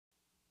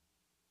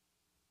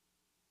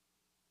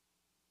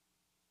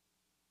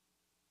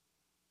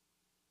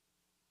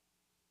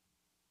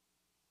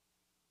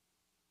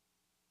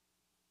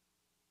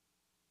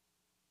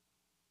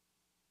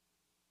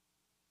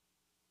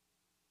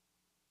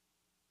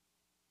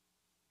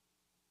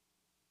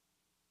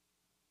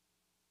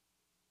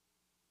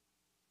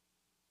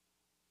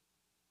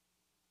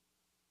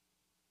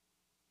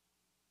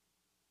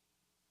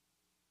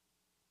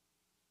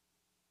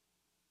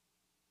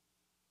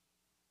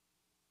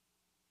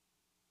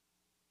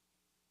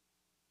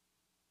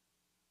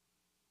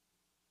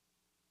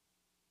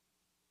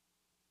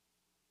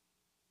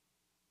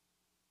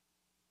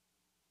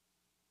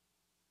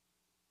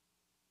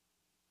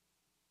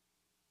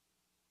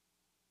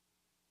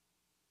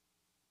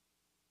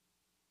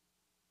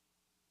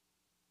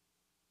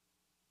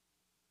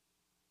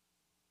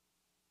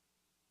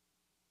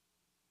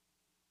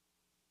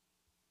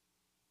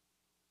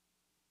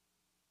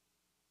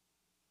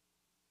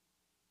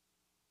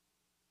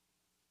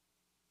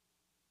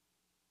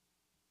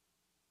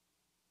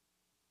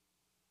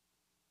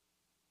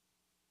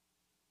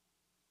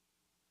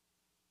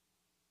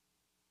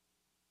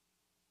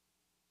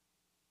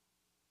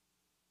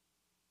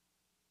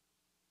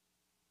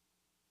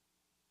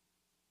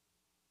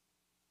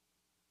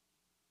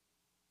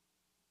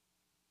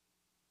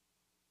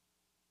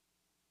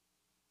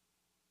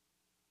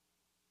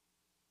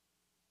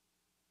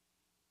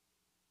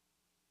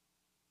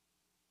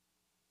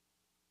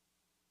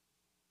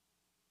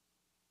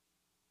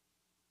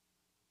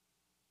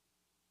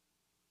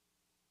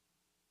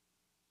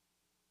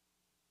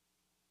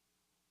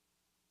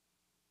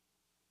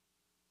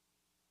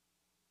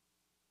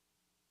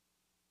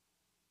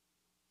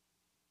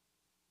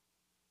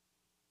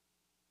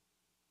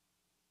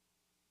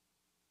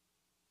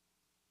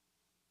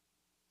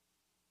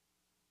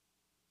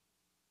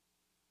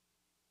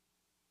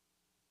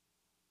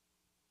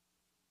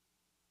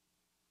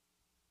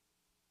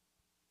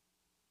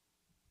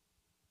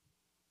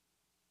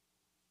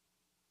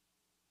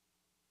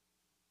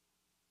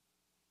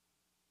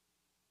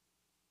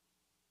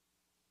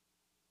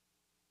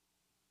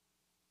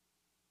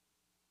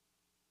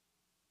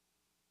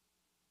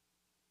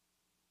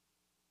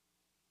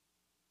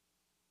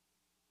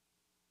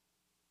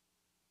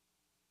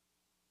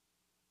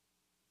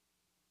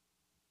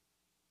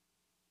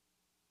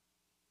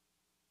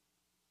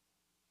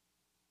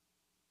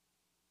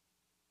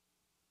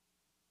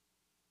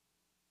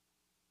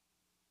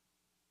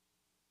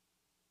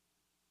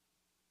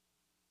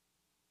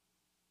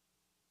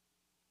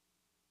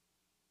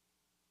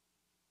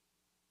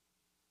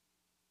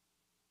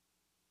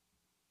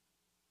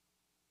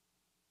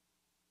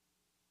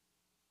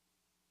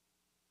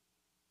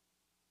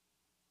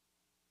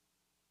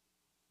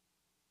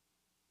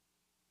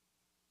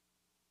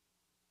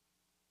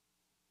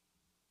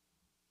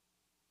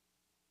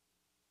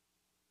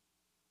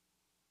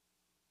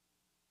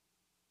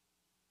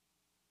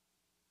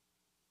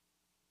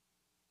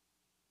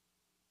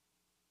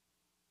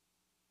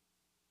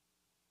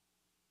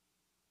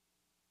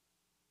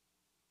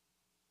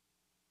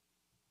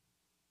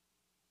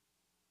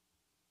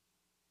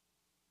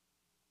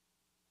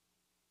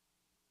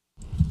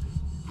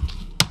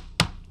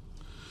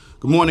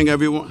Good morning,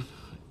 everyone.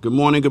 Good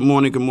morning, good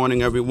morning, good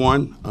morning,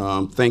 everyone.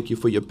 Thank you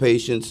for your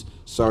patience.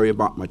 Sorry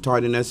about my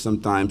tardiness.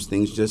 Sometimes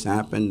things just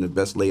happen. The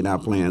best laid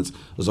out plans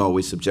is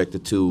always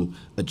subjected to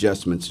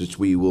adjustments, which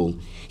we will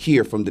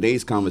hear from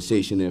today's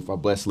conversation if our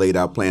best laid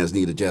out plans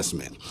need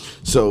adjustment.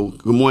 So,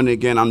 good morning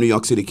again. I'm New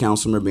York City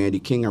Councilmember Andy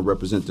King. I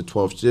represent the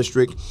 12th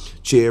District,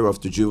 Chair of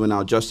the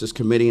Juvenile Justice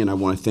Committee, and I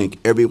want to thank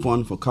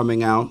everyone for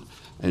coming out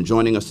and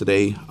joining us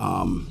today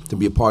to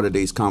be a part of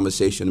today's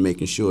conversation and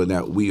making sure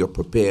that we are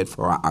prepared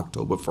for our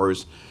October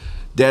 1st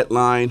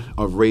deadline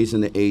of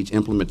raising the age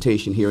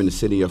implementation here in the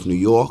city of New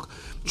York.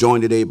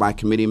 Joined today by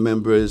committee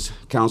members,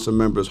 council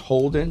members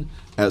Holden,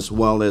 as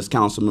well as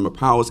council member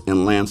Powers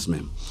and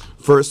Lanceman.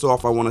 First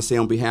off, I want to say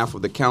on behalf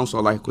of the council,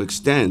 I'd like to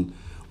extend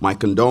my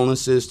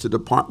condolences to the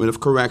Department of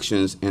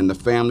Corrections and the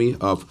family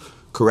of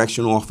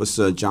Correctional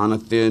Officer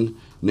Jonathan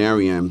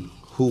Narian,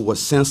 who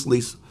was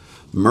senselessly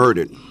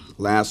murdered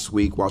last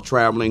week while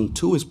traveling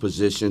to his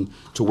position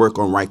to work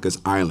on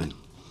Rikers Island.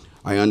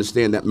 I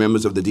understand that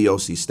members of the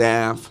DOC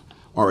staff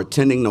are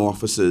attending the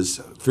officer's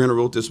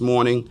funeral this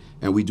morning,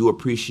 and we do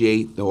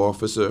appreciate the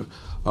officer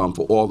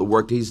for all the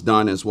work he's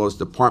done, as well as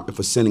the department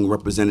for sending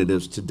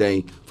representatives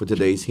today for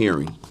today's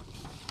hearing.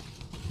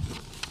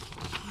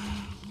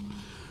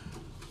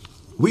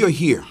 We are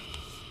here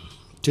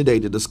today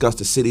to discuss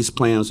the city's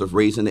plans of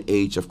raising the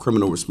age of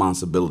criminal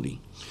responsibility.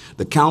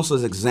 The council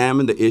has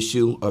examined the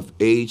issue of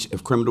age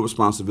of criminal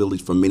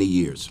responsibility for many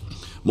years.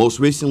 Most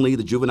recently,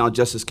 the Juvenile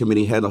Justice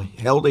Committee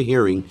held a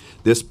hearing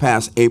this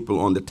past April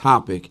on the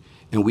topic,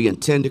 and we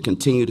intend to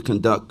continue to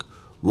conduct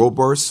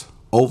robust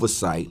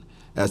oversight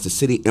as the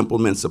city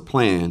implements a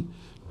plan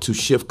to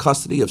shift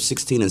custody of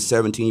 16 and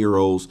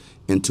 17-year-olds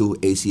into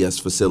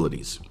ACS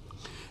facilities.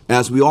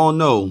 As we all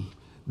know,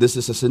 this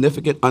is a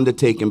significant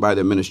undertaking by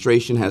the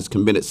administration, has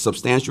committed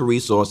substantial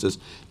resources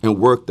and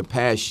work the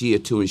past year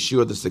to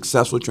ensure the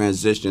successful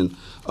transition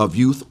of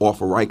youth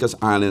off of Rikers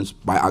Island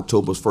by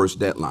October's 1st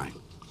deadline.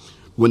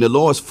 When the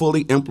law is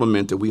fully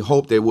implemented, we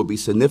hope there will be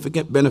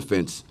significant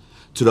benefits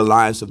to the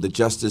lives of the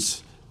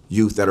justice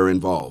youth that are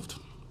involved.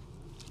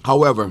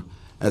 However,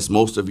 as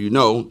most of you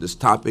know, this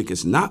topic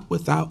is not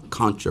without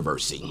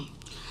controversy.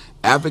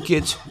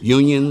 Advocates,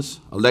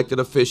 unions, elected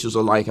officials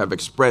alike have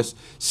expressed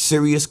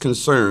serious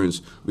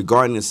concerns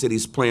regarding the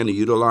city's plan to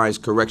utilize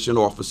correction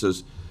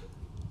officers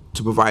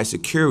to provide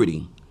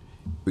security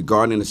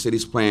regarding the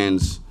city's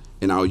plans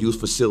in our youth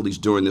facilities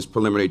during this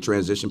preliminary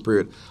transition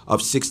period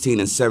of 16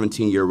 and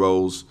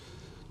 17-year-olds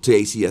to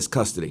ACS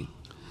custody.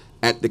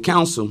 At the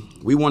council,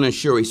 we want to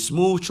ensure a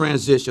smooth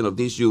transition of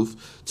these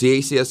youth to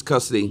ACS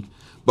custody,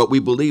 but we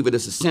believe it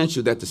is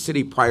essential that the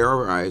city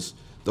prioritize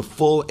the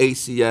full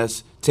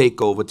ACS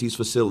takeover of these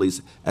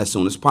facilities as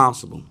soon as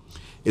possible.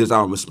 It is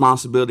our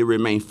responsibility to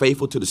remain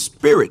faithful to the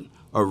spirit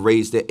of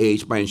Raise the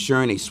Age by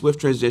ensuring a swift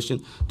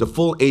transition to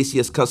full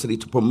ACS custody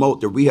to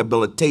promote the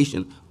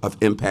rehabilitation of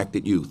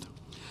impacted youth.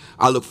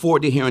 I look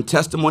forward to hearing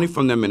testimony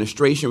from the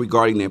administration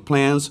regarding their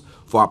plans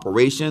for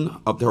operation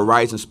of the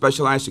Horizon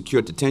Specialized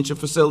Secure Detention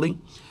Facility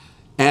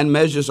and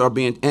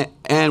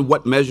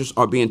what measures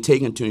are being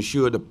taken to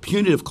ensure the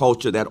punitive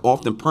culture that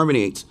often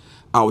permeates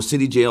our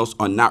city jails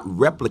are not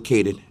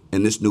replicated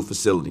in this new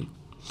facility.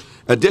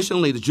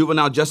 Additionally, the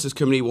Juvenile Justice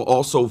Committee will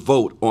also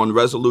vote on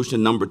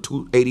resolution number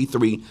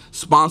 283,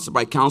 sponsored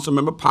by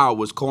Councilmember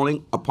Powers,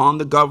 calling upon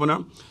the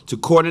governor to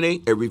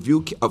coordinate a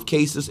review of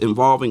cases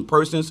involving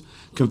persons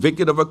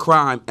convicted of a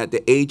crime at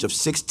the age of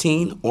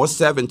 16 or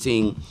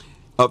 17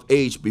 of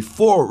age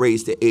before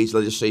Raise the Age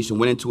legislation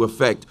went into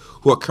effect,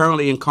 who are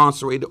currently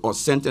incarcerated or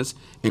sentenced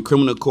in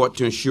criminal court,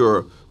 to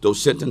ensure those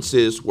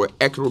sentences were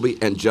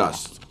equitably and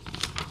just.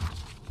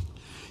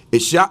 It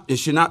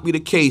should not be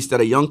the case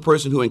that a young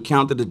person who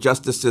encountered the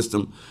justice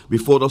system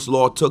before this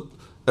law took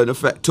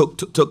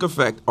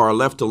effect are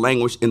left to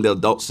languish in the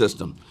adult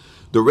system.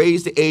 The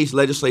Raise the Age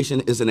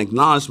legislation is an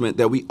acknowledgement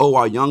that we owe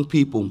our young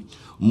people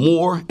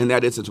more, and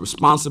that it's a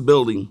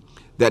responsibility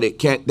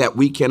that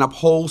we can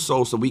uphold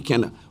so we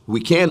can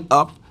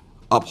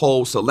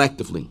uphold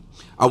selectively.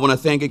 I want to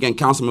thank again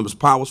Councilmember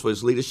Powers for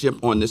his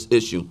leadership on this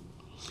issue.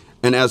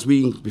 And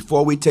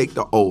before we take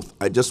the oath,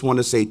 I just want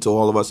to say to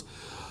all of us,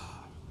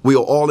 we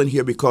are all in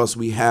here because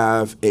we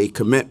have a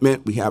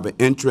commitment, we have an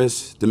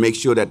interest to make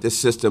sure that this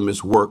system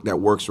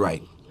works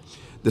right.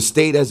 The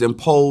state has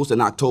imposed an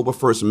October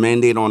 1st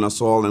mandate on us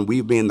all, and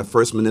we being the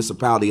first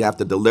municipality have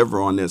to deliver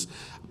on this.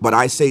 But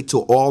I say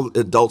to all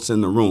adults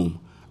in the room,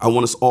 I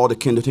want us all to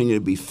continue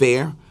to be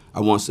fair. I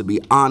want us to be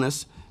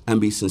honest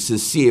and be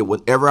sincere.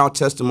 Whatever our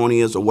testimony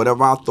is, or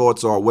whatever our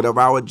thoughts are,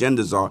 whatever our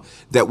agendas are,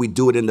 that we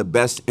do it in the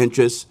best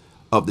interest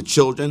of the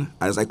children,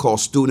 as I call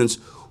students,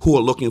 who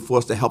are looking for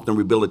us to help them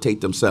rehabilitate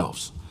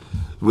themselves.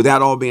 With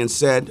that all being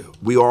said,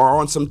 we are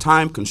on some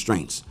time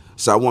constraints.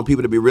 So I want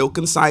people to be real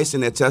concise in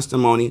their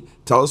testimony,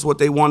 tell us what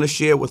they want to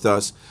share with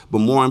us, but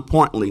more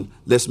importantly,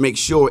 let's make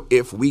sure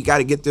if we got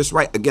to get this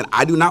right. Again,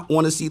 I do not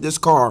want to see this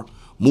car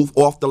Move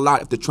off the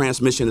lot if the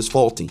transmission is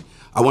faulty.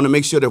 I want to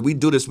make sure that we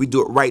do this, we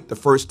do it right the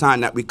first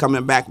time that we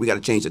coming back. We got to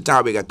change the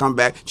tire, we got to come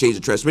back, change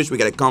the transmission, we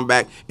got to come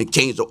back and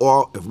change the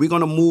oil. If we're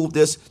going to move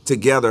this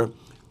together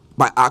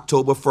by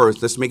October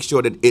 1st, let's make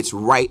sure that it's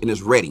right and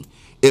it's ready.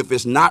 If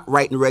it's not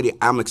right and ready,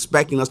 I'm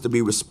expecting us to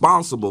be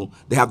responsible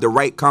to have the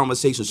right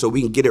conversation so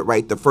we can get it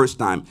right the first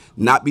time,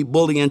 not be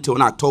bullied into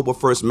an October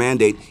 1st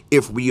mandate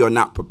if we are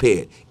not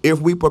prepared.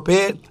 If we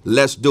prepared,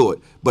 let's do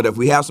it. But if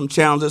we have some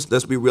challenges,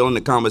 let's be real in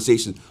the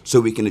conversation so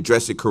we can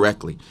address it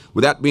correctly.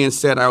 With that being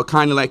said, I would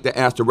kindly like to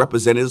ask the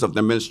representatives of the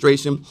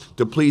administration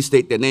to please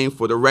state their name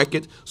for the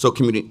record so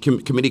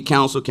committee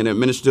counsel can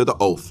administer the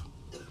oath.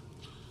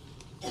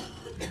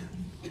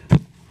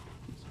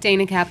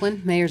 Dana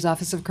Kaplan, Mayor's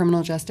Office of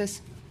Criminal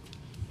Justice.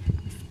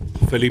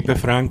 Felipe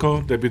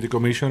Franco, Deputy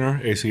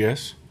Commissioner,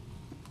 ACS.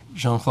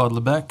 Jean-Claude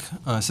Lebec,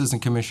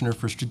 Assistant Commissioner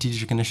for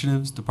Strategic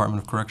Initiatives,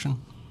 Department of Correction.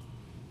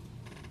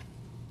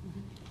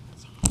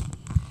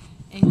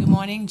 And good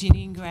morning,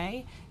 Jeanine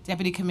Gray,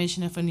 Deputy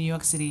Commissioner for New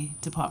York City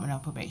Department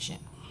of Probation.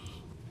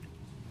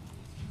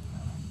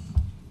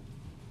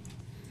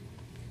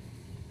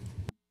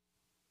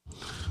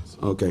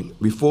 Okay,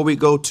 before we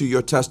go to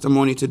your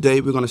testimony today,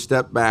 we're going to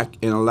step back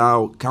and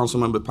allow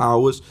Councilmember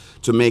Powers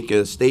to make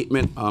a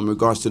statement in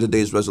regards to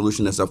today's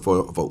resolution that's up for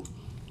a vote.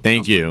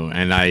 Thank you,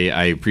 and I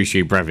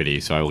appreciate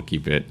brevity, so I will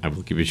keep it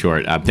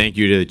short. Thank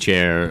you to the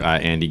chair,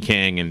 Andy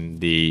King,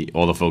 and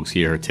all the folks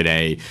here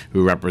today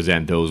who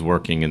represent those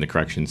working in the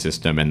correction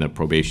system and the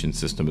probation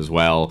system as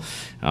well,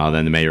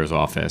 then the mayor's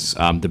office.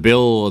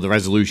 The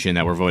resolution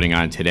that we're voting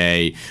on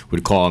today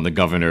would call on the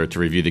governor to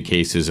review the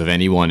cases of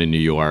anyone in New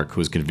York who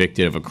was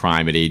convicted of a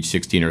crime at age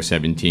 16 or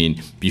 17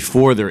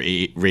 before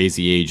the raise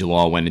the age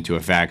law went into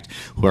effect,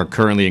 who are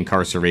currently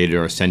incarcerated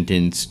or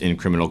sentenced in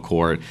criminal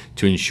court,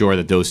 to ensure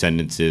that those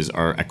sentences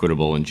are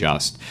equitable and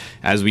just.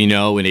 As we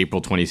know, in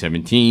April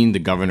 2017, the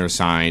governor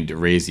signed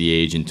Raise the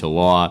Age into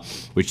law,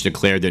 which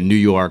declared that New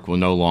York will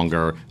no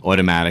longer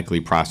automatically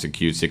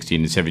prosecute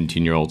 16 and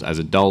 17-year-olds as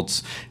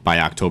adults by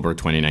October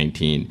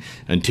 2019.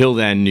 Until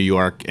then, New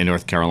York and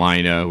North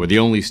Carolina were the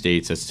only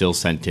states that still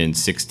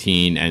sentenced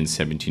 16 and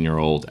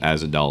 17-year-olds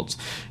as adults.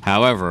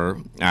 However,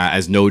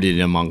 as noted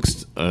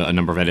amongst a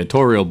number of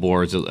editorial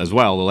boards as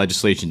well, the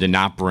legislation did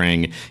not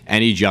bring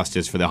any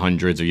justice for the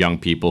hundreds of young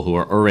people who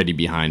are already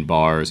behind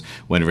bars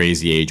when Raise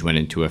the Age went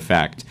into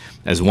effect.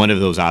 As one of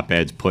those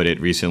op-eds put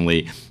it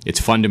recently, it's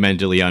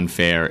fundamentally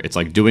unfair. It's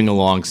like doing a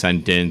long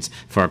sentence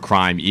for a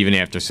crime even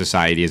after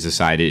society has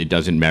decided it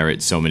doesn't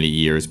merit so many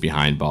years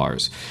behind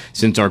bars.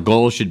 Since our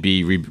goal should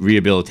be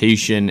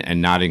rehabilitation and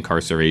not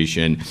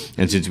incarceration,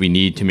 and since we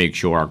need to make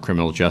sure our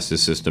criminal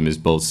justice system is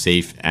both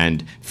safe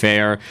and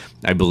fair,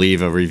 I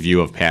believe a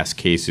review of past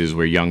cases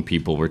where young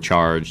people were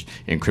charged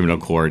in criminal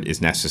court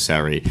is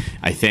necessary.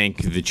 I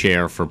thank the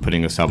chair for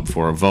putting us up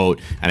for a vote,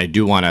 and I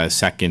do want to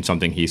second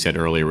something he said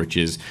earlier, which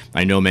is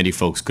I know many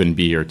folks couldn't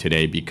be here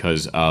today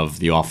because of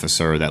the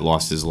officer that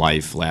lost his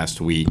life last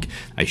week.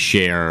 I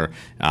share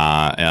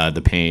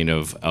the pain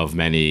of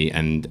many,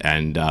 and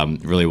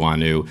really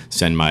want to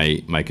send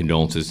my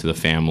condolences to the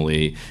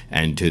family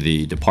and to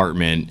the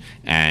department,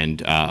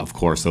 and of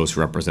course those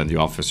who represent the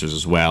officers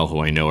as well, who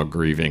I know are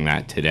grieving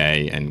that today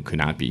and could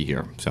not be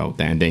here. So,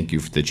 Dan, thank you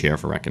to the chair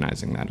for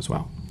recognizing that as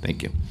well.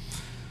 Thank you.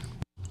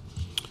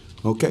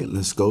 Okay,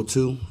 let's go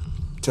to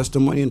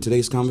testimony in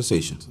today's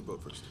conversation.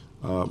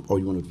 Oh,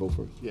 you want to vote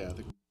first? Yeah, I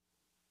think.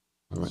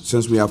 All right.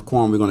 Since we have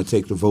quorum, we're going to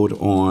take the vote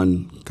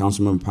on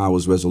Councilmember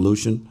Powers'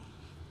 resolution.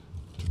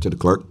 To the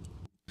clerk.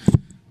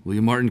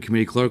 William Martin,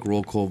 Committee Clerk,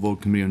 roll call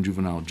vote, Committee on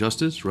Juvenile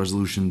Justice,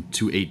 Resolution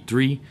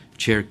 283,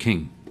 Chair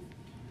King.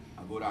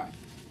 I vote aye.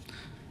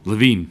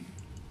 Levine.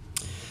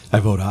 I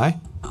vote aye.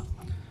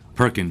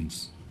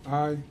 Perkins.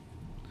 Aye.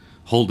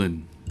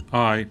 Holden.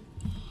 Aye.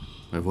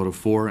 By a vote of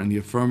 4 in the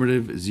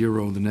affirmative,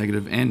 0 in the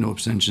negative, and no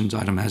abstentions,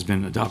 item has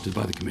been adopted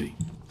by the committee.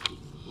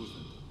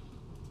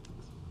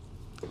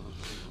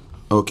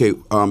 Okay,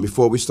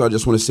 before we start, I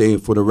just want to say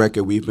for the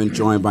record, we've been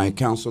joined by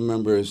Council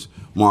Members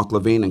Mark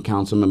Levine and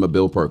Councilmember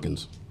Bill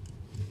Perkins.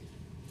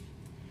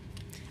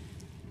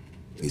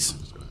 Please.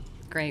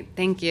 Great,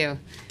 thank you.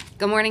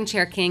 Good morning,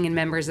 Chair King and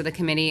members of the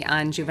Committee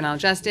on Juvenile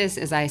Justice.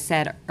 As I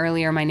said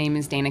earlier, my name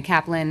is Dana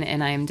Kaplan,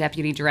 and I am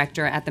Deputy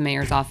Director at the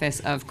Mayor's Office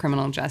of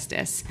Criminal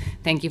Justice.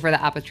 Thank you for the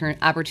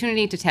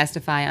opportunity to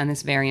testify on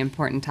this very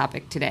important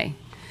topic today.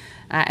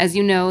 As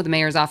you know, the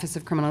Mayor's Office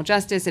of Criminal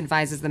Justice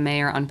advises the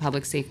Mayor on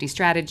public safety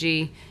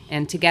strategy,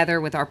 and together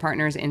with our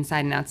partners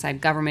inside and outside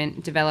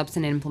government, develops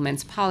and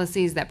implements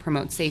policies that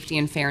promote safety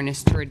and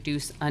fairness to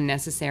reduce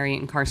unnecessary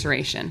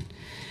incarceration.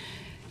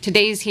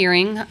 Today's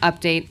hearing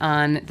update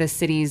on the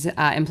city's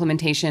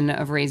implementation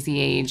of Raise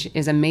the Age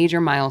is a major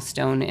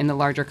milestone in the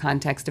larger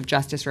context of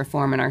justice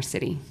reform in our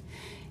city.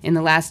 In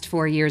the last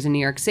 4 years in New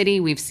York City,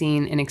 we've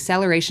seen an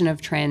acceleration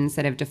of trends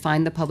that have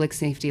defined the public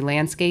safety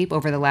landscape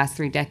over the last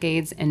 3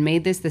 decades and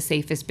made this the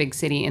safest big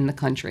city in the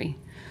country.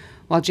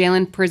 While jail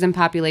and prison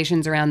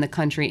populations around the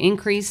country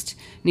increased,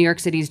 New York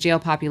City's jail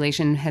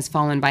population has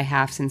fallen by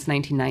half since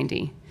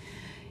 1990.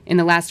 In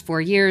the last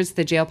 4 years,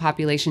 the jail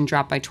population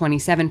dropped by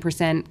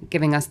 27%,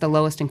 giving us the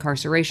lowest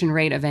incarceration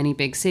rate of any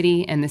big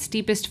city and the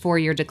steepest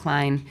 4-year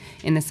decline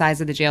in the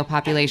size of the jail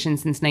population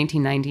since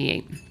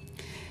 1998.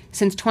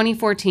 Since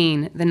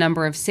 2014, the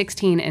number of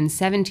 16 and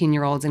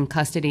 17-year-olds in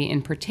custody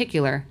in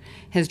particular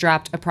has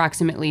dropped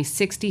approximately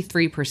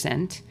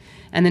 63%,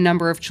 and the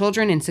number of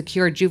children in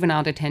secure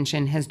juvenile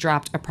detention has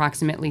dropped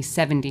approximately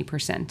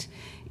 70%,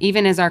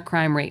 even as our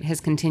crime rate has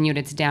continued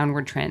its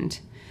downward trend.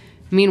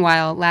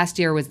 Meanwhile, last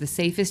year was the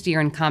safest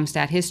year in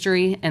CompStat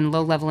history, and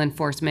low-level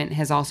enforcement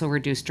has also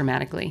reduced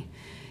dramatically.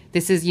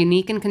 This is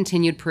unique and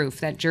continued proof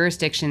that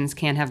jurisdictions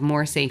can have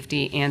more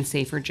safety and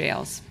safer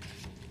jails.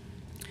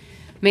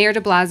 Mayor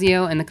de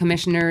Blasio and the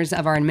commissioners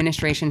of our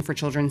Administration for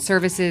Children's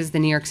Services, the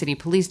New York City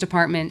Police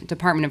Department,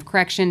 Department of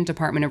Correction,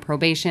 Department of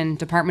Probation,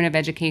 Department of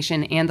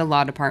Education, and the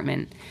Law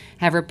Department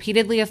have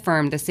repeatedly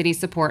affirmed the city's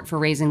support for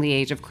raising the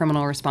age of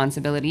criminal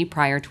responsibility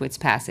prior to its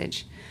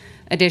passage.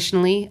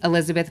 Additionally,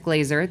 Elizabeth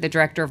Glazer, the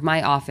director of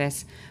my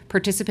office,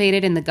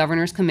 participated in the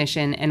Governor's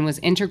Commission and was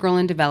integral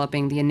in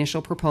developing the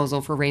initial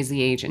proposal for Raise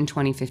the Age in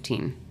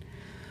 2015.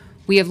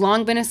 We have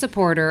long been a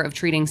supporter of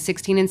treating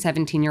 16 and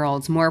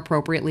 17-year-olds more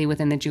appropriately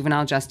within the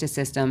juvenile justice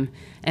system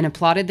and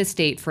applauded the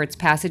state for its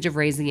passage of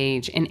Raise the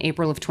Age in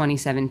April of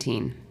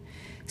 2017.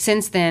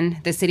 Since then,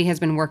 the city has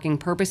been working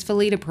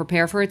purposefully to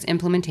prepare for its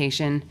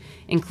implementation,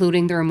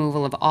 including the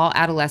removal of all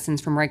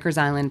adolescents from Rikers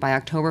Island by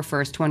October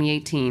 1st,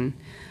 2018,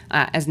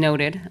 as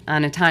noted,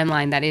 on a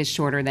timeline that is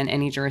shorter than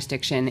any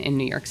jurisdiction in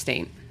New York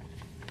State.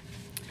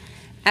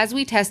 As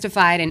we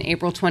testified in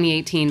April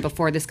 2018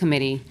 before this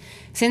committee,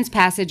 since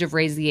passage of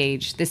Raise the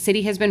Age, the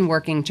city has been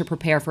working to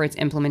prepare for its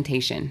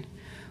implementation.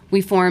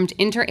 We formed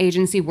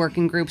interagency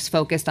working groups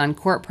focused on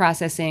court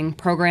processing,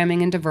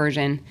 programming and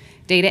diversion,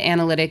 data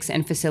analytics,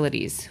 and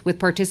facilities, with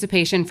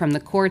participation from the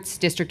courts,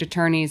 district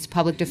attorneys,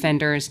 public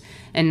defenders,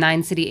 and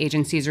 9 city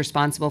agencies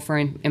responsible for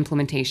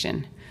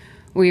implementation.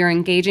 We are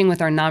engaging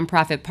with our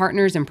nonprofit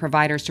partners and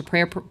providers to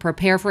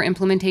prepare for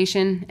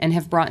implementation and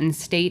have brought in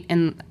state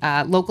and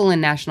local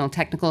and national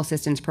technical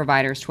assistance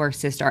providers to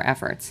assist our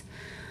efforts.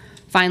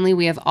 Finally,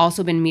 we have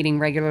also been meeting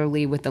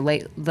regularly with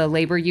the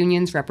labor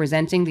unions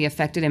representing the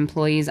affected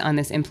employees on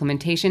this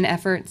implementation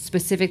effort,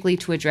 specifically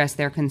to address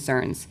their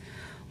concerns.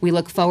 We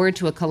look forward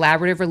to a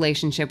collaborative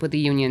relationship with the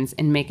unions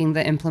in making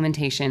the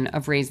implementation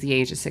of Raise the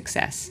Age a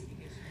success.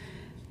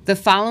 The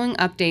following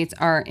updates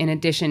are in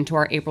addition to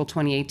our April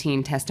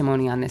 2018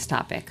 testimony on this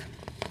topic.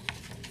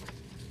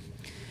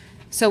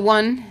 So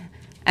one,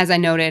 as I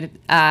noted,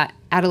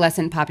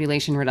 adolescent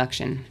population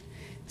reduction.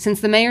 Since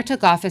the mayor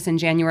took office in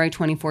January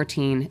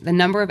 2014, the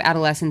number of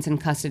adolescents in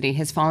custody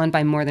has fallen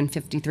by more than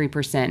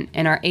 53%,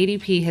 and our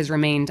ADP has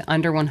remained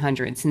under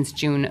 100 since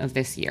June of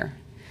this year.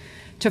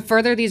 To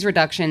further these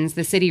reductions,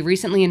 the city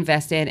recently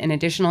invested an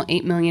additional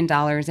 $8 million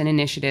in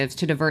initiatives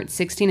to divert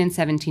 16 and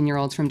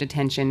 17-year-olds from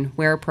detention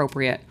where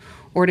appropriate,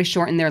 or to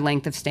shorten their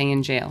length of stay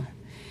in jail.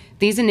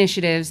 These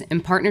initiatives,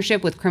 in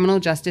partnership with criminal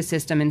justice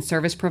system and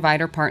service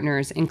provider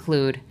partners,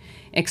 include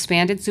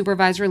expanded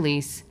supervised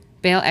release,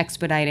 bail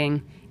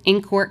expediting,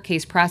 in-court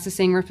case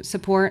processing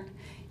support,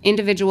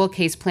 individual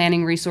case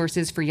planning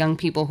resources for young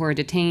people who are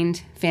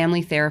detained,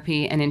 family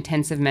therapy, and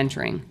intensive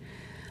mentoring.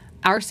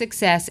 Our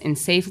success in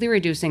safely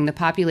reducing the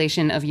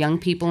population of young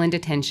people in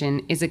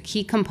detention is a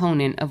key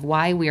component of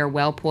why we are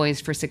well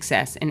poised for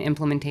success in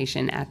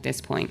implementation at this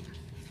point.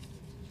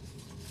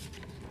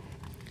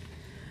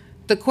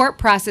 The Court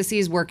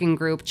Processes Working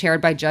Group,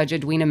 chaired by Judge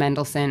Edwina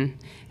Mendelson,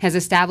 has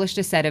established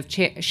a set of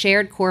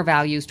shared core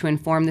values to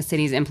inform the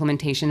city's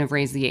implementation of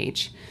Raise the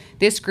Age.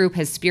 This group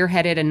has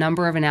spearheaded a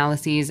number of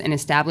analyses and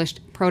established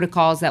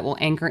protocols that will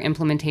anchor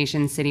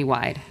implementation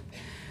citywide.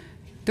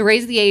 The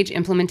Raise the Age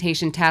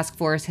Implementation Task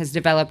Force has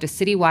developed a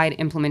citywide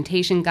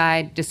implementation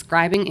guide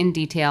describing in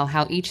detail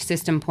how each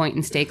system point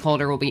and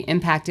stakeholder will be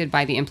impacted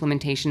by the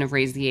implementation of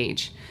Raise the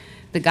Age.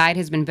 The guide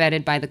has been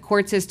vetted by the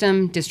court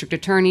system, district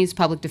attorneys,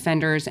 public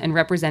defenders, and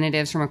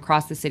representatives from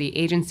across the city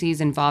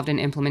agencies involved in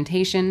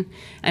implementation,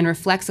 and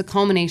reflects a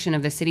culmination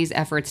of the city's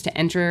efforts to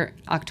enter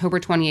October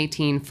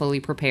 2018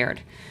 fully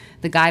prepared.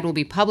 The guide will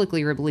be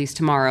publicly released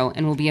tomorrow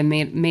and will be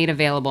made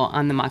available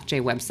on the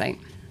MOCJ website.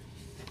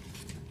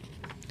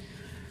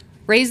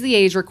 Raise the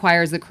Age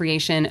requires the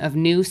creation of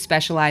new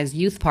specialized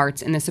youth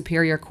parts in the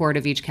Superior Court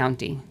of each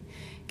county.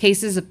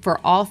 Cases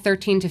for all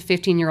 13 to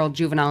 15-year-old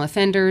juvenile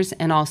offenders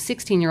and all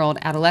 16-year-old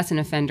adolescent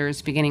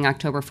offenders beginning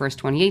October 1st,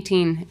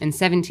 2018, and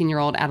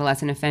 17-year-old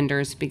adolescent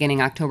offenders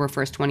beginning October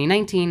 1st,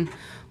 2019,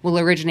 will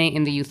originate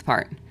in the youth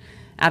part.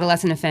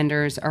 Adolescent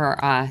offenders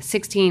are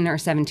 16 or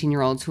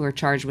 17-year-olds who are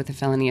charged with a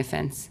felony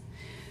offense.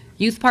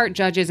 Youth part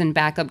judges and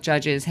backup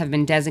judges have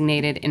been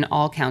designated in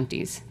all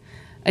counties.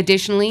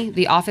 Additionally,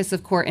 the Office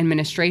of Court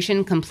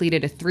Administration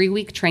completed a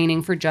 3-week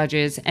training for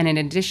judges and an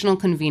additional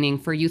convening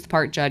for youth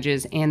part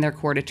judges and their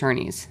court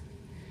attorneys.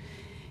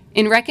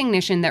 In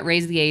recognition that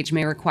Raise the Age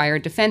may require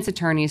defense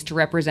attorneys to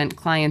represent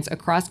clients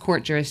across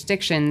court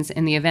jurisdictions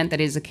in the event that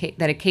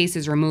a case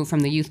is removed from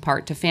the youth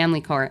part to family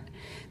court,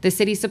 the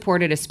city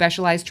supported a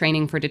specialized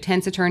training for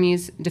defense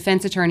attorneys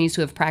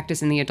who have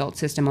practiced in the adult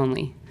system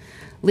only.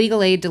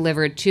 Legal Aid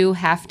delivered 2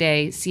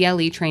 half-day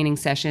CLE training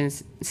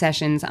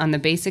sessions on the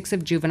basics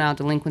of juvenile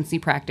delinquency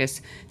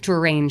practice to a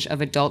range of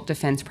adult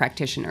defense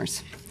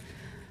practitioners.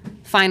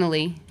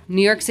 Finally,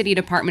 New York City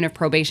Department of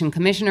Probation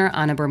Commissioner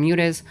Ana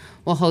Bermudez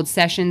will hold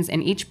sessions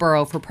in each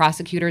borough for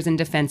prosecutors and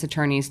defense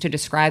attorneys to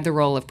describe the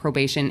role of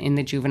probation in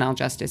the juvenile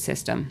justice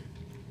system.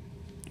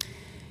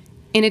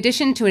 In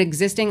addition to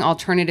existing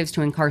alternatives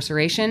to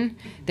incarceration,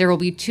 there will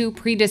be 2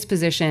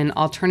 predisposition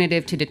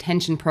alternative to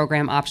detention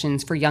program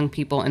options for young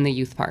people in the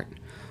youth part.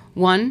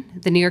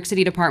 1, the New York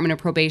City Department of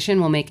Probation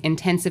will make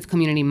intensive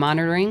community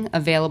monitoring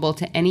available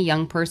to any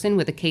young person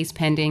with a case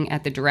pending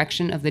at the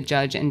direction of the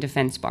judge and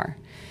defense bar.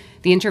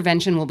 The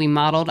intervention will be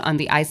modeled on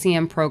the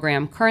ICM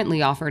program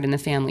currently offered in the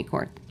family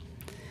court.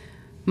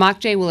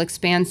 MOCJ will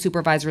expand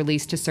supervised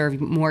release to serve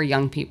more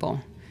young people.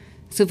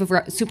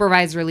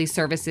 Supervised release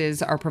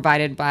services are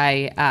provided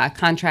by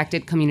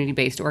contracted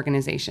community-based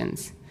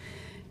organizations.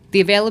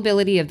 The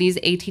availability of these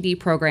ATD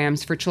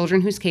programs for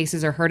children whose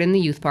cases are heard in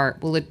the youth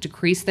part will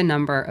decrease the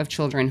number of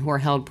children who are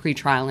held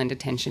pretrial in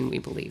detention, we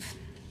believe.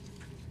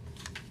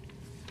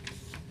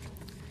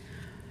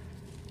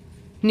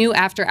 New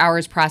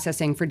after-hours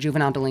processing for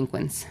juvenile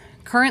delinquents.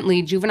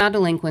 Currently, juvenile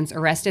delinquents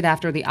arrested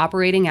after the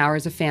operating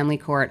hours of family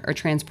court are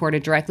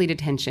transported directly to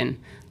detention,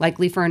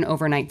 likely for an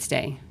overnight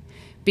stay.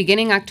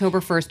 Beginning October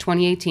 1st,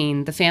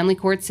 2018, the family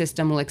court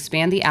system will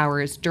expand the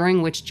hours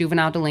during which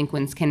juvenile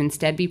delinquents can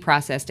instead be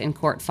processed in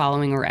court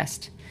following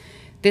arrest.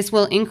 This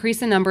will increase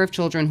the number of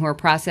children who are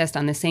processed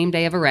on the same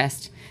day of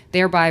arrest,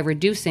 thereby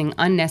reducing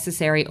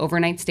unnecessary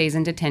overnight stays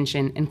in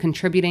detention and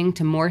contributing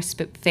to more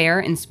fair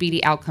and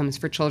speedy outcomes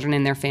for children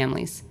and their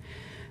families.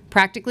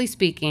 Practically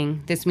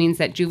speaking, this means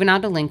that juvenile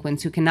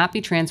delinquents who cannot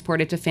be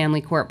transported to family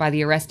court by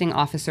the arresting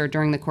officer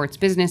during the court's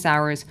business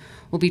hours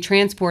will be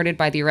transported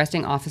by the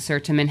arresting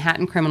officer to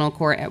Manhattan Criminal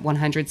Court at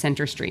 100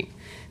 Center Street,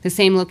 the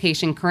same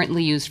location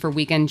currently used for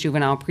weekend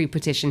juvenile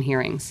pre-petition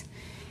hearings.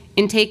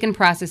 Intake and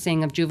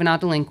processing of juvenile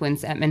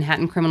delinquents at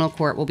Manhattan Criminal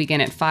Court will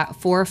begin at 4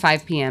 or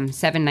 5 p.m.,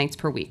 7 nights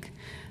per week.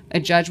 A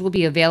judge will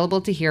be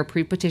available to hear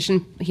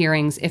pre-petition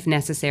hearings if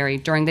necessary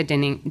during the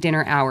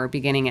dinner hour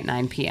beginning at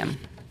 9 p.m.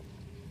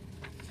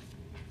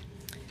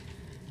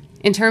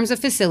 In terms of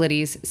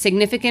facilities,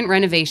 significant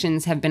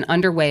renovations have been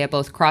underway at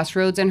both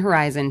Crossroads and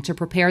Horizon to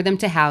prepare them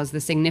to house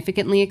the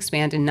significantly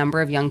expanded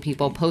number of young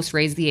people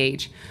post-Raise the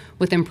Age,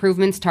 with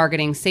improvements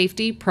targeting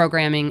safety,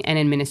 programming, and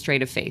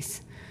administrative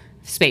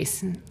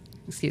space.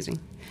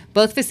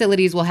 Both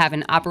facilities will have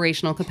an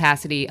operational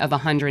capacity of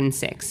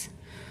 106.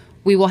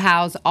 We will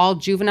house all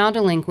juvenile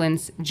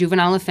delinquents,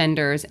 juvenile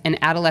offenders, and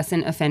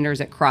adolescent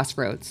offenders at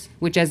Crossroads,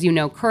 which, as you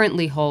know,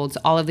 currently holds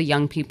all of the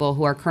young people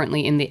who are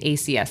currently in the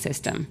ACS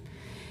system.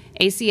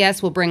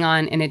 ACS will bring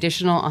on an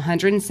additional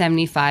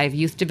 175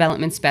 youth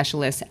development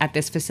specialists at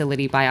this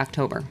facility by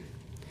October.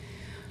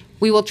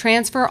 We will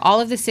transfer all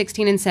of the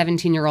 16 and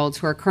 17-year-olds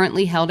who are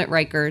currently held at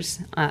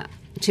Rikers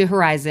to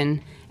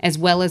Horizon, as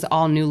well as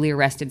all newly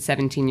arrested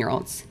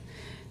 17-year-olds.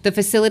 The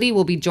facility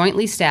will be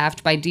jointly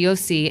staffed by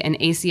DOC and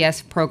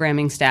ACS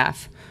programming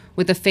staff,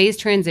 with a phased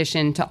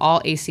transition to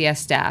all ACS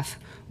staff,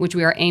 which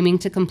we are aiming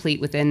to complete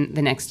within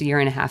the next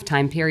year-and-a-half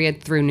time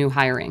period through new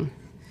hiring.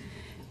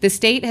 The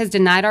state has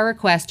denied our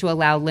request to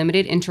allow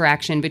limited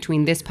interaction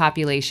between this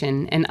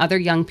population and other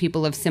young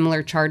people of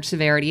similar charge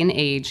severity and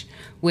age,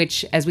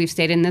 which, as we've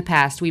stated in the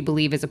past, we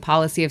believe is a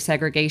policy of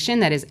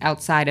segregation that is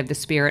outside of the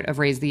spirit of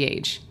Raise the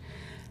Age.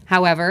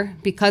 However,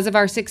 because of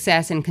our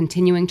success in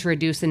continuing to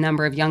reduce the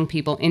number of young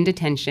people in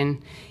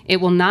detention,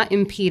 it will not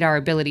impede our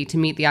ability to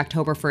meet the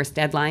October 1st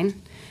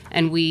deadline,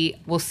 and we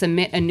will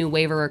submit a new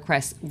waiver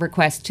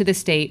request to the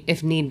state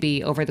if need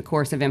be over the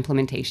course of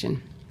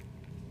implementation.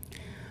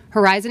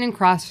 Horizon and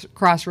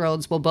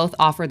Crossroads will both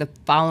offer the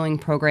following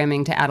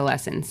programming to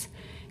adolescents: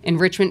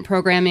 enrichment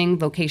programming,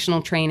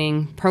 vocational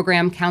training,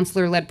 program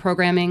counselor-led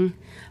programming,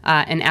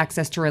 and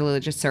access to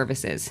religious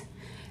services.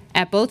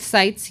 At both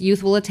sites,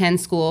 youth will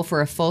attend school for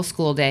a full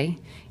school day,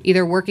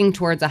 either working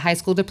towards a high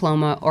school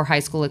diploma or high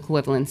school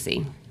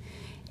equivalency.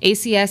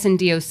 ACS and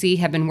DOC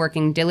have been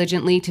working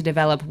diligently to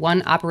develop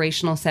one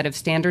operational set of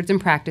standards and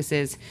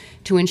practices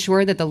to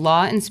ensure that the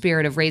law and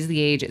spirit of Raise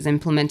the Age is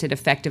implemented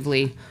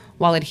effectively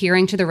while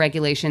adhering to the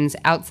regulations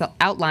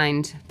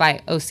outlined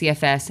by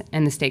OCFS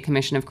and the State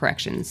Commission of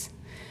Corrections.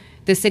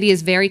 The city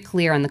is very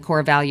clear on the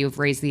core value of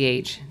Raise the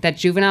Age, that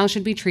juveniles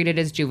should be treated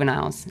as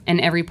juveniles, and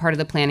every part of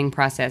the planning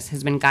process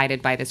has been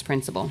guided by this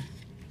principle.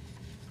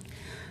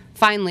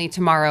 Finally,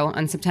 tomorrow,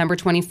 on September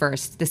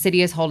 21st, the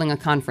city is holding a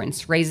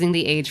conference, Raising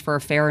the Age for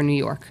a Fairer New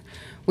York,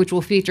 which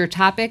will feature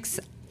topics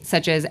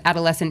such as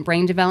adolescent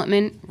brain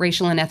development,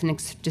 racial and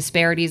ethnic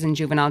disparities in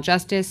juvenile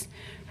justice,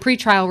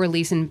 pretrial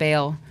release and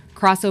bail,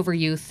 crossover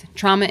youth,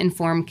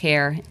 trauma-informed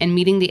care, and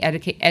meeting the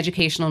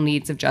educational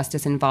needs of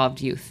justice-involved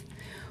youth.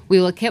 We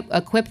will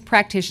equip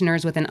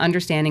practitioners with an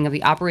understanding of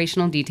the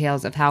operational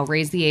details of how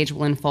Raise the Age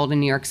will unfold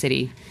in New York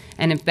City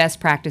and of best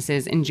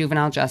practices in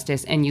juvenile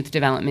justice and youth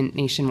development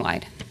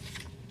nationwide.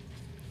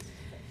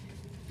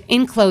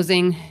 In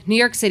closing, New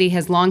York City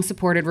has long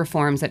supported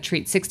reforms that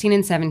treat 16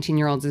 and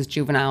 17-year-olds as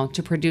juvenile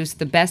to produce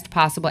the best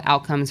possible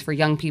outcomes for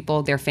young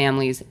people, their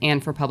families,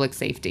 and for public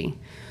safety.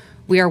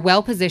 We are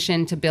well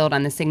positioned to build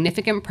on the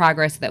significant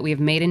progress that we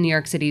have made in New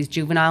York City's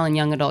juvenile and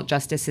young adult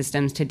justice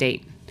systems to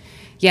date.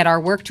 Yet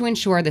our work to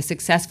ensure the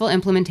successful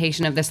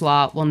implementation of this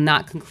law will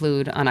not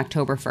conclude on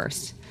October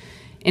 1st.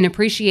 In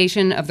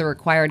appreciation of the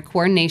required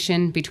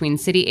coordination between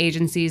city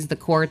agencies, the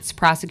courts,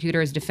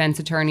 prosecutors, defense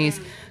attorneys,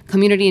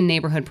 community and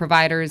neighborhood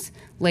providers,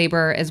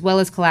 labor, as well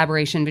as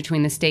collaboration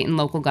between the state and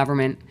local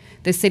government,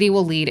 the city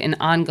will lead an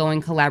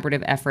ongoing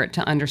collaborative effort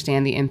to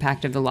understand the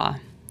impact of the law.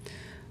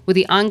 With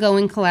the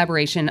ongoing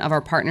collaboration of our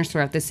partners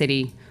throughout the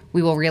city,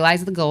 we will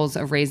realize the goals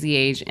of Raise the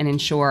Age and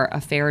ensure a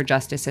fairer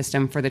justice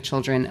system for the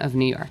children of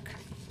New York.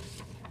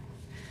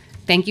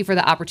 Thank you for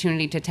the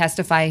opportunity to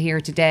testify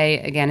here today,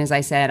 again, as I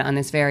said, on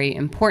this very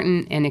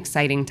important and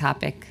exciting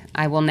topic.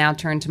 I will now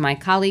turn to my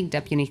colleague,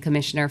 Deputy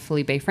Commissioner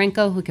Felipe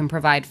Franco, who can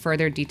provide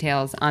further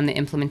details on the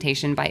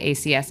implementation by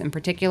ACS in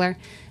particular,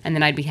 and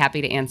then I'd be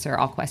happy to answer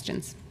all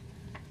questions.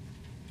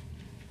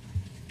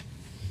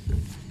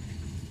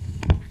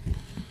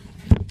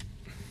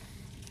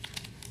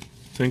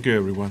 Thank you,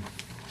 everyone.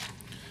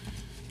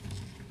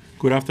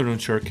 Good afternoon,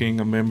 Chair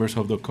King and members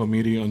of the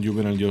Committee on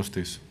Juvenile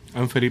Justice.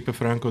 I'm Felipe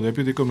Franco,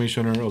 Deputy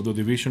Commissioner of the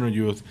Division of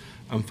Youth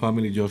and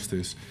Family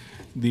Justice,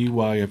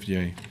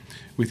 DYFJ,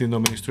 within the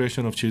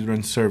Administration of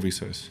Children's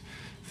Services.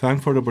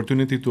 Thanks for the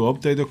opportunity to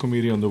update the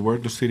committee on the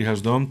work the city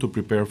has done to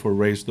prepare for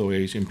Raise the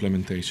Age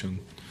implementation.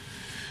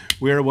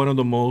 We are one of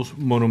the most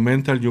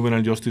monumental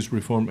juvenile justice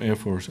reform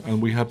efforts, and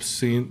we have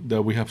seen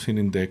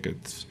in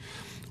decades.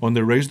 On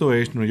the Raise the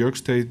Age, New York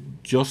State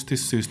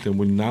justice system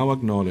will now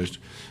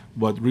acknowledge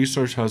what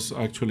research has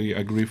actually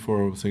agreed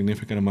for a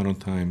significant amount of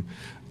time,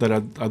 that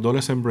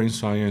adolescent brain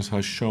science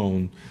has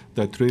shown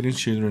that treating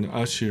children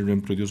as children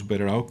produce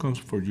better outcomes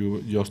for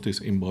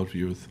justice-involved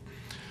youth.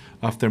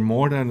 After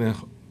more than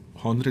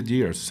 100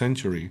 years,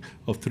 century,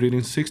 of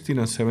treating 16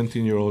 and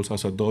 17-year-olds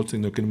as adults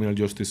in the criminal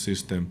justice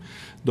system,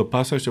 the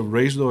passage of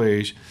Raise the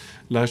Age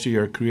last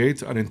year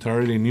creates an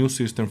entirely new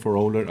system for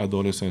older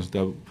adolescents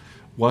that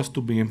was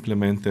to be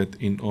implemented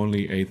in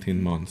only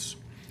 18 months.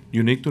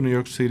 Unique to New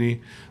York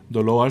City,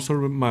 the law also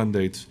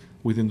mandates,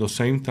 within the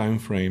same time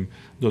frame,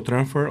 the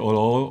transfer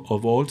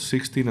of all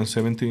 16 and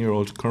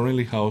 17-year-olds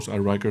currently housed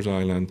at Rikers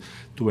Island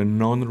to a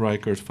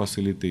non-Rikers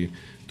facility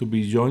to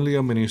be jointly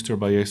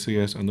administered by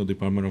ACS and the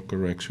Department of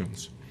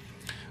Corrections.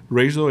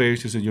 Raise the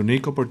Age is a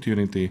unique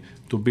opportunity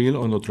to build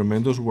on the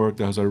tremendous work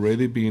that has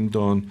already been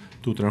done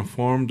to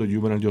transform the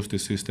juvenile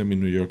justice system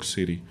in New York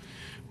City,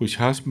 which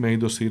has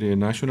made the city a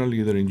national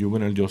leader in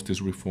juvenile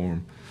justice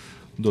reform.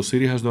 The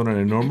city has done an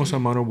enormous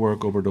amount of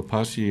work over the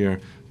past year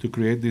to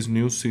create this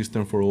new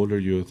system for older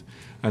youth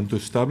and to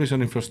establish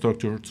an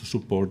infrastructure to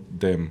support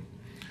them.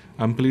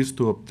 I'm pleased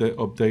to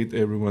update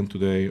everyone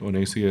today on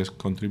ACS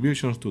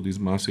contributions to this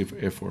massive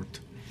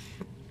effort.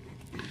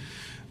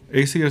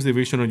 ACS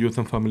Division of Youth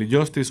and Family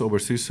Justice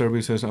oversees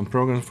services and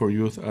programs for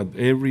youth at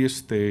every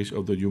stage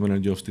of the juvenile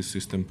justice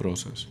system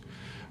process.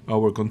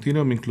 Our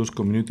continuum includes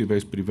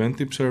community-based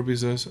preventive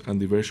services and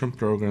diversion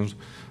programs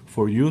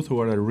for youth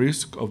who are at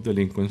risk of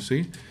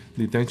delinquency,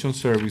 detention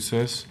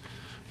services,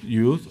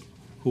 youth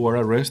who are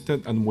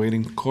arrested and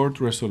waiting court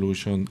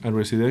resolution, and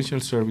residential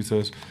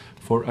services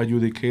for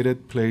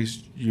adjudicated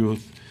placed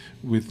youth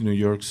with New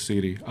York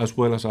City, as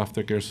well as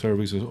aftercare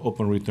services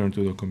upon return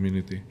to the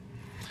community.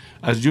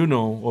 As you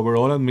know,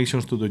 overall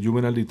admissions to the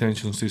juvenile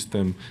detention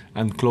system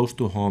and close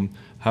to home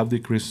have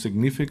decreased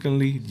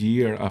significantly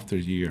year after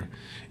year.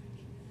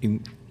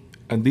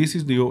 And this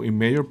is due in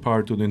major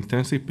part to the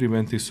intensive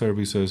preventive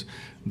services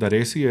that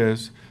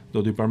ACS,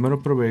 the Department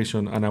of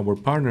Probation, and our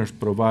partners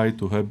provide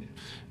to help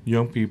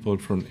young people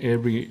from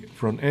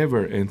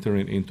ever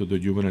entering into the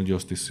juvenile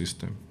justice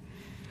system.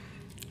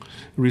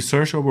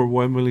 Research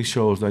overwhelmingly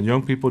shows that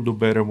young people do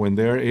better when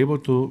they are able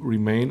to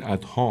remain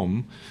at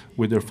home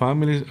with their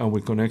families and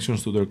with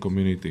connections to their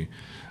community.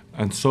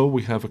 And so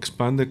we have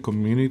expanded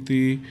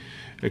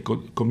a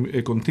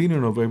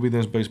continuum of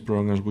evidence-based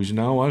programs, which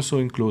now also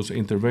includes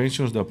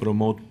interventions that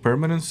promote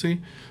permanency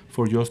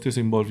for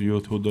justice-involved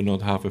youth who do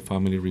not have a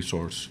family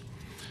resource.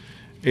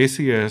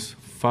 ACS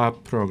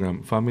FAB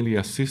program, Family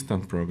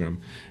Assistance Program,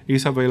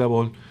 is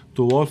available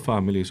to all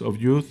families of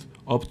youth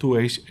up to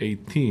age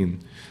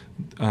 18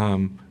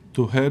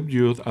 to help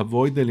youth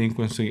avoid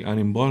delinquency and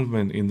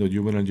involvement in the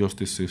juvenile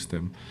justice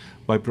system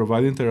by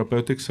providing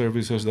therapeutic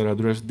services that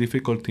address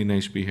difficult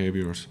teenage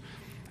behaviors.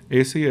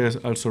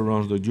 ACS also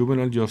runs the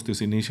Juvenile Justice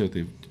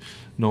Initiative,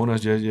 known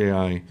as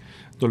JJI,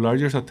 the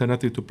largest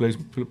alternative to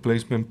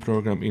placement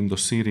program in the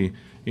city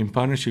in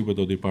partnership with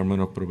the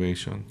Department of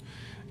Probation.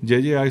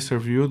 JJI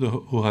serves youth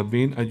who have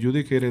been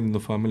adjudicated in the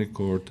family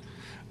court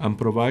and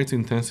provides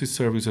intensive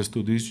services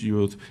to these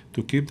youth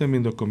to keep them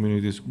in the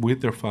communities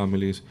with their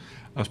families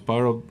as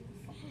part of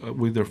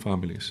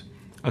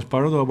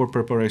our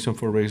preparation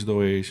for Raise the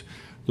Age,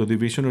 the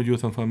Division of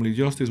Youth and Family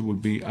Justice will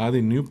be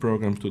adding new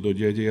programs to the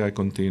JJI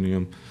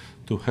continuum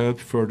to help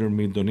further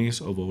meet the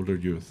needs of older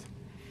youth.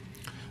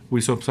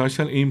 With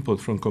substantial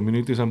input from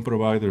communities and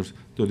providers,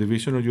 the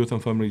Division of Youth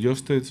and Family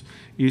Justice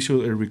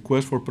issued a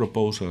request for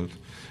proposals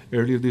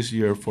earlier this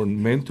year for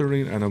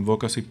mentoring and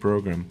advocacy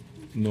program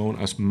known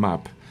as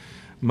MAP.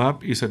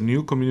 MAP is a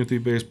new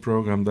community-based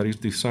program that is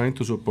designed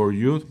to support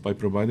youth by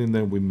providing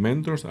them with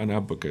mentors and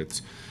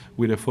advocates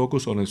with a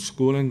focus on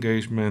school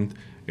engagement,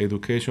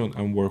 education,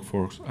 and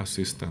workforce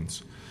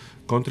assistance.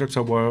 Contracts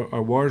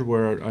awards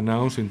were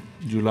announced in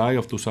July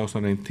of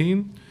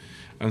 2019,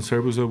 and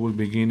services will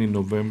begin in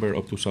November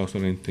of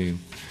 2019.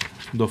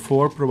 The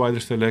 4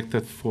 providers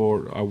selected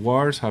for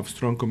awards have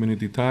strong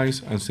community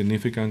ties and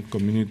significant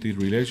community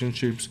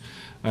relationships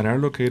and are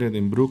located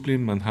in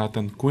Brooklyn,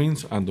 Manhattan,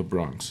 Queens, and the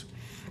Bronx.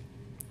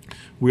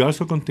 We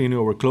also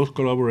continue our close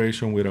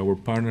collaboration with our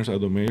partners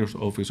at the Mayor's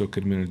Office of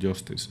Criminal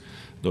Justice,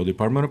 the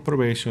Department of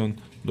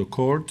Probation, the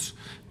courts,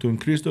 to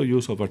increase the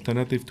use of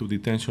alternative to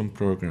detention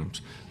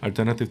programs,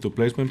 alternative to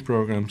placement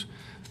programs,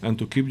 and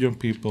to keep young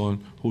people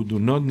who do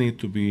not need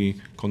to be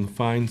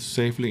confined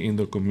safely in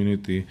the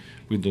community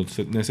with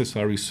the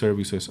necessary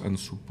services and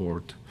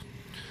support.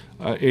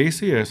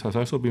 ACS has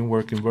also been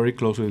working very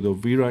closely with the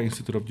Vera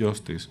Institute of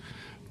Justice,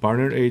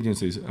 partner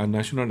agencies, and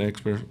national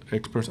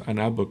experts and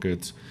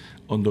advocates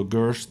on the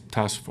GIRS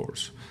task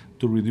force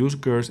to reduce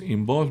GIRS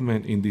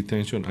involvement in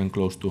detention and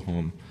close to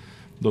home.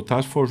 The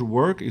task force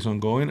work is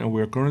ongoing, and we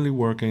are currently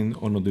working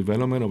on the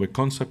development of a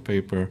concept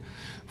paper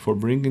for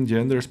bringing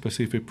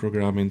gender-specific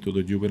programming to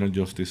the juvenile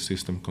justice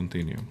system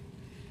continuum.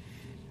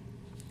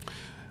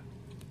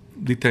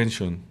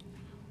 Detention.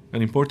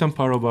 An important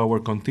part of our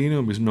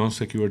continuum is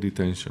non-secure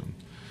detention,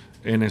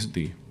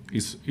 NSD.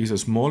 Is a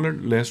smaller,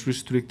 less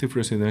restrictive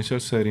residential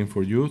setting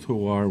for youth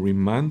who are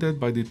remanded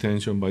by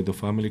detention by the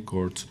family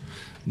courts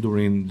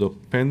during the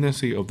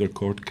pendency of their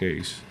court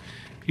case.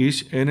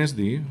 Each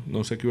NSD,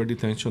 non-secure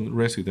detention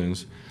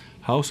residence,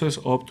 houses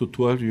up to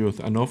 12 youth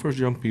and offers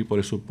young people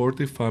a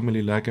supportive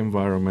family-like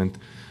environment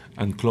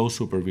and close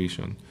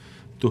supervision.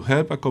 To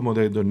help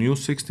accommodate the new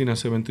 16 and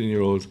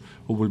 17-year-olds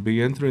who will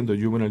be entering the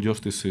juvenile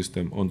justice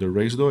system under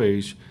raised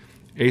age,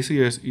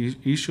 ACS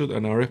issued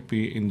an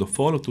RFP in the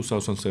fall of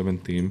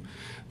 2017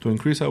 to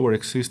increase our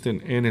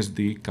existing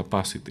NSD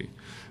capacity.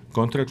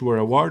 Contracts were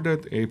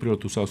awarded April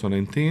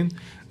 2019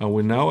 and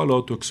will now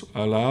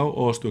allow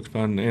us to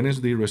expand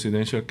NSD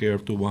residential care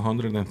to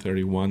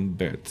 131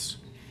 beds.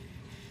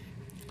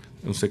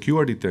 And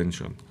secure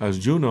detention.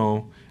 As you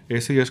know,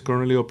 ACS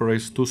currently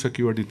operates 2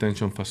 secure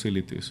detention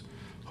facilities,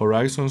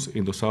 Horizons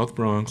in the South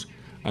Bronx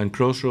and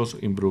Crossroads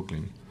in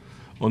Brooklyn.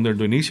 Under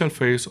the initial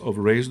phase of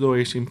raised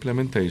age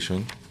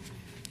implementation,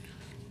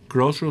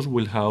 Crossroads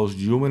will house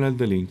juvenile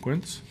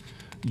delinquents,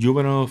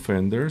 juvenile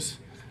offenders,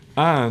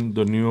 and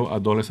the new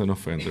adolescent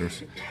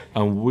offenders,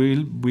 and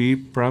will be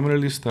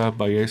primarily staffed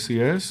by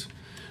ACS,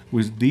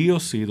 with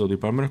DOC, the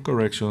Department of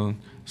Correction,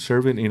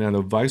 serving in an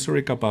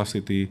advisory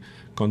capacity,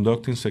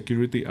 conducting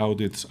security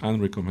audits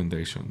and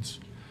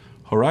recommendations.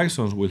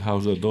 Horizons will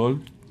house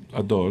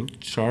adult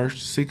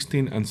charged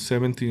 16 and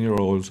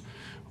 17-year-olds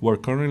who are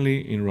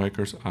currently in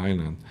Rikers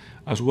Island,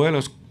 as well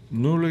as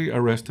newly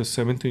arrested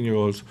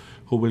 17-year-olds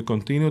who will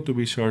continue to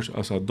be charged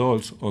as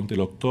adults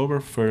until October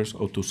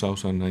 1st of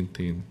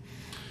 2019.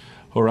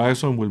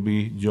 Horizon will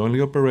be jointly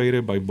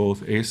operated by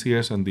both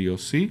ACS and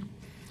DOC.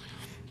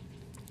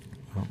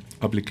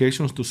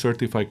 Applications to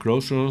certify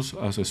Crossroads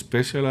as a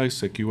specialized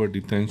secure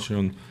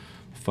detention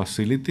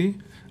facility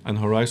and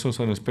Horizons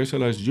as a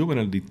specialized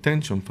juvenile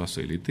detention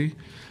facility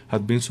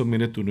had been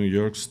submitted to New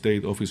York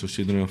State Office of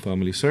Children and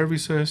Family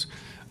Services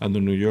and the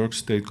New York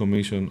State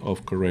Commission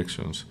of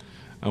Corrections,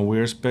 and we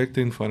are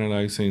expecting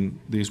finalizing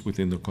this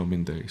within the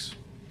coming days.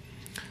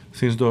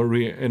 Since the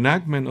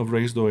reenactment of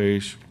raised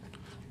age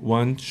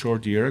 1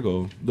 short year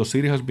ago, the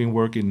city has been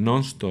working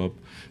non-stop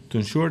to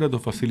ensure that the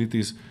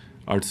facilities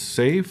are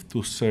safe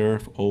to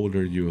serve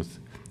older youth.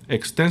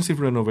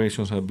 Extensive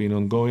renovations have been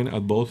ongoing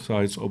at both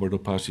sites over the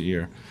past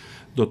year.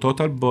 The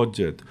total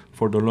budget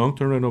for the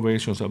long-term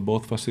renovations at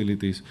both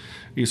facilities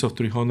is of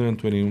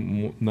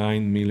 $329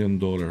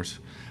 million,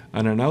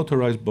 and an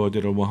authorized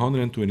budget of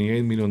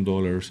 $128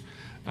 million,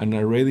 and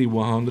already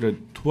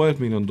 $112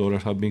 million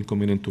have been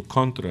committed to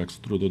contracts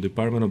through the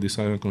Department of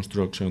Design and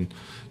Construction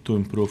to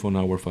improve on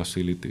our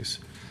facilities.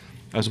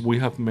 As we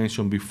have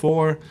mentioned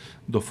before,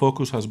 the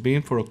focus has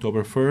been for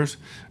October 1st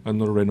on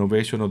the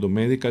renovation of the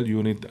medical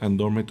unit and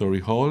dormitory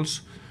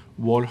halls,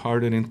 wall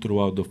hardening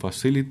throughout the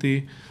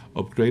facility,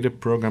 upgraded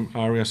program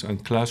areas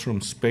and classroom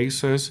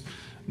spaces,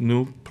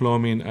 new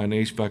plumbing and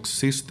HVAC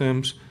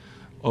systems,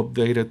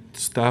 updated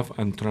staff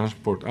and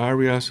transport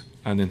areas,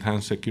 and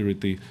enhanced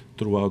security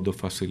throughout the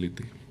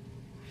facility.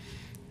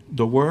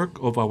 The work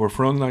of our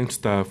frontline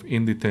staff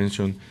in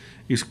detention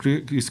is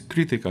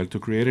critical to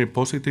creating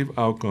positive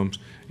outcomes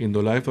in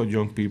the life of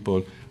young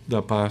people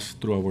that pass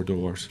through our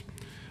doors.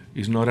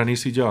 It's not an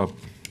easy job,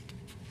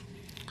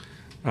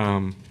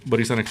 but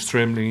it's an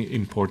extremely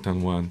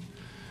important one.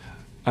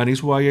 and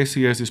it's why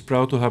ACS is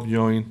proud to have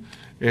joined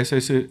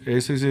SSEU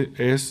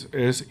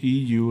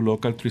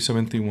Local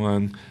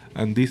 371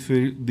 and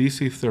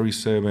DC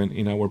 37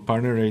 in our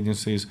partner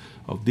agencies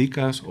of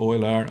DCAS,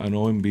 OLR, and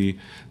OMB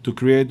to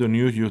create the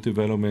new Youth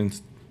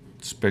Development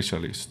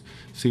Specialist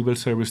civil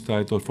service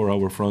title for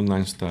our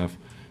frontline staff.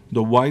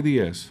 The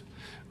YDS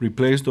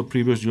replaced the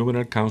previous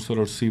Juvenile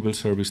Counselor civil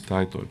service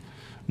title.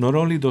 Not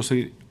only does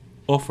it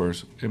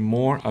offers a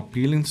more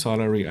appealing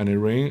salary and a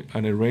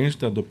range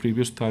that the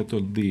previous title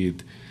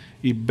did,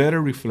 it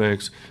better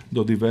reflects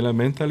the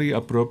developmentally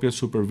appropriate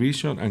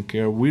supervision and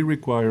care we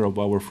require of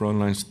our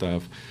frontline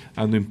staff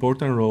and the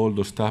important role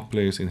the staff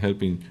plays in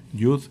helping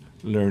youth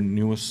learn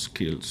new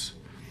skills.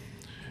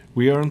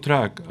 We are on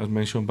track, as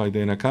mentioned by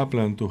Dana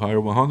Kaplan, to hire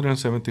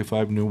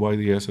 175 new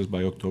YDSs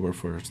by October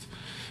 1st,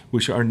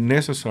 which are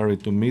necessary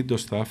to meet the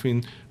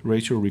staffing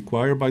ratio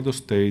required by the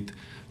state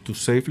to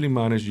safely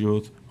manage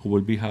youth who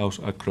will be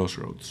housed at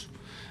Crossroads.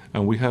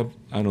 And we have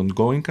an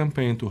ongoing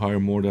campaign to hire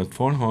more than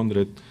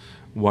 400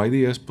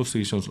 YDS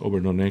positions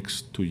over the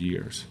next 2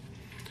 years.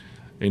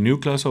 A new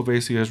class of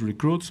ACS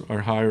recruits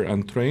are hired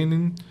and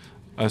training.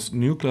 As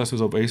new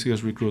classes of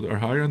ACS recruits are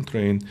hired and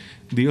trained,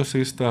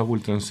 DOC staff will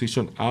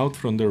transition out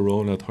from their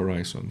role at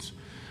Horizons.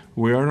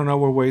 We are on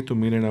our way to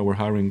meeting our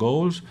hiring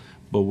goals,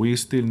 but we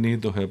still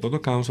need the help of the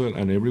council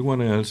and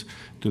everyone else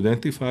to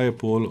identify a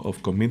pool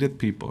of committed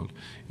people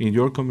in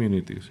your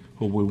communities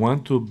who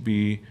want to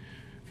be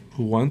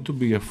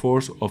a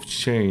force of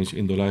change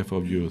in the life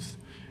of youth.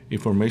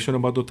 Information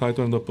about the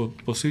title and the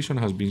position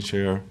has been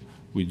shared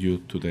with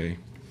you today.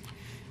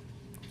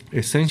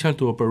 Essential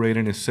to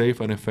operating a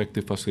safe and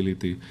effective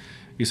facility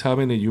is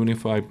having a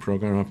unified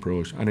program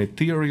approach and a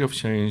theory of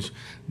change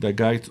that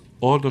guides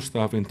all the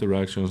staff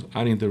interactions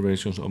and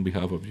interventions on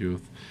behalf of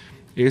youth.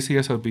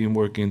 ACS has been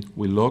working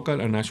with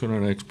local and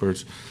national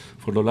experts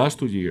for the last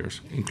 2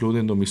 years,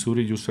 including the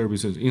Missouri Youth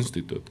Services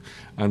Institute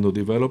and the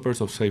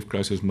developers of Safe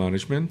Crisis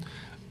Management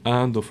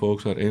and the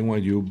folks at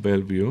NYU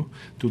Bellevue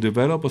to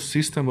develop a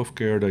system of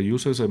care that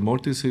uses a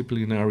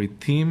multidisciplinary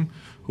team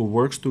who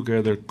works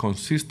together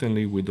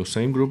consistently with the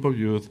same group of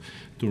youth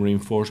to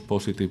reinforce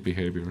positive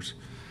behaviors.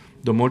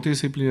 The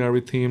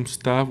multidisciplinary team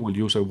staff will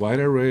use a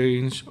wider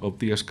range of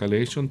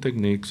de-escalation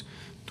techniques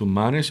to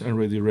manage and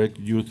redirect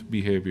youth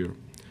behavior.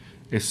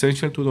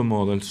 Essential to the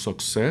model's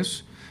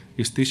success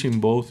is teaching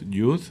both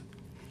youth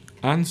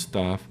and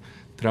staff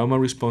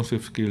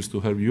trauma-responsive skills to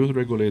help youth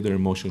regulate their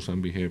emotions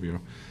and behavior.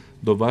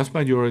 The vast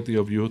majority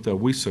of youth that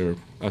we serve,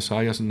 as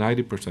high as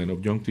 90%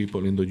 of young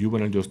people in the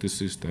juvenile justice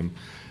system,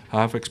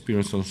 have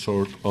experienced some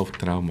sort of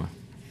trauma.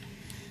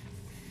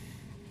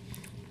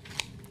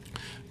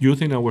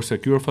 Youth in our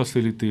secure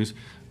facilities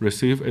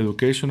receive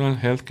educational,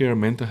 healthcare,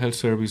 mental health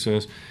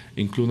services,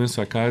 including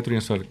psychiatry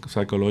and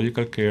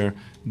psychological care,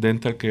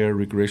 dental care,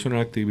 recreational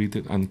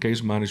activities, and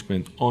case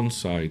management on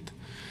site.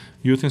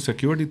 Youth in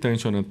secure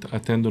detention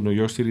attend the New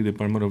York City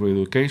Department of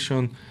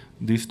Education,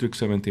 District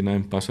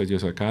 79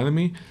 Passages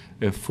Academy,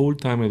 a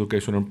full-time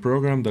educational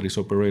program that is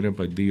operated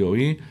by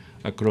DOE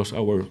across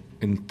our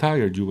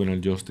entire juvenile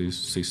justice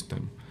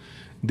system.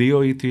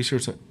 DOE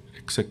teachers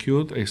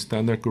execute a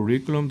standard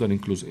curriculum that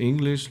includes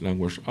English,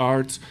 language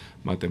arts,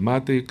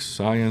 mathematics,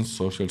 science,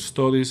 social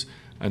studies,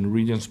 and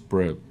Regents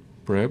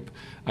prep,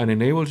 and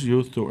enables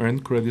youth to earn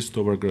credits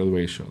toward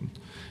graduation.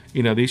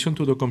 In addition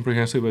to the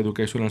comprehensive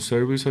educational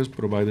services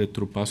provided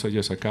through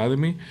Passages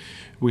Academy,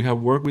 we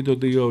have worked with the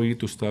DOE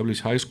to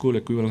establish high school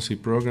equivalency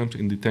programs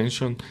in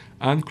detention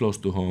and close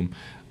to home,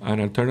 an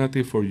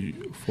alternative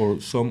for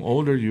some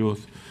older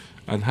youth,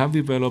 and have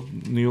developed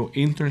new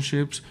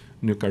internships,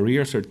 new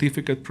career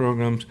certificate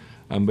programs,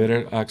 and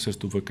better access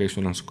to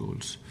vocational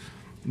schools.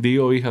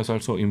 DOE has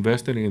also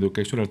invested in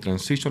educational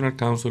transitional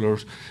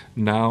counselors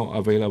now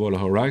available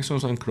at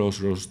Horizons and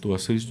Crossroads to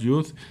assist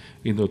youth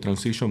in the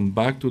transition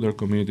back to their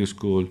community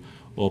school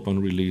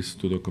upon release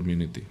to the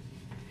community.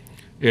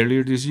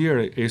 Earlier this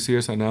year,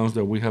 ACS announced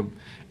that we have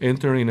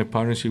entered in a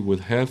partnership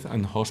with health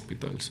and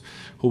hospitals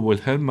who will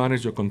help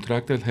manage the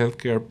contracted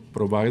healthcare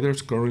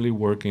providers currently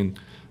working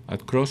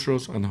at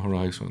Crossroads and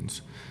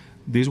Horizons.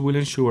 This will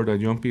ensure that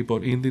young people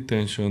in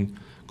detention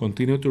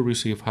continue to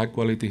receive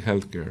high-quality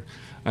health care,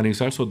 and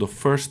is also the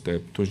first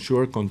step to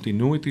ensure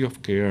continuity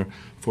of care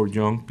for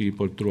young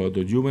people throughout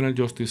the juvenile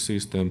justice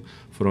system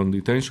from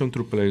detention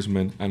through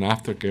placement and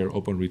aftercare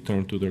upon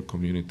return to their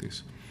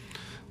communities.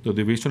 The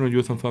Division of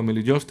Youth and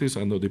Family Justice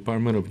and the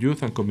Department of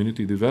Youth and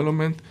Community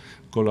Development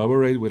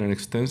collaborate with an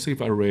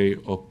extensive array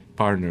of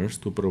partners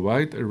to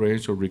provide a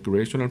range of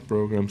recreational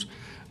programs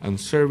and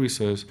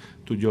services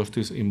to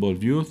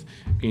justice-involved youth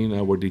in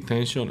our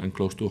detention and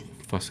close to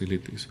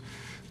facilities.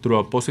 Through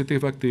our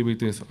positive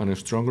activities and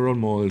stronger role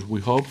models,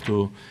 we hope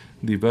to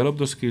develop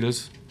the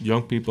skills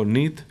young people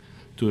need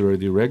to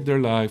redirect their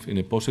life in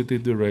a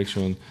positive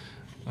direction.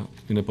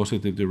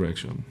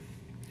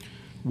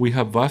 We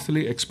have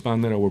vastly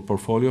expanded our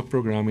portfolio of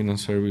programming and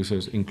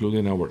services,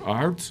 including our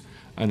arts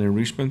and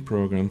enrichment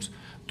programs,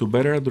 to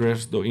better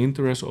address the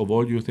interests of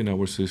all youth in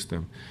our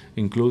system,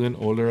 including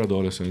older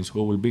adolescents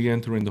who will be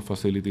entering the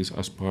facilities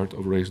as part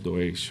of Raise the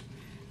Age.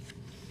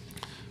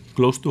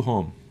 Close to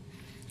home.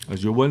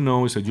 As you well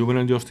know, it's a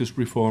juvenile justice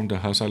reform that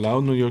has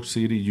allowed New York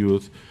City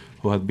youth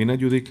who have been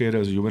adjudicated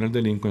as juvenile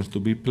delinquents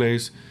to be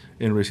placed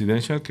in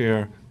residential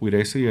care with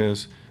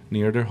ACS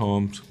near their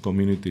homes,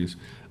 communities,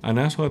 and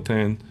also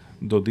attend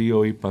the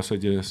DOE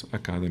Passages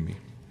Academy.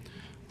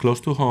 Close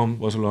to Home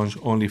was launched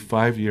only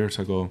 5 years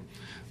ago,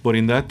 but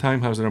in that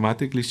time has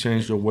dramatically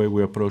changed the way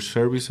we approach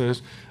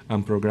services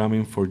and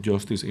programming for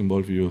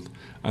justice-involved youth,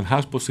 and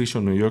has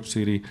positioned New York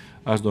City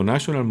as the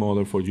national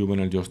model for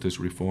juvenile justice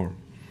reform.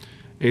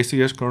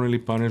 ACS currently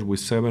partners with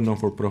 7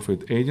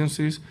 non-for-profit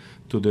agencies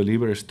to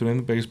deliver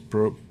strength-based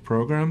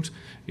programs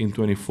in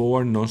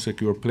 24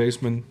 non-secure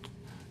placement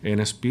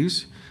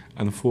NSPs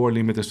and 4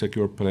 limited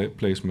secure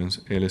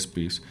placements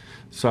LSPs,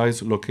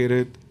 sites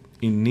located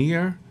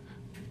in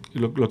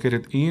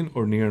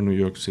or near New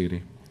York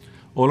City.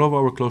 All of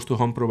our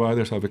close-to-home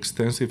providers have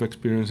extensive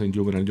experience in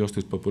juvenile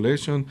justice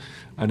population,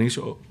 and each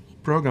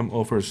program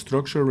offers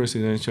structured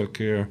residential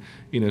care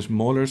in a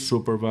smaller,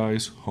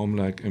 supervised,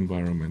 home-like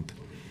environment.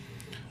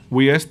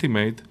 We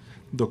estimate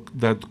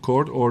that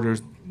court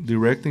orders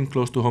directing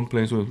close-to-home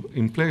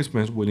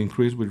placements will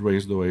increase with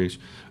raised age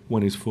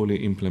when it's fully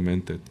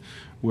implemented.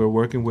 We're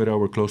working with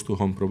our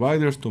close-to-home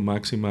providers to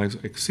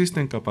maximize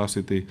existing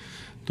capacity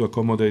to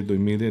accommodate the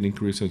immediate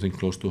increases in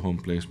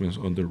close-to-home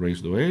placements under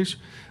raised age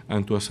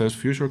and to assess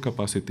future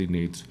capacity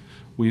needs.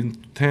 We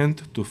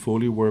intend to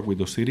fully work with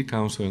the City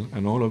Council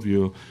and all of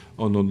you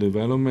on the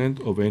development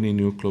of any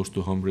new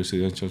close-to-home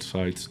residential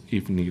sites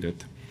if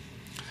needed.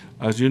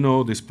 As you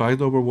know, despite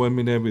the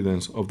overwhelming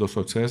evidence of the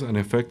success and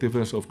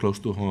effectiveness of close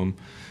to home,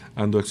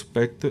 and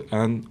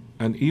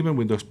even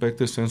with the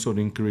expected census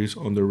increase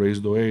on the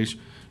raised age,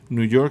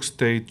 New York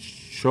State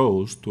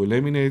chose to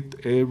eliminate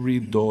every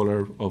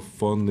dollar of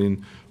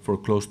funding for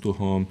close to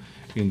home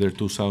in their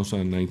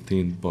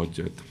 2019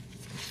 budget.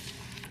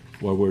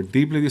 While we're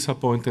deeply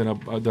disappointed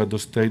that the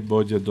state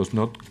budget does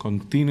not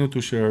continue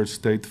to share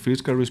state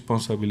fiscal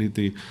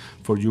responsibility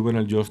for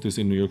juvenile justice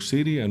in New York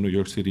City and New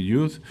York City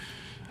youth,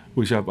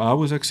 which have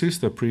always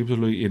existed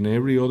previously in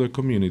every other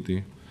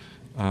community,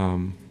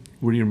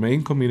 we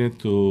remain committed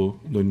to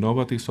the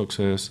innovative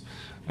success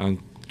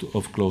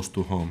of close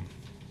to home.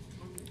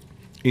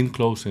 In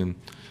closing,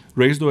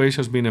 Raised Age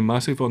has been a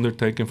massive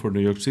undertaking for New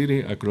York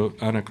City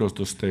and across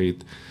the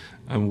state,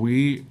 and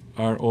we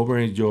are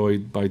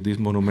overjoyed by these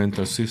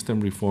monumental system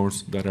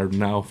reforms that are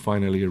now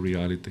finally a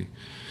reality.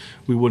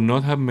 We would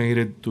not have made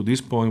it to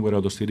this point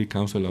without the City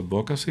Council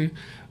advocacy,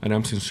 and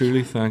I'm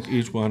sincerely thank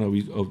each one of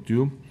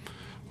you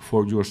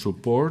for your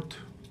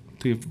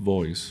supportive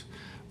voice.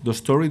 The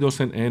story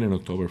doesn't end on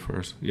October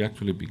 1st. It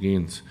actually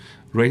begins.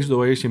 Raised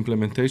Age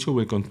implementation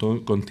will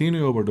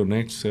continue over the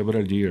next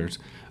several years.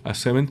 A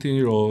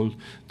 17-year-old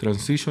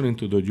transitioned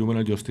into the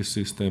juvenile justice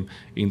system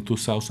in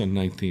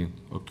 2019,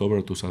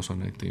 October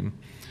 2019.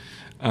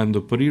 And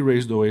the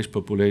pre-raised age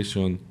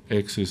population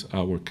exits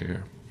our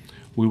care.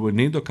 We will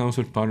need the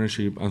Council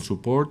partnership and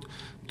support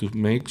to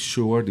make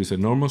sure this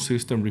enormous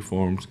system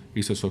reforms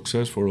is a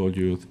success for all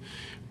youth.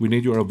 We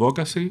need your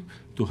advocacy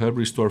to help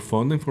restore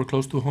funding for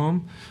close to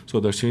home so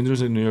that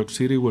children in New York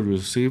City will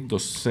receive the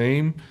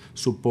same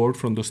support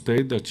from the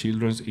state that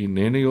children in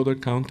any other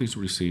counties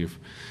receive.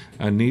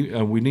 And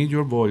we need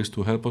your voice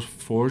to help us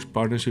forge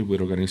partnership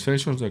with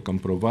organizations that can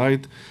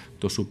provide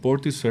the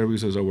supportive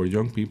services our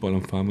young people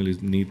and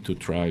families need to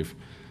thrive.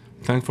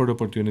 Thanks for the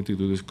opportunity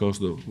to discuss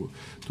the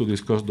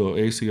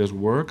ACS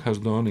work has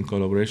done in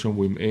collaboration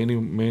with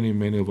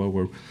many of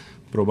our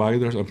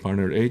providers and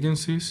partner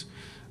agencies,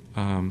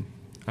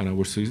 and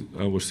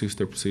our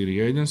sister city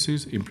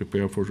agencies in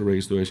prepare for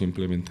Raised Age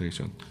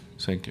implementation.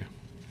 Thank you.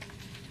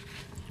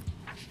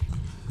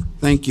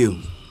 Thank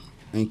you.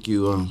 Thank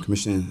you,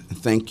 Commissioner.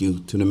 Thank you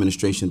to the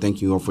administration.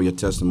 Thank you all for your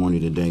testimony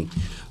today.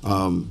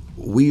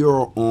 We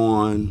are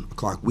on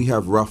clock. We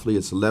have roughly,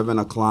 it's 11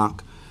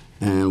 o'clock,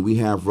 and we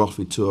have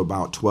roughly to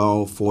about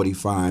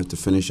 12:45 to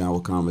finish our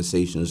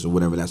conversations or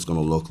whatever that's going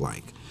to look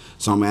like.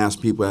 So I'm going to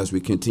ask people as we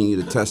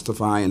continue to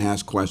testify and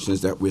ask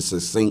questions that we're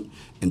succinct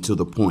and to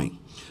the point.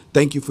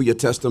 Thank you for your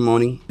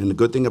testimony. And the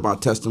good thing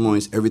about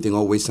testimonies, everything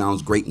always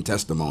sounds great in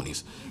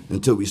testimonies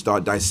until we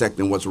start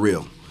dissecting what's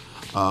real.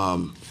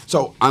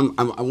 So I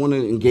want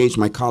to engage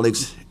my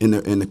colleagues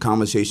in the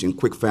conversation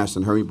quick, fast,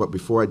 and hurry. But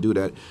before I do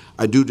that,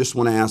 I do just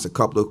want to ask a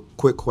couple of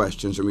quick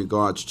questions in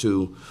regards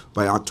to,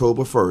 by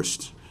October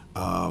 1st,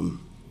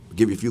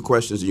 give you a few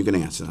questions and you can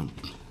answer them.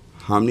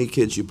 How many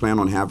kids you plan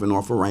on having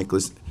off of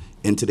Rikers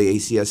into the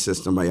ACS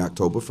system by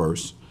October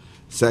 1st?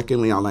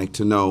 Secondly, I'd like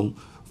to know,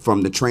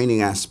 from the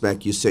training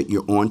aspect, you said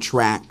you're on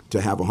track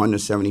to have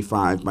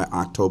 175 by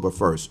October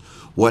 1st.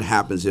 What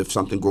happens if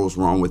something goes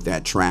wrong with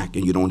that track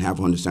and you don't have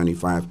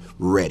 175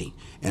 ready?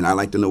 And I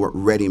like to know what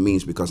ready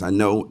means, because I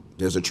know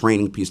there's a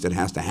training piece that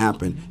has to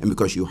happen, and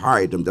because you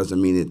hired them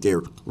doesn't mean that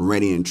they're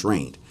ready and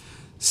trained.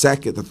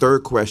 Second, the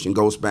third question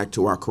goes back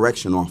to our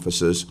correction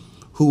officers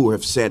who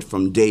have said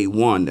from day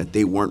one that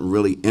they weren't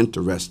really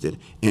interested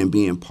in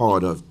being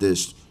part of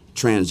this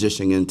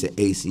transition into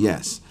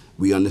ACS.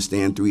 We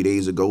understand 3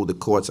 days ago the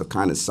courts have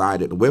kind of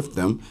sided with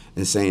them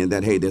and saying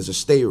that, hey, there's a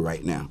stay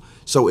right now.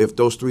 So if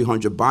those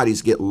 300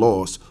 bodies get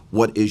lost,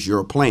 what is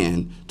your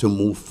plan to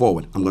move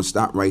forward? I'm going to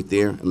stop right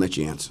there and let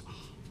you answer.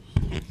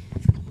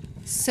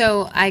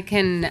 So I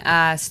can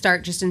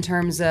start just in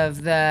terms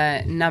of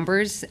the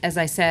numbers. As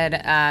I said,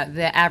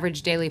 the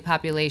average daily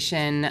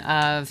population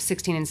of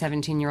 16 and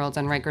 17-year-olds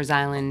on Rikers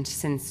Island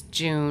since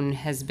June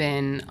has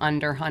been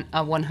under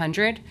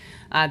 100.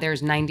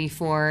 There's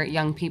 94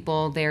 young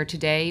people there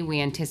today.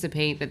 We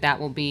anticipate that that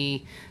will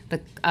be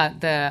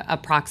the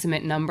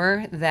approximate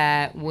number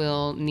that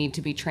will need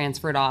to be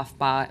transferred off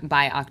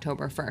by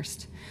October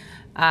 1st.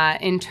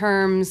 In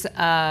terms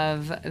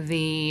of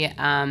the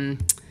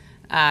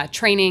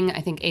training, I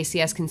think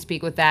ACS can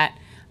speak with that.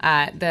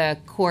 The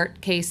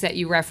court case that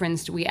you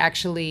referenced, we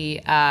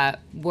actually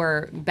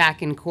were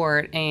back in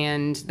court,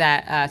 and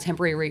that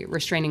temporary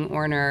restraining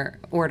order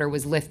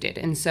was lifted.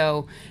 And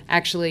so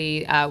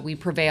actually we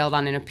prevailed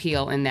on an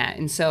appeal in that.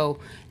 And so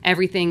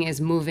everything is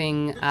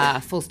moving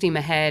full steam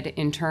ahead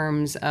in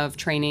terms of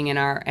training and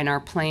our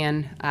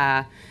plan,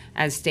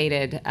 as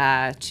stated,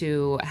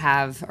 to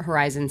have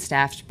Horizon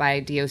staffed by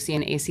DOC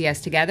and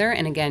ACS together.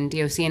 And again,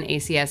 DOC and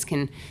ACS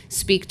can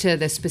speak to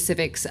the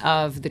specifics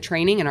of the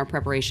training and our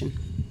preparation.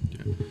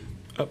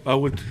 I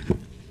would,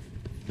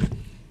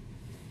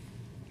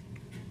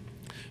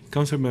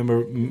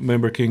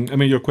 Member King, I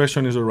mean, your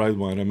question is the right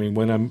one. I mean,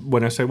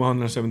 when I say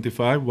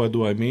 175, what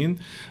do I mean?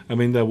 I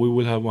mean that we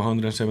will have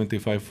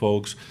 175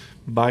 folks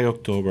by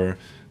October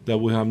that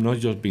we have not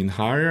just been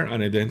hired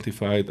and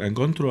identified and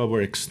gone through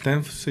our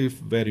extensive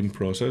vetting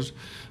process,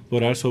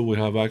 but also we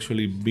have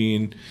actually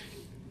been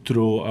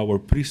through our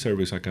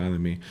pre-service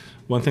academy.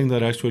 One thing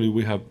that actually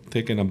we have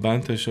taken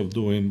advantage of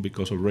doing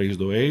because of Raise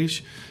the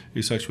Age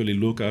is actually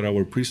look at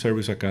our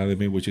pre-service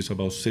academy, which is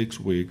about 6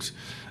 weeks,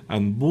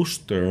 and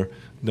booster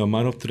the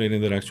amount of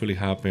training that actually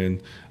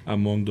happened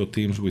among the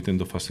teams within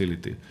the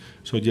facility.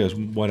 So yes,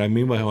 what I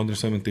mean by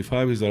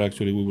 175 is that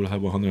actually we will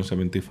have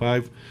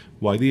 175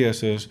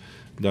 YDSs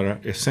that are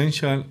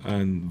essential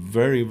and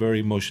very,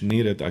 very much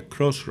needed at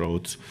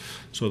Crossroads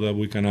so that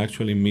we can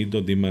actually meet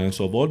the demands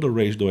of all the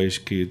Raise the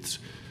Age kids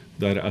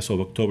that as of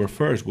October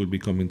 1st will be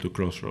coming to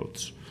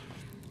Crossroads.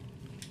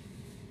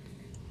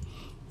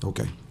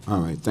 Okay. All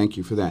right. Thank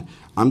you for that.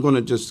 I'm going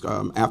to just,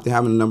 after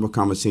having a number of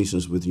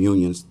conversations with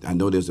unions, I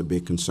know there's a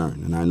big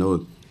concern, and I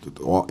know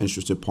all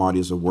interested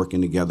parties are working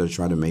together to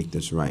try to make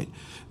this right.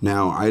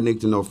 Now, I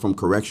need to know from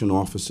correction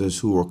officers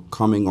who are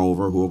coming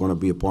over, who are going to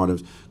be a part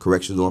of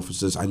corrections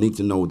officers, I need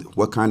to know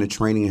what kind of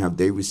training have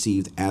they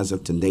received as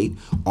of to date.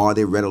 Are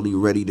they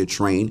ready to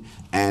train?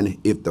 And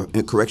if the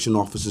correction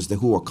officers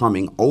who are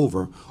coming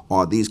over,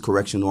 are these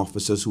correction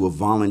officers who have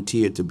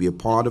volunteered to be a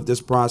part of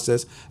this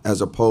process as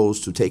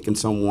opposed to taking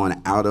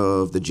someone out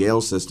of the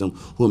jail system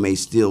who may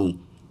still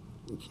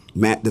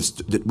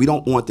we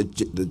don't want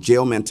the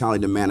jail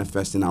mentality to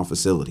manifest in our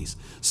facilities.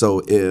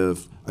 So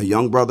if a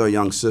young brother or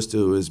young sister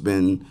who has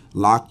been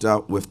locked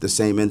up with the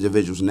same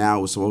individuals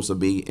now is supposed to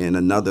be in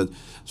another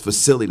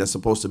facility that's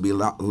supposed to be a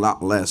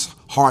lot less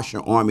harsher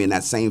on me, and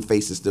that same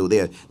face is still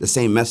there, the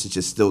same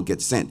messages still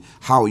get sent.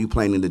 How are you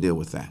planning to deal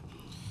with that?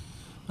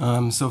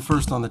 So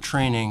first on the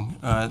training,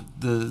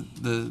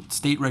 the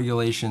state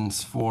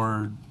regulations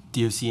for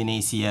DOC and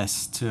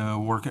ACS to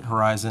work at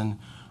Horizon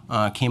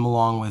came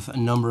along with a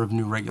number of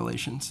new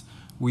regulations.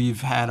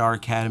 We've had our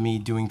academy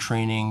doing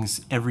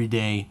trainings every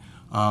day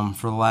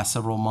for the last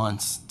several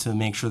months to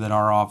make sure that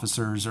our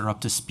officers are up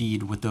to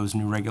speed with those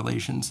new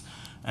regulations.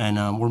 And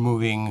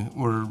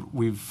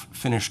we've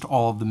finished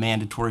all of the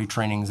mandatory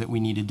trainings that we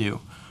need to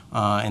do.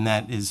 And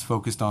that is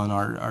focused on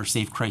our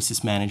safe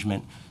crisis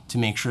management to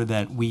make sure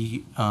that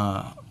we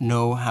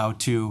know how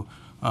to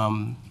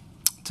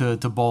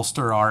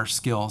bolster our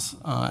skills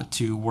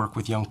to work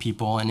with young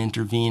people and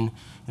intervene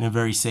in a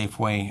very safe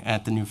way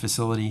at the new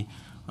facility.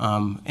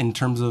 In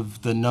terms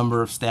of the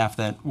number of staff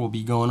that will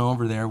be going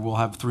over there, we'll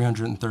have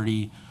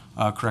 330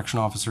 correction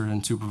officers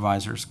and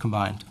supervisors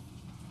combined.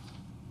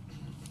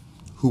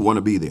 Who want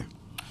to be there?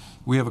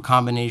 We have a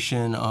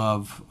combination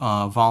of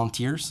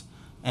volunteers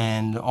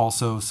and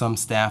also some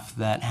staff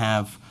that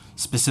have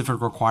specific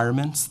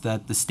requirements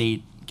that the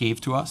state gave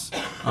to us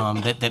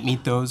that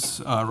meet those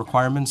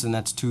requirements, and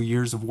that's 2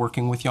 years of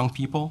working with young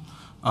people,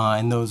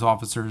 and those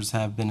officers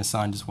have been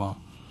assigned as well.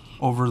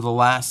 Over the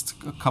last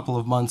couple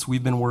of months,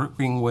 we've been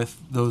working with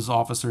those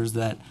officers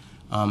that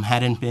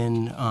hadn't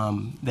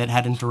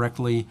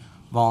directly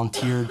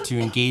volunteered to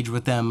engage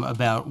with them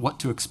about what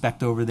to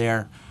expect over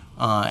there,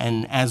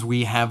 and as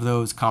we have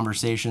those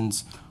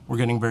conversations, we're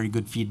getting very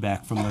good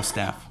feedback from those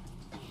staff.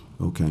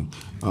 Okay.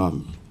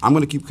 I'm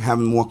going to keep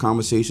having more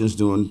conversations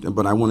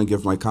but I want to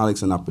give my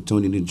colleagues an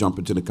opportunity to jump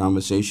into the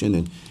conversation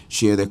and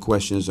share their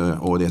questions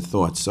or their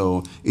thoughts.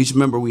 So each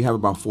member, we have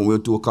about 4. We'll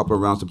do a couple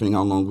of rounds depending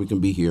how long we can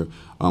be here.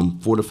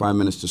 4 to 5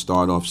 minutes to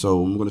start off.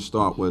 So I'm going to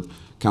start with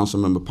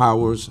Councilmember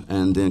Powers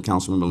and then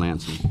Councilmember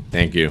Lansing.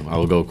 Thank you. I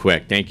will go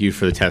quick. Thank you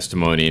for the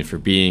testimony and for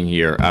being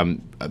here.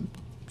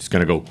 just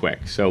going to go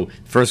quick. So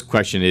first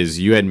question is,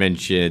 you had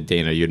mentioned,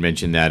 Dana, you had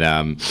mentioned that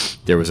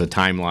there was a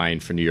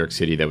timeline for New York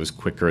City that was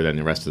quicker than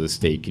the rest of the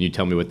state. Can you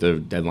tell me what the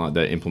deadline,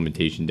 the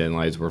implementation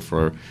deadlines were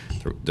for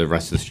the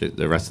rest of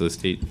the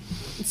state?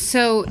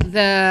 So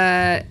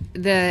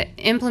the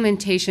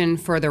implementation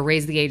for the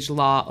Raise the Age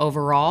law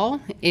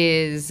overall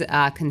is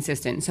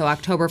consistent. So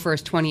October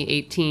 1st,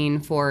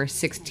 2018 for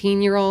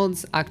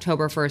 16-year-olds,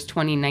 October 1st,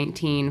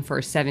 2019 for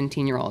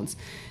 17-year-olds.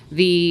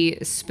 The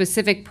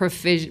specific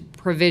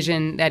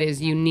provision that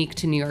is unique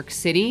to New York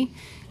City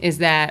is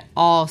that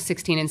all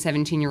 16 and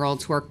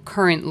 17-year-olds who are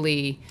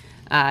currently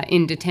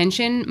in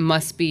detention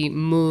must be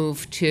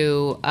moved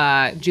to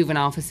a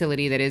juvenile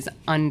facility that is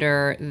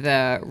under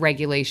the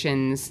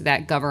regulations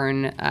that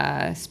govern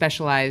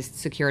specialized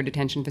secure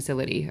detention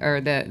facility,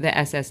 or the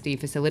SSD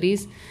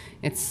facilities.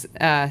 It's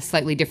a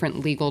slightly different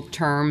legal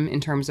term in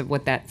terms of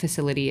what that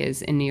facility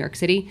is in New York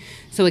City.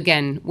 So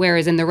again,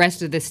 whereas in the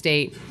rest of the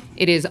state,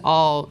 it is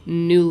all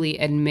newly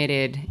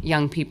admitted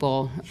young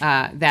people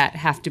that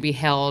have to be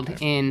held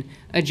in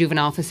a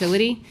juvenile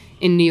facility.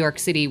 In New York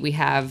City, we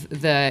have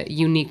the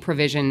unique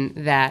provision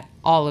that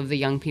all of the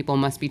young people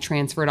must be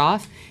transferred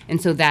off.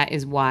 And so that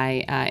is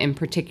why, in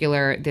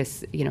particular,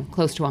 this,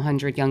 close to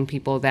 100 young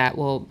people that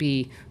will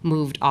be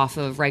moved off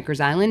of Rikers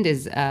Island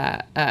is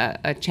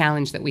a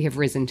challenge that we have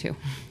risen to.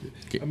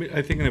 I mean,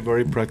 I think in a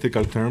very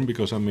practical term,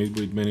 because I meet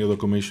with many other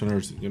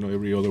commissioners,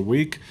 every other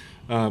week,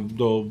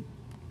 though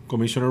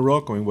Commissioner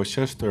Rocco in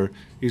Westchester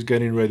is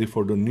getting ready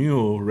for the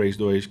new Raise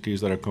the Age kids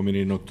that are coming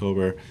in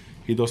October.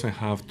 He doesn't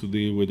have to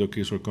deal with the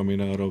kids who are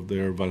coming out of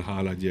their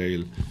Valhalla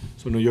jail.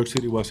 So New York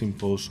City was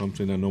imposed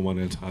something that no one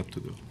else had to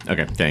do.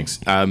 Okay, thanks.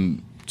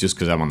 Just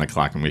because I'm on the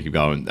clock and we keep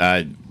going.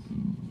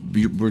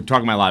 We're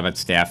talking a lot about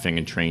staffing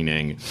and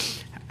training.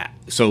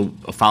 So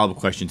a follow-up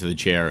question to the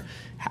chair.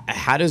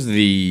 How does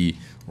the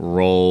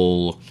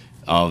role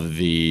of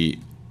the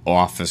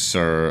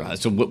officer,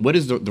 so what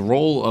is the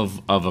role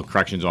of a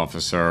corrections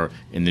officer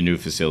in the new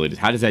facilities?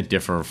 How does that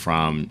differ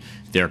from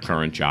their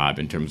current job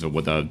in terms of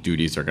what the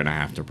duties they're going to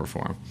have to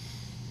perform?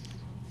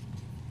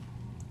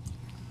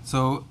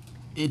 So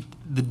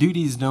the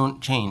duties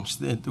don't change.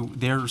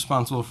 They're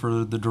responsible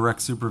for the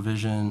direct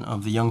supervision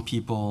of the young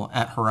people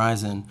at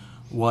Horizon.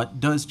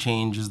 What does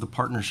change is the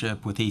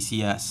partnership with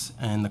ACS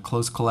and the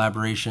close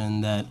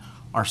collaboration that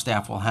our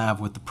staff will have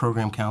with the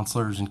program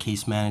counselors and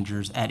case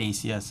managers at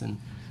ACS.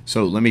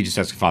 So let me just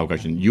ask a follow-up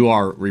question. You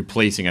are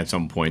replacing at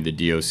some point the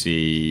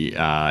DOC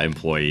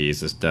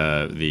employees,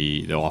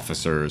 the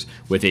officers,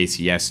 with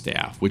ACS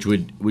staff, which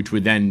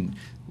would then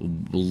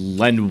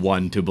lead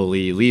one to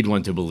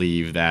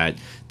believe that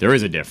there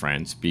is a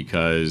difference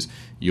because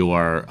you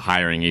are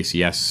hiring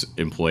ACS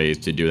employees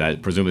to do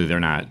that. Presumably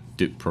they're not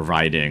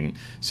providing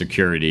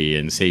security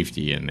and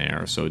safety in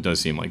there. So it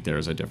does seem like there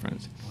is a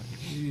difference.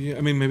 Yeah,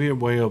 I mean, maybe a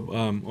way of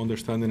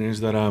understanding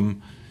is that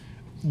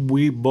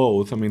we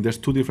both, there's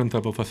two different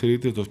types of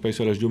facilities. The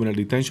specialized juvenile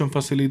detention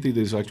facility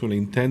that is actually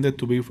intended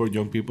to be for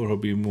young people who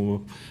have been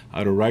moved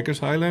out of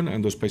Rikers Island,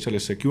 and the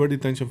specialized secure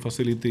detention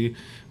facility,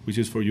 which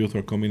is for youth who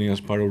are coming in as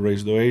part of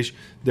Raise the Age.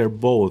 They're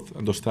both,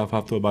 and the staff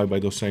have to abide by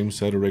the same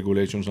set of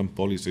regulations and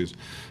policies.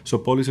 So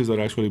policies that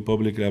are actually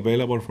publicly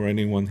available for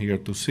anyone here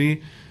to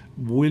see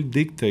will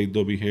dictate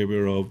the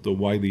behavior of the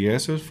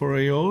YDSs for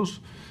AOs,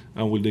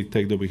 and will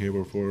dictate the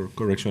behavior for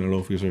correctional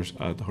officers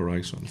at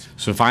Horizons.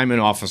 So if I'm an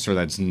officer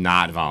that's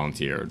not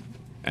volunteered,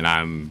 and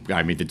I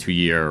meet the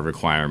 2-year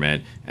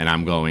requirement, and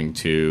I'm going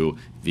to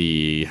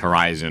the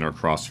Horizon or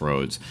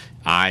Crossroads,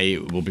 I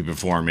will be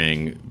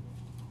performing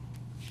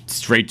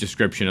straight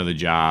description of the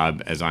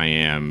job as I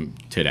am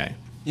today.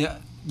 Yeah.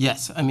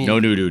 Yes. No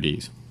new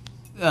duties.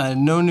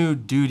 No new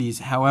duties.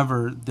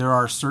 However, there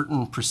are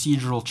certain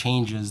procedural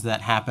changes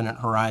that happen at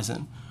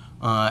Horizon.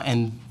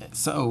 And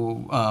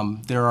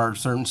so there are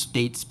certain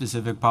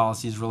state-specific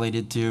policies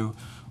related to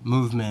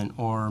movement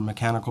or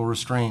mechanical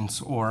restraints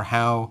or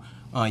how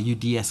you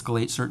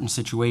de-escalate certain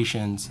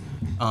situations.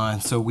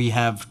 So we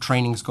have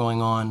trainings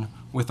going on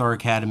with our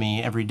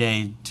academy every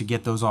day to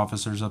get those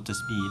officers up to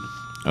speed.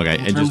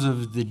 Okay. In terms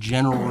of the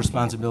general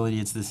responsibility,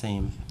 it's the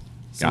same.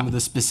 Some of the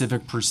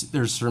specific,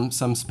 there's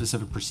some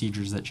specific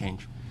procedures that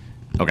change.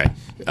 Okay.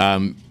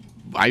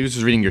 I was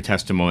just reading your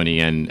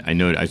testimony, and I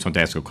just want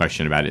to ask a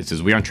question about it. It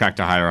says, we are on track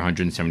to hire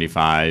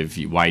 175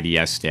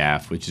 YDS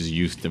staff, which is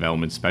youth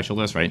development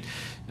specialists, right,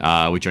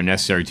 which are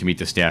necessary to meet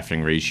the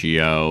staffing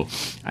ratio.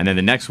 And then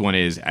the next one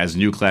is, as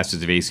new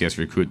classes of ACS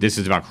recruit, this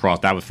is about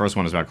the first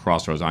one is about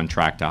Crossroads, on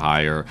track to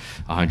hire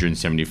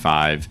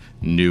 175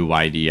 new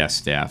YDS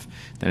staff.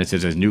 Then it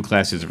says, as new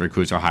classes of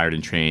recruits are hired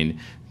and trained,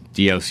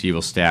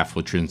 DOC staff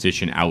will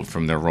transition out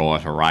from their role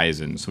at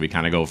Horizon. So we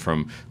kind of go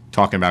from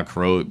talking about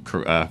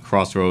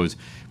Crossroads,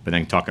 but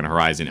then talking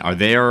Horizon.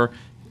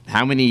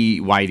 How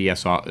many YDS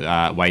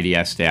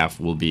staff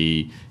will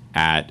be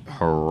at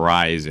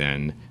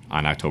Horizon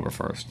on October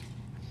 1st?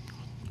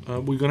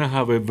 We're going to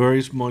have a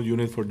very small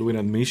unit for doing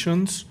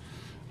admissions,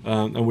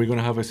 and we're going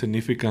to have a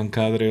significant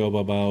cadre of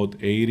about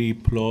 80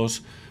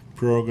 plus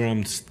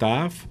program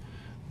staff.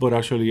 but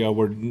actually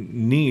our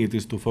need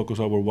is to focus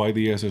our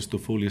YDSs to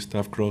fully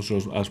staff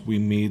crossroads as we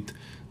meet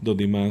the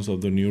demands of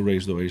the new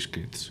raised age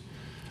kids.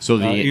 So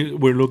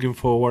We're looking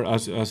forward,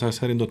 as I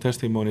said in the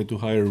testimony, to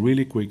hire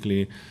really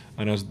quickly,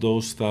 and as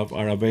those staff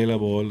are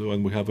available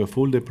and we have a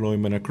full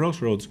deployment at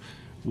Crossroads,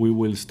 we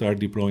will start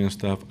deploying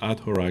staff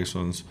at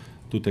Horizons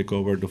to take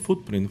over the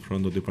footprint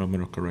from the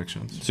Department of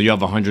Corrections. So you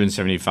have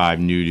 175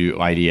 new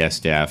IDS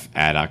staff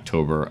at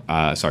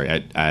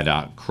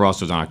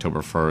Crossroads on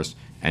October 1st,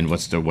 and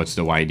what's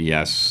the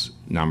YDS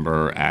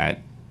number at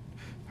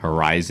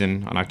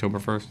Horizon on October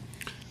 1st?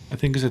 I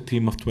think it's a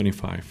team of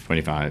 25.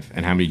 25.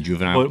 And how many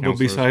juvenile But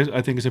counselors? besides,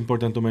 I think it's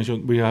important to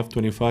mention we have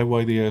 25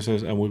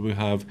 YDSs and we will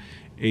have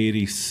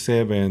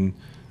 87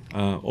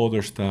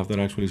 other staff that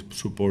are actually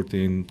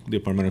supporting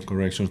Department of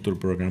Corrections through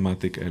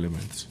programmatic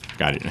elements.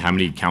 Got it. And how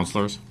many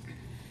counselors?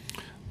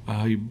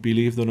 I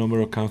believe the number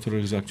of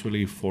counselors is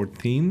actually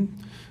 14.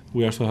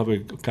 We also have a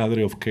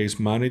cadre of case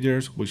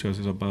managers, which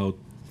is about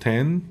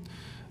 10.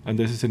 And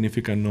there's a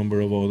significant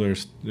number of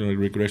others,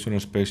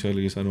 recreational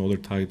specialists and other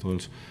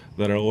titles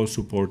that are all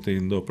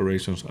supporting the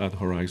operations at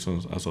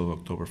Horizons as of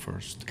October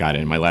 1st. Got it.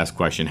 And my last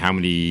question, how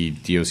many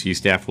DOC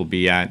staff will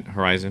be at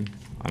Horizon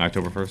on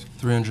October 1st?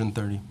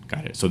 330.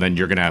 Got it. So then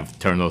you're going to have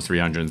turn those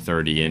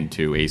 330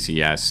 into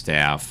ACS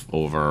staff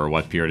over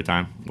what period of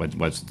time?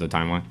 What's the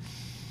timeline?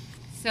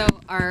 So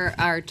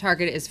our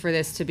target is for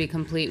this to be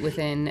complete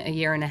within a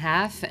year and a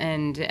half,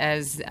 and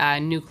as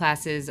new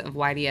classes of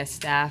YDS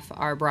staff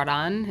are brought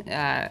on,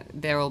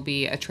 there will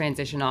be a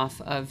transition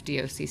off of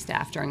DOC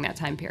staff during that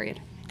time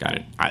period. Got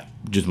it. I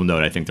just will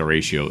note, I think the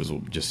ratio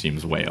just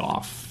seems way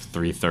off.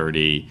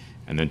 330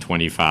 and then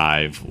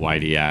 25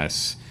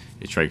 YDS.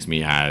 It strikes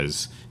me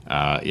as,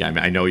 I mean,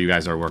 I know you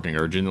guys are working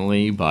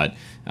urgently, but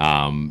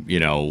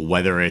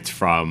whether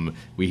it's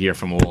we hear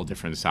from all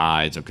different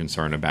sides of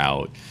concern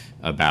about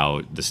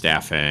the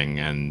staffing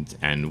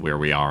and where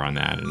we are on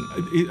that.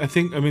 And I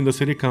think, the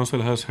City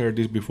Council has heard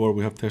this before.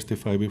 We have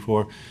testified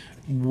before.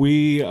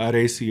 We at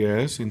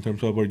ACS, in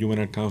terms of our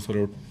juvenile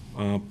counselor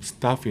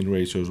staffing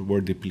ratios,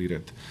 were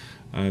depleted.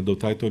 The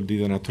title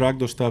didn't attract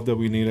the staff that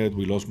we needed.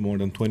 We lost more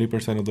than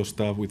 20% of the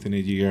staff within a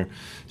year.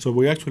 So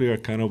we actually are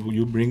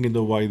you bring in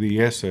the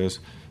YDSs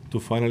to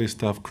finally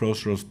staff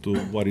Crossroads to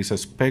what is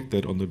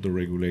expected under the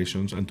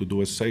regulations and to do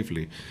it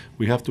safely.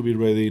 We have to be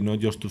ready not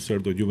just to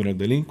serve the juvenile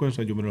delinquents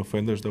and juvenile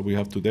offenders that we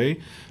have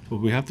today, but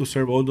we have to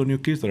serve all the new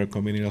kids that are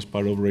coming in as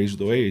part of Raise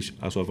the Age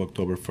as of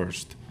October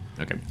 1st.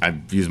 Okay,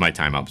 I've used my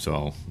time up, so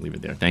I'll leave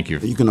it there. Thank you.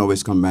 You can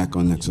always come back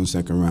on next and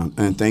second round.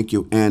 And thank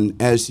you.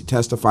 And as you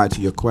testify to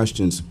your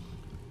questions,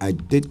 I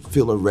did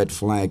feel a red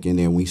flag in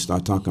there when we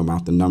start talking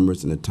about the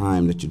numbers and the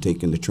time that you're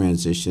taking to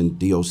transition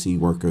DOC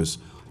workers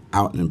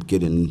out and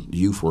getting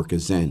youth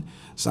workers in.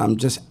 So I'm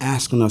just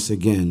asking us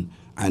again,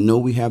 I know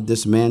we have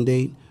this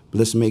mandate, but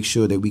let's make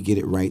sure that we get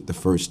it right the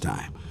first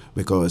time,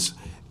 because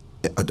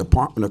a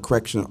Department of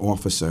Correction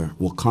officer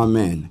will come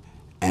in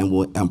and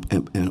will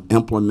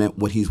implement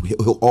what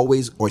he'll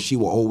always, or she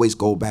will always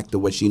go back to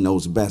what she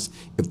knows best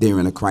if they're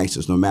in a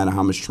crisis, no matter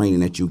how much training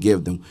that you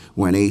give them.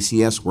 Where an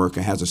ACS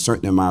worker has a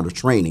certain amount of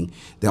training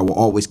that will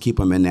always keep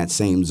them in that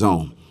same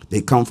zone. They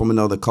come from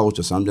another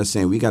culture, so I'm just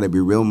saying we got to be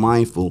real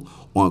mindful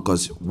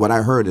because what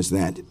I heard is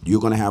that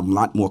you're going to have a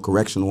lot more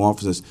correctional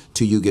officers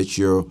till you get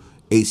your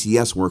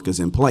ACS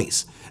workers in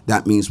place.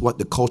 That means what?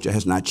 The culture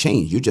has not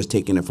changed. You're just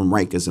taking it from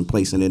Rikers and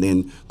placing it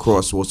in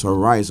Crossroads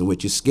Horizon,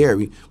 which is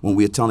scary when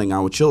we're telling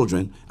our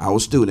children, our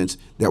students,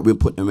 that we're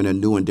putting them in a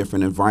new and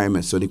different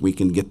environment so that we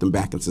can get them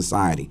back in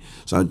society.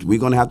 So we're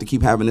going to have to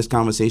keep having this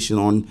conversation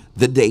on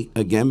the date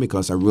again,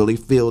 because I really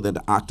feel that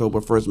the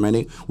October 1st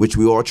mandate, which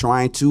we are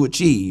trying to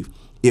achieve,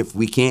 if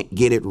we can't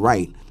get it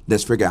right,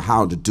 let's figure out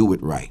how to do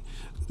it right.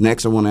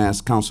 Next, I want to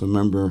ask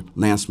Councilmember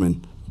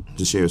Lansman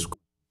to share his.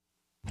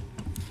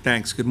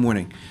 Thanks. Good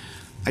morning.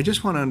 I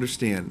just want to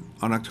understand,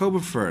 on October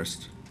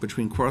 1st,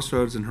 between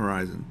Crossroads and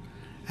Horizon,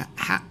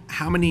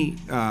 how many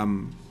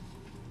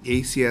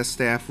ACS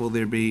staff will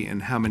there be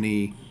and how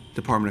many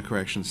Department of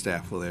Corrections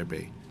staff will there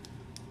be?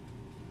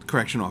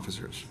 Correction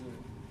officers.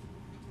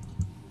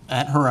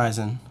 At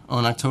Horizon,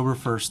 on October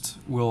 1st,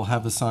 we'll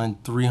have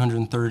assigned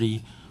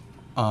 330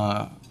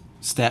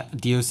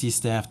 DOC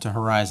staff to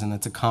Horizon.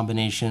 That's a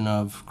combination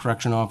of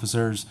correction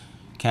officers,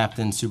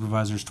 captains,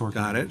 supervisors, tour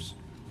Got commanders.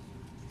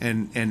 it.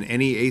 And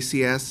any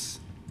ACS?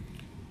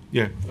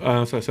 Yeah,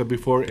 as I said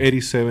before,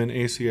 87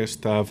 ACS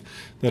staff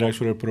that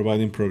actually are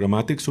providing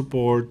programmatic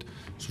support,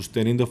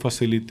 sustaining the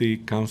facility,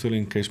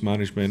 counseling, case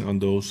management on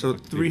those. So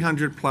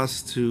 300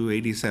 plus to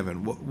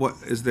 87. What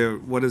is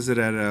it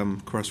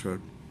at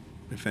Crossroad,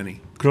 if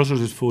any?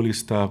 Crossroads is fully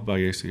staffed by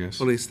ACS.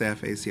 Fully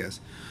staffed ACS.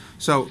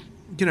 So,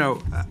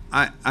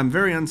 I'm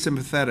very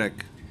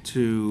unsympathetic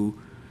to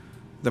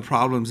the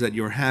problems that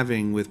you're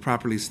having with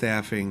properly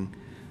staffing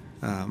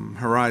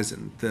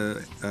Horizon.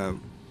 The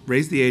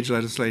Raise the Age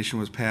legislation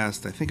was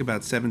passed, I think,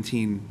 about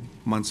 17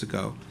 months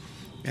ago.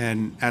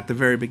 And at the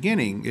very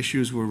beginning,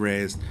 issues were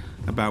raised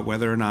about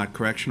whether or not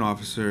correction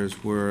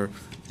officers were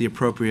the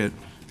appropriate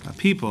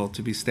people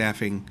to be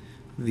staffing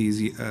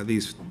these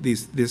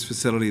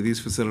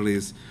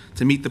facilities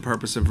to meet the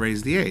purpose of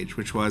Raise the Age,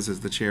 which was, as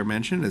the chair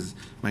mentioned, as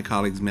my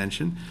colleagues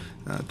mentioned,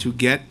 to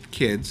get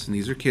kids, and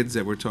these are kids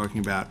that we're talking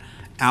about,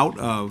 out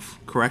of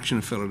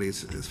correction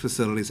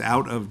facilities,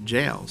 out of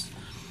jails.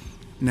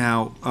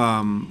 Now,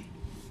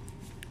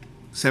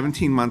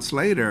 17 months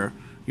later,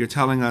 you're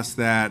telling us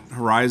that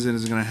Horizon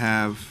is going to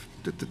have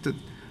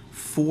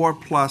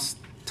 4+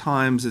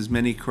 times as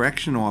many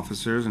correction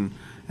officers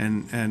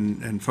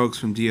and folks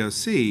from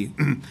DOC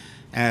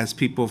as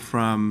people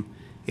from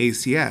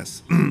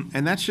ACS.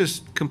 And that's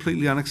just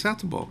completely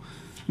unacceptable.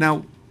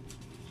 Now,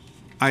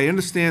 I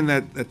understand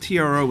that a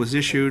TRO was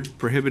issued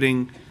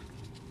prohibiting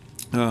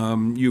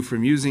you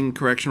from using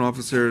correction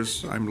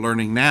officers. I'm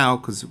learning now,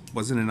 because it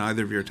wasn't in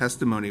either of your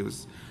testimony, it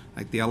was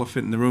like the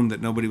elephant in the room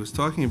that nobody was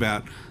talking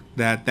about,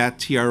 that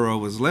TRO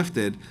was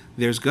lifted.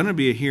 There's going to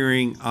be a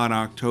hearing on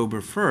October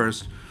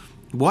 1st.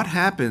 What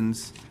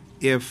happens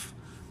if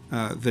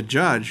the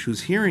judge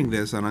who's hearing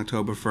this on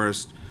October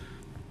 1st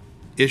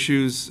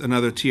issues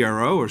another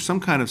TRO or some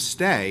kind of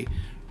stay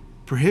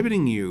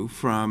prohibiting you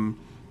from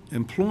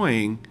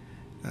employing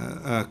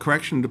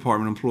correction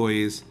department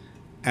employees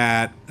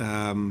at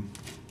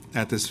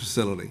this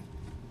facility?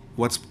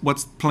 What's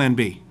Plan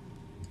B?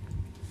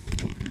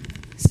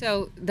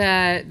 So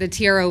the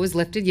TRO was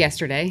lifted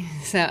yesterday.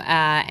 So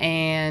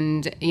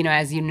and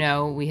as you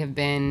know, we have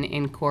been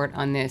in court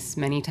on this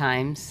many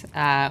times.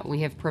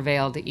 We have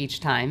prevailed each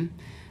time,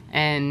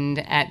 and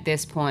at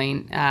this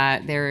point,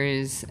 there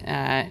is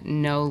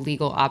no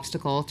legal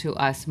obstacle to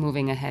us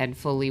moving ahead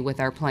fully with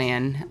our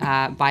plan.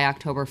 By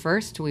October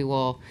 1st, we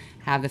will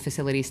have the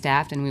facility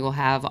staffed, and we will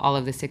have all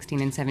of the 16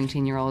 and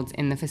 17-year-olds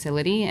in the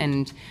facility,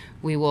 and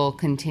we will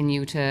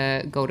continue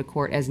to go to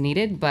court as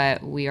needed,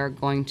 but we are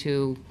going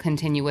to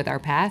continue with our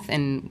path,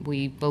 and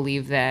we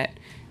believe that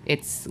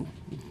this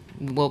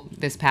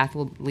path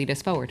will lead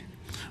us forward.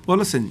 Well,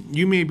 listen,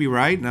 you may be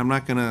right, and I'm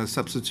not going to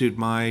substitute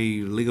my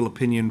legal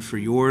opinion for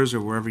yours or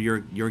wherever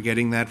you're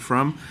getting that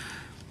from,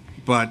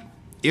 but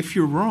if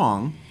you're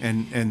wrong,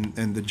 and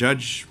the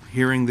judge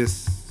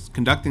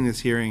conducting this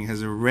hearing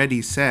has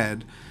already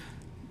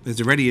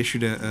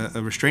issued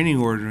a restraining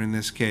order in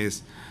this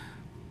case,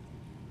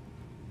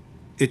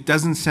 it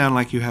doesn't sound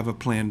like you have a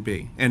Plan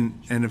B.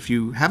 And if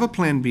you have a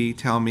Plan B,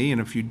 tell me.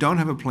 And if you don't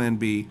have a Plan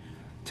B,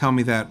 tell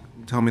me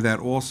that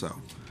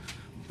also.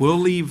 We'll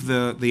leave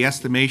the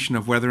estimation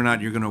of whether or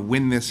not you're going to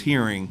win this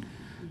hearing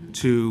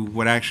to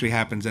what actually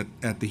happens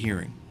at the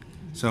hearing.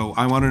 So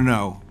I want to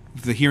know,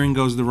 if the hearing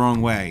goes the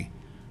wrong way,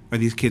 are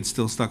these kids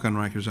still stuck on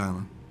Rikers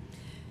Island?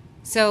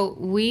 So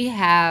we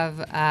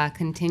have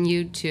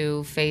continued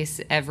to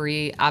face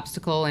every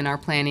obstacle in our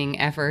planning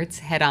efforts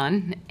head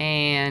on,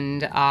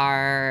 and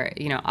are,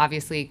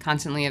 obviously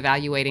constantly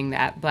evaluating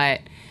that.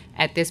 But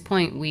at this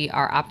point, we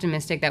are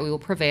optimistic that we will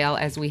prevail,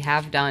 as we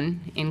have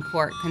done in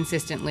court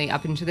consistently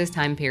up into this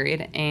time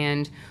period,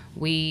 and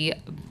we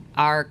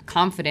are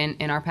confident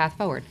in our path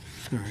forward.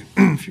 All right.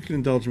 If you can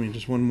indulge me in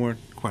just one more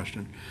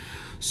question.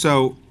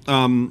 So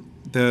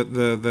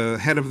the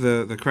head of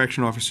the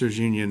Correction Officers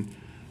Union,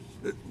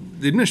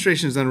 the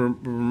administration has done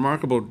a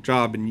remarkable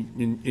job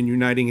in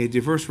uniting a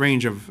diverse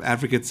range of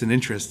advocates and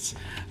interests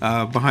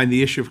behind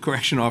the issue of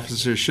correction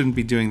officers shouldn't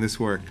be doing this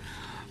work.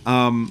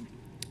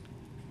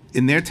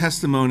 In their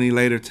testimony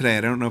later today,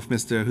 I don't know if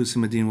Mr.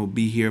 Hussain will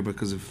be here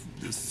because of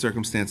the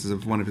circumstances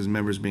of one of his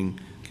members being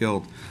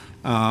killed,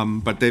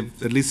 but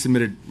they've at least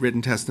submitted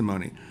written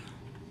testimony.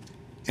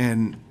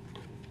 And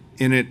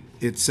in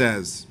it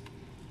says,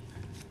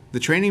 the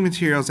training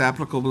materials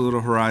applicable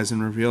to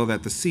Horizon reveal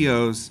that the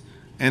COs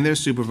and their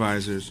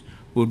supervisors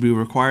will be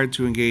required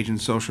to engage in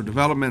social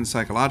development,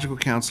 psychological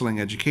counseling,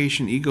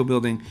 education, ego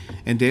building,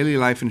 and daily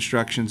life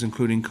instructions,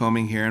 including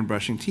combing hair and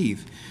brushing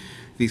teeth.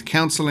 These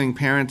counseling,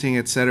 parenting,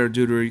 etc.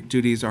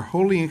 duties are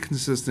wholly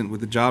inconsistent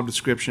with the job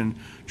description,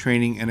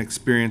 training, and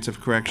experience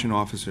of correction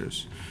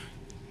officers.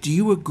 Do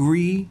you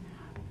agree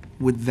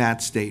with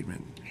that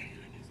statement?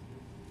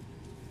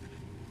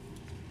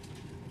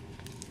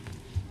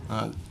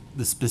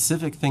 The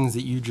specific things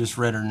that you just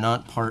read are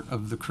not part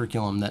of the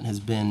curriculum that has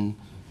been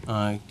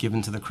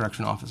given to the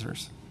correction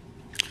officers.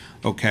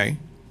 Okay.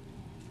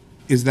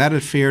 Is that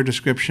a fair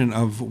description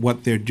of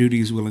what their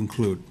duties will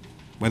include,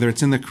 whether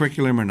it's in the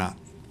curriculum or not?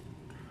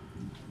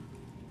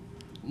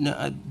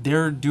 No,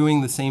 they're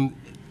doing the same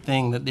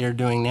thing that they're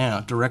doing now,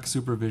 direct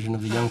supervision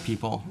of the young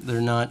people.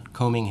 They're not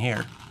combing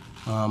hair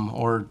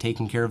or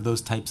taking care of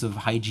those types of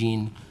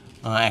hygiene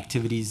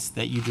activities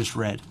that you just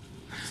read.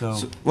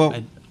 So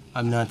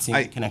I'm not seeing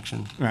the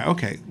connection. Right,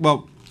 okay.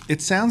 Well,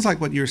 it sounds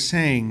like what you're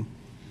saying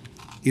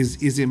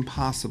is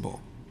impossible.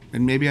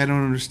 And maybe I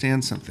don't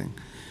understand something.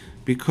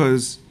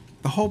 Because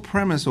the whole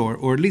premise,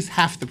 or at least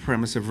half the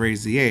premise of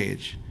Raise the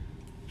Age,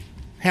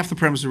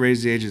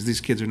 is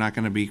these kids are not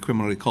going to be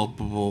criminally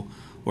culpable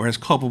or as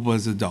culpable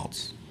as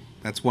adults.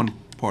 That's one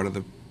part of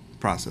the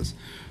process.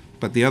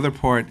 But the other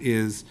part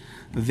is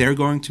they're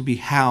going to be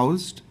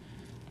housed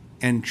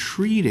and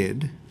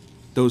treated,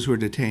 those who are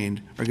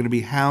detained are going to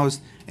be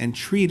housed and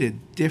treated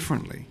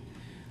differently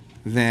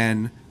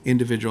than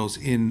individuals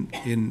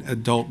in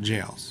adult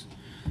jails.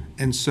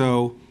 And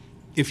so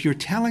if you're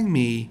telling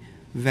me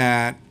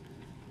that,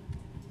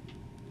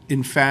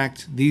 in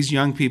fact, these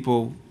young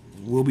people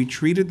will be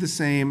treated the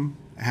same,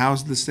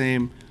 housed the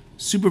same,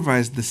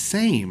 supervised the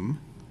same,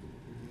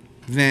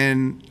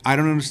 then I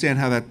don't understand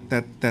how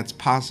that's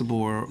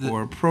possible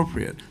or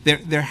appropriate.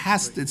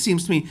 It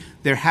seems to me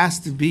there has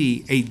to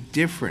be a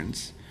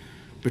difference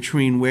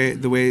between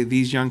the way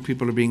these young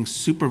people are being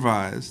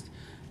supervised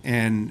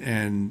and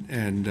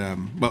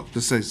well,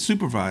 to say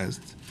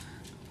supervised,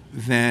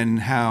 than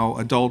how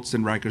adults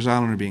in Rikers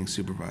Island are being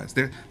supervised.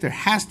 There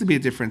has to be a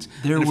difference.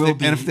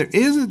 And if there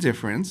is a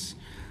difference,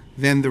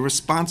 then the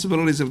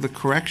responsibilities of the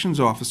corrections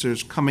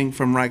officers coming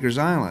from Rikers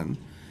Island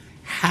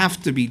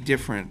have to be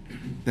different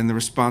than the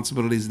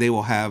responsibilities they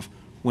will have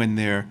when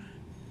they're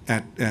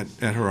at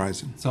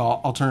Horizon.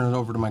 So I'll turn it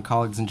over to my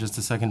colleagues in just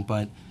a second,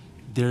 but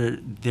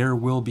there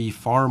will be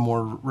far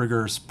more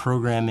rigorous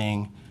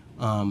programming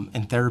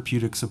and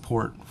therapeutic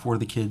support for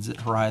the kids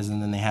at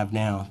Horizon than they have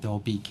now. There'll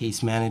be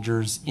case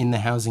managers in the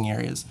housing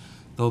areas.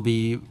 There'll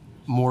be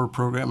more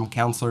program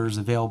counselors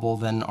available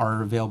than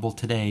are available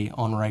today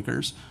on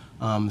Rikers.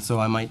 So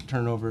I might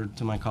turn over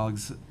to my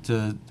colleagues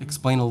to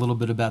explain a little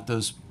bit about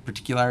those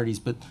particularities,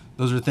 but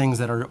those are things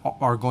that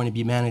are going to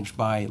be managed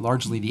by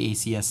largely the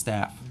ACS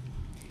staff.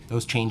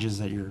 Those changes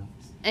that you're...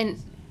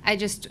 And I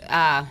just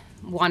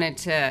wanted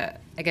to,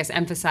 I guess,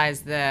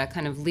 emphasize the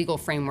kind of legal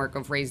framework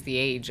of Raise the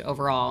Age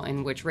overall,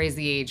 in which Raise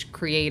the Age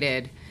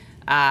created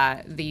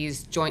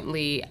this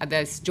jointly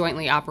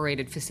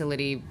operated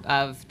facility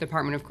of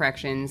Department of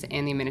Corrections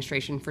and the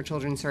Administration for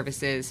Children's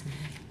Services,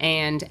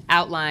 and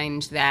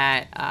outlined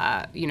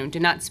that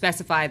did not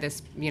specify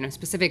this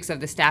specifics of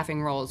the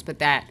staffing roles, but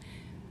that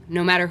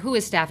no matter who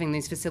is staffing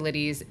these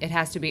facilities, it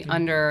has to be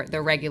under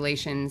the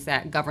regulations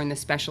that govern the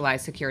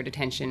specialized secure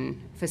detention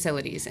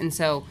facilities. And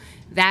so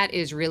that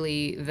is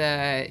really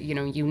the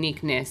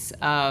uniqueness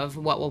of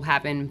what will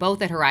happen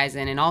both at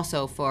Horizon and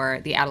also for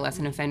the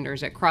adolescent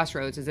offenders at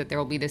Crossroads, is that there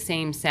will be the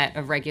same set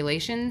of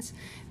regulations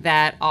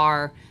that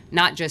are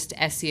not just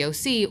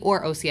SCOC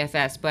or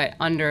OCFS, but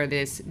under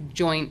this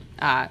joint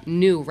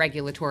new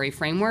regulatory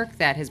framework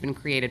that has been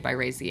created by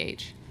Raise the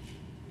Age.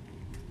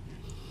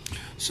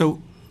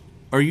 So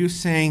are you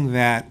saying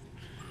that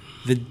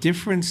the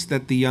difference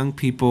that the young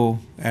people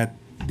at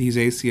these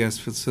ACS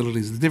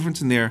facilities, the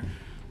difference in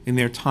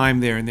their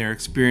time there and their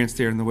experience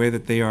there and the way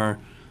that they are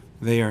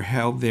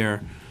held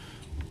there,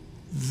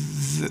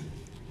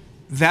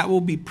 that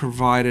will be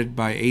provided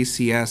by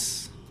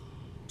ACS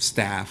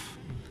staff,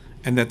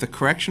 and that the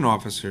correction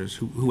officers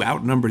who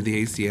outnumber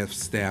the ACS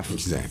staff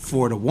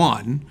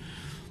 4-1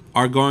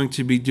 are going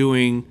to be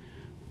doing,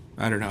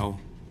 I don't know,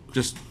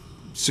 just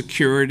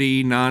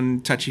security,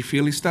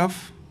 non-touchy-feely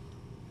stuff?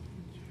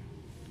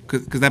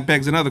 Because that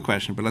begs another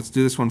question, but let's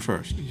do this one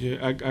first.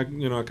 Yeah, I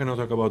cannot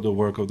talk about the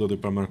work of the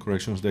Department of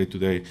Corrections day to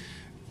day.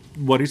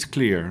 What is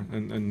clear,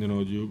 and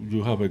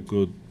you have a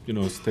good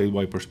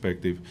statewide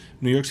perspective.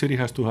 New York City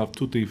has to have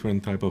two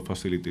different type of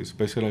facilities: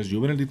 specialized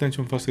juvenile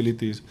detention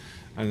facilities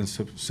and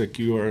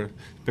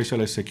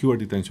specialized secure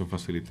detention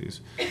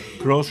facilities.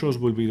 Crossroads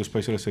will be the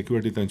specialized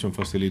secure detention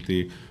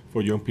facility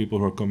for young people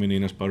who are coming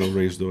in as part of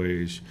Raise the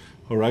Age.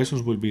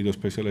 Horizons will be the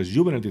specialized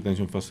juvenile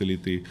detention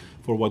facility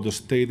for what the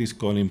state is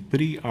calling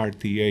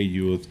pre-RTA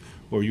youth,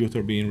 or youth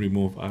are being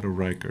removed out of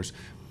Rikers.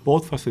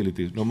 Both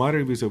facilities, no matter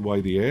if it's a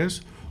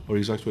YDS or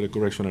is actually a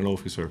correctional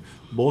officer,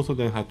 both of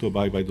them have to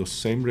abide by those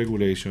same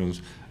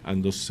regulations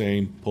and those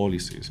same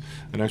policies.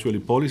 And actually,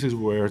 policies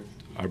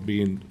are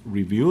being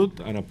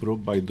reviewed and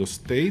approved by the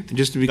state. And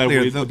just to be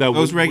clear,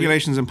 those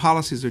regulations and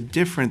policies are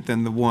different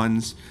than the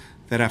ones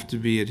that have to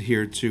be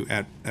adhered to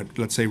at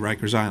let's say,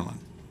 Rikers Island.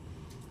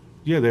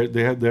 Yeah,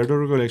 they're the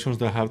regulations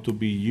that have to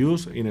be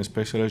used in a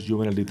specialized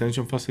juvenile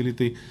detention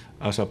facility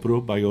as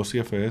approved by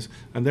OCFS,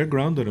 and they're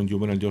grounded on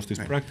juvenile justice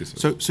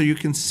practices. So you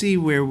can see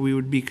where we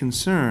would be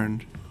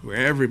concerned, where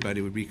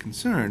everybody would be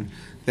concerned,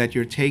 that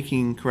you're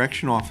taking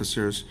correction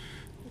officers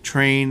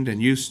trained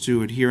and used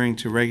to adhering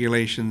to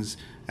regulations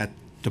at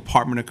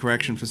Department of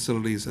Correction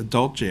facilities,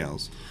 adult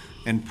jails,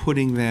 and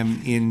putting them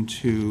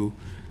into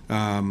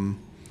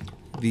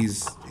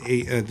these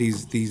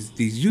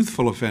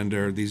youthful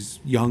offender, these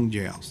young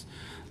jails,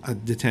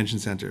 detention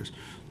centers.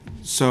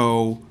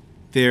 So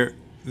there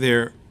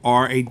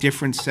are a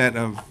different set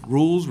of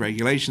rules,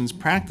 regulations,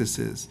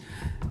 practices,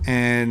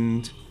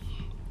 and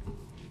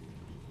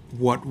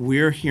what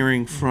we're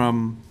hearing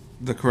from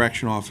the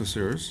correction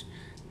officers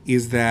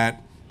is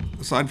that,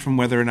 aside from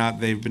whether or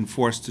not they've been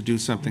forced to do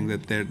something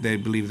that they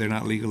believe they're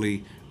not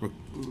legally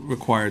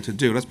required to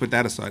do, let's put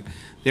that aside,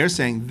 they're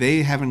saying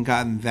they haven't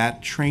gotten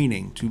that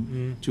training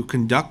to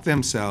conduct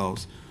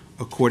themselves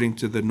according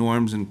to the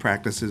norms and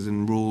practices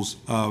and rules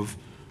of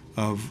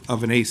an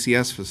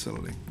ACS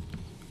facility.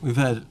 We've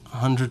had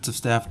hundreds of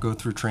staff go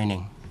through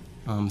training.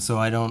 So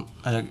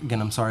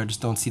I'm sorry, I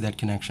just don't see that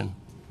connection.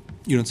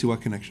 You don't see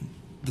what connection?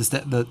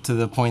 To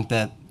the point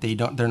that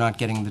they're not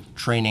getting the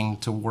training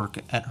to work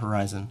at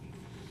Horizon.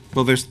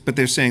 Well, but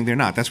they're saying they're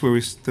not. That's where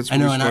we. That's where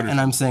I know, we started. and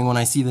I'm saying when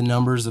I see the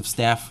numbers of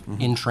staff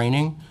in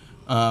training,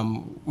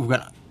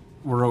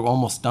 we're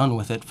almost done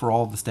with it for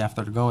all of the staff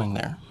that are going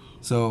there.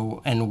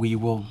 So, and we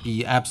will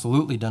be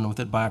absolutely done with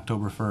it by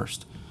October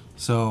 1st.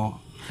 So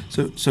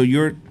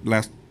your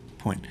last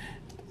point.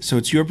 So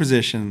it's your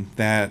position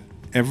that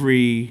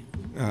every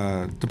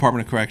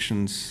Department of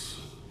Corrections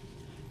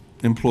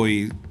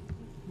employee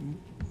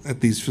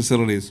at these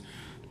facilities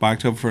by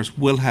October 1st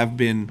will have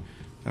been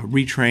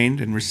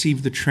retrained and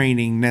received the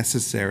training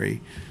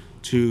necessary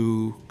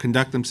to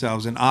conduct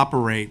themselves and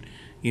operate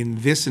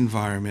in this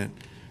environment,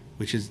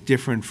 which is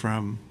different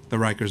from the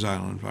Rikers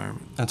Island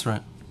environment. that's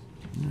right.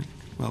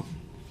 Well,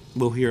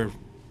 we'll hear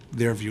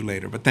their view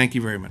later, but thank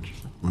you very much.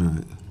 All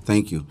right.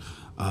 Thank you.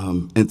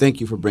 And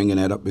thank you for bringing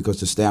that up because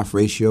the staff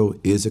ratio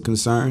is a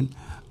concern.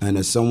 And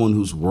as someone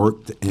who's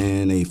worked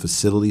in a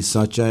facility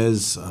such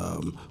as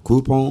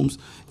group homes,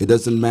 it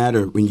doesn't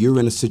matter. When you're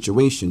in a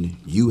situation,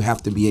 you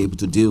have to be able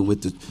to deal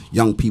with the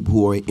young people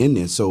who are in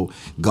there. So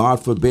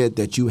God forbid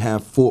that you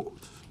have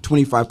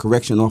 25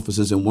 correction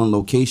officers in one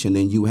location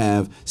and you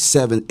have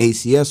 7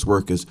 ACS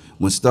workers.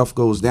 When stuff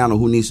goes down or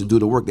who needs to do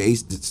the work,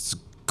 the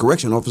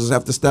correction officers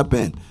have to step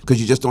in because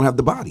you just don't have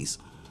the bodies.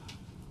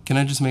 Can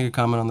I just make a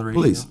comment on the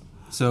radio? Please.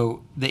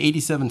 So the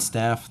 87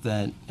 staff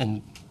that,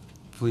 and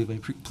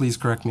please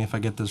correct me if I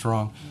get this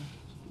wrong,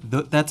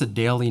 that's a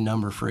daily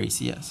number for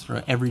ACS,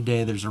 right? Every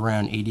day there's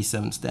around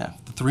 87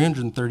 staff. The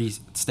 330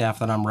 staff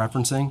that I'm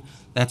referencing,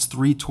 that's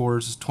 3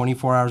 tours,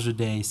 24 hours a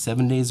day,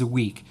 7 days a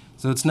week.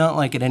 So it's not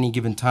like at any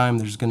given time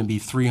there's going to be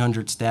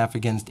 300 staff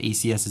against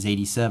ACS's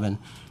 87.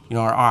 You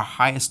know, our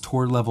highest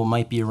tour level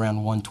might be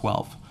around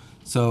 112.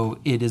 So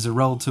it is a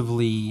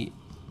relatively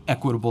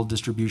equitable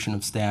distribution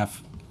of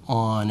staff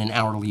on an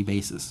hourly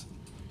basis.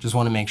 Just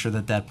want to make sure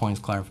that that point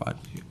is clarified.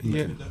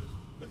 Yeah.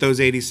 Those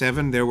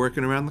 87, they're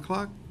working around the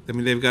clock? I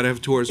mean, they've got to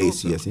have tours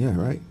also. ACS, yeah,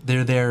 right.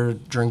 They're there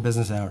during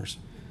business hours.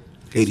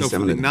 Okay, so for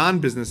 87 the and-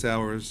 non-business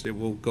hours, it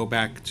will go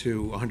back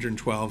to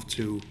 112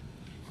 to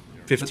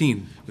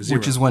 15.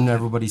 Which is when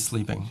everybody's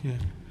sleeping.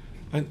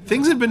 Yeah.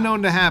 Things have been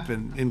known to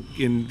happen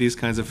in these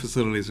kinds of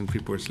facilities when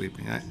people are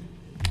sleeping.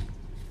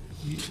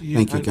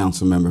 Thank you,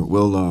 Council Member.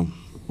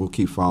 We'll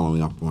keep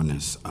following up on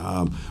this.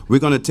 We're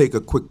going to take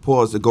a quick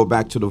pause to go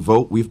back to the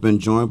vote. We've been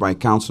joined by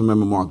Council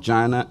Member Mark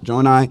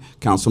Jonai,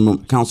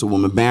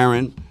 Councilwoman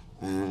Barron,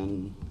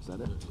 and is that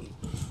it?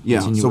 Yeah.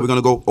 So we're going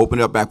to go open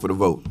it up back for the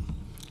vote.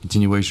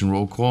 Continuation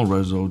roll call,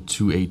 Reso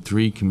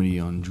 283, Committee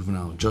on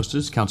Juvenile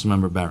Justice.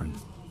 Councilmember Barron.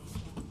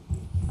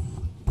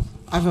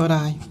 I vote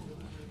aye.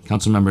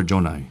 Councilmember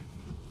Jonai.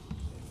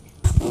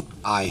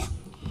 Aye.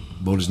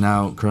 Vote is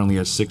now currently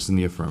at 6 in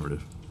the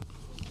affirmative.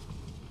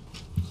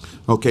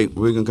 Okay,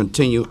 we're going to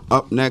continue.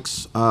 Up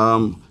next,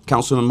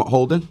 Councilman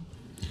Holden.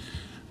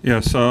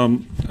 Yes,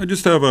 I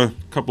just have a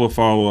couple of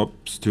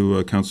follow-ups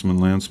to Councilman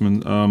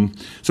Lansman.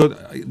 So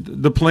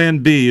the Plan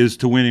B is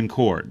to win in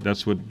court.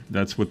 That's what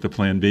the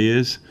Plan B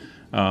is,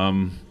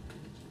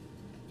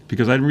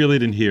 because I really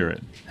didn't hear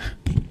it.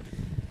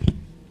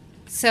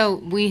 So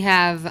we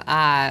have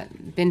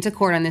been to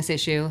court on this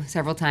issue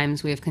several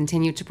times. We have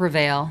continued to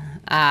prevail.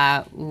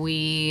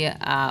 We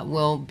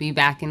will be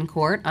back in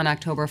court on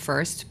October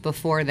 1st.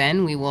 Before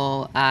then, we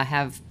will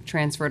have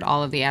transferred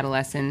all of the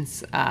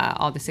adolescents,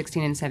 all the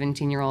 16 and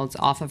 17-year-olds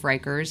off of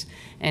Rikers,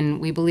 and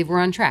we believe we're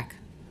on track.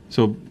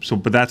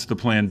 But that's the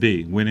Plan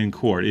B, win in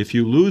court. If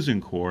you lose in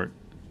court,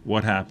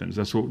 what happens?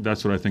 That's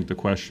what I think the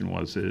question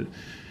was.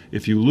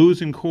 If you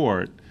lose in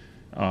court,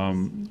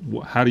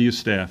 how do you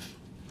staff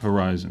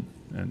Horizon?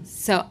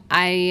 So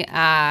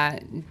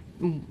I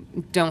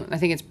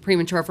think it's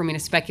premature for me to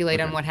speculate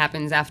on what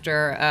happens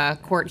after a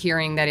court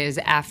hearing that is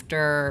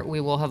after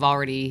we will have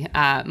already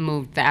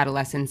moved the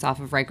adolescents off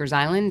of Rikers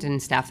Island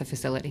and staff the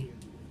facility.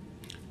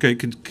 Okay,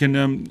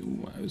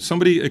 can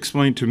somebody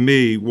explain to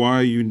me why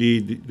you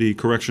need the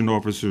correction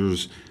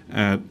officers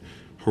at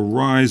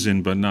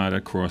Horizon but not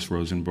at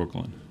Crossroads in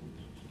Brooklyn?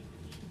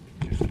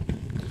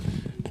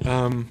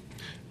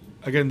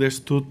 Again, there's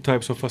 2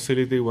 types of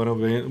facility. One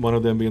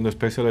of them being the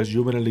specialized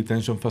juvenile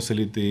detention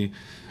facility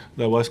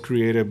that was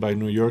created by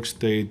New York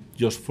State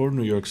just for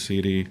New York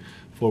City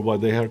for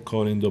what they are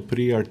calling the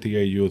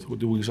pre-RTA youth,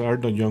 which are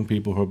the young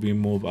people who are being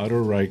moved out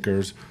of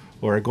Rikers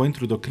or are going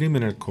through the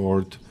criminal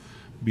court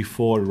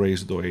before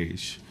raised the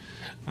age.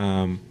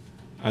 And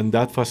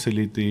that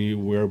facility,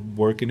 we're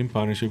working in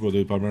partnership with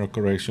the Department of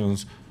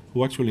Corrections,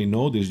 who actually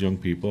know these young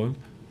people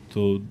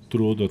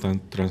through the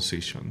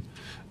transition.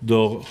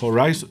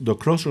 The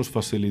Crossroads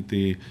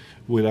facility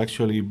will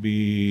actually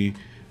be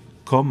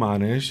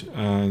co-managed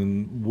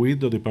and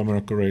with the Department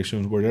of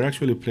Corrections, where they're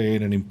actually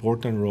playing an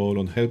important role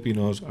on helping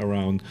us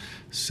around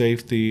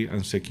safety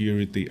and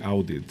security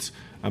audits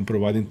and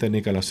providing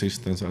technical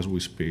assistance as we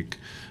speak.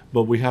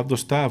 But we have the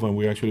staff, and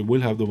we actually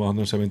will have the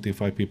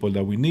 175 people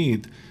that we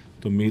need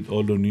to meet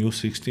all the new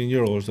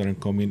 16-year-olds that are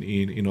coming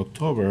in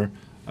October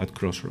at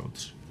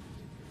Crossroads.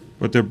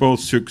 But they're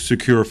both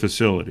secure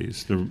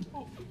facilities.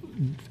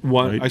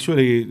 One Right.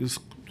 actually,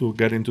 to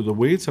get into the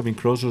weeds, I mean,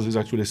 Crossroads is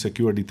actually a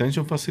secure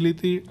detention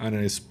facility and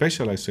a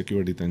specialized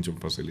secure detention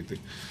facility.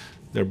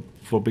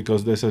 Therefore,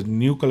 because there's a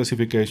new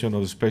classification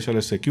of the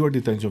specialized secure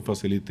detention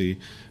facility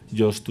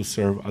just to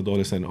serve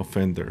adolescent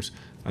offenders,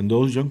 and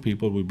those young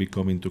people will be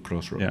coming to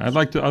Crossroads. Yeah,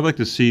 I'd like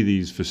to see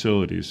these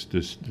facilities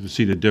to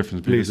see the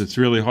difference, because Please. it's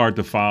really hard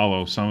to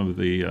follow some of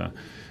the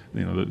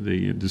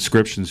the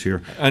descriptions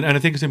here. And I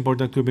think it's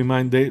important to keep in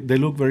mind they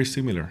look very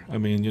similar. I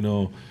mean,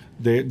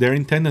 they're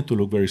intended to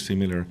look very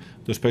similar.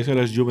 The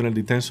specialized juvenile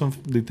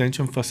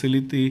detention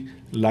facility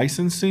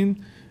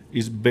licensing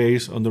is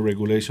based on the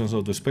regulations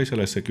of the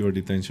specialized secure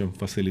detention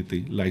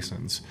facility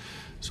license.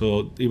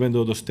 So even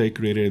though the state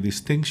created a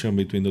distinction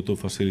between the two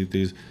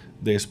facilities,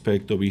 they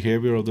expect the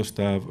behavior of the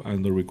staff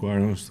and the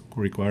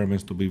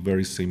requirements to be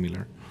very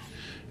similar.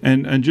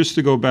 And just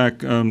to go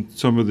back,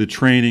 some of the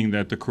training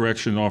that the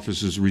correction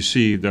officers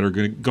received that are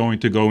going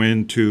to go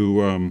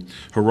into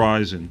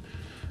Horizon,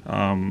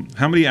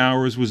 how many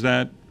hours was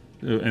that?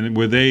 And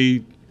were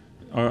they,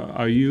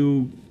 are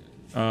you,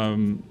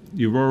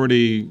 you've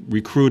already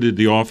recruited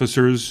the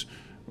officers,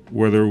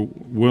 whether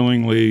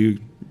willingly,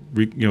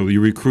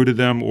 you recruited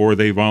them or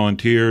they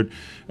volunteered.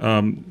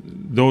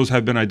 Those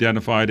have been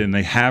identified and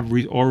they have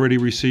already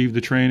received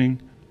the training,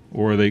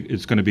 or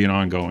it's going to be an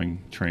ongoing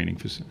training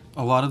facility?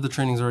 A lot of the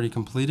training's already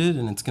completed,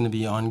 and it's going to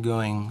be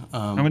ongoing.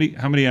 How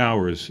many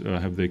hours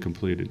have they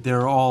completed?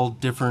 They're all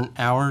different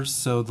hours.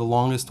 So the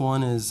longest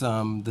one is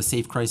the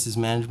Safe Crisis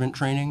Management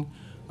training.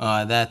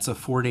 That's a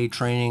 4-day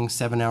training,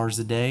 7 hours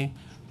a day.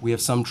 We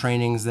have some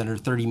trainings that are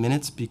 30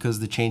 minutes because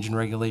the change in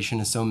regulation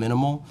is so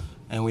minimal,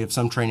 and we have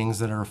some trainings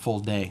that are a full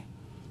day.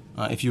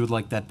 If you would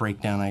like that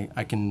breakdown,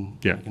 I can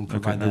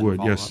provide that. I would.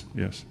 in Yes, follow-up.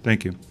 yes.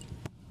 Thank you.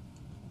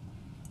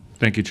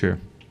 Thank you, Chair.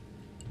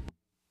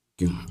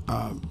 Thank you.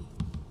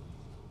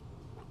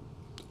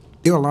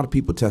 There are a lot of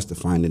people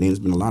testifying today. There's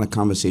been a lot of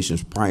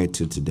conversations prior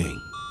to today.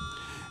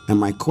 And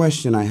my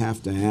question I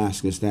have to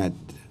ask is that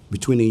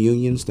between the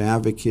unions, the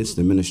advocates,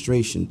 the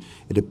administration,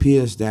 it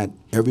appears that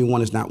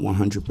everyone is not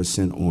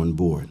 100% on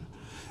board.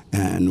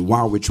 And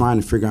while we're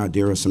trying to figure out,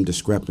 there are some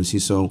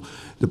discrepancies. So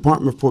the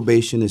Department of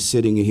Probation is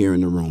sitting here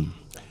in the room.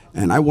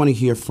 And I want to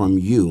hear from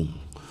you.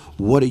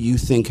 What do you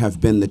think have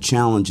been the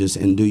challenges,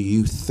 and do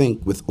you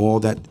think with all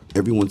that,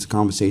 everyone's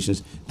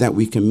conversations, that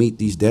we can meet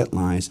these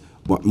deadlines,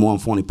 but more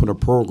importantly, put a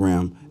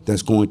program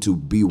that's going to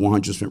be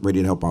 100% ready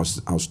to help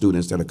our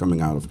students that are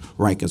coming out of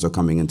Rikers or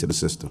coming into the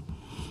system?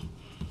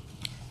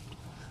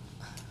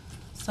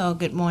 So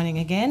good morning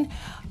again.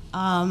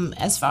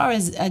 As far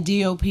as a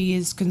DOP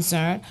is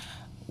concerned,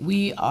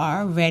 we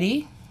are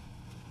ready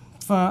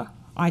for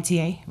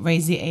RTA,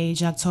 raise the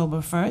age October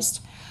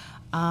 1st.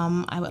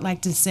 I would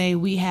like to say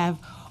we have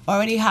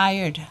already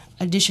hired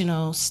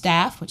additional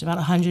staff, which is about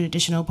 100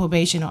 additional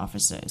probation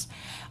officers.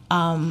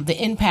 The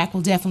impact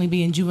will definitely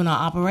be in juvenile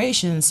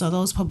operations, so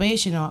those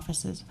probation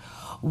officers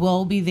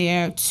will be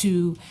there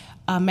to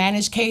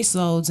manage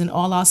caseloads in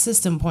all our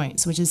system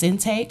points, which is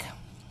intake,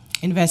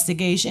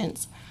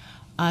 investigations,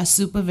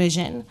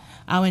 supervision,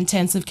 our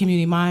intensive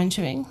community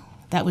monitoring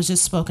that was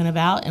just spoken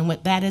about. And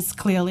what that is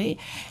clearly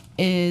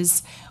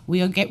is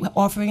we're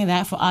offering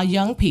that for our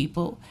young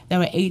people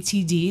that are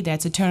ATD,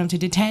 that's a term to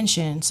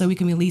detention, so we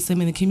can release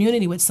them in the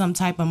community with some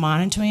type of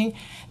monitoring.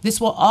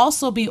 This will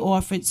also be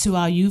offered to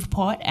our youth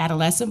part,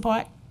 adolescent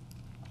part,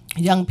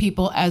 young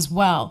people as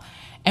well.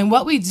 And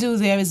what we do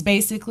there is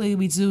basically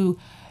we do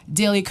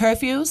daily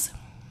curfews,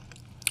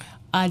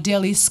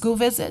 daily school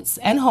visits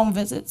and home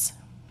visits.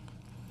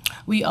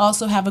 We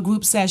also have a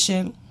group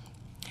session.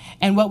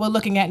 And what we're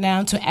looking at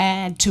now to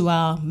add to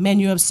our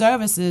menu of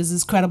services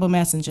is credible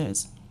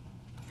messengers.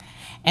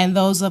 And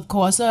those, of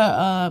course,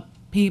 are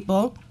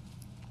people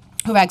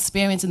who are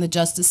experienced in the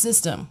justice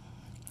system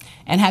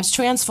and have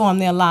transformed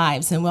their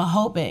lives. And we're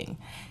hoping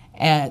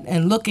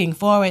and looking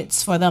forward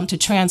for them to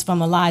transform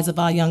the lives of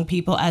our young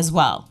people as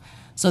well.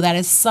 So that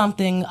is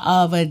something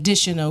of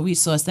additional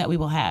resource that we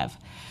will have.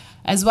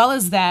 As well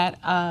as that,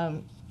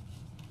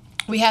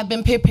 we have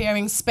been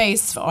preparing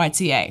space for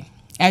RTA.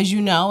 As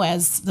you know,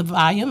 as the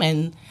volume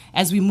and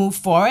as we move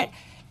forward,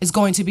 is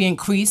going to be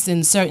increased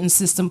in certain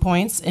system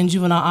points in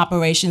juvenile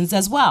operations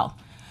as well.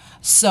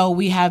 So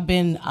we have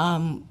been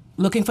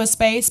looking for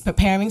space,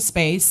 preparing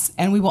space,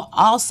 and we will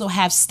also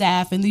have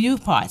staff in the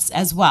youth parts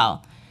as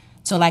well.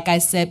 So like I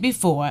said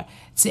before,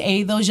 to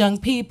aid those young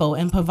people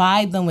and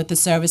provide them with the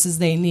services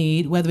they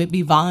need, whether it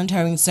be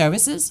volunteering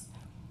services,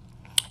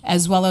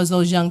 as well as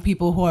those young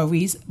people who are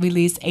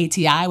released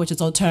ATI, which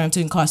is alternative to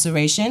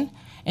incarceration,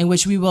 in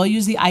which we will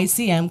use the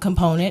ICM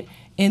component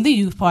in the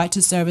youth part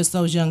to service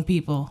those young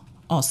people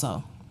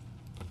also.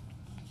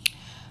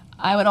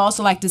 I would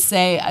also like to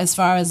say, as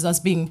far as us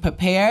being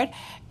prepared,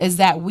 is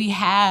that we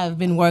have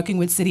been working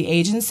with city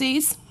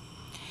agencies,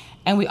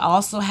 and we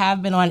also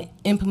have been on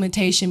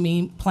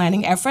implementation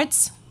planning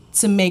efforts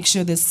to make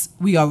sure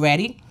we are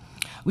ready.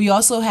 We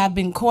also have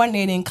been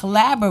coordinating,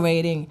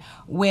 collaborating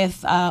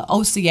with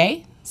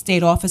OCA,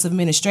 State Office of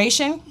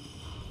Administration,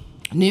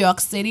 New York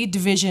City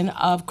Division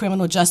of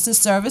Criminal Justice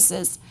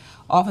Services,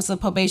 Office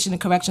of Probation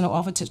and Correctional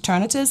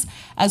Alternatives,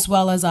 as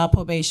well as our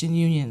probation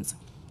unions.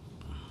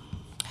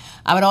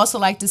 I would also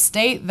like to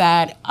state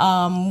that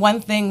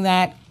one thing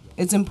that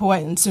is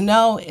important to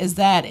know is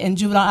that in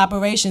juvenile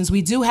operations,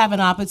 we do have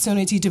an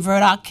opportunity to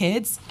divert our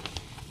kids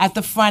at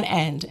the front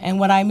end. And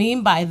what I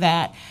mean by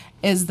that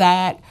is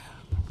that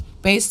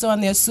based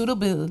on their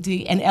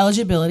suitability and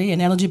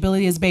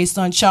eligibility is based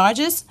on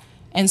charges,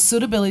 and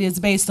suitability is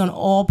based on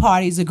all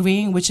parties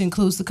agreeing, which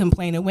includes the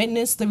complainant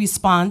witness, the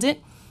respondent,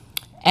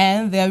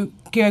 and the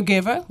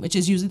caregiver, which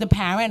is usually the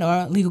parent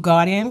or legal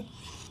guardian,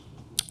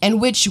 in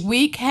which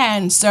we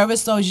can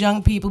service those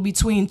young people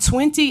between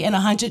 20 and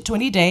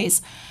 120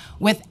 days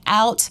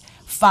without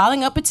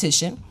filing a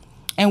petition.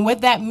 And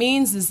what that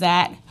means is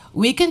that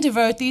we can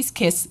divert these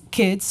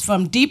kids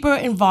from deeper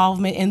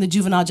involvement in the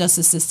juvenile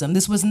justice system.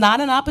 This was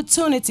not an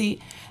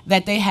opportunity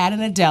that they had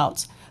an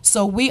adult,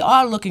 so we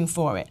are looking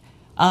for it,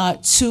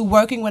 to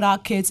working with our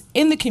kids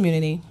in the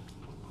community,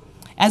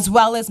 as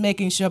well as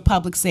making sure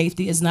public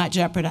safety is not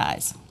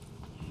jeopardized.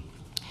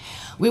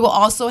 We will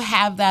also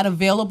have that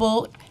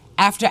available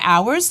after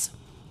hours,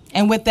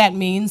 and what that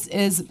means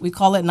is we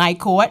call it night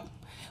court,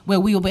 where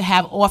we will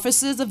have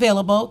officers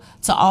available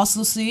to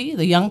also see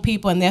the young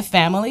people and their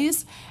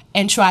families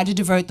and try to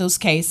divert those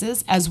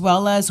cases, as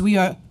well as we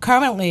are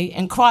currently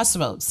in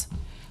Crossroads,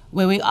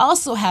 where we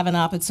also have an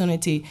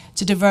opportunity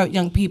to divert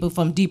young people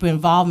from deeper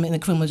involvement in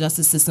the criminal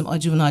justice system or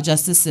juvenile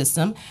justice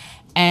system.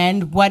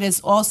 And what is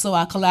also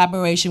our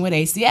collaboration with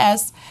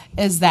ACS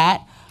is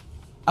that,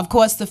 of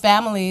course, the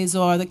families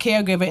or the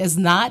caregiver is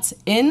not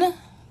in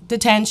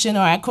detention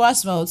or at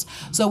Crossroads.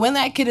 So when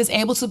that kid is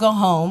able to go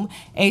home,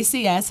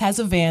 ACS has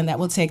a van that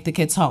will take the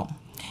kids home.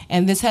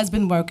 And this has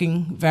been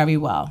working very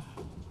well.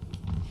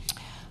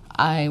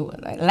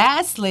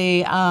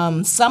 Lastly,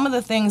 some of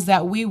the things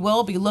that we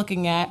will be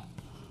looking at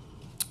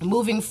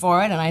moving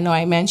forward, and I know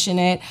I mentioned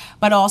it,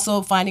 but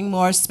also finding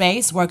more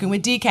space, working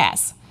with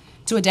DCAS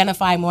to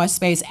identify more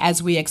space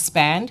as we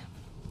expand.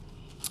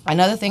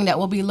 Another thing that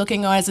we'll be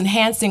looking on is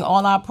enhancing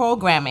all our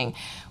programming.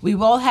 We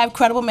will have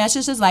credible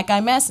messages, like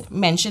I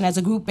mentioned, as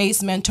a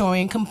group-based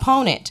mentoring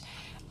component,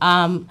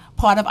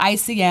 part of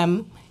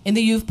ICM in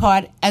the youth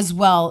part, as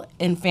well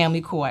in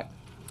family court.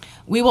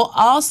 We will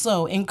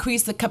also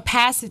increase the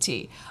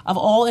capacity of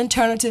all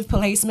alternative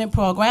placement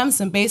programs,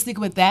 and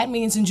basically what that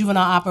means in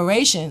juvenile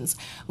operations.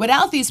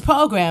 Without these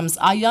programs,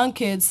 our young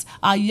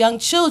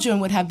children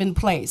would have been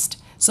placed.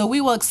 So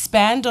we will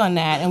expand on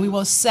that, and we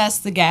will assess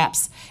the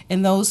gaps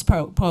in those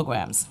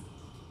programs,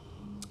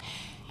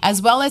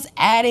 as well as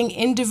adding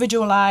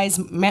individualized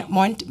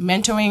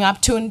mentoring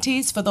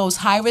opportunities for those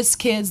high-risk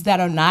kids that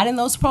are not in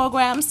those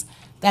programs.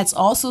 That's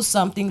also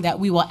something that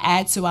we will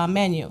add to our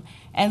menu.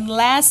 And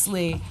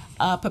lastly,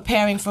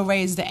 preparing for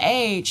Raise the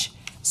Age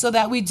so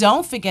that we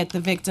don't forget the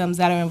victims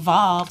that are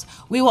involved.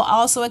 We will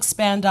also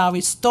expand our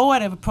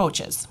restorative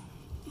approaches,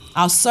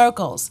 our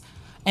circles,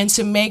 and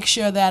to make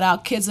sure that our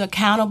kids are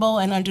accountable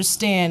and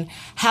understand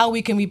how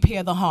we can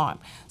repair the harm.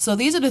 So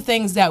these are the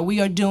things that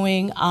we are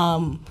doing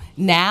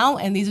now,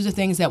 and these are the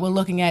things that we're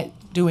looking at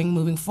doing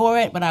moving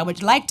forward. But I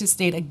would like to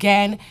state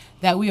again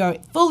that we are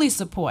fully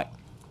support,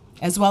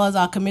 as well as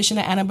our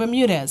Commissioner Anna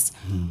Bermudez,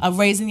 of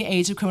raising the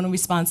age of criminal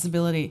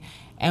responsibility.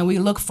 And we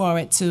look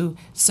forward to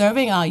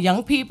serving our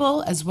young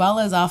people as well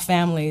as our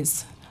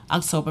families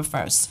October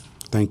 1st.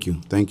 Thank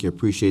you. Thank you.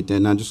 Appreciate that.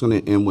 And I'm just going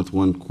to end with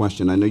one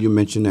question. I know you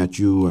mentioned that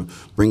you are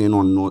bringing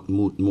on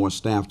more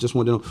staff. Just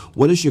want to know,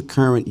 what is your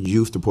current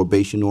youth to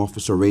probation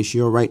officer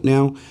ratio right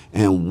now?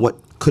 And what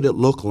could it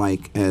look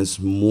like as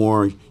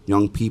more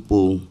young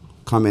people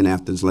come in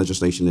after this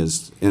legislation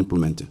is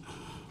implemented?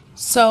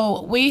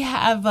 So we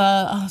have,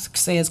 I'll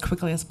say as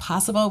quickly as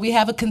possible, we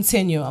have a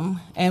continuum.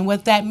 And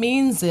what that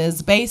means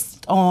is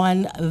based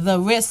on the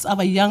risk of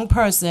a young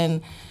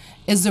person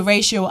is the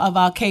ratio of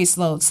our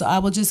caseload. So I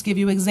will just give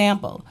you an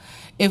example.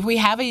 If we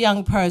have a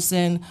young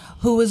person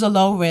who is a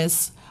low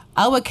risk,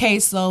 our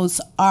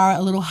caseloads are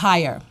a little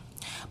higher.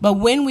 But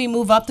when we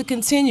move up the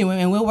continuum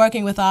and we're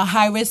working with our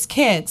high-risk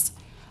kids,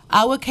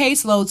 our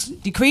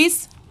caseloads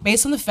decrease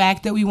based on the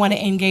fact that we want to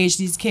engage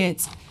these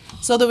kids.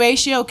 So the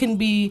ratio can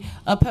be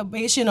a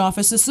probation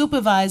officer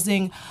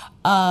supervising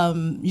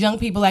young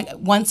people like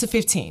 1 to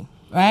 15,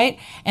 right?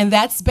 And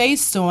that's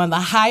based on the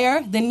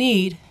higher the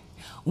need,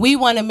 we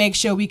want to make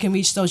sure we can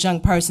reach those young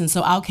persons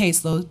so our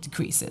caseload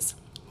decreases.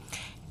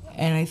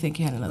 And I think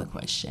you had another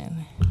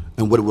question.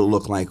 And what it will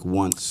look like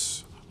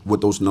once,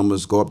 would those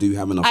numbers go up? Do you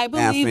have enough I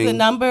believe staffing? the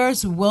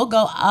numbers will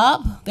go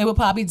up. They will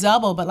probably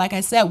double. But like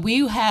I said,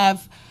 we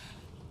have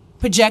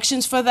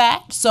projections for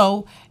that.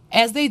 So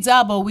as they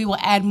double, we will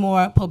add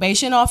more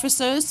probation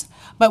officers,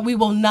 but we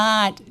will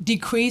not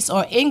decrease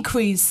or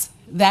increase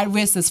that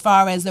risk as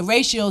far as the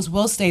ratios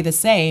will stay the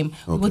same.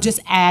 Okay. We'll just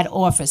add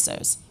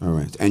officers. All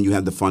right. And you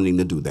have the funding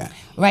to do that?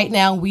 Right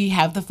now, we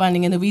have the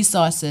funding and the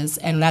resources,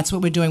 and that's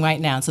what we're doing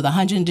right now. So the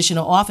 100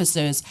 additional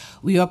officers,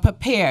 we are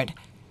prepared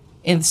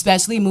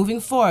especially moving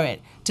forward,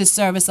 to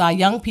service our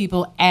young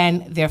people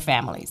and their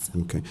families.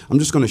 Okay. I'm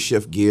just going to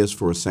shift gears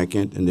for a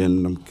second, and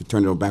then I'm going to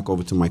turn it back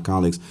over to my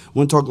colleagues. I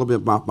want to talk a little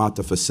bit about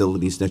the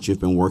facilities that you've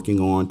been working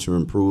on to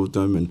improve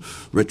them and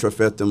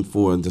retrofit them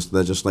for this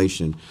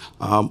legislation.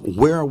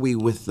 Where are we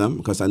with them?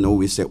 Because I know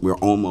we said we're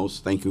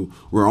almost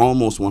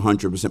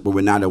 100%, but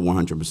we're not at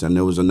 100%.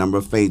 There was a number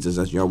of phases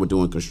as y'all were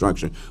doing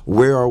construction.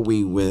 Where are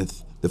we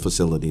with the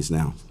facilities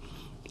now?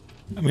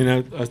 I mean,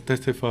 I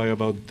testified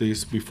about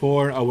this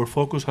before. Our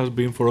focus has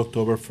been for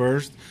October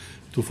 1st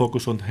to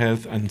focus on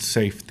health and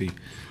safety.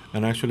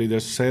 And actually,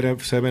 there's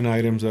seven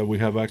items that we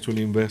have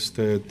actually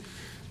invested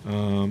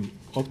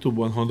up to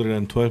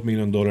 $112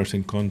 million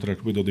in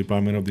contract with the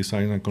Department of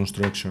Design and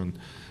Construction.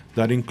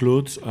 That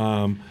includes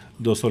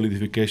the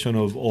solidification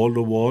of all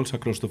the walls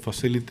across the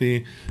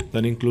facility.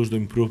 That includes the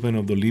improvement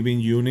of the living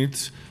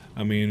units.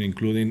 I mean,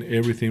 including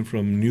everything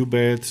from new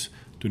beds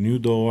to new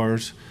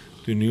doors,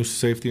 to new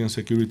safety and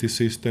security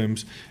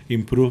systems,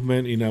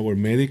 improvement in our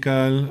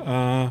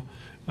medical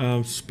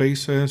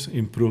spaces,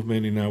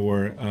 improvement in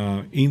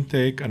our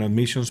intake and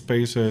admission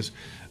spaces,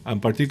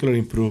 and particular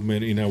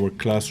improvement in our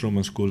classroom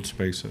and school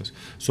spaces.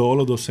 So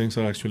all of those things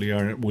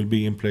will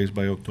be in place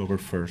by October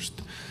 1st.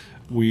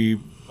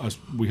 As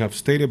we have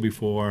stated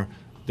before,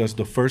 that's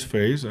the first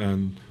phase,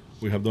 and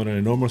we have done an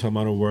enormous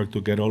amount of work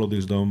to get all of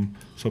this done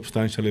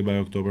substantially by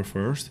October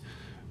 1st.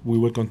 We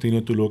will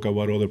continue to look at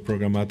what other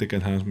programmatic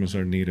enhancements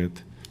are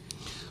needed.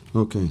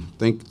 Okay,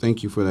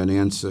 thank you for that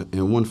answer.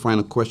 And one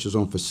final question is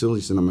on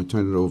facilities, and I'm going to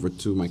turn it over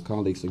to my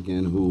colleagues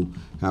again who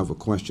have a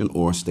question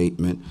or a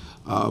statement.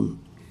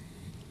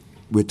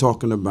 We're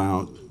talking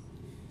about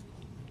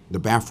the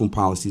bathroom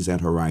policies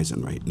at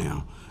Horizon right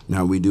now.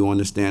 Now, we do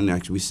understand,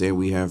 actually, we say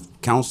we have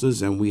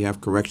counselors and we have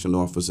correction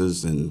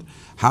officers, and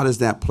how does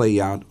that play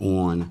out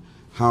on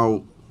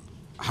how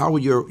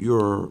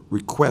your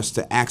request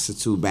to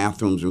access to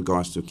bathrooms in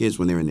regards to kids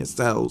when they're in their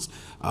cells?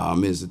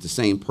 Is it the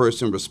same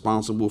person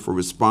responsible for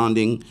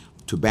responding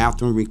to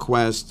bathroom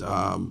requests?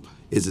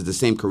 Is it the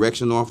same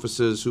correction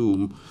officers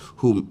who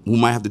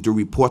might have to do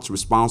reports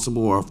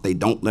responsible, or if they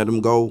don't let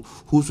them go,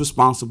 who's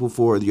responsible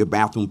for your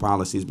bathroom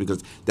policies?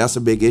 Because that's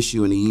a big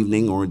issue in the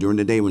evening or during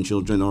the day when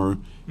children are,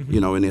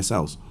 in their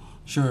cells.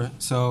 Sure.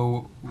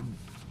 So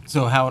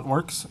how it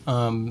works,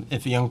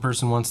 if a young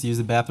person wants to use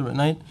the bathroom at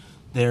night,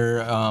 there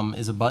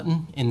is a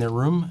button in their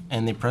room,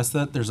 and they press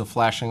that. There's a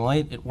flashing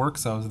light. It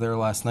works. I was there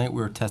last night.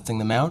 We were testing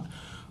them out.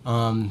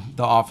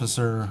 The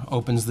officer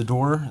opens the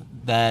door.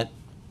 That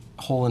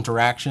whole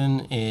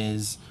interaction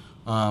is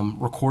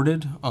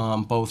recorded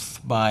both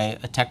by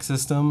a tech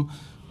system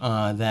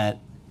that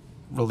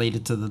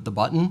related to the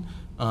button,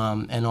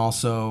 and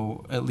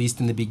also, at least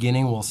in the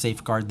beginning, we'll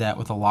safeguard that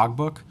with a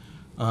logbook.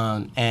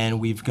 And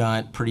we've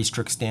got pretty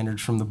strict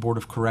standards from the Board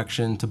of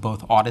Correction to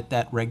both audit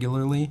that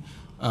regularly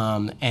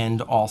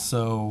and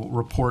also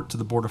report to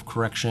the Board of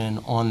Correction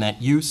on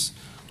that use.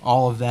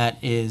 All of that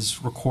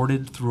is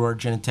recorded through our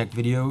Genetech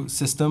video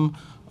system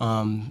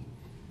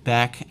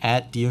back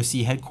at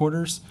DOC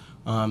headquarters.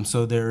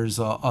 So there's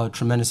a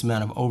tremendous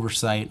amount of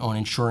oversight on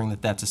ensuring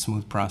that that's a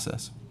smooth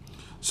process.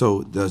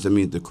 So does it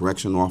mean the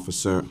correction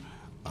officer,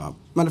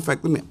 matter of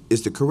fact,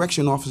 is the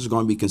correction officer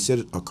going to be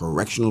considered a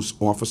correctional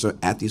officer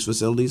at these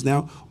facilities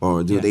now?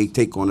 Or do they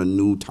take on a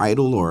new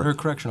title? Or they're a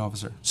correction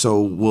officer.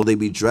 So will they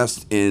be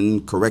dressed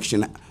in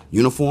correction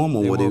uniform?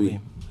 Or They will will they be.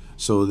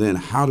 So then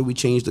how do we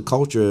change the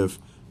culture if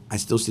I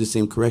still see the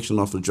same correction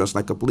officer dressed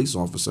like a police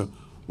officer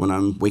when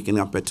I'm waking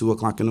up at 2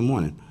 o'clock in the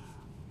morning?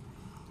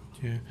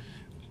 Yeah.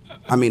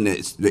 I mean,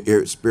 it's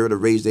the spirit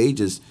of raised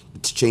ages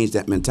to change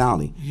that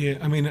mentality. Yeah,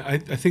 I mean, I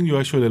think you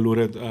actually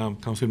alluded,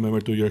 Council Member,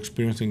 to your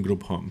experience in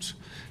group homes.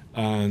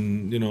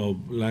 And,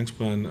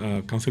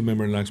 Council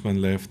Member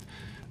Langsman left.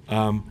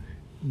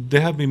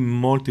 There have been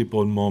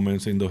multiple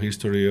moments in the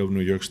history of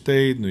New York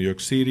State, New York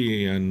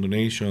City, and the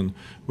nation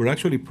where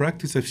actually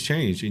practice has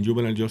changed in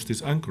juvenile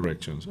justice and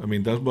corrections. I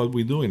mean, that's what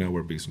we do in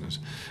our business.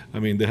 I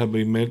mean, there have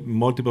been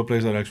multiple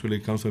places that actually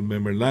Council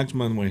Member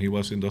Laxman, when he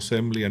was in the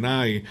Assembly, and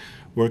I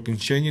work in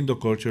changing the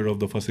culture of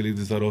the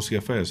facilities at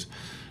OCFS.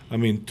 I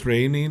mean,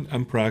 training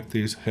and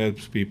practice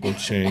helps people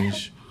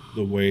change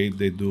the way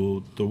they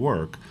do the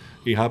work.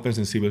 It happens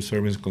in civil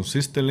service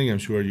consistently. I'm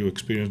sure you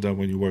experience that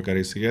when you work at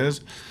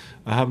ACS.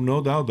 I have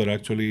no doubt that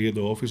actually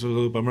the officers of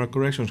the Department of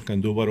Corrections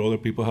can do what other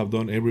people have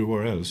done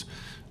everywhere else.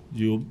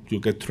 You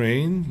get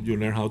trained, you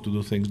learn how to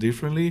do things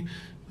differently,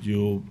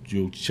 you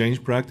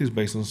change practice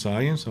based on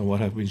science and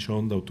what has been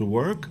shown to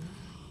work,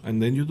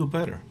 and then you do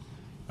better.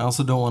 I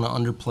also don't want to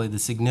underplay the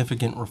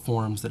significant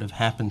reforms that have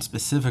happened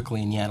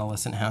specifically in the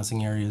adolescent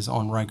housing areas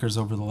on Rikers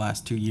over the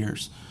last 2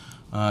 years.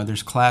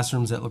 There's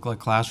classrooms that look like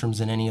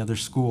classrooms in any other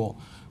school.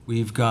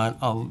 We've got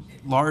a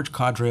large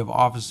cadre of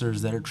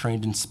officers that are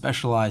trained in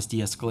specialized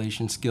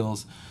de-escalation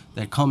skills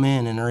that come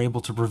in and are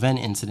able to prevent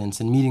incidents,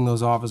 and meeting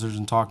those officers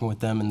and talking with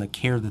them and the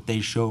care that they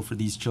show for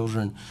these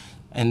children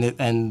and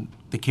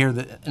the care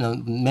that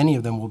many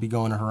of them will be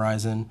going to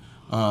Horizon.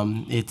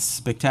 It's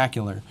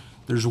spectacular.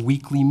 There's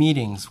weekly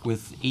meetings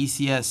with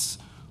ACS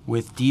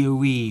with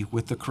DOE,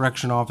 with the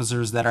correction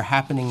officers that are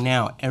happening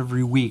now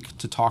every week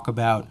to talk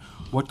about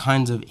what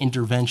kinds of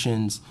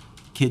interventions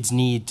kids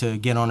need to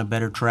get on a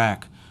better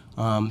track.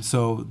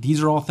 So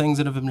these are all things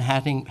that have been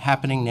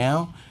happening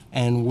now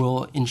and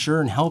will ensure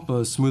and help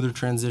a smoother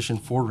transition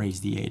for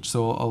Raise the Age.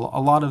 So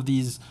a lot of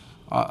these,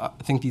 I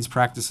think these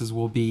practices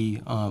will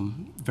be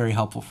very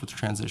helpful for the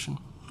transition.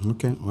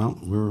 Okay, well,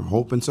 we're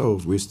hoping so.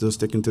 We're still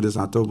sticking to this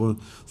October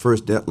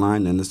 1st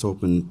deadline, and let's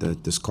hoping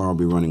that this car will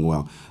be running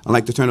well. I'd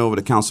like to turn it over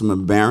to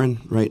Councilman Barron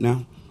right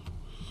now.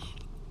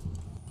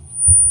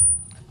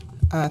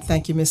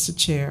 Thank you, Mr.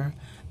 Chair.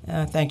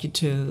 Thank you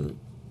to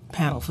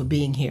panel for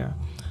being here.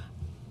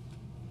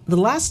 The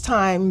last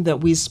time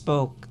that we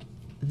spoke,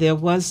 there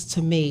was,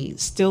 to me,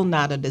 still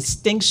not a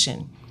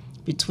distinction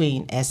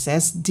between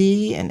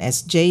SSD and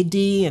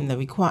SJD and the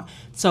require.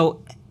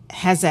 So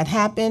has that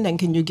happened, and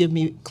can you give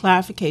me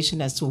clarification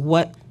as to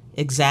what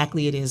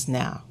exactly it is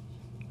now?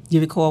 Do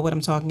you recall what I'm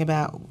talking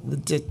about?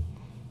 The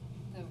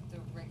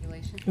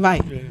regulation?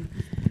 Right.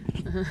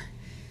 Yeah.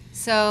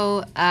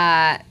 So,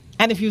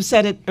 And if you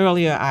said it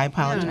earlier, I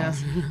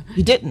apologize.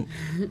 You didn't.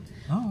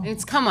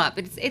 it's come up.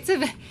 It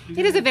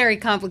is a very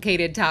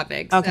complicated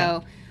topic. Okay.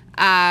 So,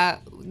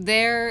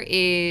 there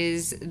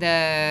is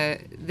the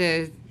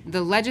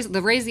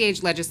Raise the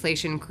Age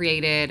legislation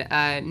created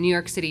a New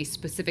York City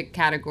specific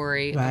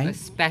category of a Right.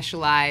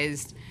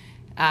 specialized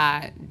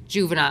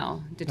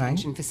juvenile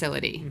detention Right.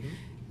 facility.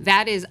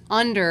 That is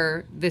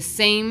under the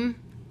same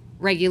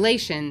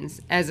regulations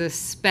as a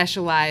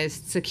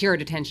specialized secure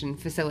detention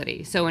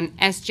facility. So an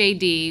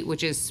SJD,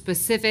 which is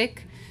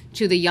specific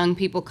to the young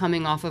people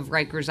coming off of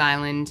Rikers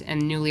Island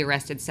and newly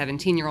arrested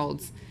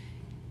 17-year-olds,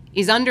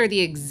 is under the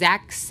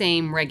exact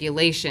same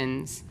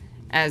regulations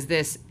as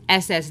this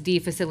SSD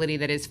facility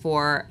that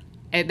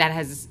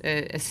has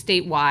a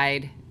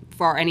statewide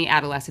for any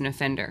adolescent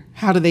offender.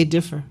 How do they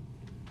differ?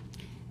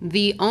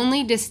 The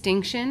only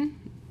distinction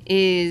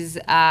is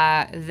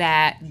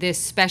that this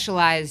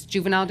specialized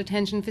juvenile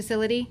detention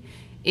facility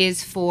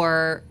is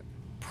for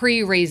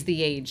pre-Raise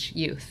the Age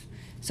youth.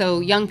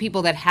 So young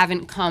people that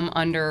haven't come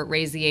under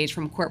Raise the Age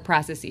from court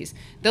processes.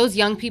 Those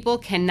young people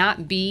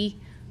cannot be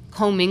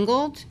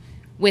commingled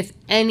with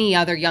any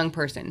other young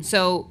person.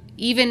 So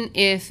even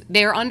if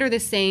they're under the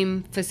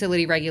same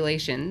facility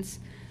regulations,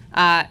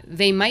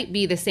 they might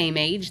be the same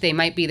age, they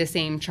might be the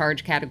same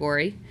charge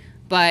category,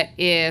 but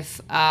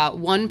if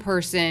one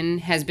person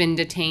has been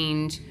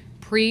detained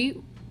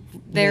pre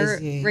their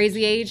Raise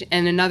the Age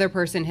and another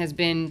person has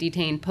been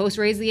detained post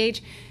Raise the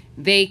Age,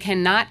 they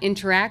cannot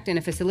interact in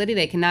a facility,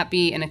 they cannot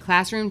be in a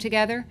classroom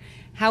together.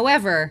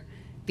 However,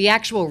 the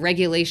actual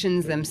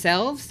regulations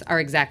themselves are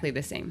exactly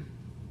the same,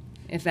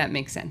 if that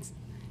makes sense.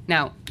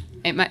 Now,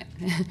 it might,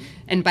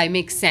 and by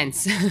makes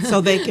sense. So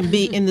they can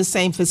be in the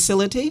same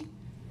facility?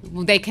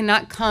 They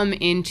cannot come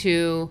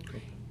into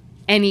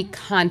any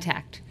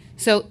contact.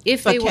 So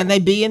if But they can they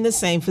be in the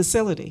same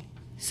facility?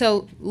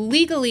 So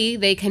legally,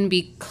 they can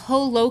be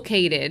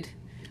co-located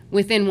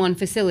within one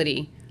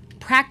facility.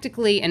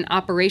 Practically and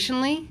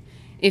operationally,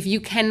 if you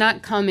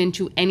cannot come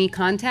into any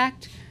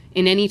contact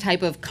in any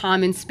type of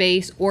common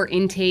space or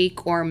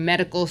intake or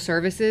medical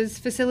services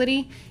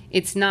facility,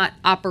 it's not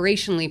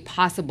operationally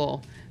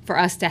possible for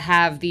us to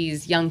have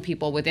these young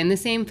people within the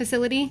same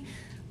facility.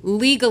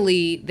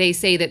 Legally, they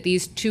say that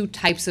these two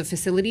types of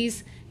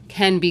facilities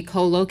can be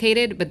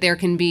co-located, but there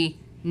can be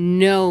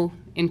no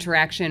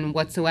interaction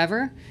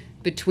whatsoever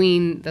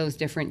between those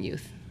different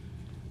youth.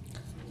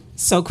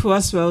 So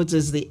Crossroads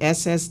is the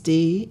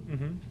SSD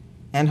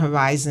and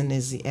Horizon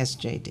is the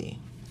SJD.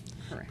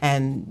 Correct.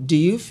 And do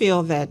you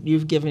feel that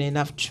you've given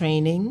enough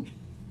training?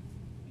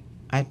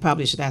 I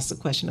probably should ask the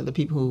question of the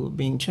people who are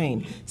being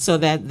trained, so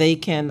that they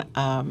can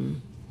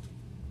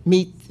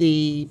meet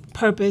the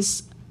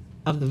purpose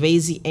of the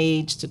Raise the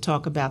Age to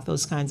talk about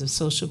those kinds of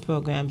social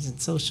programs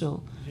and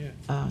social.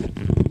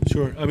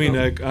 Sure. I mean,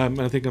 I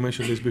think I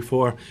mentioned this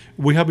before.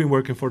 We have been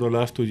working for the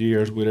last 2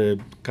 years with a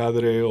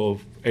cadre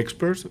of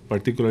experts,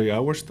 particularly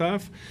our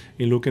staff,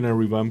 in looking at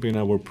revamping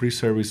our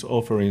pre-service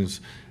offerings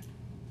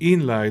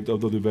in light of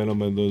the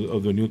development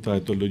of the new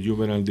title, the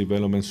Juvenile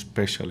Development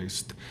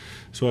Specialist.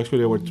 So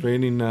actually our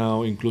training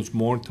now includes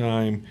more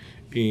time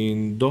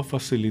in the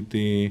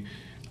facility,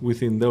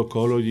 within the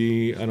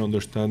ecology, and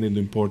understanding the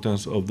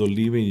importance of the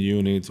living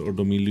units, or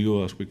the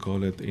milieu as we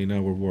call it in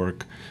our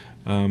work.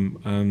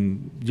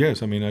 And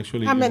yes, I mean,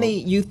 actually. How many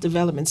youth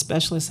development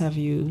specialists have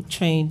you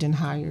trained and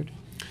hired?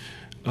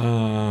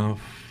 By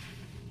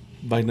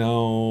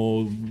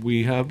now,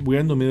 we're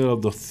in the middle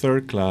of the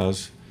third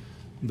class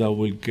that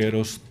will get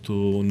us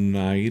to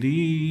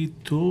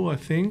 92, I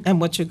think.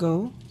 And what's your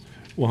goal?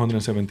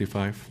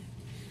 175.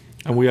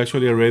 And we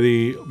actually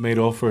already made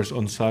offers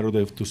on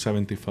Saturday to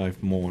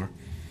 75 more.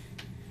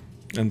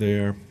 And they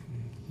are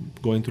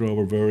going through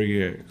our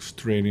very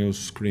extraneous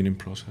screening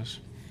process.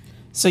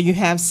 So you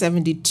have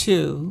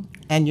 72,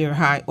 and you're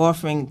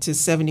offering to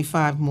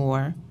 75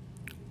 more.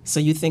 So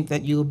you think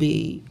that you'll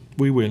be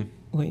We will.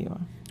 where you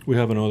are? We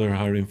have another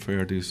hiring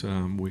fair this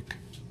week.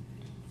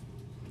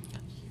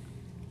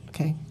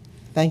 Okay.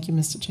 Thank you,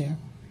 Mr. Chair.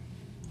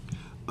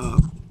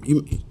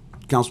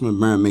 Councilman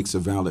Barron makes a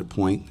valid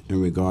point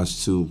in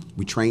regards to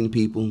we train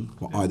people,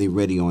 but are they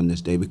ready on this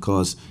day?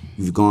 Because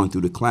you've gone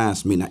through the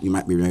class, you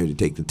might be ready to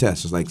take the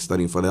test. It's like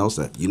studying for the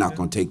LSAT. You're not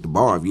going to take the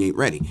bar if you ain't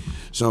ready.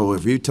 So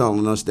if you're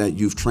telling us that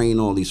you've trained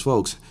all these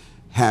folks,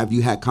 have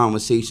you had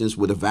conversations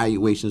with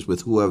evaluations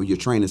with whoever you're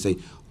training? Say,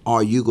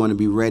 are you going to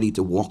be ready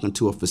to walk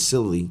into a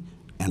facility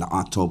on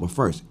October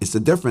 1st? It's the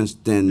difference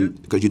than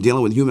because you're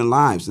dealing with human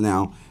lives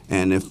now,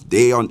 and if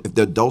the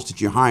adults that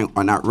you're hiring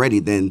are not ready,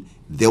 then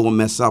they will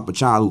mess up a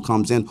child who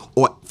comes in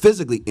or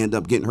physically end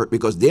up getting hurt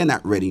because they're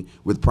not ready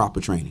with proper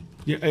training.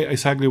 Yeah,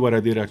 exactly what I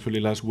did actually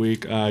last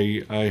week.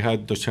 I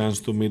had the chance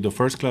to meet the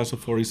first class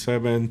of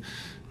 47.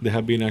 They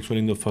have been actually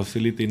in the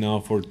facility now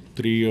for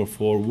 3 or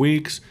 4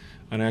 weeks,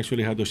 and I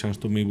actually had the chance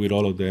to meet with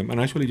all of them. And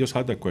I actually just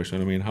had that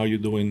question. I mean, how are you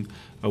doing?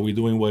 Are we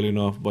doing well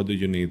enough? What do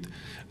you need?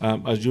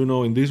 As you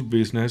know, in this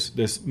business,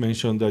 there's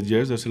mentioned that,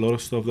 yes, there's a lot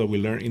of stuff that we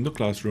learn in the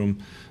classroom.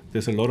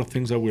 There's a lot of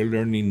things that we're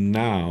learning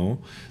now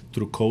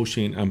through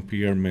coaching and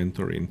peer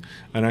mentoring.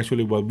 And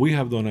actually what we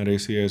have done at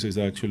ACS is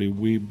actually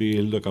we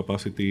build the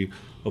capacity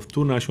of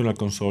 2 national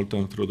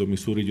consultants through the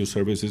Missouri Youth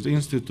Services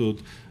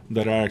Institute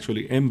that are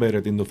actually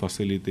embedded in the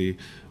facility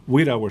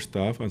with our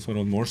staff and some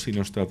of the more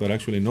senior staff that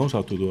actually knows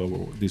how to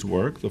do this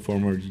work, the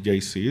former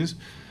JCs.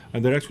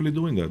 And they're actually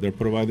doing that. They're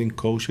providing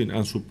coaching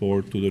and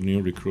support to the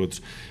new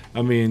recruits.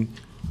 I mean,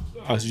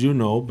 as you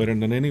know better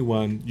than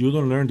anyone, you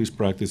don't learn these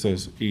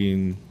practices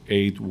in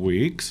 8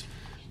 weeks.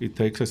 It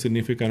takes a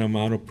significant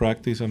amount of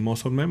practice and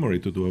muscle memory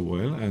to do it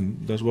well, and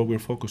that's what we're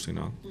focusing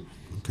on.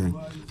 Okay.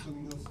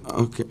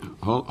 Okay.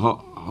 Hold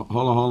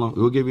on.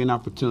 We'll give you an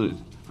opportunity.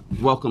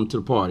 Welcome to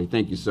the party.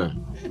 Thank you, sir.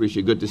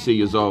 Appreciate it. Good to see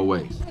you as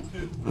always.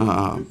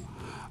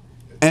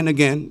 And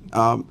again,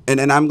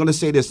 and I'm going to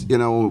say this,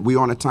 we're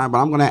on a time, but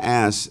I'm going to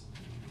ask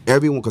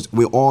everyone, because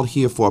we're all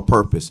here for a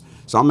purpose.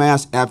 So I'm going to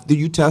ask, after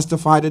you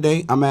testify today,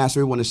 I'm going to ask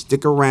everyone to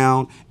stick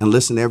around and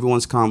listen to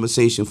everyone's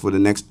conversation for the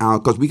next hour,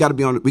 because we got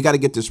to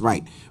get this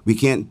right. We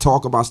can't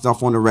talk about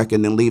stuff on the record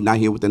and then leave not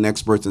here with the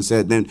next person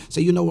said, then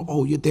say,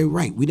 they're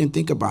right. We didn't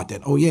think about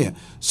that. Oh, yeah.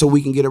 So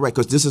we can get it right,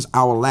 because this is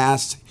our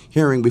last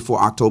hearing before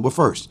October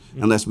 1st,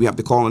 unless we have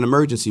to call an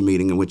emergency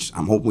meeting, in which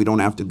I'm hoping we don't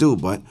have to do,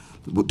 but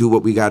we'll do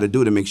what we got to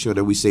do to make sure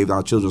that we saved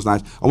our children's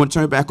lives. I want to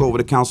turn it back over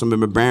to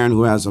Councilmember Barron,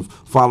 who has a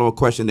follow-up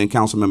question, then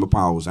Councilmember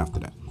Powers after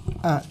that.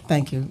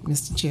 Thank you,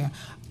 Mr. Chair.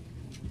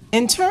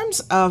 In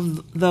terms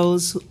of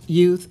those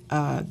youth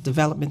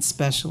development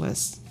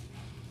specialists,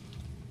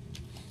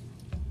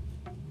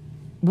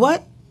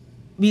 what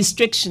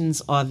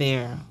restrictions are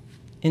there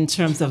in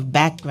terms of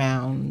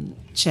background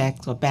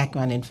checks or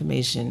background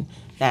information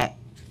that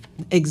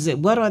exist?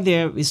 What are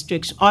their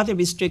restrictions? Are there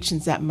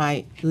restrictions that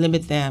might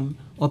limit them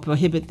or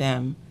prohibit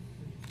them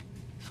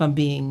from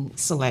being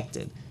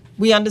selected?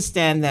 We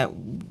understand that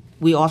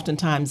we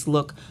oftentimes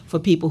look for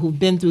people who've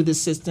been through the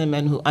system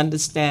and who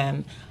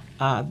understand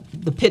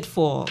the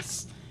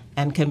pitfalls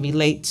and can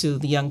relate to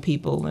the young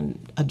people and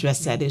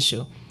address that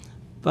issue.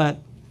 But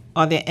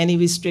are there any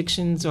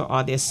restrictions, or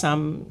are there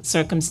some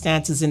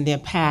circumstances in their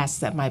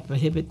past that might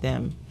prohibit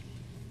them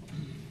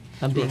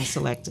from being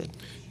selected?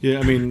 Yeah,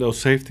 I mean, the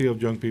safety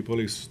of young people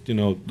is, the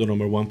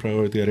number one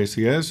priority at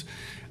ACS.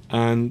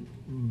 And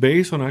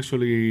based on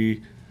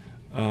actually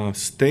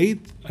state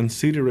and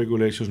city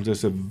regulations,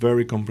 there's a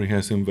very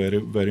comprehensive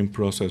vetting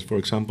process. For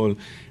example,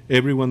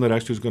 everyone that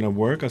actually is going to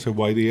work as a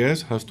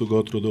YDS has to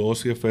go through the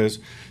OCFS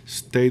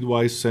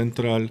statewide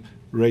central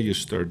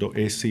register, the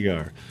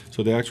ACR.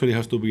 So there actually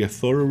has to be a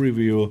thorough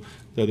review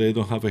that they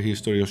don't have a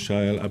history of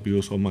child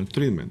abuse or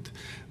maltreatment.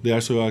 They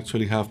also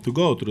actually have to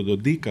go through the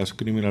DCAS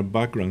criminal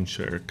background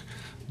check,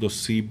 the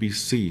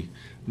CBC.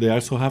 They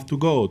also have to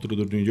go through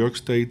the New York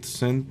State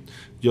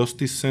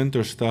Justice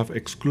Center staff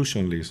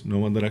exclusion list. No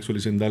one that actually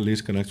is in that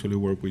list can actually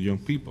work with young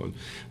people.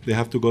 They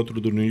have to go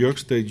through the New York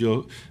State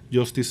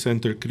Justice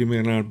Center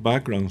criminal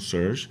background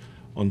search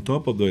on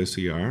top of the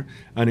ACR.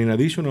 And in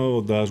addition to all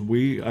of that,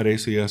 we at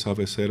ACS have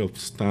a set of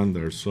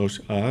standards such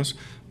as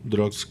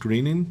drug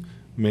screening,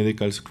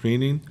 medical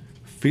screening,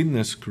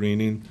 fitness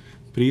screening,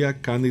 PRIA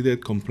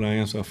candidate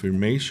compliance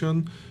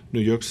affirmation, New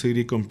York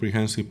City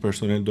comprehensive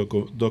personnel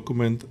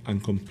document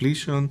and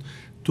completion,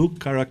 2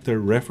 character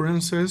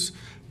references,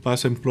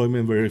 past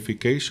employment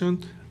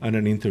verification, and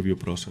an interview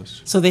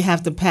process. So they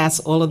have to pass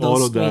all of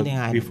those screening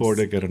items before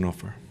they get an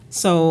offer.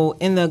 So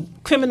in the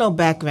criminal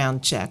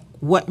background check,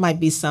 what might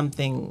be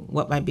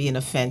an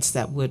offense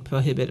that would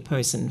prohibit a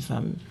person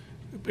from?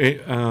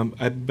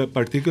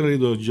 Particularly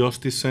the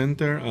Justice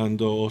Center and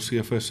the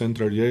OCFS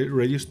Central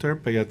Register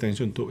pay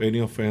attention to any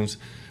offense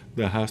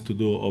that has to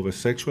do of a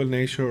sexual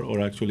nature or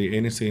actually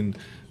anything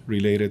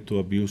related to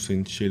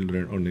abusing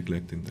children or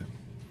neglecting them.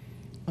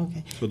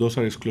 Okay. So those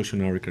are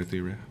exclusionary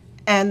criteria.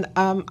 And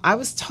I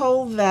was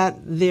told that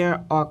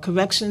there are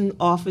correction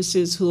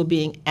officers who are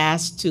being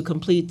asked to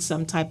complete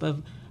some type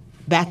of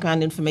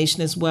background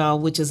information as well,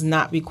 which is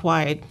not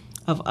required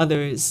of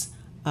others,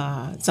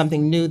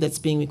 something new that's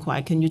being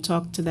required. Can you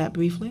talk to that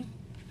briefly?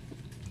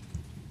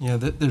 Yeah,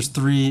 there's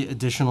 3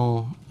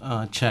 additional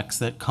checks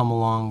that come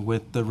along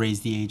with the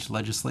Raise the Age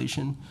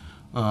legislation.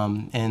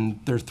 And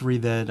there are three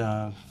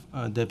that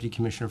Deputy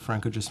Commissioner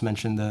Franco just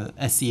mentioned. The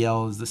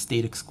SEL is the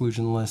state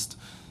exclusion list.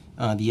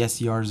 The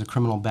SER is a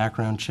criminal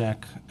background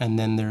check. And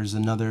then there's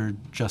another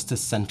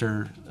Justice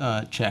Center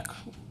check.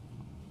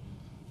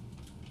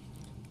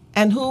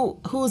 And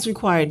who is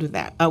required with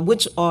that?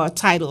 Which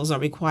titles are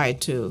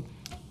required to?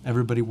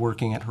 Everybody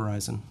working at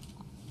Horizon.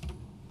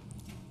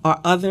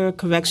 Are other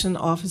correction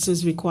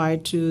officers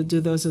required to do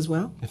those as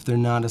well? If they're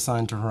not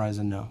assigned to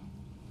Horizon, no.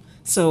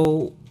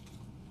 So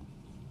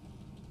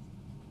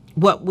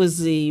what was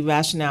the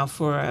rationale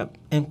for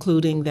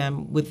including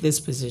them with this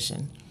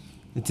position?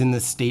 It's in the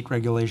state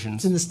regulations.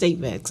 It's in the state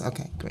regs.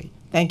 Okay, great.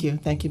 Thank you.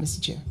 Thank you,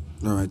 Mr. Chair.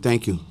 All right,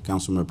 thank you,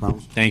 Councilmember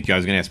Powers. Thank you. I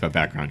was going to ask about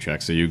background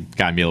checks, so you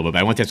got me a little bit. But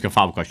I want to ask a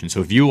follow-up question.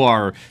 So if you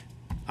are,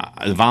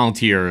 the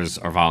volunteers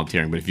are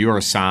volunteering, but if you are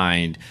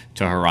assigned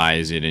to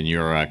Horizon and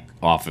you're an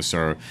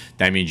officer,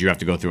 that means you have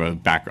to go through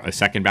a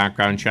second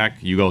background check.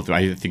 You go through,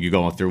 I think you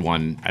go through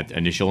one at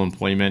initial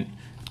employment,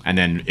 and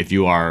then if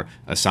you are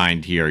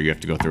assigned here, you have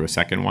to go through a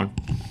second one.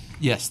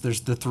 Yes,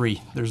 there's the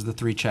three. There's the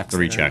three checks.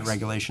 Three that are in checks. the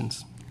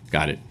regulations.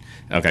 Got it.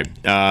 Okay.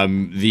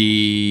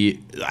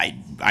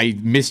 I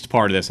missed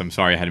part of this. I'm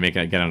sorry I had to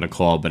get on a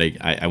call, but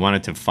I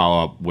wanted to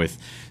follow up with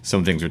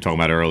some things we were talking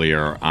about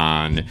earlier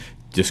on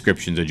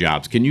descriptions of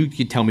jobs. Can you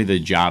tell me the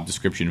job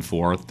description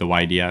for the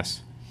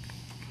YDS?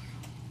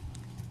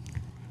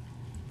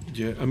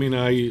 Yeah, I mean,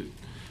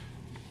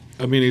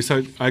 it's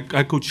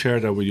I could share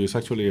that with you. It's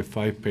actually a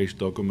 5-page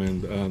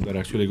document that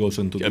actually goes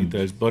into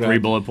details. But 3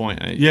 bullet point.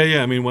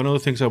 Yeah. I mean, one of the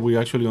things that we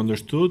actually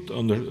understood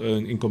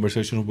in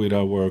conversations with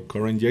our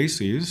current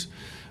JCs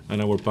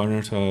and our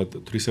partners at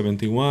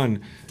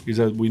 371 is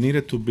that we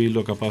needed to build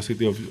the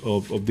capacity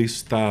of this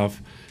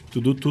staff to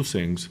do two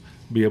things: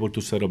 be able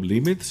to set up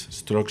limits,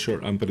 structure,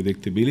 and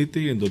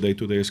predictability in the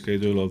day-to-day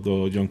schedule of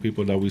the young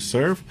people that we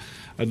serve.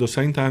 At the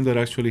same time, they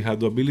actually have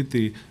the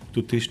ability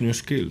to teach new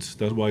skills.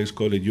 That's why it's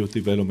called a youth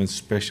development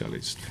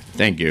specialist.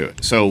 Thank you.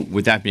 So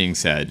with that being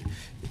said,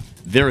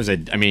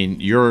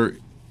 you're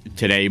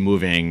today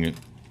moving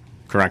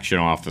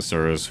correctional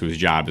officers whose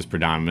job is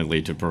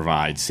predominantly to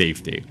provide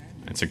safety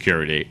and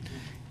security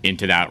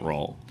into that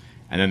role.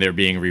 And then they're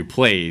being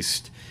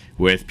replaced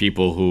with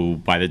people who,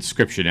 by the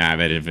description of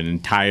it, have an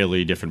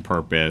entirely different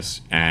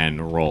purpose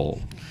and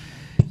role.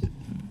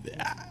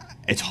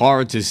 It's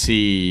hard to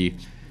see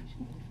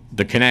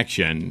the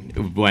connection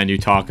when you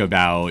talk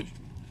about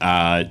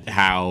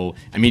how,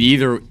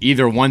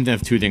 either one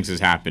of two things is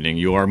happening.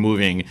 You are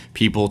moving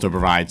people to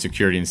provide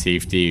security and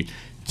safety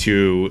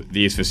to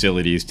these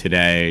facilities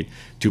today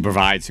to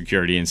provide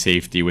security and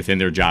safety within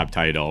their job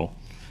title,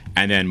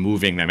 and then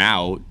moving them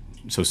out,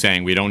 so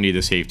saying we don't need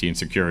the safety and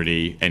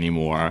security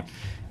anymore,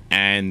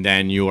 and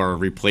then you are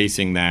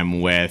replacing them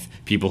with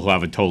people who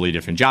have a totally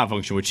different job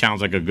function, which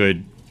sounds like a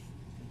good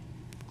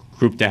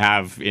group to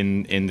have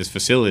in this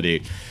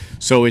facility.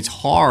 So it's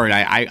hard.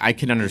 I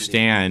can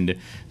understand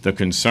the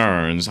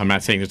concerns. I'm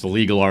not saying there's a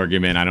legal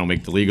argument. I don't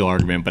make the legal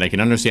argument, but I can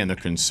understand the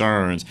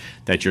concerns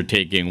that you're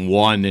taking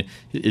one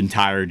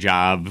entire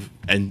job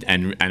and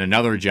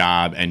another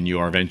job, and you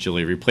are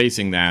eventually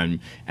replacing them,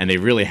 and they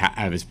really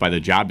have, it's by the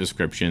job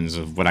descriptions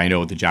of what I know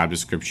what the job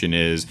description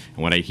is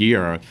and what I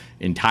hear,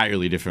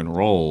 entirely different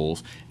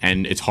roles.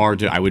 And it's hard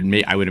to, I would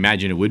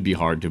imagine it would be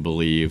hard to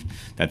believe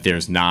that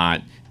there's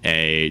not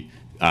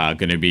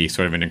going to be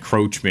sort of an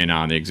encroachment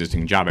on the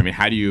existing job. I mean,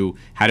 how do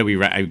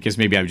we, I guess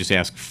maybe I would just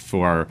ask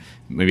for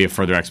maybe a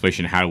further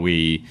explanation. How do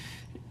we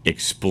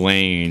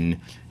explain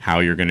how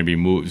you're going to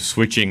be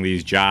switching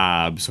these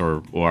jobs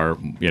or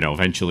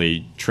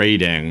eventually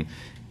trading,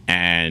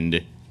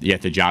 and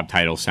yet the job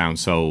titles sound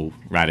so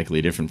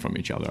radically different from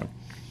each other?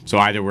 So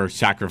either we're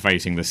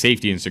sacrificing the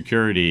safety and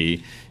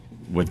security,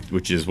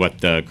 which is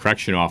what the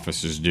correction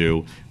officers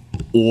do,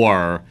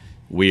 or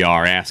we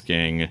are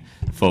asking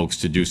folks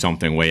to do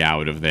something way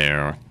out of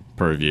their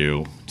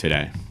purview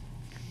today.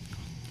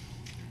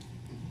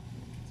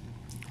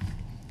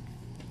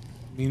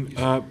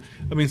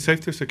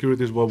 Safety and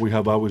security is what we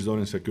have always done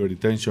in security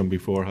detention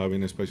before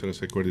having a special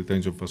security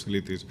detention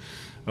facilities.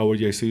 Our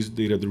JCs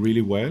did it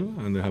really well,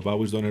 and they have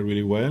always done it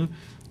really well.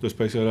 The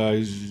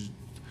specialized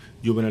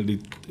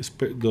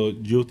the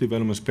youth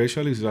development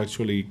specialist is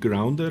actually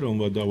grounded on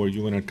what our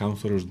juvenile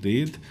counselors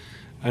did.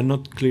 I'm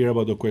not clear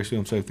about the question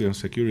of safety and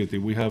security.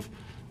 We have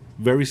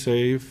very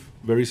safe,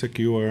 very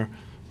secure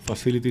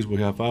facilities.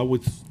 We have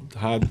always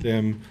had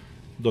them.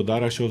 The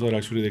data shows that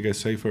actually they get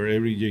safer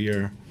every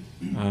year.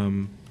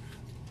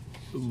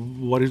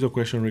 What is the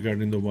question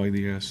regarding the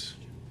YDS?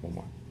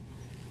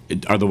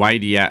 Are the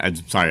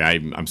YDS?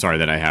 I'm sorry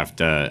that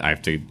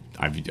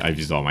I've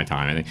used all my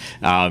time.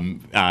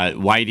 I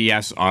think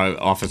YDS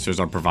officers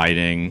are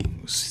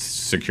providing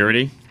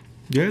security.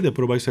 Yeah, they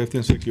provide safety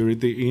and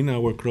security in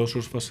our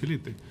Crossroads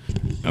facility.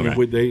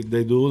 Okay.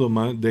 They do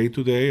the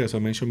day-to-day, as I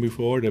mentioned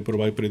before. They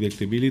provide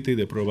predictability,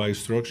 they provide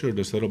structure,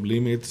 they set up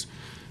limits,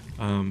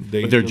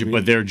 They But they're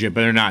intervene-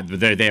 they're not. But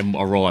they have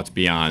a role that's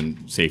beyond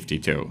safety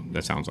too.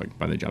 That sounds like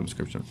by the job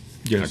description.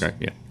 Yes. Okay.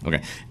 Yeah.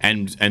 Okay.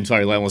 And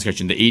sorry, last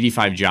question. The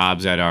 85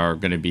 jobs that are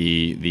going to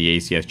be the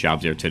ACS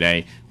jobs there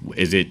today.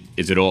 Is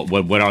it all?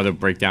 What are the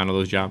breakdown of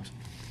those jobs?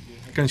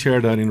 I can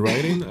share that in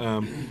writing.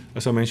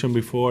 As I mentioned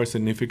before, a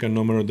significant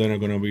number of them are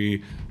going to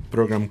be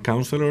program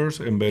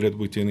counselors embedded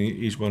within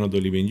each one of the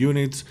living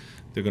units.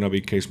 They're going to be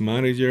case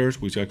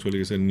managers, which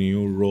actually is a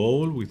new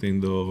role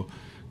within the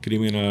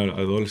criminal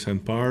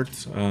adolescent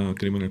parts,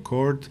 criminal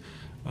court.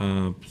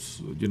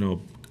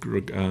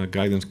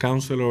 Guidance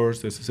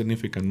counselors. There's a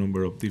significant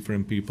number of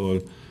different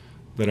people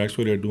that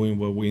actually are doing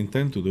what we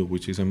intend to do,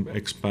 which is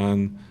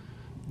expand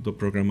the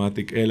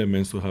programmatic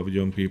elements to have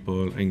young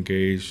people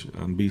engaged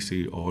and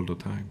busy all the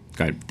time.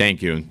 Good.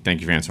 Thank you. Thank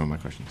you for answering my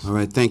questions. All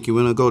right, thank you.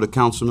 We're going to go to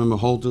Councilmember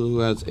Holder, who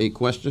has a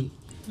question.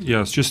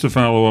 Yes, just to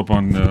follow up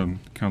on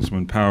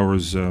Councilman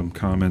Powers'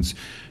 comments.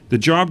 The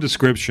job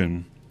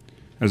description,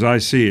 as I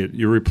see it,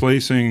 you're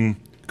replacing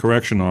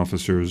correction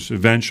officers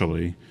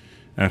eventually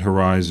at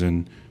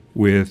Horizon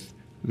with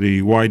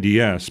the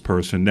YDS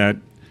person.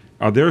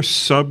 Are there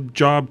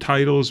sub-job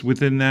titles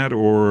within that,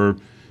 or,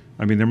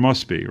 I mean, there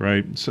must be,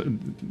 right?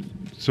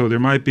 So there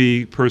might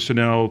be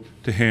personnel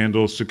to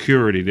handle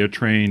security. They're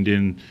trained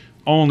in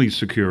only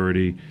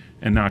security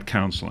and not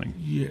counseling.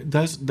 Yeah,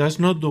 that's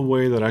not the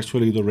way that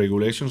actually the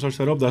regulations are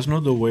set up. That's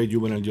not the way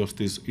juvenile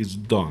justice is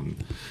done.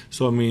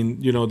 So, I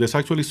mean, there's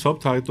actually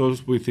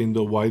subtitles within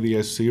the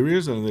YDS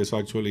series, and there's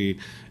actually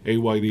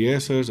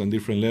AYDSs and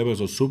different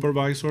levels of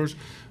supervisors.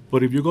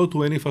 But if you go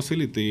to any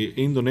facility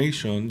in the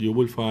nation, you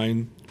will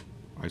find,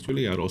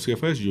 actually at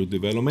OCFS, youth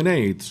development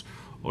aides,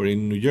 or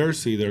in New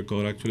Jersey, they're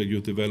called actually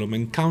youth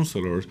development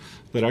counselors.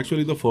 They're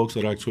actually the folks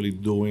that are actually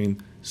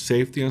doing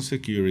safety and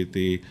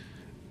security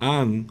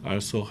and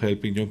also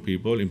helping young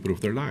people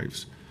improve their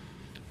lives.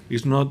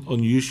 It's not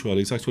unusual.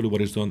 It's actually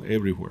what is done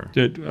everywhere.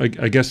 I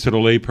guess to the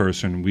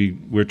layperson,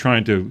 we're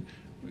trying to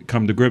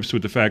come to grips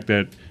with the fact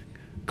that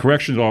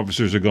corrections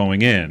officers are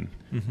going in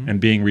and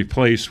being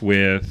replaced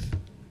with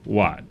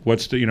what?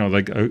 What's the,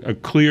 like a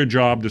clear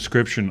job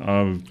description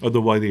of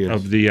the YDS.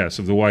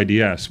 Of the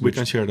YDS. We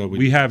can share that with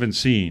we you. haven't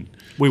seen.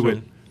 We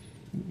will.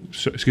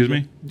 So, excuse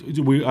me?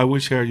 I will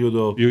share you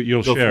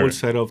You'll the share full it.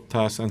 set of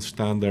tasks and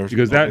standards.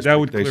 Because of that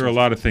would clear a expectations.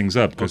 lot of things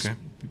up.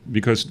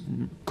 Because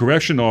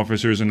correction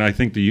officers, and I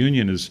think the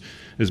union is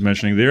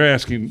mentioning,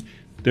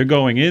 they're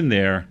going in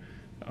there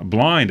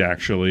blind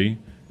actually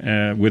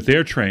with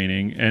their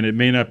training, and it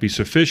may not be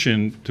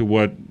sufficient to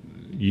what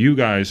you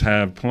guys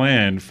have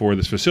planned for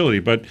this facility.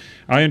 But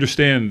I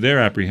understand their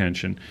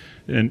apprehension,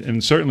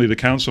 and certainly the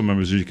council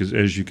members,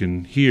 as you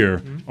can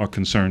hear, are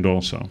concerned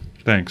also.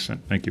 Thanks.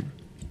 Thank you.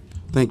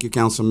 Thank you,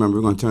 Councilmember. We're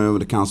going to turn it over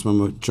to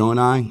Councilmember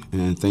Jonai,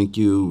 and thank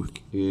you.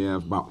 You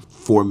have about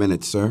 4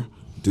 minutes, sir.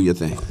 Do your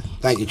thing.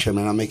 Thank you,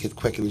 Chairman. I'll make it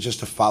quick. And just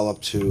to follow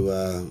up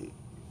to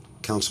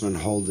Councilman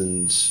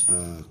Holden's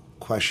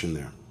question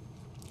there.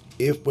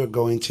 If we're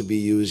going to be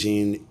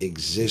using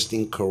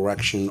existing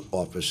correction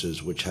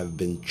officers which have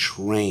been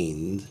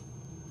trained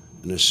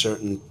in a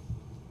certain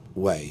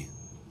way,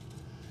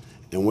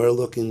 and we're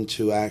looking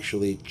to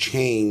actually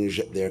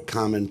change their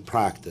common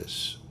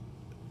practice,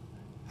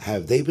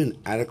 have they been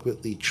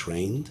adequately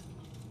trained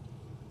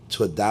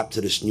to adapt to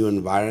this new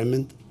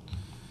environment?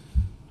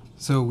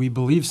 So we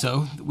believe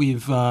so. We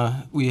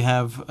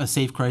have a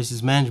safe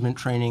crisis management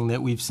training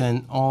that we've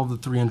sent all the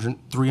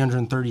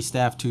 330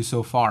 staff to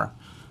so far.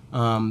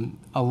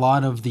 A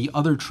lot of the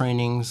other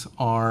trainings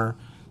are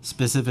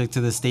specific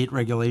to the state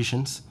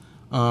regulations.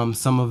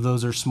 Some of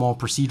those are small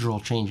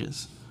procedural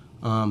changes.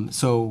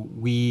 So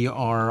we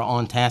are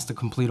on task to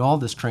complete all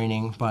this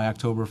training by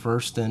October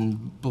 1st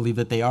and believe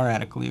that they are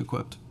adequately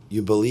equipped.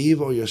 You believe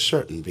or you're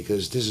certain?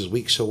 Because this is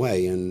weeks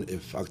away, and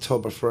if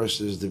October 1st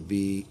is the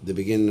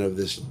beginning of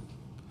this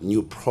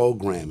new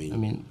programming. I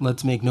mean,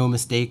 let's make no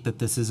mistake that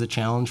this is a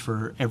challenge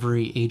for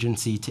every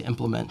agency to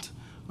implement.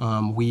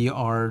 We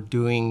are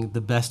doing the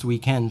best we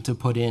can to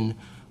put in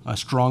a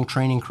strong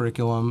training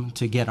curriculum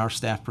to get our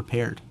staff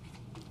prepared.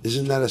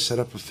 Isn't that a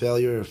setup for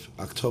failure if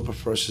October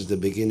 1st is the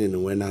beginning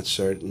and we're not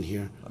certain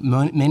here?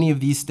 Many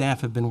of these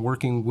staff have been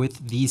working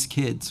with these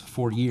kids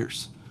for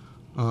years.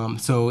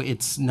 So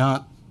it's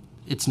not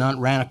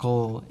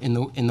radical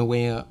in the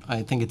way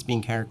I think it's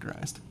being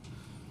characterized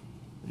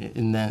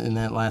in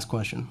that last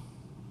question.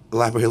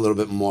 Elaborate a little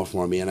bit more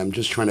for me, and I'm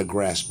just trying to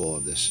grasp all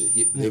of this.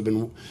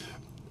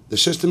 The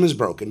system is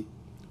broken.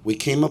 We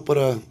came up with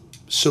a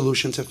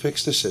solution to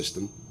fix the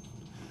system,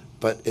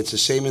 but it's the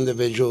same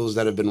individuals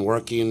that have been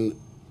working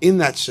in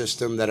that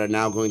system that are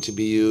now going to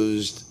be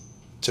used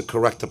to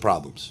correct the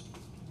problems.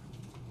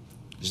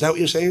 Is that what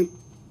you're saying?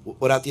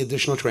 Without the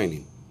additional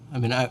training? I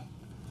mean,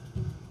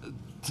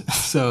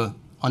 so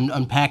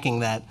unpacking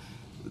that,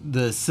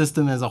 the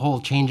system as a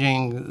whole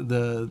changing,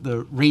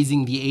 the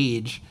raising the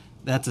age,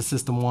 that's a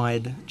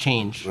system-wide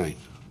change. Right.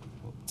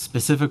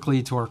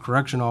 Specifically to our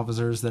correction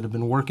officers that have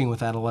been working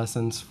with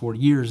adolescents for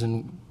years,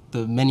 and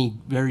the many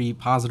very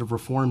positive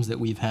reforms that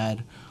we've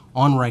had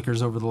on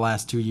Rikers over the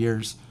last 2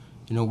 years,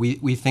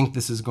 we think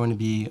this is going to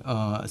be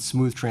a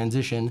smooth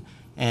transition,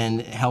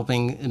 and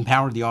helping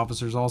empower the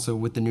officers also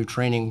with the new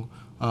training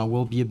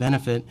will be a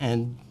benefit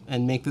and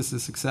make this a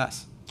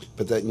success.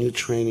 But that new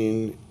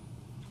training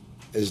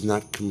is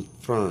not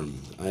confirmed.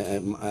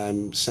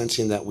 I'm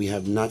sensing that we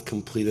have not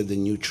completed the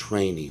new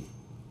training.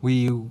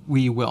 We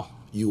will.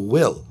 You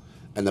will.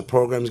 And the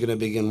program's going to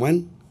begin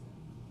when?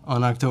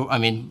 Prior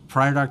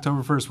to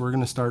October 1st, we're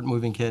going to start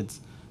moving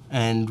kids.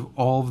 And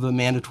all of the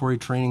mandatory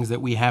trainings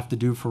that we have to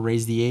do for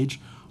Raise the Age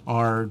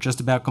are just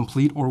about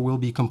complete or will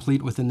be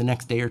complete within the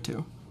next day or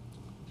two.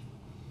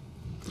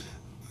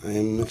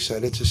 I'm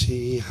excited to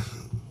see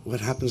what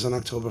happens on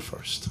October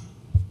 1st.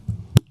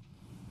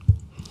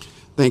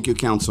 Thank you,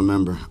 Council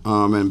Member.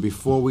 And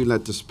before we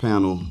let this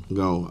panel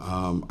go,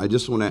 I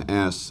just want to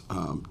ask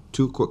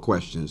two quick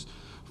questions.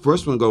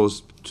 First one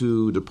goes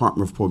to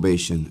Department of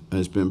Probation.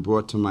 It's been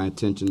brought to my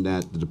attention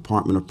that the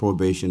Department of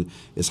Probation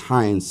is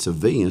hiring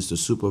civilians to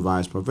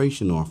supervise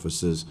probation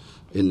officers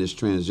in this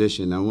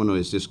transition. I want to know,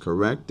 is this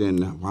correct,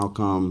 and how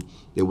come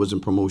there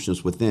wasn't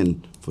promotions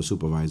within for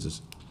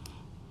supervisors?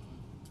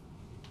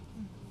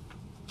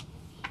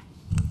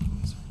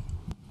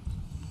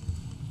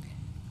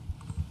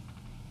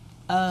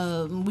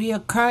 We are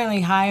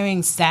currently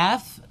hiring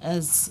staff,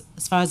 as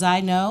far as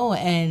I know,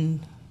 and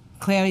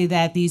clearly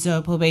that these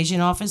are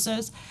probation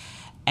officers,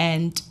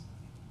 and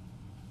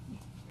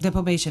they're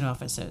probation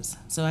officers.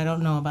 So I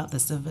don't know about the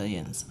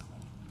civilians.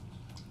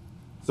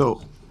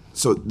 So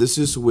this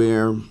is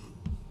where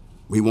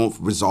we won't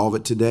resolve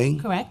it today.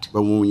 Correct.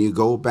 But when you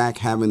go back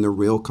having the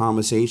real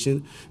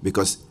conversation,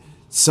 because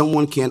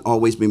someone can't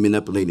always be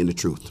manipulating the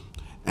truth.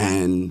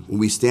 And when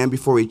we stand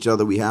before each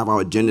other, we have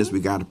our agendas we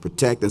got to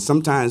protect. And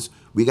sometimes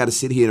we got to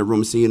sit here in a room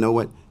and say, you know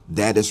what,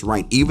 that is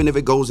right. Even if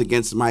it goes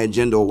against my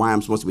agenda or why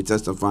I'm supposed to be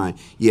testifying,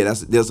 yeah,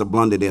 there's a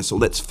blunder there. So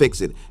let's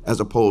fix it,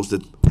 as opposed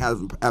to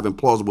having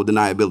plausible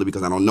deniability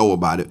because I don't know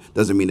about it.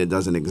 Doesn't mean it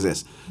doesn't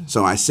exist.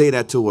 So I say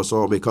that to us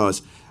all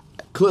because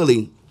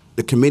clearly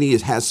the committee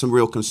has some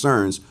real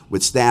concerns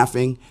with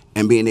staffing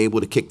and being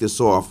able to kick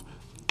this off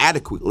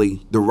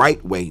adequately the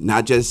right way,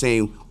 not just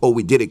saying, oh,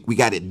 we did it, we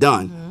got it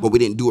done, but we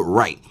didn't do it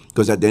right.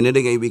 Because at the end of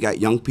the day, we got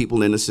young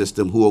people in the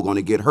system who are going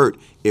to get hurt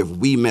if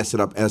we mess it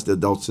up as the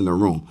adults in the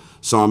room.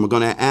 So I'm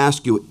going to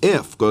ask you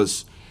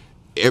because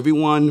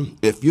everyone,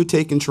 if you're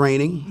taking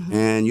training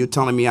and you're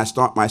telling me I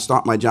start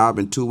my job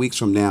in 2 weeks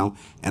from now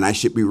and I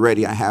should be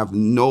ready, I have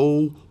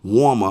no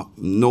warm-up,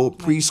 no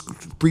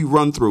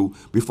pre-run-through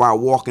before I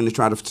walk in to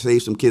try to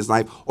save some kid's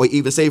life or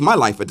even save my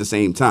life at the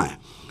same time.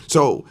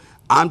 So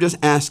I'm just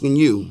asking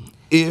you,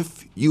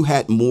 if you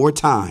had more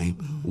time,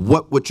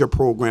 what would your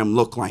program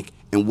look like,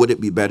 and would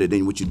it be better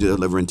than what you're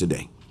delivering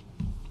today?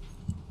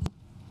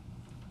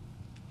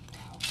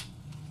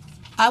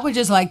 I would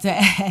just like to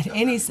add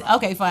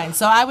okay, fine.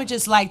 So I would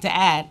just like to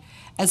add,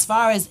 as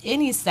far as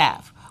any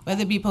staff,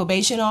 whether it be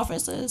probation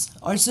officers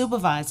or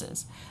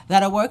supervisors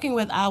that are working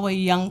with our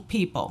young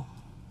people,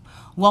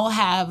 will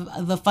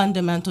have the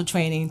fundamental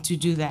training to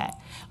do that.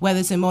 Whether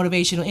it's in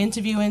motivational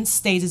interviewing,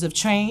 stages of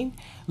train,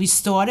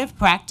 restorative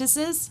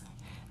practices,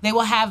 they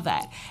will have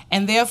that.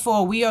 And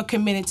therefore, we are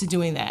committed to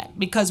doing that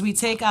because we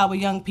take our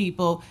young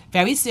people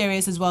very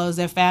serious as well as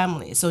their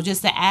families. So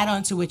just to add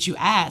on to what you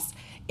asked,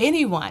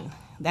 anyone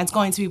that's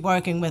going to be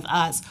working with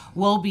us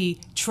will be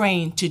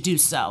trained to do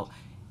so.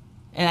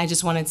 And I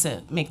just wanted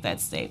to make that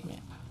statement.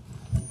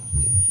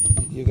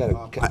 You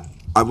got to.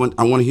 I want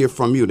to hear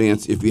from you, Dan.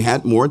 If you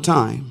had more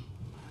time,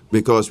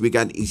 because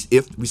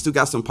if we still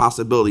got some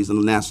possibilities in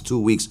the last 2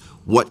 weeks,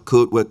 but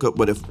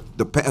if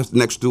the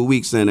next 2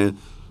 weeks and a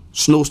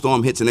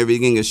snowstorm hits and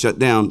everything is shut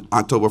down,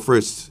 October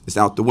 1st is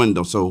out the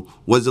window. So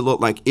what does it look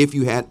like if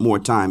you had more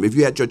time? If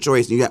you had your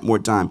choice and you had more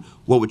time,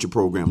 what would your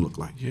program look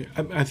like? Yeah,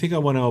 I think I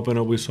want to open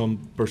up with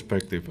some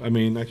perspective. I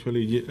mean,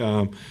 actually,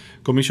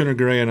 Commissioner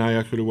Gray and I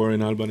actually were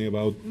in Albany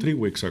about 3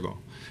 weeks ago.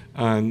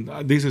 And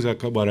this is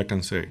what I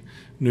can say.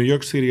 New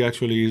York City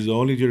actually is the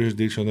only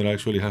jurisdiction that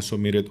actually has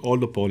submitted all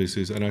the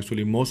policies, and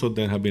actually most of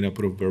them have been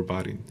approved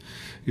verbatim.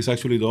 It's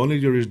actually the only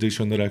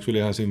jurisdiction that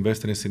actually has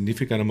invested a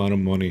significant amount of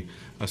money,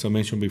 as I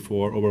mentioned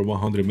before, over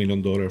 $100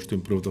 million to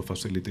improve the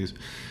facilities.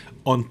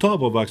 On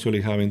top of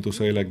actually having to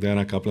say, like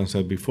Diana Kaplan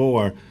said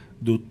before,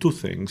 do two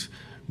things.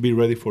 Be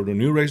ready for the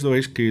new Raise the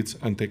Age kids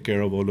and take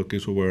care of all the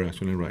kids who were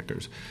actually in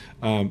Rikers.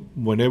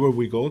 Whenever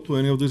we go to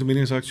any of these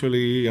meetings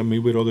actually and meet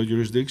with other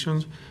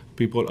jurisdictions,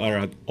 people are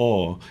at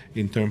awe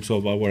in terms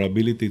of our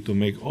ability to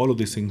make all of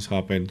these things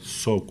happen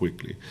so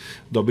quickly.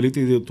 The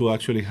ability to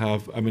actually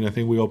have, I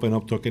think we open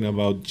up talking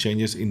about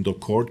changes in the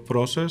court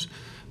process.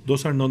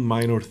 Those are not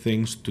minor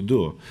things to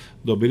do.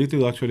 The ability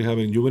to actually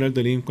having juvenile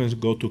delinquents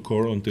go to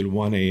court until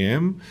 1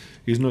 a.m.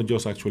 is not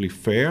just actually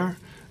fair,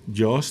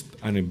 just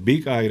and a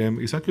big item.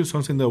 It's actually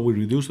something that will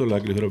reduce the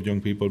likelihood of young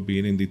people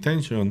being in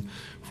detention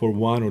for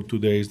 1 or 2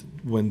 days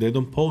when they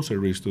don't pose a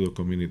risk to the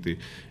community.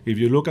 If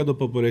you look at the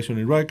population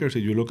in Rikers,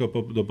 if you look at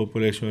the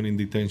population in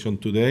detention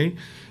today,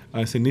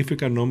 a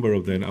significant number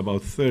of them,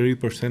 about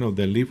 30% of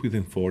them, live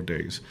within 4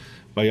 days.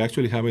 By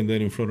actually having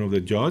them in front of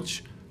the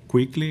judge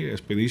quickly,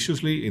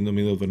 expeditiously, in the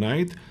middle of the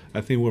night,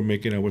 I think we're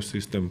making our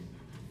system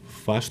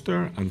faster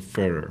and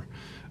fairer.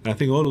 And I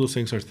think all of those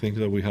things are things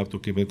that we have to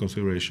keep in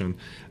consideration.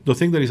 The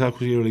thing that is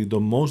actually the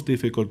most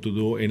difficult to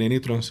do in any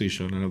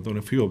transition, and I've done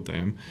a few of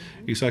them,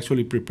 is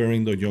actually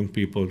preparing the young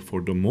people for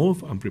the move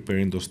and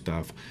preparing the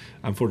staff.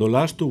 And for the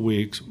last 2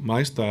 weeks,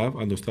 my staff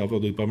and the staff of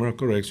the Department of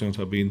Corrections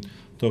have been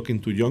talking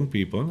to young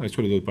people.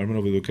 Actually, the Department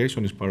of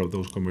Education is part of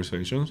those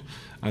conversations,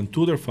 and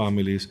to their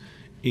families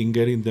in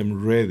getting them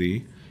ready,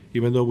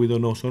 even though we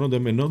don't know, some of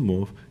them may not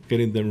move,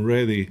 getting them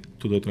ready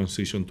to the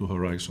transition to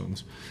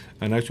Horizons.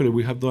 And actually,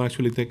 we have to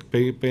actually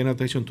paying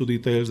attention to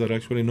details that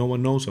actually no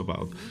one knows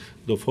about.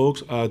 The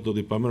folks at the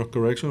Department of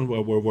Corrections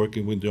were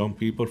working with young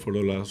people for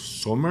the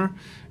last summer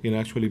in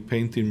actually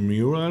painting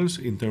murals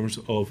in terms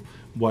of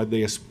what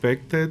they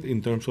expected in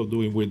terms of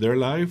doing with their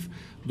life.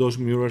 Those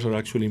murals are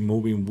actually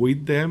moving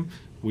with them,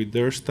 with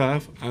their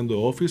staff and the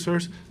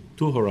officers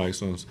to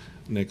Horizons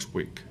next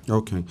week.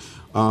 Okay.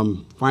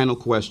 Final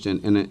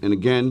question, and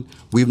again,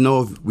 we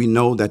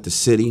know that the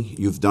city,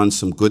 you've done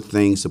some good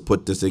things to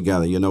put this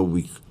together. You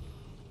know,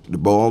 the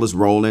ball is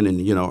rolling,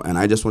 and and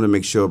I just want to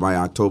make sure by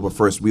October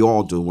 1st, we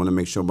all do want to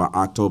make sure by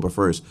October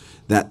 1st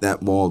that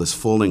ball is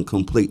full and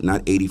complete,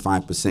 not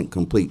 85%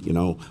 complete.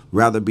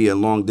 Rather be a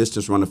long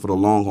distance runner for the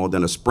long haul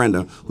than a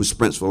sprinter who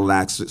sprints for the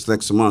last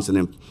 6 months and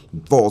then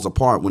falls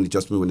apart when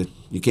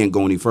you can't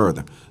go any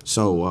further.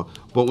 So,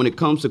 but when it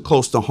comes to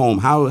close to home,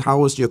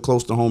 how is your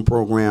close to home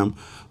program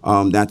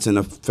that's in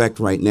effect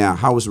right now?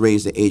 How is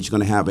Raise the Age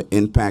going to have an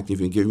impact?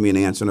 If you can give me an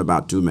answer in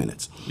about 2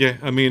 minutes. Yeah,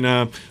 I mean,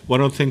 one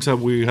of the things that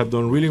we have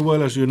done really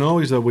well, as you know,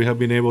 is that we have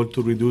been able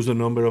to reduce the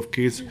number of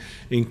kids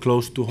in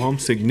close to home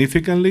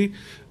significantly,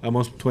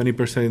 almost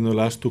 20% in the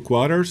last 2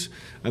 quarters,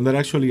 and that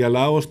actually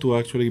allow us to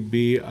actually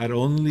be at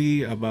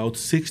only about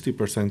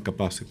 60%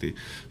 capacity.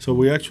 So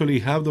we actually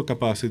have the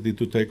capacity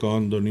to take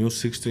on the new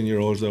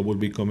 16-year-olds that will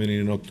be coming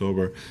in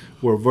October.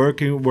 We're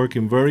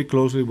working very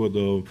closely with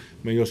the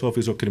Mayor's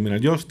Office of Criminal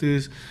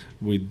Justice,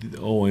 with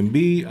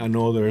OMB and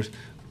others,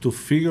 to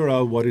figure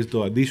out what is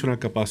the additional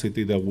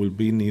capacity that will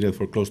be needed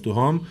for close to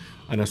home.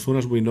 And as soon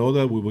as we know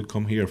that, we will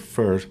come here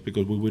first,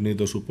 because we will need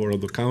the support of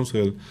the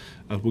council,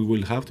 as we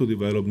will have to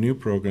develop new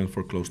programs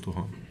for close to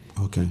home.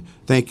 Okay.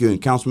 Thank you.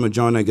 And Councilman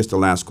Joyner, I guess the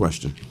last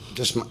question.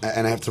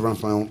 And I have to run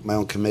for my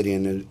own committee.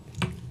 And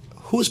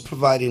who's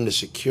providing the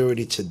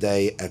security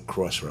today at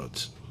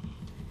Crossroads?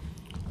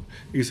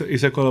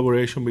 It's a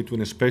collaboration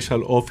between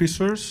special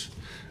officers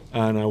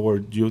and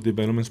our youth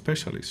development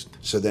specialist.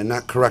 So they're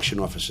not correction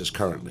officers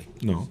currently?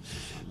 No.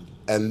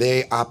 And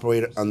they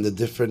operate under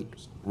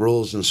different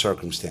rules and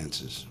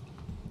circumstances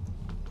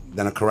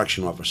than a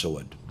correction officer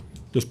would?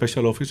 The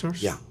special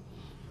officers? Yeah.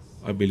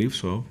 I believe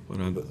so,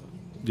 but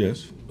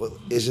yes. Well,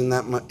 isn't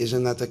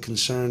that the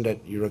concern, that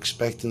you're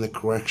expecting the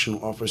correction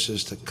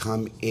officers to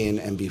come in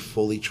and be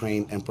fully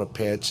trained and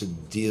prepared to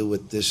deal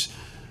with this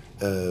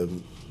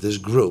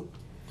group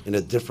in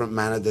a different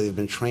manner that they've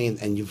been trained?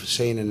 And you're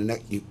saying in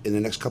the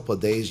next couple of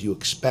days you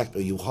expect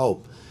or you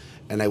hope,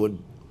 and I would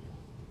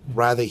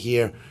rather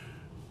hear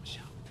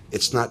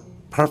it's not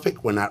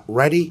perfect, we're not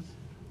ready,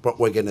 but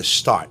we're going to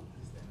start.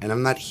 And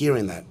I'm not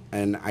hearing that,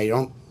 and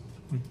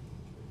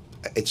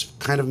it's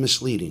kind of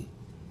misleading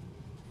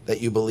that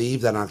you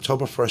believe that on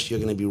October 1st you're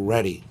going to be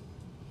ready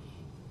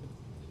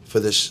for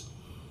this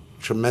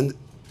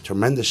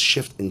tremendous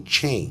shift and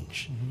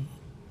change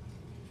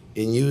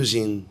in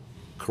using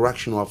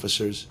correction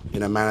officers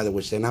in a manner in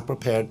which they're not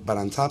prepared, but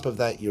on top of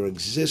that, your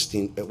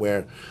existing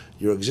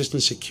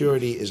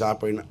security is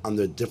operating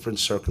under different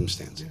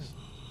circumstances.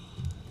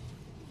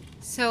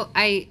 So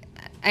I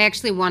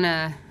actually want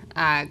to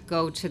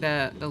go to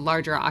the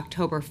larger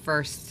October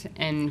 1st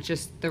and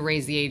just the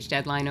Raise the Age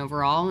deadline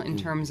overall in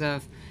terms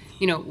of,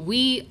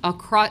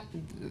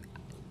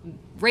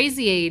 Raise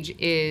the Age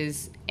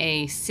is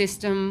a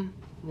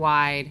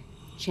system-wide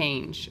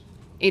change.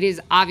 It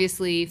is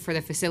obviously for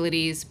the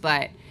facilities,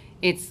 but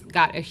it's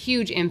got a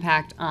huge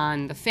impact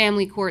on the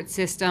family court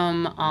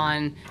system,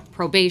 on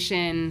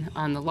probation,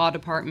 on the law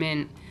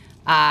department.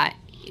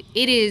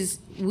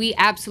 We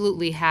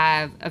absolutely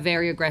have a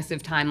very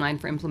aggressive timeline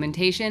for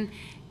implementation.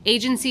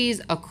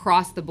 Agencies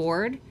across the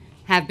board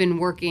have been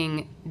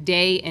working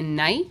day and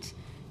night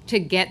to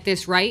get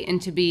this right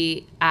and to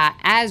be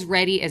as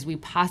ready as we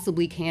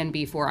possibly can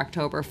be for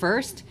October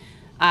 1st.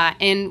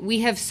 And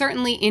we have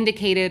certainly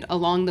indicated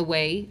along the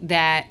way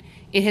that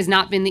it has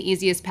not been the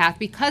easiest path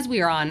because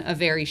we are on a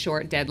very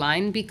short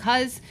deadline,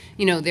 because,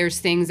 there's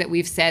things that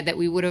we've said that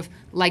we would have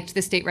liked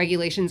the state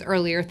regulations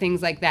earlier,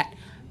 things like that.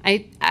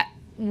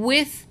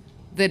 With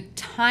the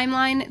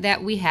timeline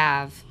that we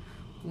have,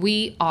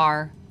 we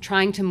are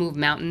trying to move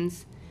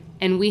mountains,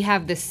 and we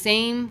have the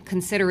same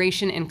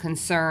consideration and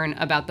concern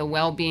about the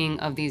well-being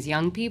of these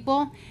young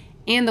people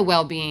and the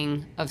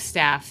well-being of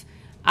staff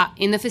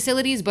in the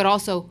facilities, but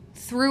also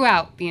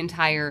throughout the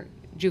entire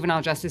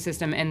juvenile justice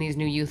system and these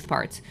new youth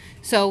parts.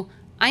 So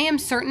I am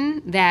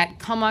certain that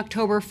come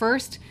October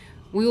 1st,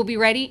 we will be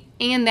ready,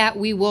 and that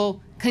we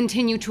will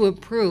continue to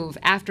improve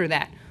after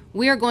that.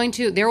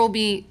 There will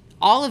be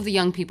all of the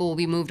young people will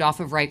be moved off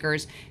of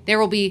Rikers. There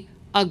will be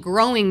a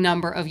growing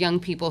number of young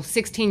people,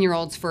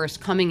 16-year-olds first,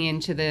 coming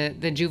into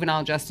the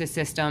juvenile justice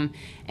system.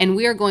 And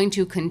we are going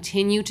to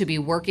continue to be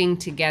working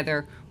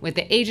together with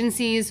the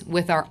agencies,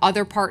 with our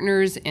other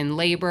partners in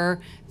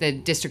labor, the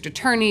district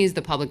attorneys,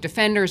 the public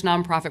defenders,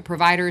 nonprofit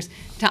providers,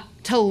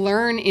 to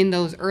learn in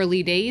those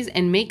early days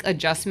and make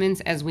adjustments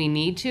as we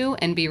need to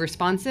and be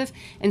responsive.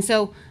 And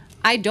so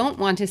I don't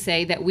want to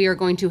say that we are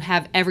going to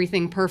have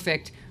everything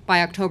perfect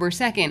by October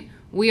 2nd.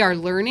 We are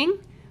learning.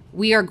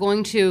 We are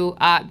going to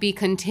be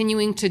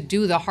continuing to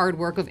do the hard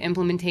work of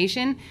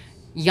implementation.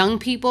 Young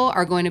people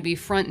are going to be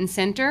front and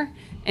center.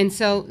 And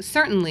so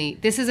certainly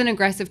this is an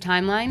aggressive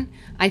timeline.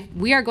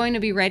 We are going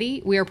to be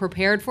ready. We are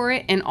prepared for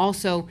it. And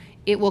also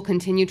it will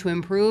continue to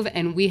improve.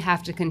 And we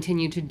have to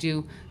continue to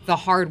do the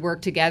hard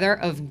work together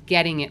of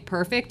getting it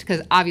perfect,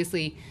 because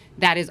obviously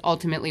that is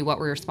ultimately what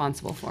we're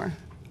responsible for.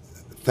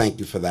 Thank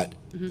you for that.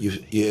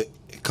 A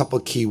couple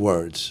of key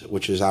words,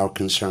 which is our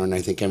concern.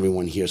 I think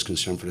everyone here is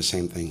concerned for the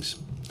same things.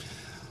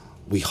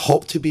 We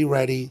hope to be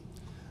ready.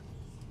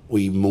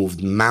 We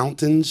moved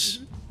mountains,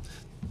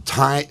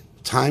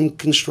 time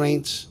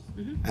constraints,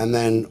 and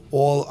then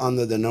all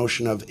under the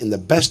notion of in the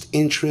best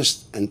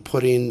interest and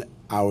putting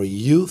our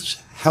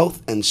youth's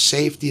health and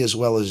safety, as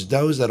well as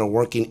those that are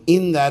working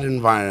in that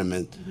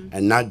environment,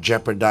 and not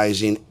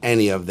jeopardizing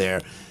any of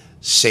their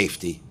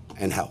safety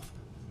and health.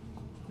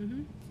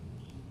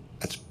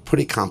 That's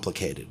pretty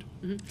complicated.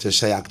 To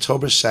say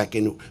October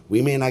 2nd,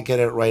 we may not get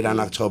it right on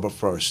October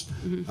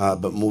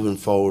 1st, but moving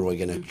forward,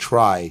 we're going to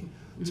try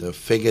to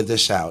figure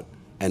this out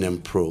and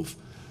improve.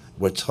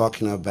 We're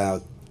talking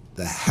about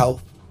the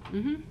health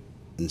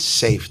and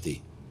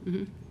safety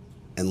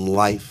and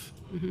life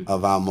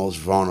of our most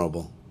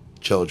vulnerable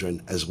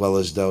children, as well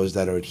as those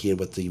that are adhered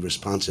with the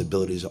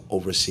responsibilities of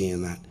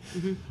overseeing that.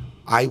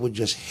 I would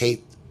just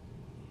hate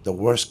the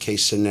worst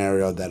case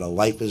scenario that a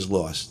life is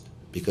lost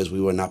because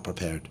we were not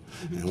prepared.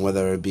 And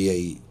whether it be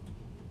a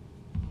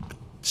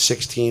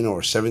 16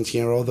 or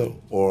 17-year-old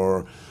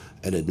or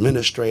an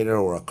administrator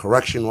or a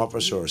correction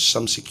officer or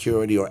some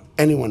security or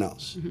anyone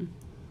else,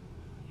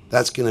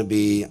 that's going to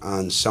be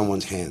on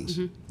someone's hands.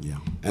 Yeah.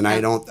 And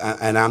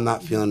I'm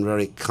not feeling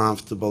very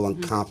comfortable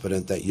and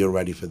confident that you're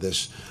ready for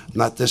this.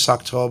 Not this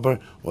October,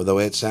 or the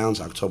way it sounds,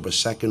 October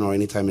 2nd or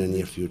anytime in the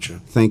near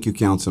future. Thank you,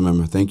 council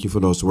member. Thank you for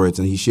those words.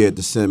 And he shared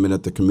the sentiment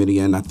at the committee,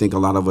 and I think a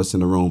lot of us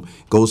in the room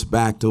goes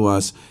back to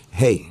us,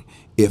 hey,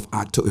 if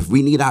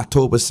we need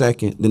October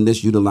 2nd, then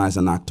let's utilize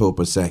on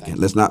October 2nd.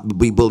 Let's not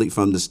be bullied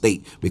from the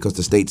state because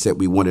the state said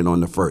we want it on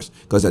the 1st,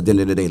 because at the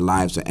end of the day,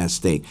 lives are at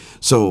stake.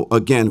 So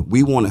again,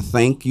 we want to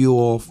thank you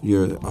all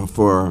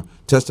for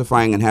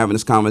testifying and having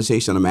this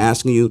conversation. I'm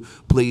asking you,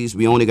 please,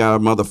 we only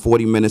got another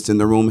 40 minutes in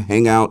the room.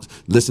 Hang out,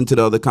 listen to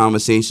the other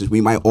conversations.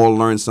 We might all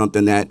learn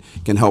something that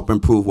can help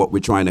improve what we're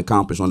trying to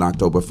accomplish on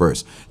October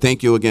 1st.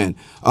 Thank you again.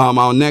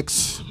 Our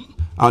next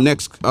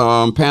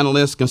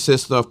panelist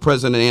consists of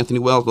President Anthony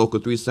Wells, Local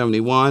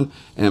 371,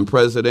 and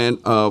President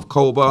of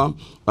COBA,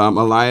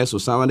 Elias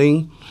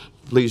Osamadin.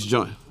 Please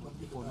join.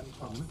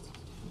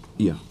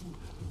 Yeah.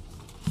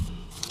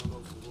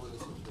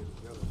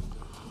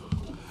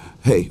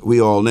 Hey, we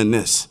all in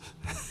this.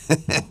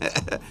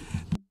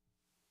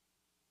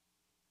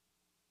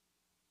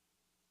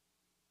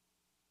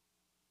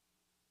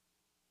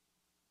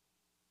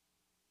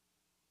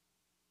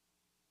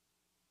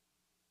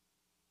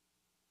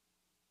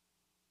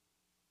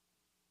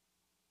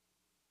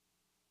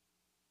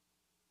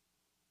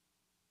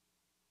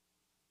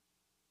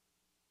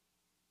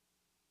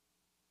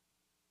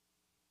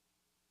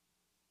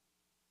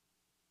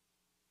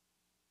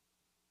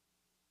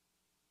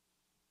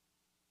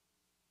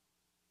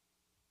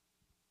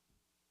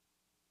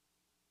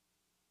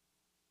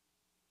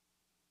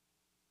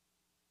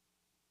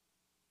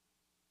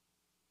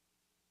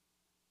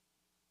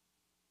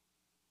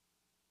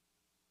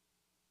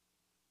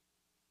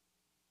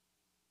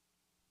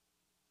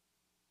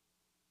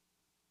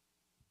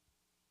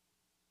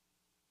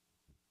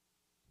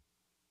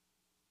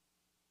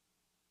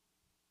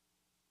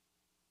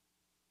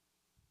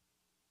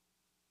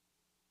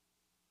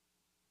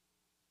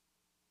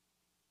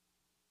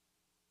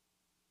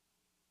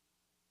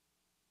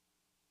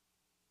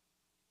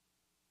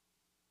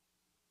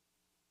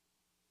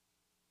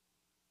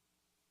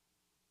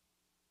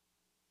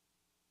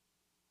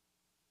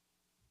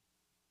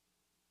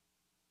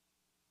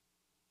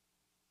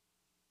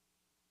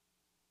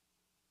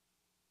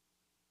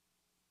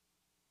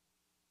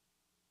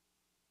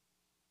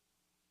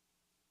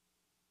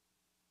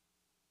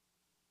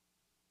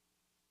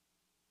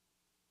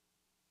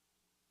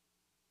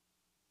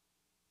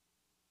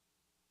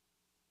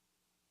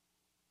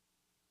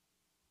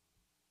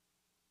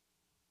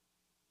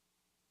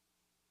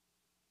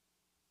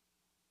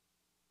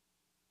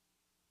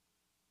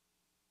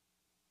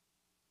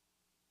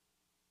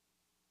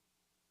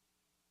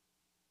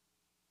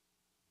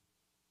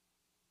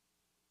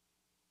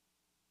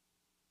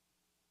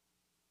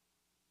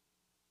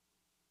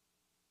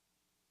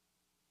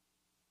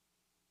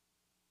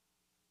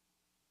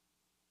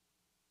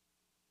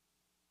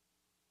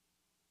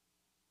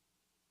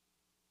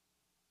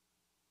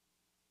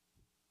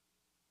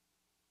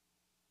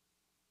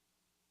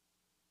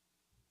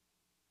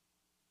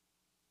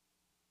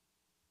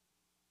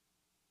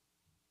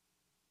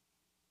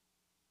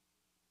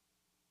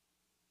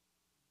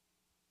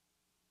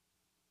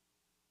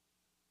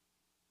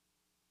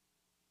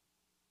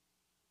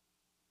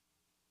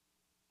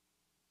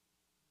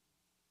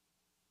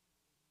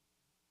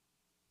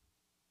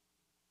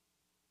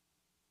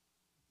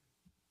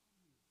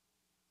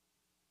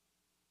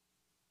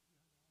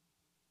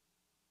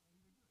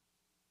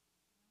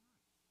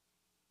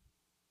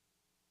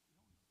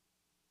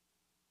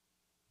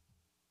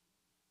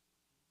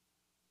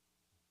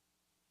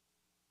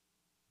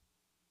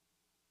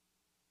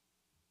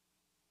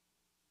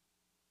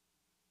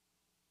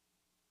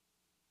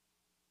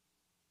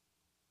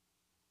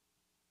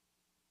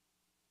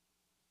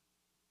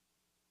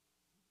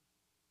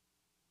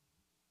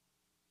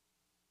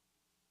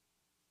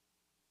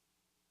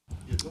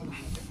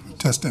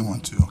 Testing 1,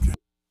 2. Okay.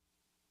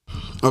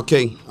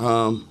 Okay,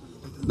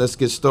 let's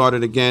get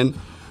started again.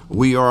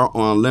 We are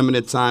on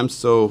limited time,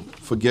 so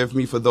forgive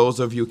me for those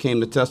of you who came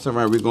to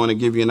testify. We're going to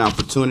give you an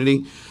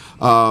opportunity.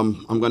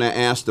 I'm going to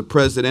ask the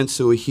presidents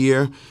who are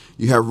here.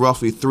 You have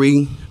roughly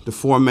 3 to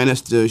 4 minutes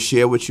to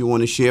share what you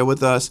want to share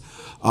with us.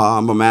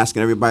 I'm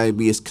asking everybody to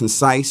be as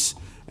concise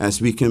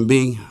as we can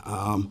be,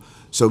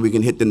 so we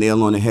can hit the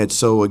nail on the head.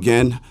 So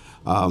again,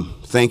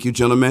 thank you,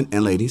 gentlemen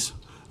and ladies,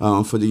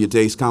 for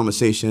today's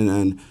conversation.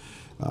 And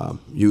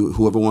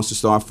whoever wants to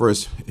start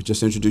first,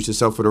 just introduce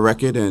yourself for the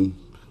record and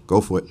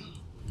go for it.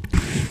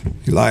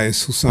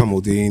 Elias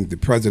Husamuddin, the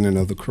president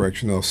of the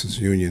Correctional Officers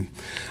Union.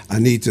 I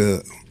need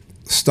to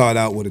start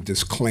out with a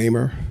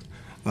disclaimer.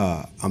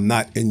 I'm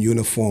not in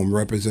uniform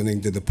representing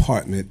the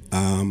department.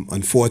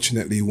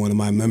 Unfortunately, one of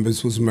my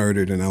members was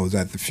murdered and I was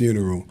at the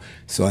funeral,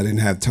 so I didn't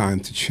have time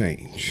to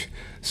change.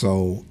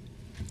 So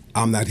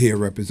I'm not here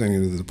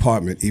representing the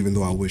department, even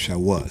though I wish I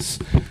was.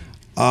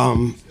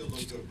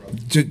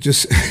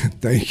 Just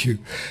thank you.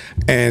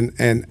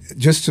 And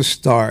just to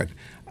start,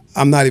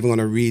 I'm not even going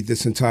to read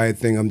this entire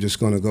thing. I'm just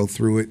going to go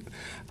through it.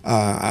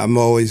 I've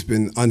always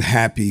been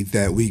unhappy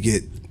that we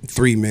get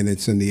 3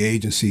 minutes and the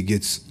agency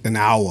gets an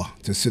hour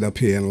to sit up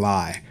here and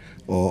lie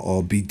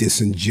or be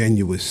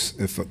disingenuous,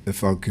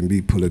 if I can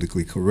be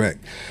politically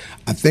correct.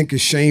 I think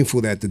it's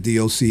shameful that the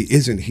DOC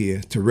isn't here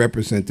to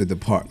represent the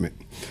department.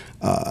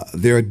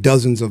 There are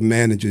dozens of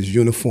managers,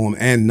 uniform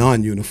and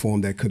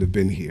non-uniform, that could have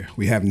been here.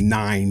 We have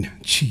 9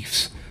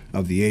 chiefs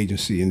of the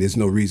agency, and there's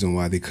no reason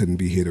why they couldn't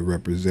be here to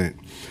represent.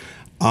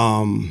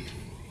 I'm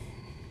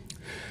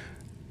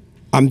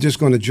just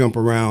going to jump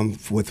around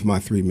with my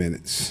 3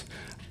 minutes.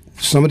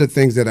 Some of the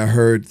things that I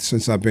heard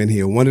since I've been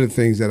here, one of the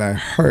things that I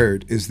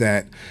heard is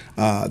that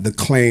the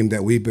claim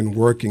that we've been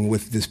working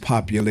with this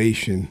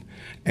population,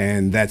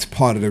 and that's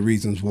part of the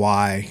reasons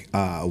why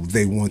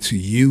they want to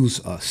use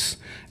us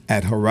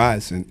at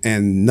Horizon,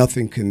 and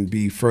nothing can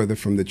be further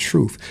from the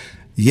truth.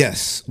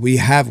 Yes, we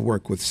have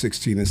worked with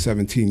 16 and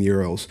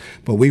 17-year-olds,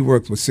 but we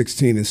worked with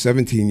 16 and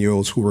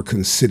 17-year-olds who were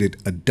considered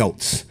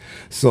adults.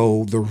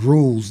 So the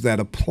rules that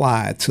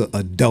apply to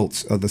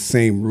adults are the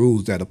same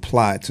rules that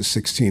apply to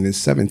 16 and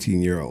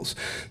 17-year-olds.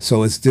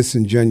 So it's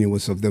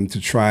disingenuous of them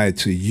to try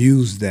to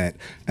use that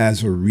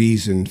as a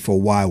reason for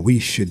why we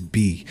should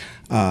be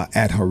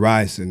at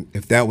Horizon.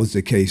 If that was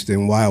the case,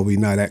 then why are we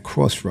not at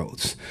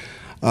Crossroads?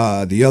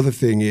 The other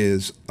thing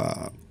is,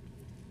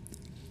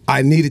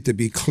 I needed to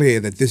be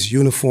clear that this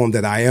uniform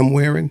that I am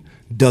wearing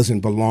doesn't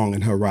belong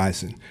in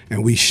Horizon,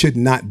 and we should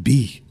not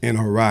be in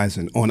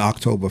Horizon on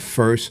October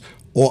 1st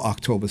or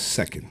October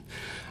 2nd.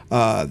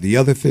 The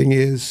other thing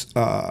is,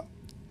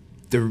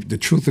 the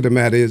truth of the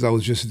matter is, I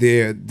was just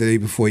there the day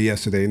before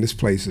yesterday, and this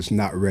place is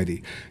not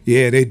ready.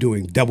 Yeah, they're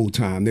doing double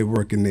time. They're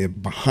working their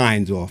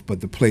behinds off,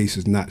 but the place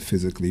is not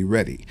physically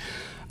ready.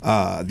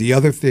 The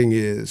other thing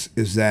is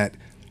that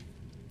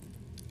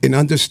in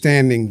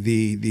understanding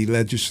the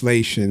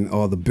legislation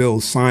or the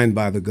bill signed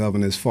by the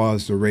governor as far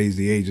as to raise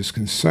the age is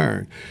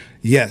concerned,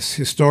 yes,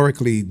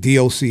 historically,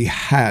 DOC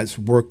has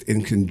worked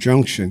in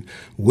conjunction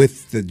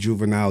with the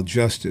juvenile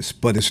justice,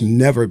 but it's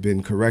never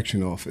been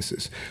correction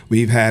officers.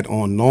 We've had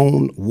on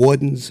loan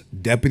wardens,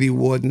 deputy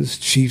wardens,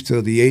 chiefs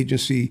of the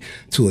agency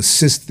to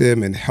assist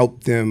them and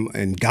help them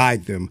and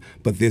guide them,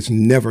 but there's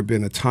never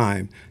been a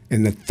time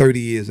in the 30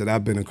 years that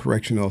I've been a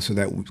correction officer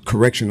that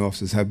correction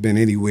officers have been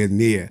anywhere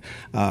near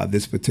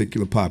this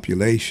particular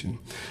population.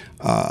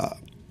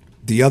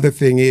 The other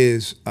thing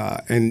is,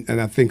 and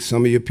I think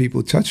some of your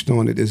people touched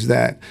on it, is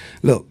that,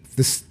 look,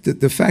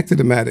 the fact of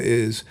the matter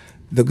is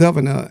the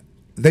governor,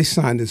 they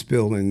signed this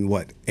bill in,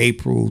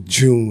 April,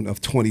 June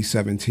of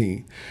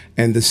 2017.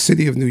 And the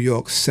city of New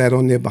York sat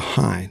on their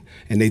behind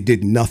and they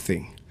did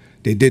nothing.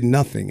 They did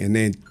nothing, and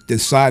they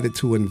decided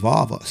to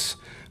involve us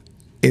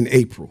in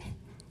April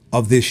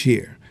of this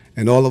year.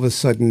 And all of a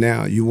sudden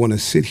now you want to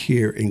sit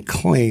here and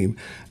claim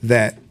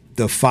that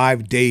the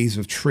 5 days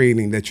of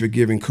training that you're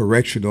giving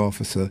correction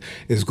officer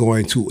is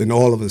going to, and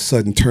all of a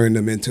sudden, turn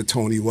them into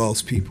Tony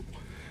Wells people.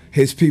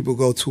 His people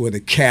go to an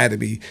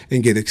academy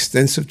and get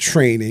extensive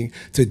training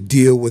to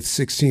deal with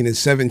 16 and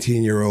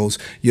 17-year-olds.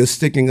 You're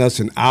sticking us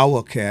in our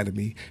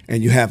academy,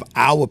 and you have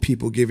our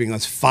people giving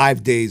us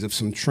 5 days of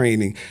some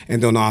training,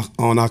 and on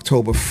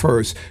October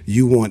 1st,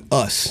 you want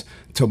us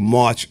to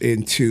march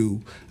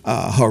into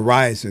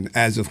Horizon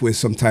as if we're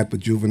some type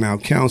of juvenile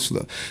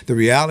counselor. The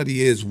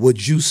reality is,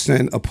 would you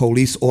send a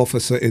police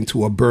officer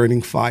into a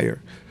burning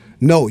fire?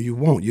 No, you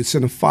won't. You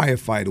send a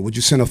firefighter. Would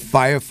you send a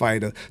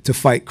firefighter to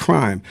fight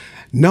crime?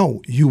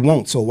 No, you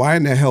won't. So why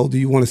in the hell do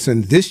you want to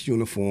send this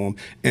uniform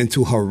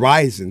into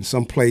Horizon,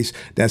 someplace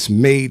that's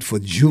made for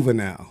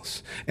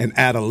juveniles and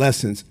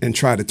adolescents, and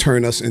try to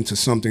turn us into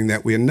something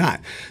that we're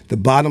not? The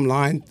bottom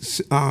line,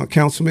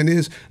 Councilman,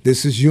 is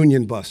this is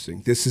union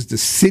busting. This is the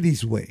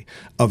city's way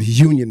of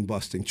union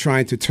busting,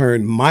 trying to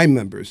turn my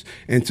members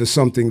into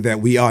something that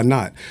we are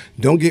not.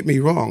 Don't get me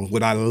wrong.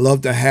 Would I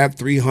love to have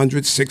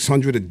 300,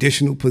 600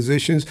 additional positions?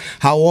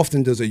 How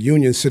often does a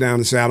union sit down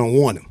and say, I don't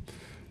want them?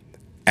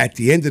 At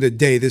the end of the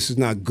day, this is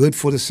not good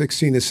for the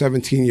 16 and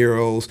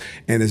 17-year-olds,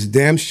 and it's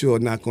damn sure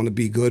not going to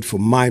be good for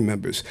my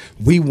members.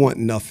 We want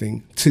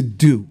nothing to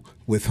do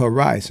with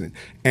Horizon.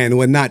 And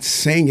we're not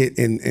saying it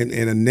in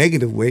a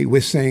negative way.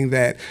 We're saying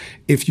that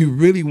if you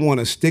really want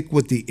to stick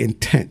with the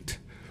intent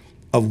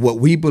of what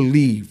we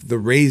believe the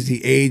Raise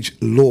the Age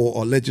law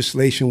or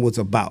legislation was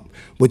about,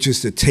 which is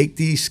to take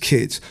these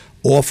kids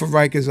off of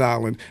Rikers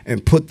Island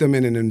and put them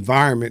in an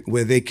environment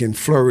where they can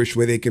flourish,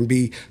 where they can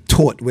be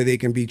taught, where they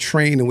can be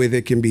trained, and where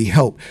they can be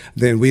helped,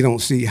 then we don't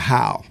see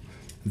how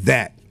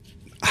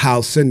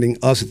sending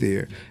us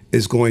there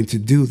is going to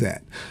do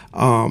that.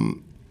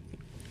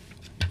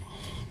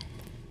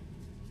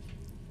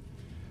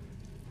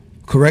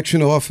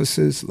 Correctional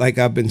officers, like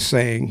I've been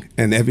saying,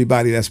 and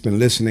everybody that's been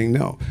listening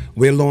know,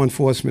 we're law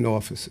enforcement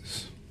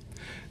officers.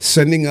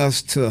 Sending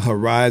us to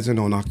Horizon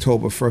on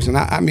October 1st, and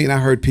I mean, I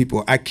heard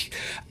people,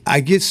 I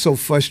get so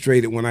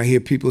frustrated when I hear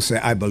people say,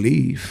 I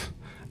believe,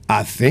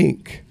 I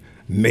think,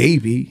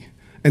 maybe,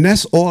 and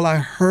that's all I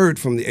heard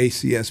from the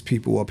ACS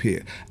people up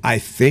here. I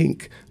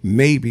think,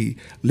 maybe.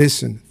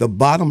 Listen, the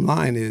bottom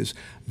line is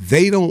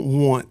they don't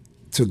want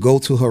to go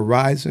to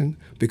Horizon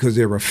because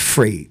they're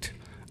afraid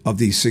of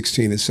these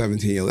 16 and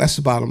 17-year-olds. That's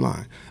the bottom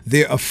line.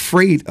 They're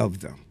afraid of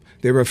them.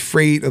 They're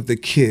afraid of the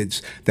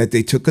kids that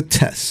they took a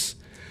test,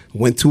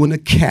 went to an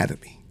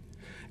academy,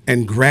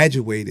 and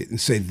graduated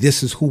and say,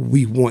 this is who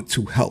we want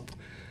to help.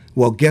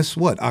 Well, guess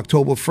what?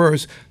 October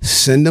 1st,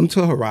 send them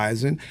to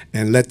Horizon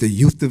and let the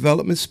youth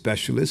development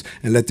specialists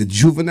and let the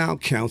juvenile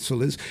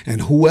counselors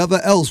and whoever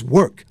else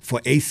work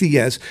for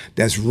ACS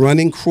that's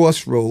running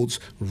Crossroads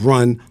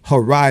run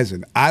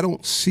Horizon. I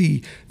don't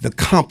see the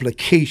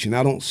complication.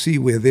 I don't see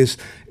where this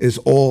is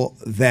all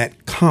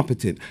that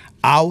complicated.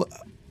 Our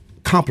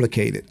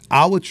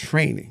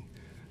training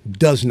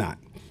does not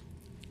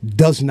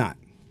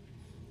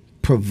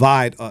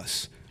provide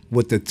us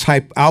with the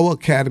type, our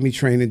academy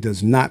training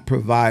does not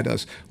provide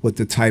us with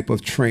the type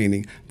of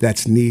training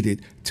that's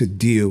needed to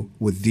deal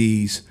with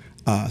these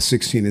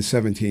 16 and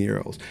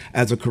 17-year-olds.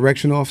 As a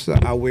correction officer,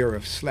 I wear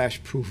a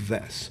slash-proof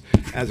vest.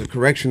 As a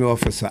correction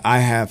officer, I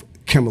have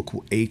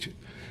chemical agent.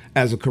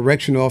 As a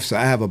correction officer,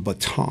 I have a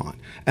baton.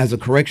 As a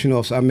correction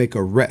officer, I make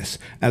arrests.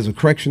 As a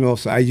correction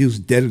officer, I use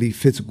deadly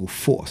physical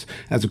force.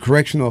 As a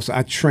correction officer,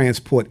 I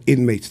transport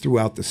inmates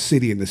throughout the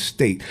city and the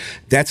state.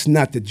 That's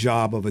not the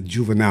job of a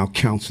juvenile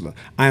counselor.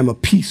 I am a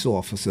peace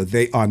officer.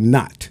 They are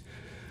not.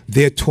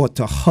 They're taught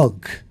to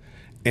hug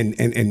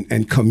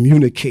and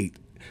communicate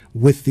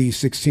with these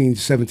 16,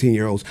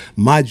 17-year-olds.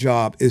 My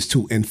job is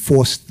to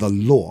enforce the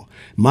law.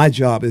 My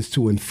job is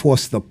to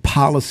enforce the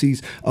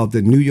policies of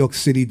the New York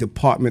City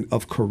Department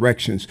of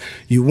Corrections.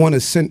 You want to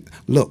send,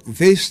 look,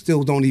 they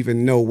still don't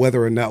even know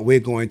whether or not we're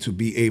going to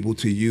be able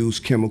to use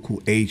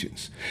chemical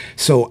agents.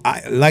 So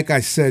like I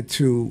said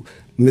to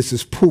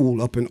Mrs.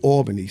 Poole up in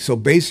Albany, so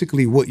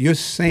basically what you're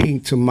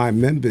saying to my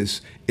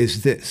members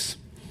is this.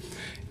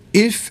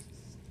 If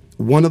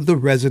one of the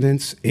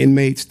residents,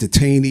 inmates,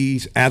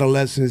 detainees,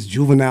 adolescents,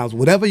 juveniles,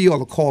 whatever you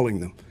all are calling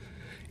them,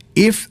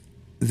 if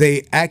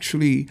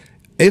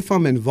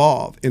I'm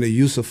involved in a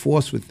use of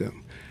force with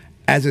them,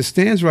 as it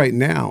stands right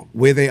now,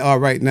 where they are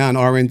right now in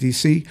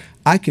RNDC,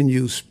 I can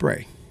use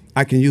spray.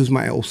 I can use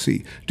my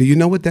OC. Do you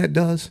know what that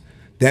does?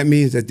 That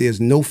means that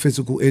there's no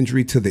physical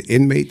injury to the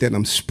inmate that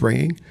I'm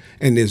spraying,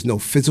 and there's no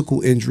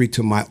physical injury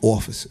to my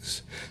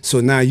officers.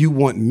 So now you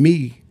want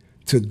me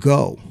to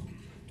go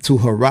to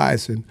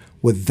Horizon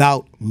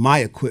without my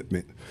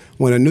equipment.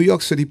 When a New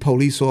York City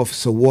police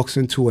officer walks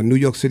into a New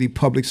York City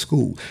public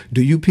school,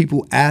 do you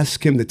people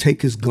ask him to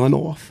take his gun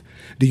off?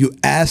 Do you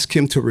ask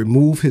him to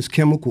remove his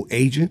chemical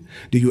agent?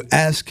 Do you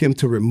ask him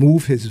to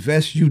remove his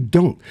vest? You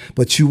don't.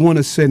 But you want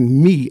to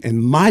send me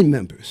and my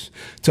members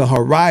to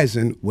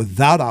Horizon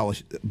without our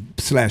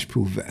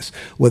slash-proof vest,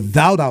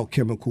 without our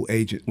chemical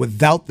agent,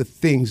 without the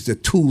things, the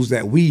tools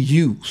that we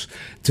use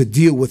to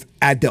deal with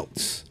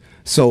adults.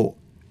 So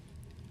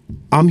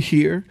I'm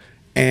here.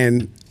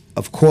 And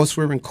of course,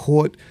 we're in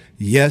court.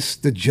 Yes,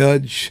 the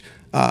judge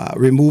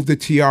removed the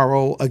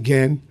TRO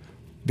again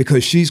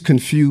because she's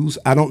confused.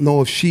 I don't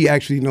know if she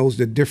actually knows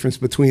the difference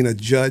between a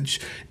judge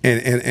and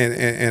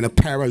a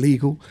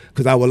paralegal,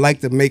 because I would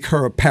like to make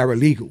her a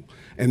paralegal,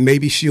 and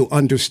maybe she'll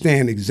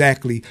understand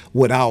exactly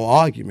what our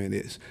argument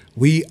is.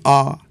 We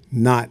are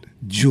not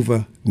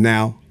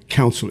juvenile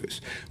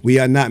counselors. We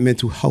are not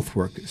mental health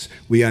workers.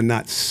 We are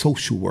not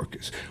social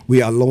workers. We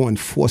are law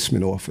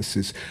enforcement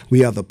officers.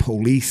 We are the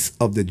police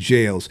of the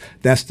jails.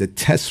 That's the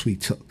test we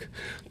took.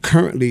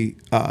 Currently,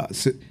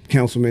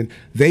 Councilman,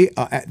 they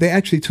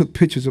actually took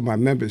pictures of my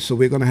members, so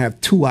we're going to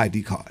have 2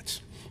 ID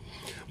cards.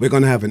 We're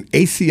going to have an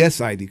ACS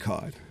ID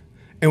card,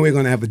 and we're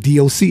going to have a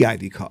DOC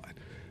ID card.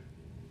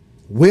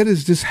 Where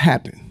does this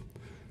happen?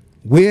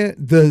 Where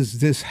does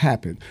this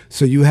happen?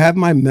 So you have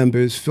my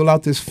members fill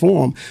out this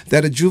form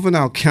that a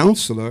juvenile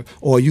counselor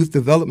or a youth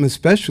development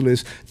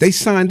specialist, they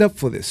signed up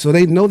for this. So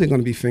they know they're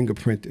going to be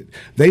fingerprinted.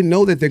 They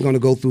know that they're going to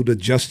go through the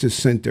Justice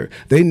Center.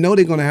 They know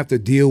they're going to have to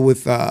deal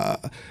with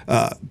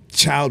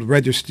child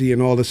registry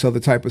and all this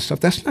other type of stuff.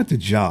 That's not the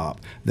job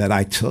that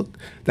I took.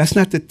 That's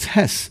not the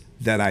test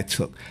that I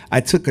took. I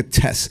took a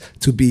test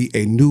to be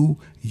a New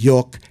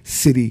York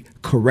City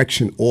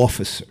correction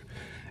officer.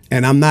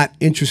 And I'm not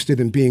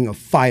interested in being a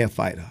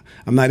firefighter.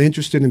 I'm not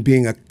interested in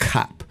being a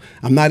cop.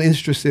 I'm not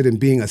interested in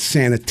being a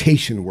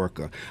sanitation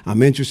worker.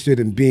 I'm interested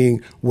in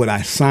being what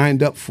I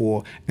signed up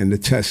for and the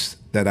test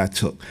that I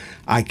took.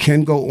 I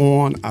can go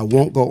on. I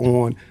won't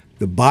go on.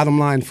 The bottom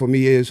line for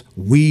me is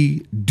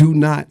we do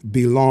not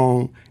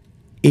belong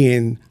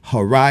in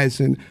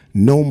Horizon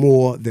no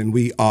more than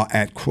we are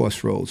at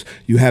Crossroads.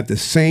 You have the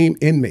same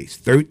inmates,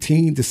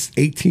 13 to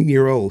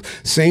 18-year-olds,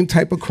 same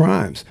type of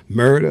crimes,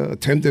 murder,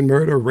 attempted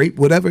murder, rape,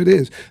 whatever it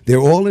is. They're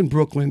all in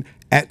Brooklyn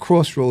at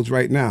Crossroads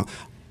right now.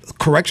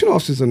 Correction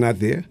officers are not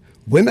there.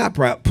 We're not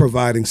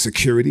providing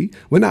security.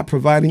 We're not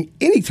providing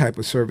any type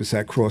of service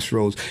at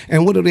Crossroads.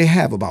 And what do they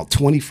have? About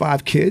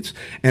 25 kids?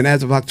 And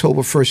as of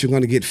October 1st, you're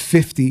going to get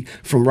 50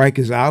 from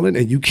Rikers Island,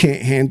 and you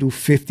can't handle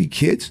 50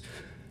 kids?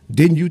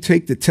 Didn't you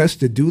take the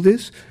test to do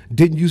this?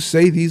 Didn't you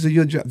say these are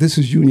your jobs? This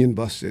is union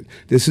busted.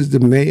 This is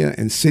the mayor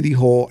and city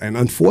hall, and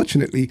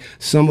unfortunately,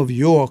 some of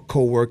your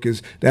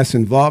co-workers that's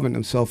involving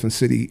themselves in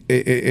city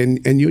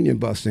in union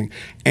busting,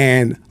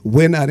 and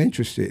we're not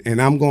interested. And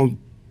I'm going,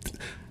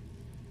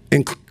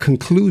 in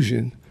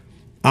conclusion,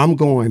 I'm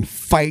going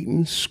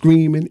fighting,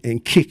 screaming,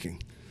 and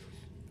kicking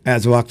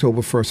as of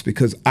October 1st,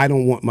 because I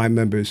don't want my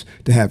members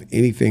to have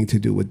anything to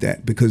do with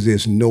that, because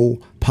there's no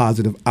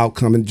positive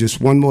outcome. And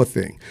just one more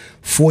thing.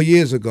 4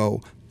 years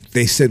ago,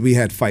 they said we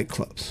had fight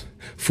clubs.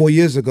 4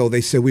 years ago,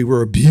 they said we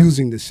were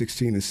abusing the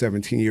 16 and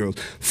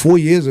 17-year-olds. 4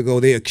 years ago,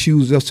 they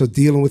accused us of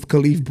dealing with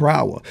Khalif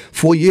Brower.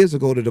 4 years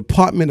ago, the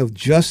Department of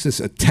Justice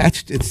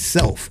attached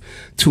itself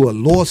to a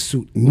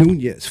lawsuit,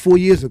 Nunez, 4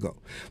 years ago.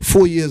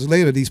 4 years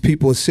later, these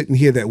people are sitting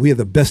here that we're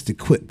the best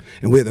equipped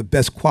and we're the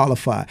best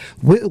qualified.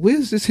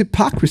 Where's this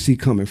hypocrisy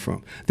coming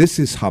from? This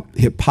is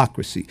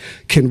hypocrisy.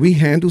 Can we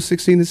handle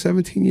 16 and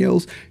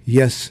 17-year-olds?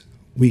 Yes,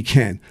 we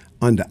can,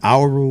 under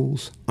our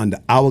rules, under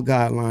our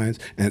guidelines,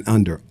 and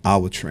under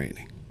our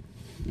training.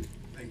 Thank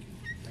you.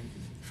 Thank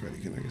you. Freddie,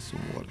 can I get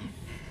some water?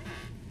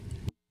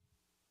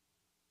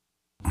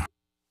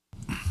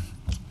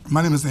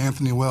 My name is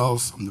Anthony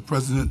Wells. I'm the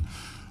president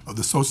of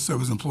the Social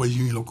Service Employees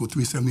Union Local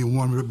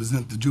 371. We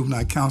represent the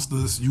juvenile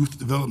counselors, youth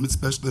development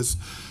specialists,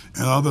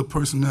 and other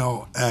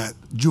personnel at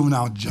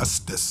Juvenile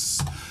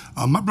Justice.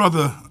 My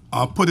brother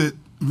put it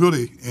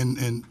really,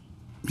 and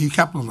he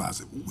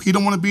capitalized it. He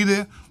don't want to be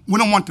there. We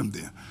don't want them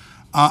there.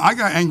 I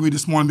got angry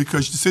this morning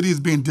because the city is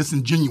being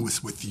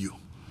disingenuous with you.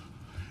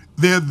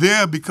 They're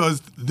there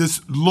because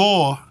this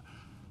law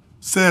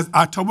says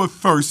October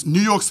 1st,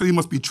 New York City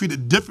must be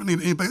treated differently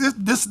than anybody.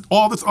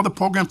 All this other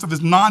program stuff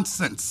is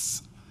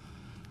nonsense.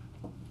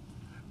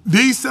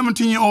 These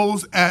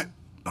 17-year-olds at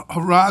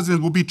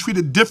Horizon will be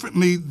treated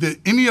differently than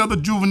any other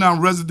juvenile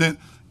resident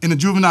in the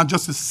juvenile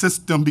justice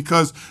system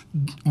because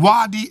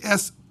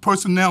YDS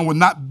personnel will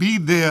not be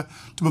there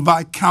to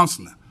provide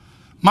counseling.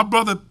 My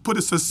brother put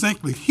it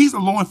succinctly. He's a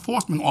law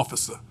enforcement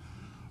officer.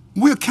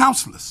 We're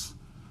counselors.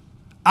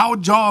 Our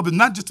job is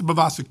not just to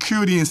provide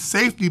security and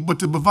safety, but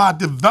to provide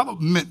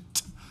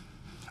development.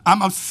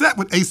 I'm upset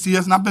with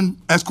ACS, and I've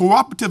been as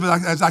cooperative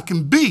as I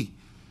can be.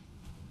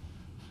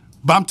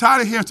 But I'm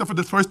tired of hearing stuff for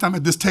the first time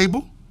at this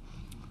table.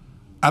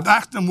 I've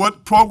asked them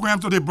what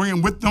programs are they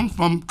bringing with them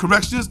from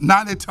corrections.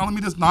 Now they're telling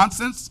me this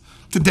nonsense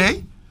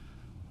today.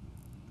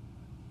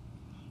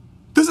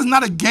 This is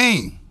not a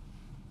game.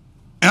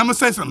 And I'm going to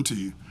say something to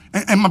you.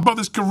 And my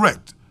brother's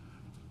correct.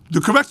 The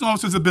correction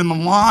officers have been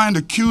maligned,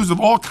 accused of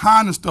all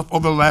kinds of stuff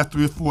over the last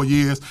 3 or 4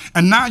 years.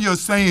 And now you're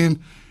saying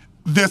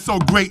they're so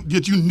great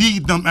that you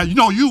need them. And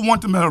you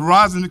want them at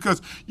Horizon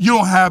because you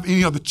don't have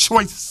any other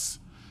choice.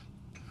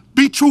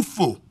 Be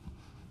truthful.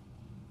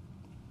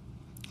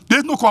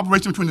 There's no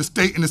cooperation between the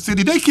state and the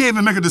city. They can't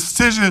even make a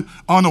decision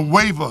on a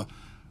waiver.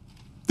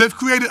 They've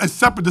created a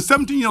separate, the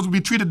 17-year-olds will be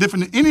treated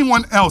different than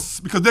anyone else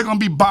because they're going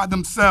to be by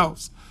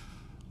themselves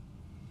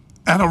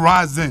at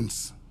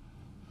Horizons.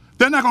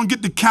 They're not going to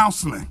get the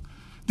counseling.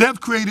 They've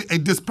created a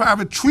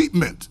disparate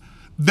treatment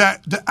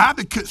that the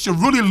advocates should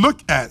really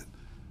look at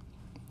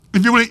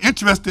if you're really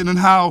interested in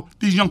how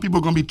these young people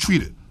are going to be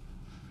treated.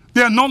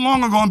 They're no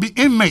longer going to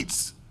be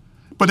inmates,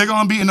 but they're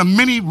going to be in a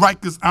mini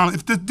Rikers Island.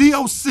 If the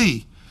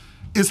DOC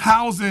is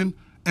housing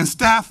and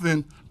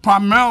staffing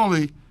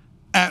primarily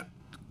at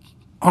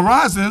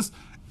Horizons,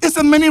 it's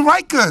a mini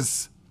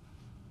Rikers.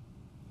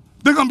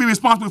 They're going to be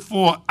responsible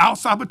for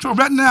outside patrol.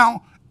 Right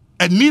now,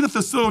 at neither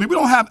facility, we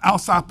don't have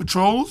outside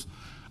patrols.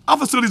 Our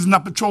facilities are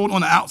not patrolled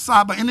on the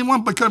outside by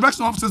anyone, but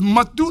correctional officers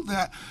must do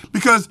that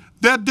because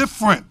they're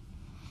different.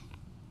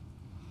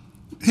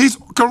 He's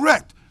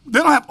correct. They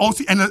don't have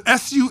OC, and the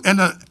SU and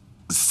the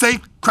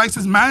safe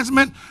crisis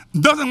management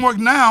doesn't work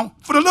now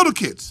for the little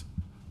kids.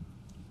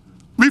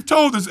 We've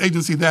told this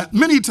agency that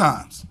many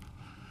times.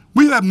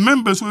 We have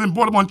members who have been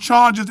brought up on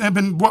charges and have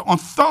been brought on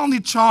felony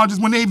charges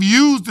when they've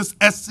used this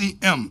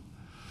SCM.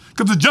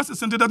 Because the Justice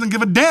Center doesn't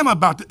give a damn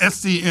about the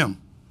SCM.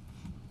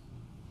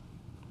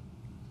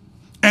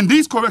 And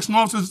these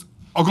correctional officers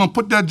are going to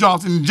put their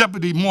jobs in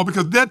jeopardy more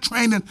because their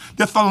training,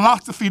 their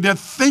philosophy, their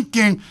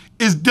thinking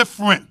is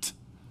different.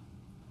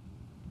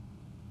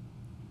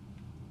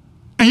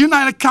 And you're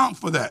not accounting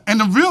for that. And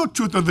the real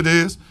truth of it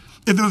is,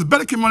 if there was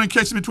better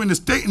communication between the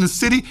state and the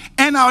city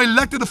and our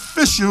elected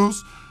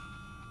officials,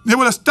 they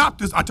would have stopped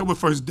this October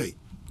 1st date.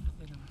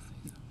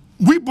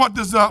 We brought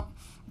this up.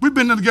 We've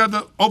been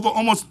together over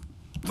almost,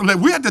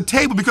 we're at the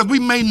table because we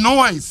made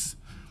noise.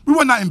 We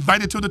were not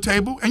invited to the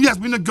table. And yes,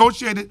 we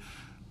negotiated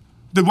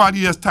the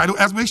YDS title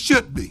as we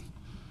should be.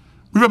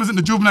 We represent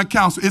the Juvenile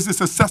Council. It's a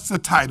successor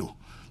title.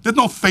 There's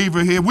no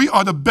favor here. We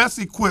are the best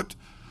equipped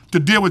to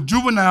deal with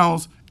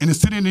juveniles in the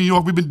city of New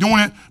York. We've been doing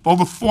it for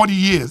over 40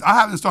 years. I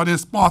haven't started in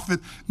Spofford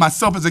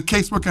myself as a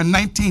caseworker in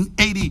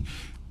 1980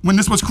 when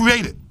this was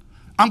created.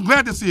 I'm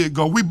glad to see it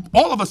go.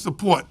 All of us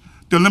support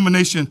the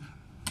elimination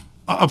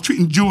of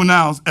treating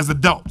juveniles as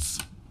adults.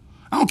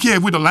 I don't care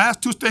if we're the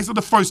last 2 states or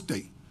the first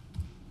state.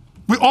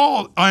 We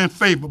all are in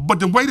favor, but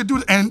the way to do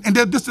it, and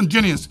they're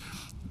disingenuous.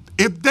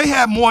 If they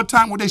had more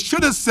time, what they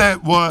should have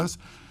said was,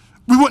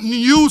 we wouldn't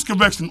use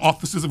correction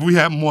officers if we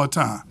had more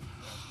time.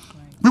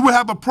 We would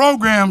have a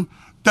program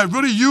that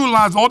really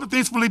utilized all the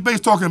things Felipe's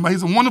talking about.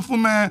 He's a wonderful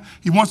man.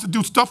 He wants to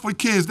do stuff with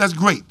kids. That's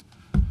great.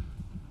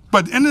 But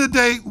at the end of the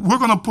day, we're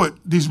going to put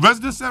these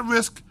residents at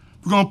risk.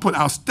 We're going to put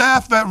our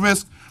staff at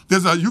risk.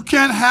 You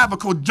can't have a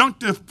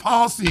conjunctive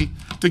policy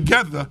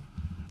together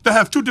that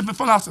have 2 different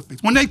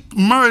philosophies. When they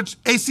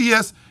merged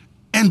ACS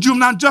and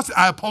juvenile justice,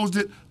 I opposed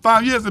it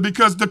 5 years ago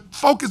because the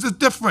focus is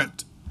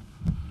different.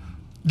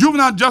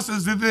 Juvenile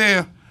justice is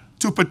there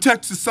to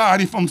protect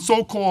society from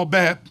so-called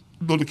bad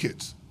little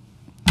kids.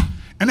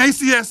 And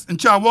ACS and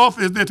child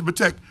welfare is there to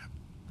protect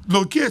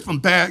little kids from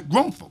bad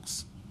grown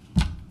folks.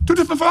 2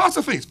 different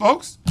philosophies,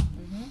 folks.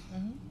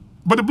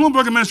 But the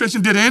Bloomberg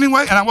administration did it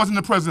anyway, and I wasn't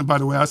the president, by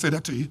the way. I say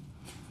that to you.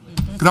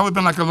 Because I would have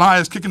been like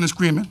Elias kicking and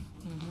screaming.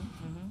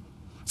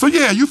 So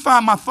yeah, you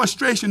find my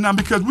frustration now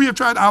because we have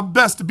tried our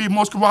best to be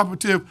most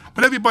cooperative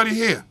with everybody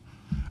here.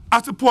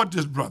 I support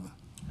this brother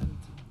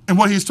and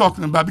what he's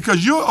talking about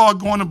because you are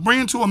going to bring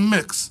into a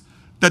mix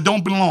that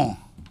don't belong.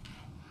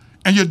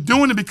 And you're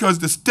doing it because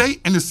the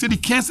state and the city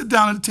can't sit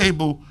down at the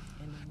table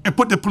and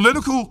put the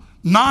political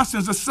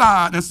nonsense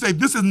aside and say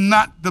this is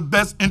not the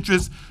best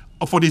interest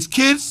for these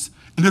kids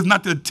and this is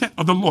not the intent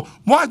of the law.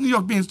 Why is New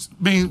York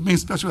being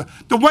special?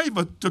 The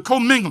waiver to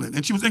commingle it,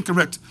 and she was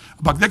incorrect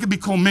about they could be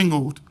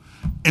commingled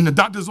in the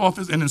doctor's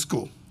office and in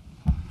school.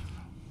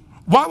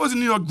 Why wasn't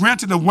New York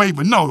granted a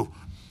waiver? No,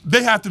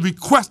 they have to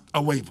request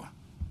a waiver.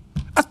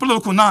 That's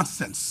political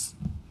nonsense,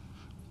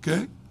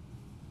 okay?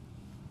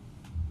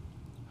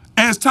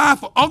 And it's time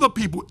for other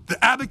people,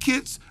 the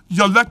advocates,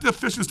 your elected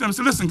officials, to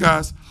say, listen,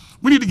 guys,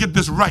 we need to get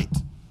this right.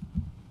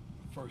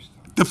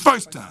 The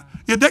first time.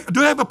 Yeah, do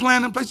they have a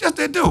plan in place? Yes,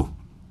 they do.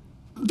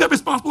 They're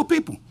responsible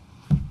people.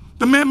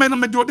 The man made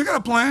them do it. They got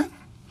a plan.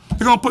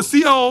 They're going to put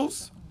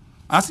COs.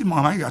 I see,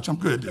 Mom, I got you. I'm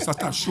good at this. I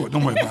stopped short.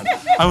 Don't worry about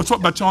it. I was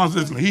talking about Charles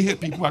Isley. He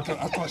hit people. I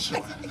thought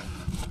short.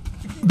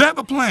 They have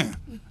a plan.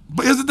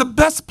 But is it the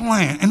best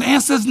plan? And the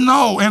answer is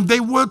no. And if they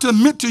were to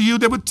admit to you,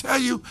 they would tell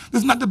you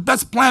this is not the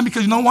best plan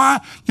because you know why?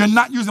 You're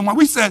not using one.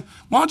 We said,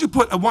 why don't you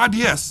put a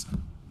YDS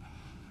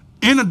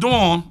in a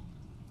dorm,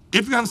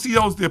 if you have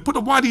COs there, put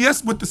a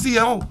YDS with the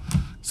CO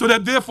so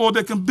that therefore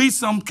there can be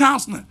some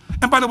counseling.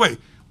 And by the way,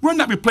 we're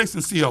not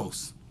replacing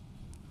COs.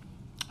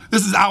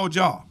 This is our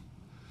job.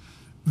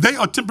 They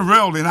are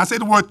temporarily, and I say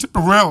the word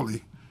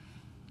temporarily,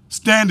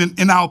 standing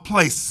in our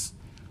place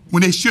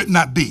when they should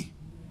not be.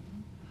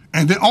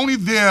 And they're only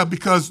there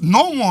because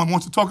no one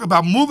wants to talk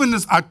about moving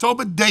this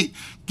October date,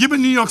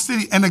 giving New York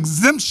City an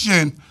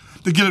exemption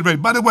to get it ready.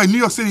 By the way, New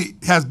York City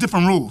has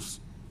different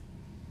rules.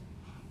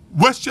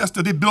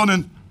 Westchester, they're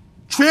building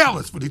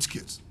trailers for these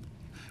kids.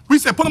 We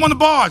said, put them on the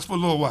barge for a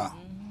little while.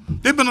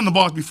 They've been on the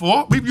barge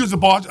before. We've used the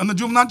barge under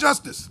juvenile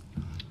justice.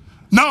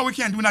 No, we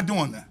can't, we're not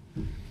doing that.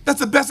 That's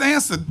the best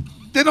answer.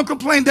 They don't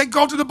complain, they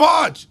go to the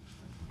barge.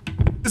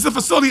 It's a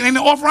facility and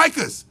they're off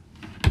Rikers.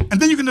 And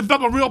then you can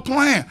develop a real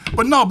plan.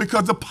 But no,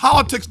 because the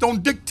politics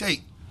don't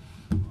dictate,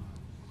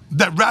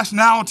 that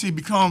rationality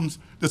becomes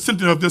the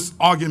center of this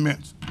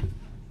argument.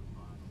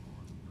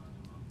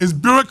 It's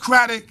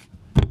bureaucratic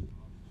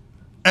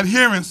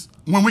adherence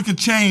when we can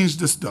change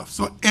this stuff.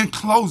 So in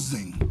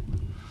closing,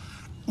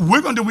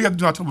 we're going to do what we have to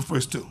do October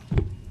 1st too.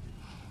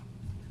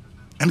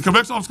 And the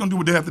correctional officer is going to do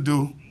what they have to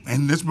do,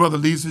 and this brother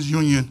leads his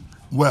union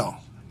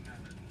well.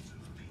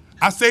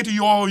 I say to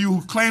you all, you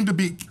who claim to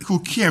be, who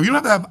care, you don't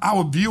have to have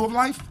our view of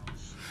life,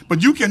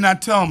 but you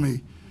cannot tell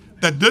me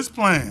that this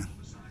plan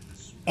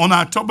on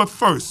October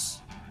 1st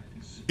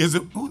is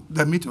it, oh,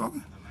 that me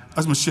talking?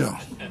 That's Michelle.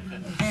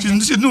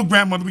 She's a new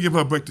grandmother, we give her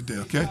a break today,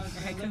 okay?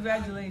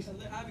 Congratulations.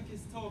 Let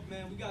advocates talk,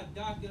 man. We got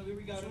doctor,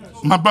 we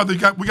got my brother,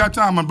 we got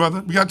time, my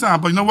brother. We got time,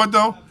 but you know what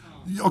though?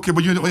 Okay,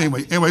 but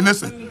anyway,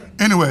 listen.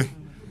 Anyway,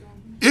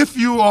 If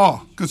you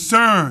are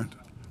concerned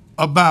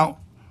about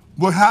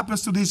what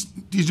happens to these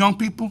young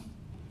people,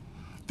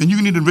 then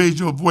you need to raise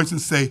your voice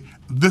and say,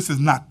 this is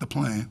not the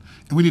plan,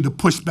 and we need to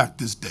push back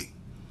this date.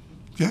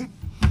 Okay?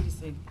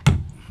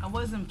 I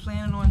wasn't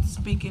planning on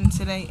speaking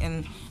today,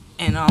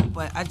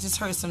 but I just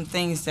heard some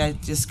things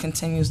that just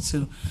continues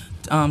to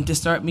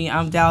disturb me.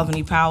 I'm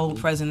Dalvin Powell,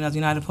 president of the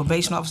United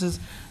Probation Officers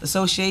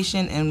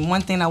Association, and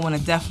one thing I want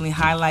to definitely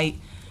highlight,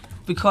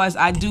 because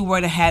I do wear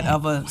the hat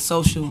of a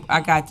social, I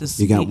got this.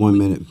 You got 1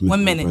 minute, Mr.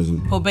 1 minute.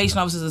 President. Probation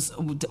officers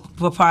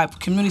provide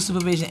community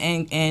supervision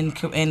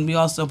and we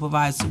also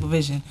provide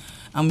supervision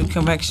with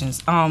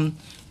corrections.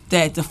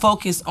 That the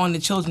focus on the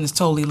children is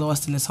totally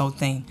lost in this whole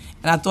thing.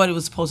 And I thought it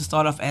was supposed to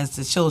start off as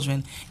the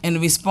children. And the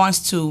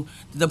response to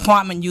the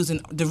department using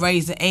to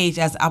raise the age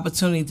as an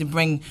opportunity to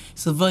bring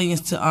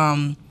civilians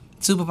to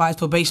supervise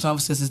probation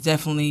officers is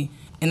definitely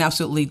and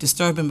absolutely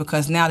disturbing,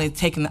 because now they're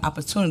taking the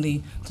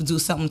opportunity to do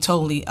something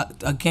totally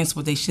against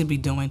what they should be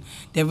doing.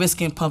 They're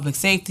risking public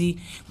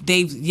safety.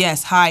 They've,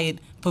 yes, hired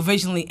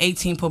provisionally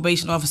 18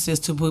 probation officers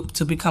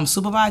to become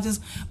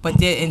supervisors, but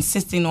they're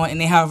insisting on, and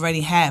they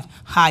already have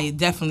hired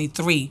definitely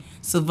 3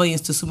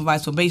 civilians to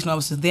supervise probation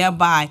officers,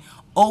 thereby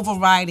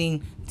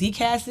overriding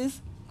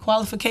DCAS's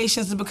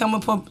qualifications to become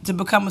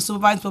a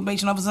supervised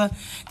probation officer.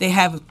 They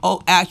have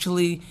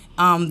actually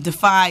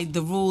defied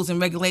the rules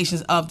and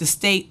regulations of the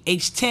state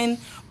H10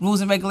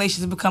 rules and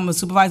regulations to become a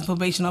supervised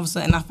probation officer,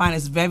 and I find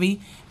it's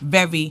very,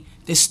 very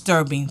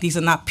disturbing. These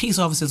are not peace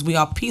officers. We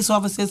are peace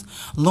officers,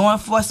 law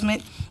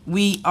enforcement.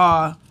 We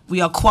are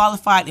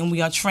qualified and we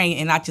are trained,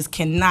 and I just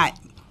cannot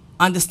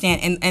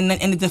understand. And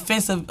in the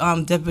defense of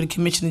Deputy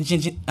Commissioner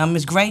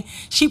Ms. Gray,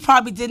 she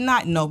probably did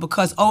not know,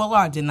 because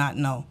OLR did not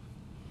know.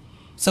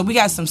 So we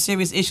got some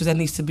serious issues that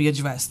needs to be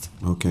addressed.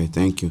 Okay,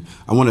 thank you.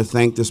 I want to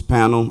thank this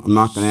panel. I'm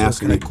not going to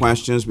ask any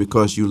questions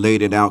because you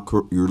laid it out.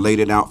 You laid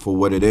it out for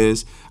what it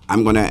is.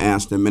 I'm going to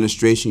ask the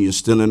administration. You're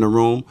still in the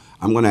room.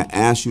 I'm going to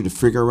ask you to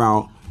figure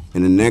out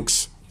in the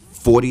next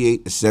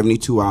 48 to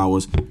 72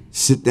 hours,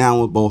 sit down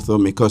with both of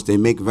them, because they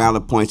make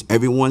valid points.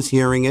 Everyone's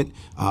hearing it.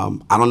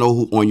 I don't know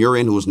who on your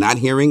end who's not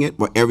hearing it,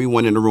 but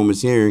everyone in the room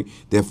is hearing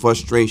their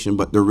frustration,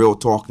 but the real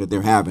talk that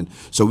they're having.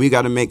 So we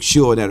got to make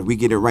sure that we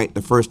get it right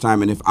the first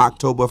time. And if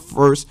October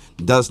 1st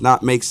does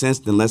not make sense,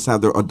 then let's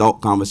have the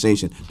adult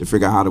conversation to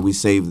figure out how do we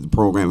save the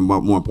program,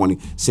 and more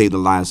importantly, save the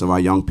lives of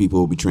our young people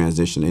who will be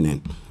transitioning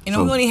in. And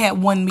we only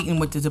had 1 meeting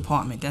with the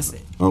department. That's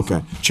it.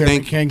 Okay.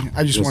 Chairman King,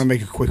 I just want to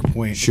make a quick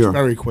point. Sure. It's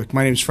very quick.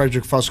 My name is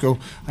Frederick Fusco.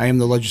 I am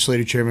the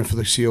legislative chairman for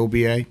the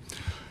COBA.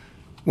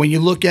 When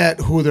you look at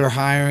who they're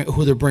hiring,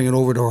 who they're bringing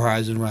over to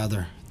Horizon,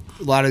 rather,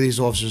 a lot of these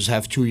officers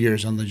have 2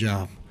 years on the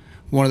job.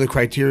 One of the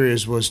criteria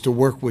was to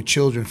work with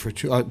children for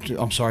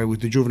with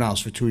the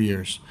juveniles for 2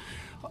 years.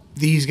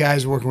 These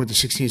guys working with the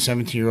 16,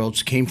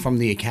 17-year-olds came from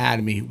the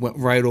academy, went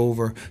right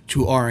over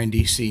to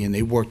RNDC, and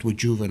they worked with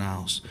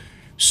juveniles.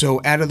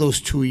 So out of those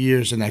 2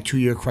 years and that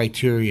 2-year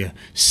criteria,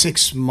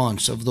 6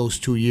 months of those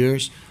 2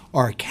 years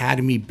are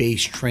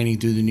academy-based training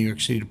through the New York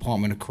City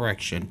Department of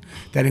Correction.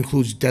 That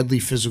includes deadly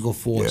physical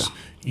force,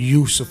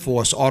 use of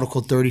force,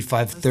 Article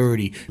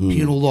 3530,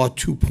 Penal Law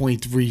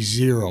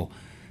 2.30.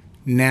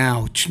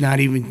 Now, not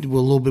even a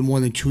little bit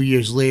more than 2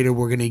 years later,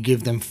 we're going to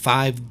give them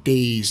 5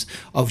 days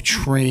of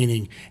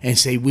training and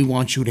say, we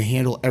want you to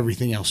handle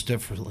everything else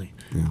differently.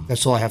 Yeah.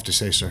 That's all I have to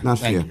say, sir. Not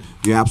fair.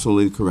 You're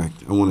absolutely correct.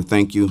 I want to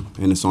thank you,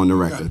 and it's on the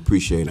record.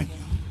 Appreciate it.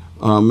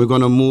 We're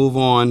going to move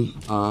on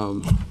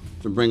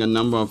to bring a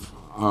number of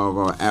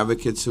our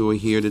advocates who are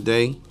here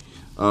today.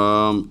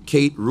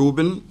 Kate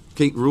Rubin,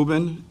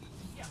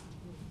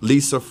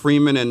 Lisa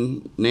Freeman,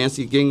 and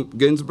Nancy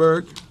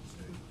Ginsburg.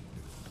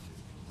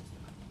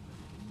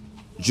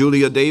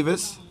 Julia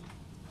Davis.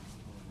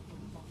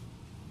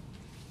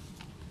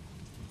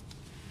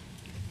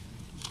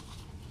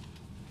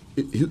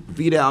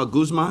 Vidal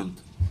Guzman.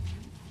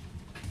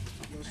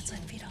 Let's let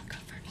Vidal go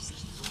first.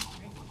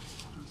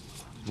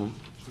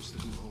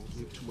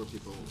 Two more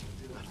people.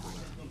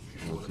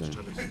 Okay.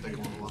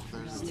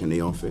 Can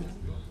they all fit?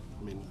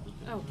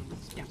 Oh,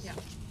 yeah, yeah.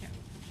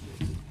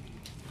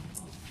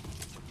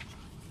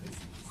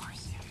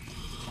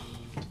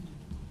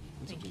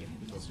 Thank you.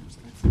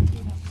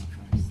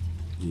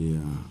 Yeah.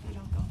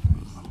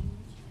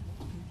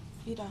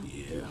 Vidal.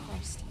 Yeah.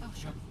 First. Oh,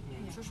 sure.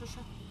 Yeah,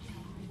 sure.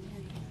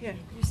 Yeah,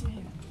 you sit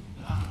here.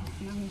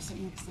 And I'm going to sit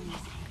next to you.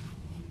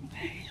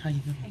 Hey, how you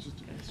doing?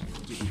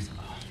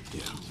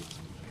 Yeah.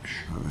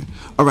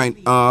 All right.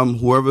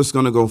 Whoever's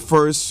going to go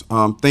first,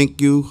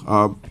 thank you.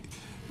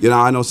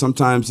 I know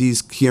sometimes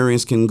these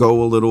hearings can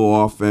go a little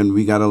off, and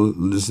we got to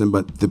listen,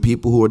 but the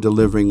people who are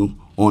delivering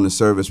on the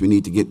service, we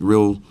need to get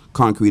real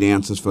concrete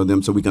answers for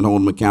them so we can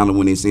hold them accountable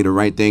when they say the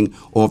right thing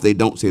or if they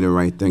don't say the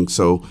right thing.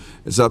 So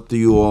it's up to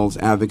you all as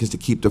advocates to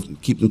keep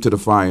them to the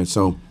fire.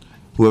 So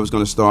whoever's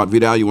going to start.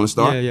 Vidal, you want to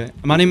start? Yeah.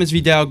 My name is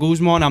Vidal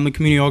Guzman. I'm the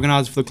community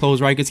organizer for the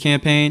Closed Rikers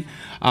campaign.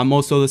 I'm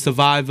also the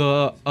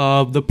survivor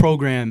of the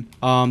program.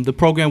 The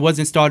program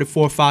wasn't started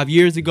 4 or 5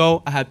 years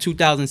ago. I have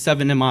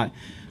 2007 in my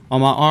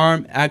on my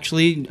arm.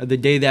 Actually, the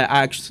day that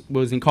I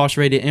was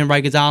incarcerated in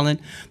Rikers Island,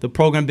 the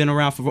program been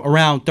around for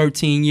around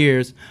 13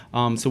 years.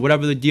 So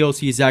whatever the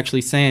DOC is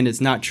actually saying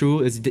is not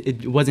true.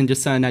 It wasn't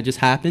just something that just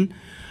happened.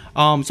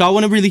 So I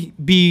want to really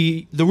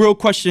be, the real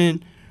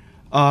question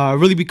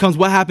really becomes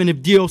what happened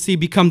if DOC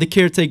become the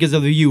caretakers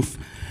of the youth.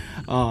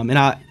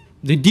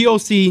 The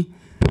DOC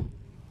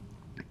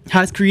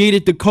has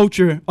created the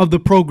culture of the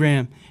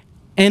program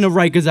and of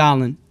Rikers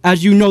Island.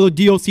 As you know,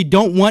 the DOC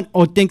don't want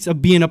or thinks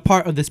of being a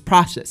part of this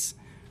process.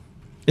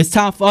 It's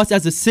time for us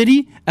as a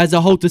city, as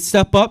a whole, to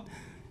step up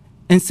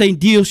and say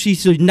DOC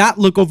should not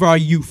look over our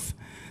youth.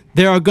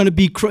 They're going to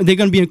be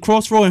in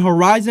Crossroad and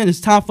Horizon.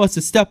 It's time for us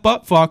to step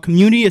up for our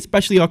community,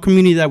 especially our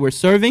community that we're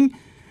serving,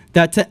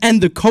 that to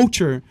end the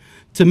culture,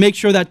 to make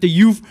sure that the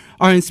youth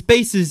are in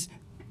spaces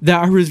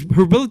that are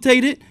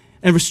rehabilitated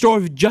and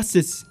restorative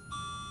justice.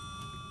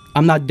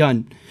 I'm not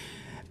done.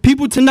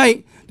 People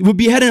tonight will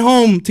be heading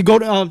home to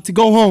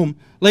go home.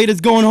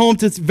 Ladies going home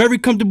to very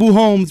comfortable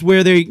homes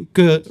where they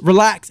could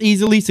relax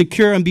easily,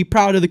 secure, and be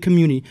proud of the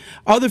community.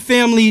 Other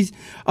families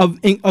of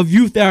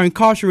youth that are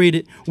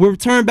incarcerated will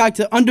return back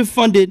to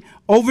underfunded,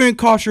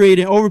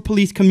 over-incarcerated,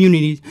 over-policed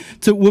communities.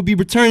 Will be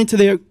returning to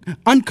their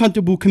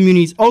uncomfortable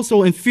communities,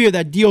 also in fear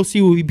that DOC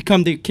will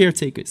become their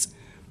caretakers.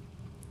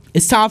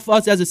 It's time for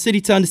us as a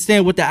city to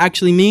understand what that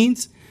actually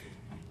means.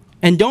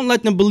 And don't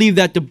let them believe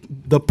that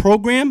the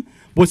program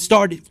was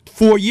started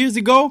 4 years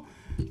ago,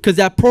 because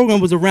that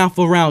program was around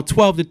for around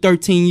 12 to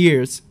 13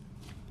 years.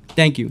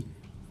 Thank you.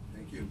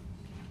 Thank you.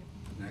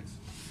 Next.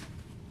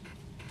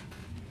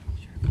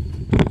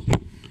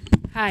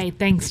 Hi,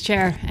 thanks,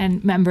 Chair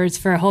and members,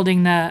 for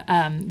holding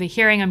the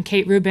hearing. I'm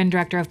Kate Rubin,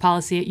 Director of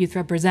Policy at Youth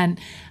Represent.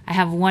 I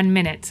have 1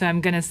 minute, so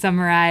I'm going to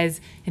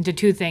summarize into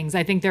two things.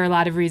 I think there are a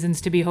lot of reasons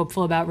to be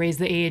hopeful about Raise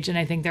the Age, and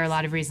I think there are a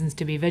lot of reasons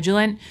to be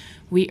vigilant.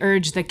 We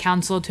urge the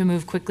council to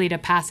move quickly to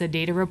pass a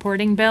data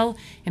reporting bill.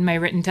 In my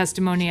written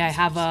testimony, I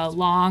have a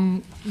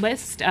long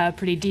list, a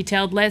pretty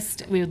detailed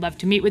list. We would love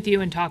to meet with you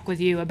and talk with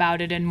you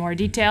about it in more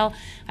detail.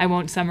 I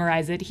won't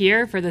summarize it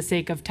here for the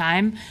sake of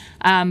time,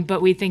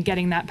 but we think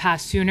getting that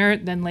passed sooner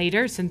than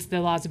later, since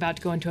the law is about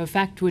to go into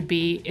effect,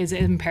 is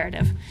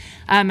imperative.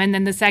 And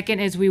then the second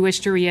is we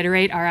wish to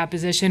reiterate our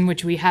opposition,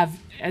 which we have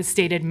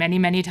stated many,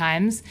 many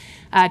times,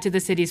 to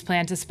the city's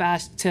plan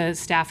to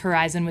staff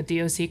Horizon with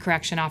DOC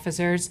correction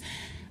officers.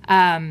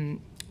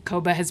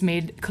 COBA has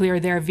made clear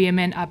their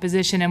vehement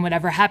opposition, and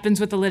whatever happens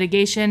with the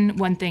litigation,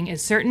 one thing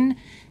is certain: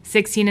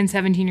 16 and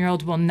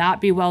 17-year-olds will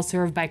not be well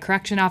served by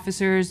correction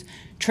officers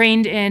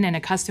trained in and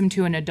accustomed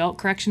to an adult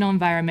correctional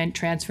environment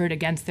transferred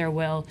against their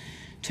will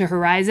to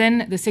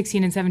Horizon. The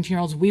 16 and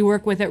 17-year-olds we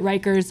work with at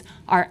Rikers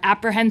are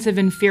apprehensive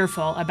and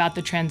fearful about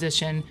the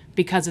transition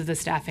because of the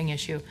staffing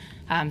issue.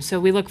 So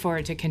we look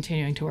forward to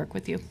continuing to work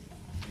with you.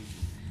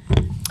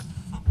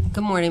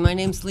 Good morning. My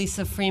name's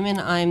Lisa Freeman.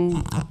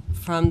 I'm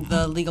from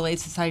the Legal Aid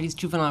Society's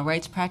Juvenile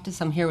Rights Practice.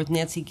 I'm here with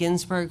Nancy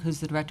Ginsburg, who's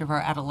the director of our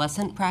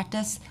adolescent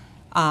practice.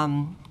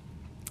 In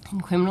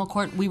criminal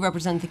court, we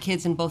represent the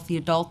kids in both the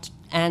adult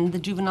and the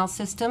juvenile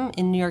system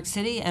in New York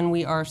City, and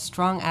we are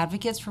strong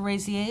advocates for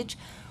Raise the Age.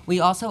 We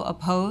also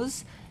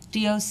oppose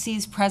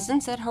DOC's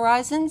presence at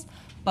Horizons,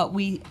 but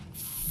we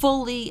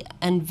fully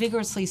and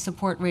vigorously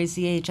support Raise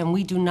the Age, and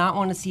we do not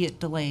want to see it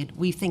delayed.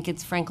 We think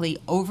it's frankly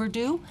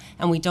overdue,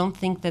 and we don't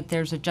think that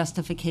there's a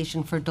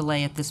justification for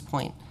delay at this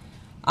point.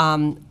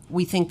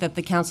 We think that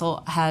the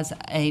council has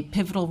a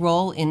pivotal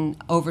role in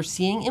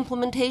overseeing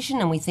implementation,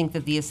 and we think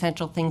that the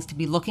essential things to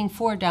be looking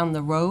for down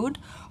the road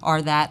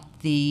are that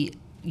the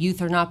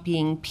youth are not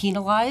being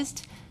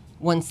penalized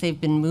once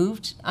they've been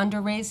moved under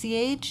Raise the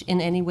Age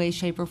in any way,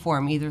 shape, or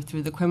form, either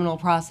through the criminal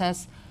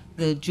process,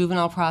 the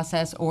juvenile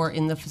process, or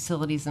in the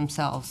facilities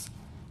themselves.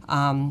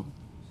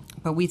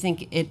 But we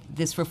think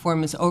this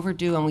reform is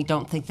overdue, and we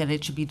don't think that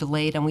it should be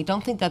delayed, and we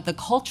don't think that the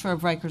culture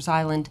of Rikers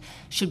Island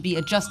should be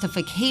a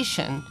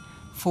justification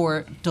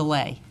for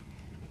delay.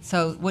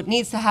 So what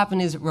needs to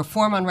happen is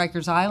reform on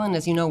Rikers Island.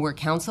 As you know, we're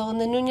counsel in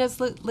the Nunez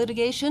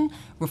litigation.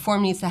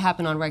 Reform needs to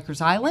happen on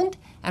Rikers Island,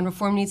 and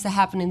reform needs to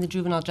happen in the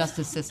juvenile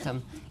justice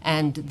system.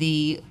 And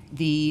the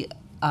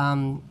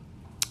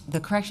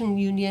correction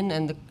union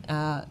and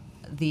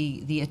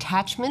the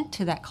attachment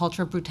to that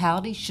culture of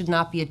brutality should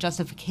not be a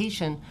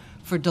justification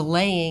for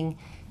delaying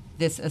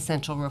this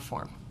essential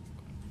reform.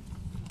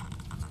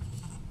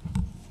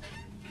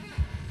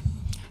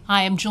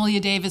 Hi, I'm Julia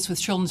Davis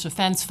with Children's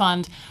Defense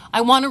Fund.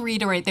 I want to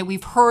reiterate that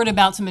we've heard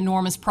about some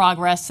enormous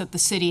progress that the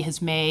city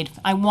has made.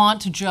 I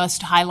want to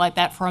just highlight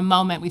that for a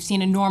moment. We've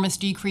seen enormous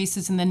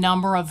decreases in the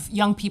number of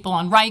young people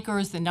on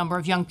Rikers, the number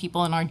of young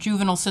people in our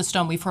juvenile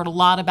system. We've heard a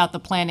lot about the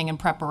planning and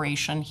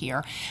preparation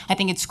here. I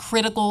think it's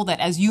critical that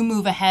as you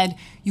move ahead,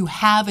 you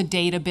have a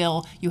data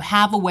bill, you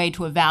have a way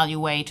to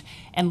evaluate,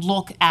 and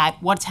look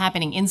at what's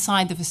happening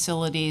inside the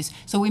facilities,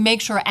 so we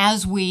make sure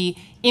as we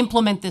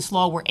implement this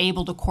law, we're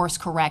able to course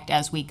correct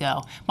as we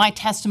go. My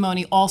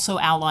testimony also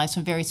outlines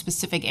some very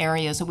specific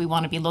areas that we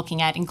want to be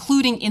looking at,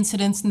 including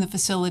incidents in the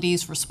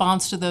facilities,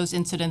 response to those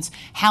incidents,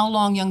 how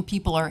long young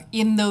people are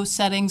in those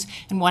settings,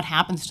 and what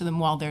happens to them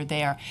while they're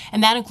there.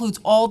 And that includes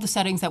all the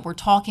settings that we're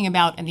talking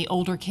about and the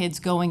older kids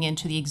going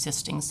into the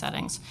existing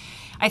settings.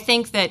 I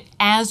think that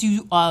as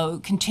you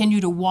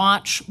continue to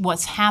watch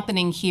what's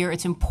happening here,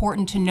 it's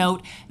important to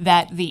note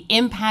that the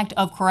impact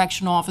of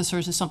correctional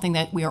officers is something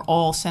that we are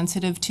all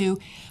sensitive to.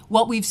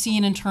 What we've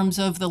seen in terms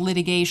of the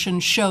litigation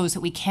shows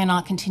that we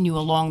cannot continue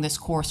along this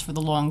course for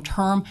the long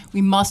term.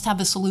 We must have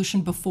a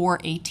solution before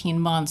 18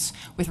 months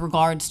with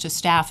regards to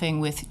staffing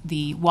with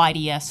the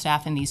YDS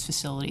staff in these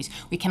facilities.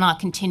 We cannot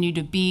continue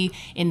to be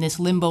in this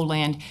limbo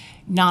land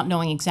not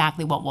knowing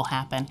exactly what will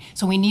happen.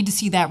 So we need to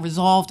see that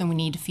resolved, and we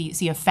need to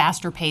see a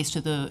faster pace to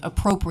the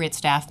appropriate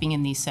staff being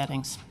in these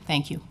settings.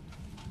 Thank you.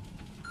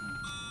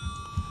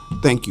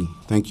 Thank you.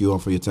 Thank you all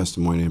for your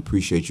testimony. I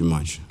appreciate you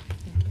much.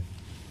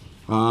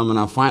 And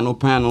our final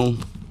panel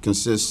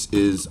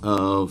is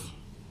of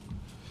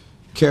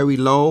Carrie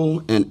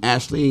Lowe and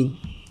Ashley.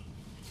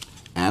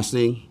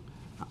 Ashley,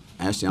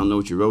 I don't know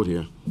what you wrote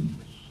here.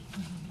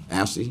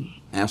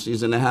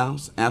 Ashley's in the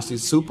house. Ashley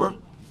Super?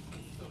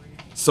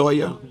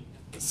 Sawyer,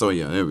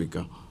 there we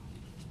go.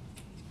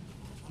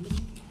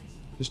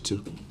 There's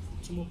two.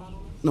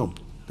 No,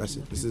 that's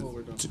it. This is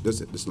that's it.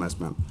 This is the last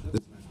panel.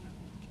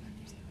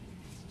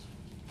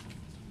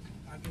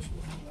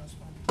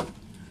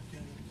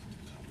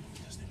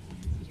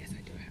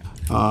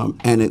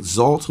 And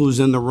Exalt, who's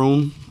in the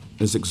room?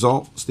 Is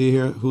Exalt still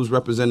here? Who's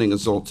representing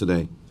Exalt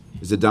today?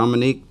 Is it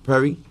Dominique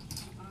Perry?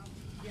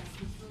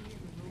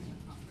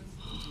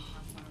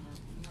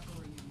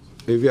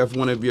 If you have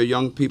one of your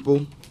young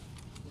people,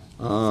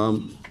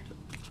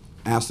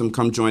 ask them to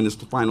come join us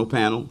the final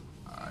panel.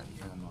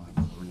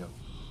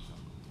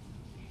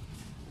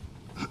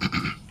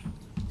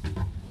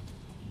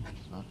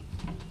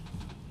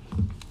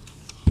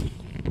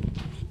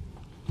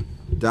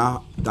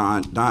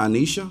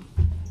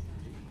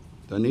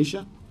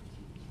 Danisha?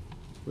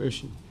 Where is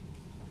she?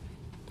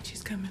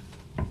 She's coming.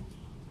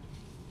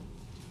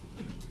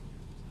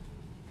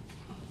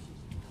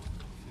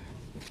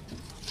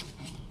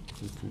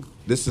 Okay.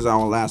 This is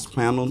our last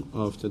panel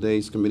of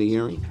today's committee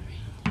hearing.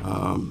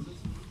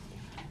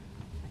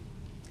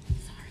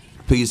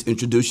 Please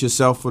introduce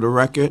yourself for the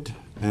record,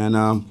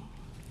 and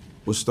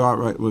we'll start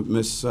right with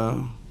Ms.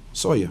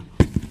 Sawyer.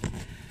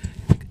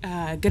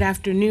 Good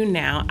afternoon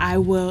now.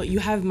 You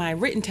have my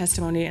written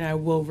testimony and I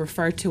will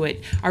refer to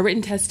it. Our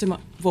written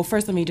testimony, well,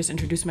 first let me just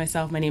introduce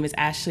myself. My name is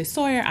Ashley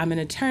Sawyer. I'm an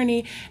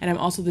attorney and I'm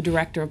also the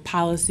Director of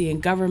Policy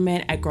and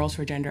Government at Girls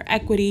for Gender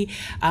Equity.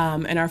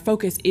 And our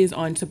focus is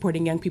on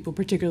supporting young people,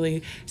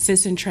 particularly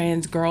cis and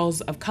trans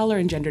girls of color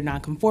and gender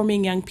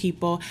nonconforming young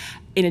people.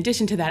 In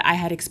addition to that, I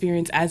had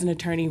experience as an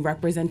attorney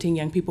representing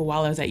young people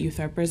while I was at Youth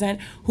Represent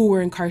who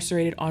were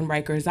incarcerated on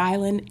Rikers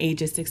Island,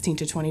 ages 16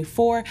 to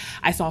 24.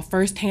 I saw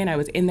firsthand, I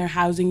was in their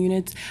housing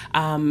units,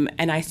 and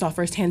I saw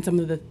firsthand some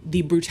of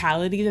the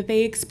brutality that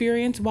they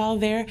experienced while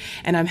there,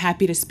 and I'm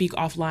happy to speak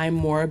offline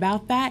more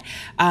about that.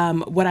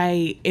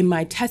 In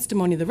my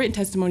testimony, the written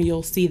testimony,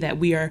 you'll see that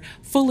we are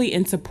fully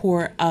in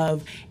support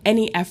of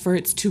any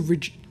efforts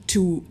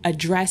to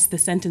address the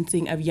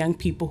sentencing of young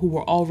people who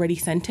were already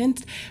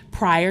sentenced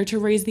prior to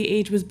Raise the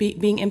Age was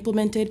being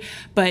implemented.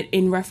 But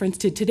in reference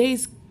to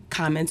today's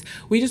comments,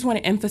 we just want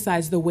to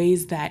emphasize the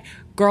ways that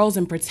girls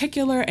in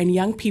particular and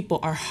young people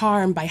are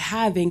harmed by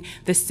having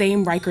the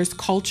same Rikers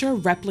culture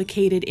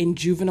replicated in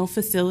juvenile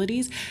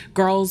facilities.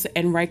 Girls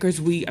and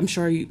Rikers, I'm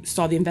sure you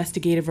saw the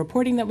investigative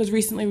reporting that was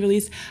recently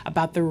released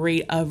about the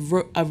rate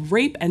of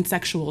rape and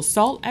sexual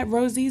assault at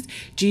Rosie's.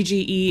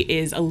 GGE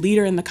is a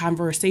leader in the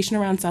conversation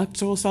around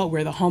sexual assault.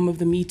 We're the home of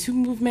the Me Too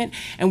movement,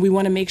 and we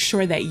want to make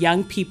sure that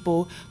young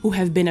people who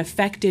have been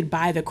affected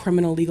by the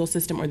criminal legal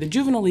system or the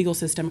juvenile legal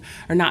system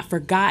are not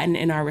forgotten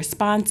in our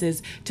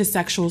responses to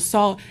sexual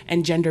assault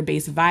and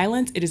gender-based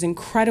violence. It is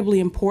incredibly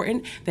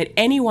important that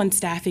anyone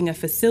staffing a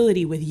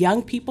facility with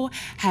young people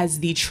has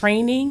the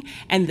training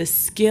and the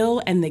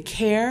skill and the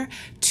care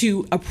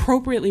to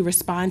appropriately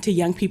respond to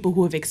young people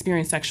who have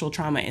experienced sexual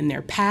trauma in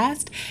their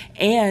past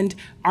and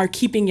are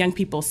keeping young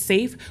people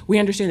safe. We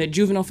understand that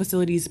juvenile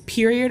facilities,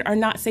 period, are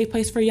not safe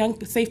places for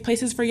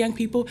young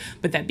people,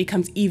 but that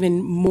becomes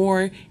even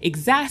more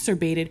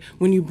exacerbated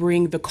when you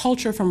bring the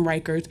culture from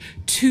Rikers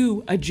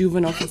to a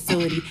juvenile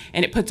facility,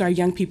 and it puts our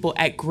young people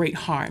at great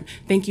harm.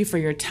 Thank you for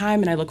your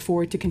time, and I look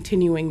forward to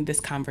continuing this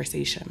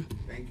conversation.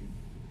 Thank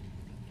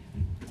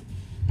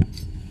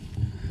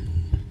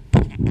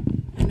you.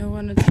 I know we're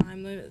on a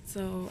time limit,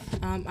 so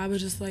I would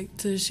just like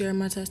to share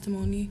my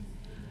testimony.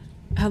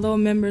 Hello,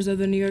 members of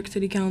the New York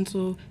City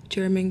Council,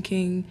 Chairman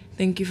King.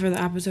 Thank you for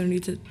the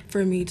opportunity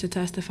for me to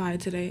testify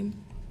today.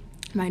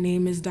 My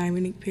name is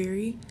Dominique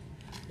Perry.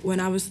 When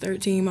I was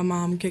 13, my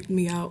mom kicked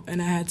me out,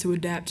 and I had to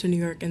adapt to New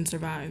York and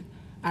survive.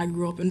 I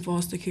grew up in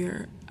foster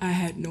care. I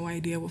had no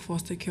idea what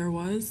foster care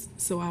was,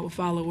 so I would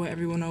follow what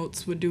everyone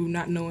else would do,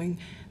 not knowing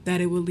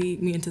that it would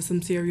lead me into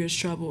some serious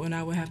trouble and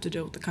I would have to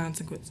deal with the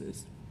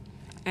consequences.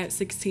 At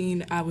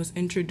 16, I was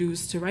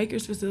introduced to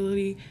Rikers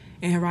Facility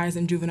and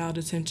Horizon Juvenile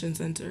Detention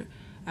Center.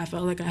 I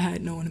felt like I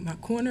had no one in my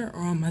corner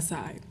or on my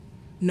side.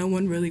 No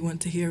one really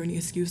wanted to hear any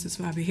excuses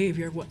for my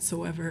behavior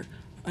whatsoever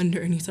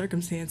under any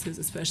circumstances,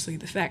 especially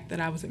the fact that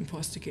I was in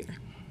foster care.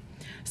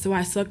 So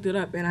I sucked it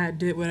up and I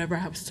did whatever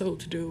I was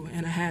told to do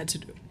and I had to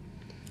do.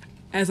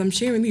 As I'm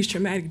sharing these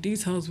traumatic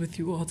details with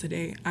you all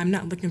today, I'm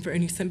not looking for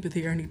any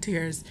sympathy or any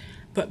tears,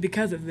 but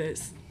because of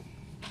this,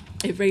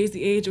 if Raise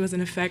the Age was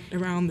in effect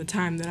around the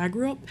time that I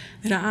grew up,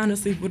 then I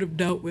honestly would have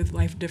dealt with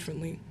life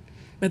differently.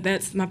 But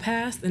that's my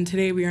past, and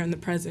today we are in the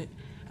present.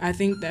 I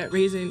think that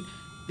raising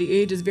the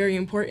age is very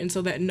important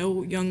so that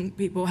no young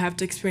people have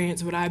to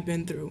experience what I've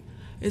been through.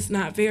 It's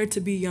not fair to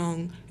be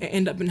young and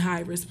end up in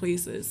high-risk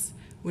places.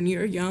 When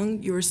you're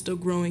young, you are still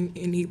growing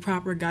and need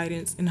proper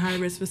guidance, and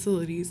high-risk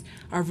facilities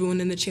are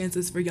ruining the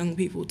chances for young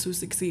people to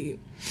succeed.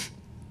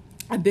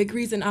 A big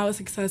reason I was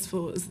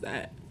successful is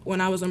that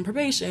when I was on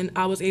probation,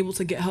 I was able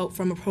to get help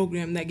from a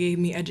program that gave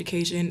me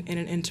education and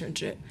an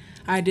internship.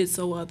 I did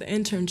so well at the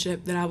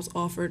internship that I was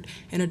offered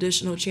an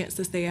additional chance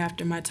to stay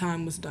after my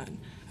time was done.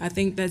 I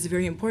think that's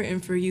very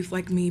important for youth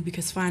like me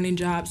because finding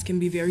jobs can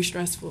be very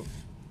stressful.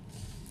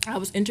 I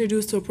was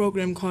introduced to a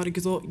program called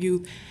Exalt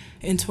Youth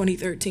in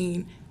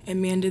 2013,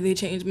 and man, did they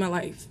change my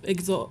life.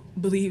 Exalt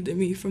believed in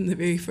me from the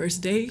very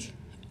first day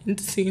and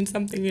seeing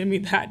something in me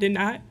that I did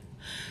not.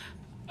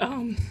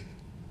 A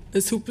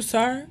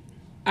superstar.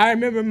 I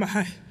remember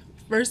my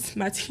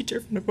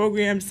teacher from the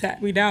program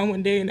sat me down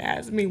one day and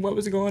asked me what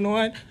was going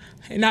on,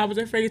 and I was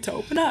afraid to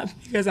open up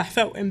because I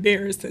felt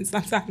embarrassed and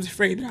sometimes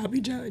afraid that I'll be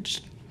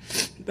judged.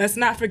 Let's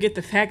not forget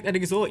the fact that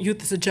Exalt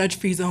Youth is a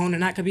judge-free zone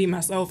and I could be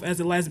myself as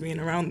a lesbian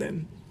around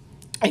them.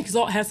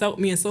 Exalt has helped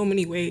me in so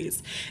many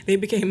ways. They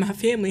became my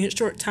family in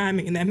short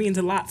timing, and that means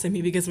a lot to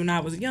me because when I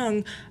was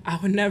young, I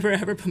would never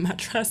ever put my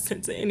trust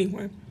into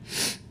anyone.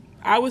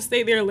 I would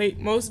stay there late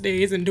most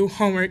days and do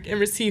homework and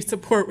receive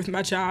support with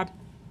my job.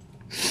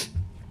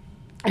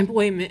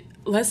 Employment.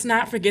 Let's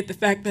not forget the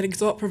fact that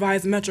Exalt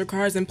provides Metro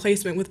cards and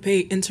placement with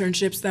paid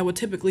internships that would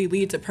typically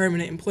lead to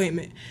permanent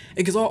employment.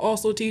 Exalt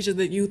also teaches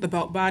the youth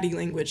about body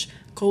language,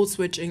 code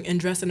switching, and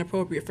dressing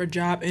appropriate for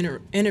job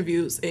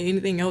interviews and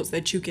anything else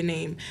that you can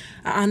name.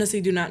 I honestly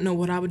do not know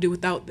what I would do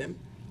without them.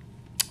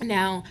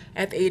 Now,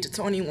 at the age of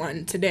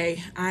 21,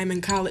 today, I'm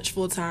in college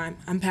full-time.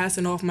 I'm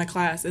passing off my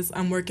classes.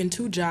 I'm working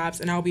 2 jobs,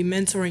 and I'll be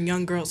mentoring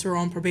young girls who are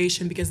on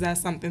probation because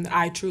that's something that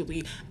I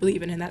truly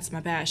believe in, and that's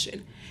my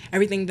passion.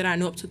 Everything that I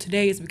know up to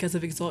today is because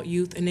of Exalt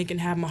Youth, and they can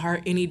have my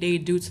heart any day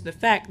due to the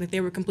fact that they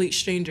were complete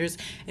strangers,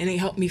 and they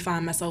helped me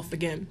find myself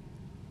again.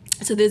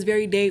 To this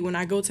very day, when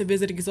I go to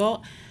visit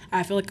Exalt,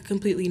 I feel like a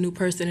completely new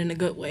person in a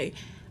good way.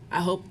 I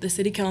hope the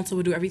City Council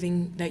will do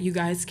everything that you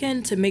guys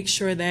can to make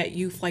sure that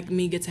youth like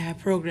me get to have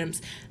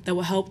programs that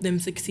will help them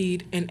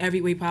succeed in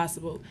every way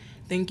possible.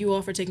 Thank you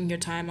all for taking your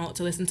time out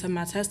to listen to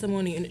my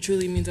testimony, and it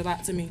truly means a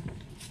lot to me.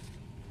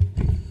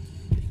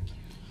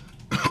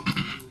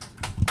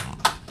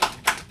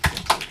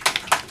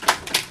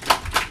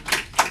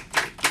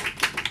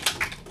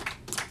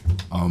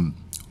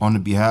 On the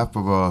behalf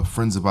of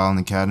Friends of Island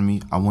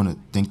Academy, I want to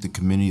thank the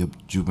Committee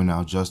of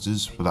Juvenile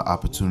Justice for the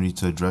opportunity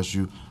to address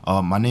you.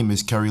 My name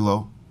is Kerry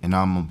Lowe, and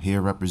I'm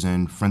here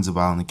representing Friends of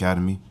Island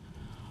Academy.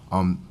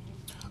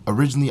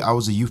 Originally, I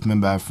was a youth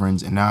member at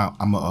Friends, and now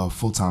I'm a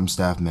full-time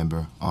staff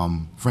member.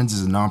 Friends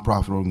is a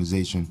nonprofit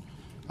organization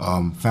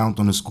found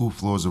on the school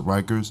floors of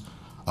Rikers.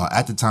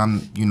 At the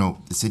time,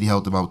 the city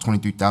held about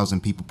 23,000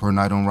 people per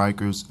night on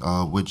Rikers,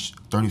 which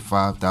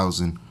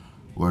 35,000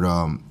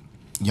 were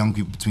young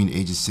people between the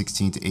ages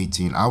 16 to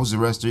 18. I was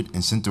arrested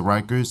and sent to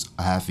Rikers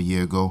a half a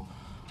year ago.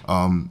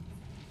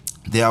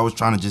 There I was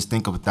trying to just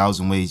think of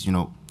 1,000 ways,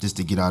 just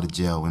to get out of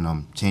jail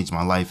and change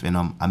my life. And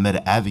I met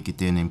an advocate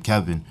there named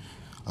Kevin.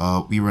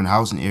 We were in a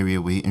housing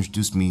area where he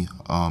introduced me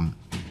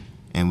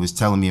and was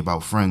telling me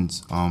about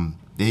Friends. Then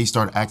he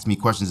started asking me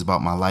questions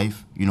about my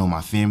life,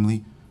 my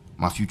family,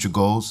 my future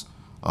goals,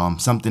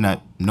 something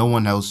that no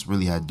one else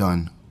really had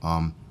done.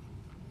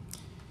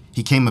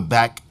 He came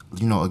back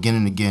again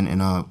and again,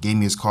 and gave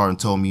me his card and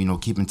told me,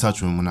 keep in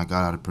touch with him when I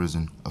got out of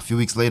prison. A few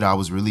weeks later, I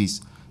was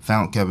released,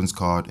 found Kevin's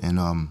card, and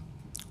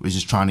was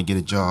just trying to get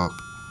a job.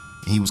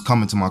 And he was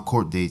coming to my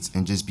court dates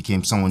and just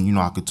became someone,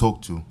 I could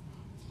talk to.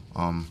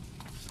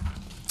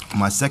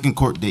 My second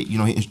court date, he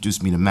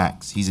introduced me to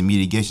Max. He's a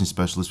mediation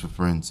specialist for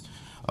Friends.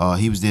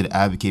 He was there to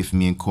advocate for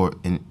me in court,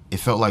 and it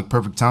felt like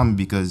perfect timing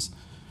because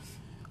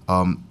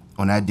on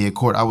that day of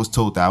court, I was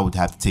told that I would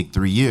have to take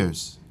 3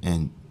 years,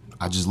 and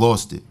I just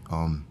lost it.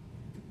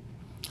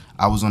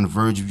 I was on the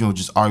verge of,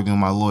 just arguing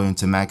with my lawyer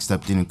until Max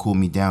stepped in and cooled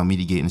me down,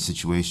 mitigating the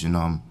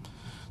situation.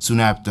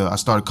 Soon after, I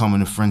started coming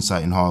to Friends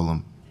site in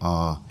Harlem,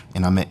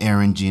 and I met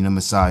Aaron, Gina,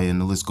 Messiah,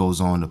 and the list goes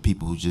on, the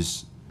people who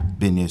just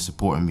been there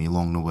supporting me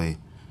along the way.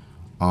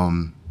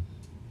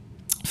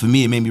 For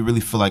me, it made me really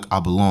feel like I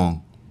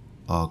belong.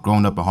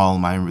 Growing up in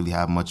Harlem, I didn't really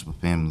have much of a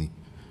family.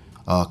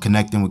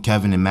 connecting with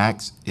Kevin and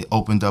Max, it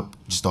opened up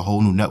just a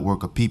whole new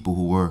network of people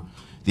who were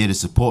there to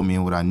support me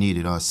in what I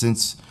needed.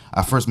 Since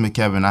I first met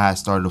Kevin, I had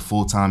started a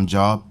full-time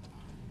job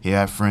here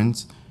at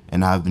Friends,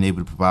 and I've been able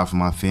to provide for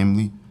my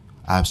family.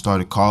 I have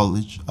started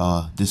college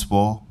this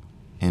fall,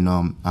 and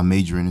I'm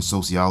majoring in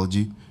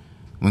sociology.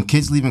 When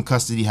kids leaving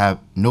custody have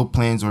no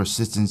plans or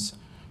assistance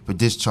for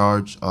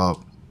discharge,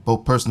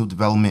 both personal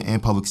development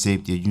and public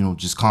safety,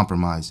 just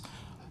compromised.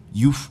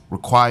 Youth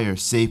require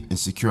safe and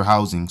secure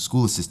housing,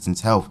 school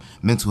assistance, health,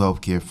 mental health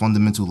care,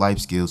 fundamental life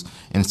skills,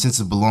 and a sense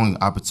of belonging,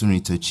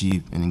 opportunity to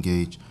achieve and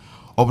engage.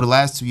 Over the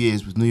last 2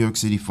 years with New York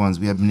City funds,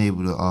 we have been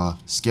able to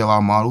scale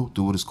our model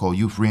through what is called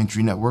Youth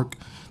Reentry Network.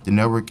 The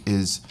network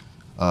is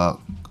a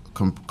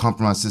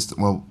compromised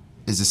system. Well,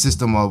 it's a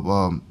system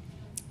of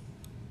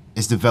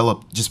it's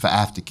developed just for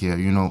aftercare.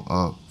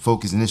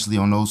 Focused initially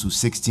on those who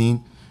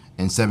 16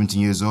 and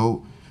 17 years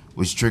old,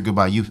 was triggered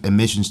by youth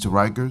admissions to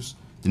Rikers.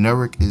 The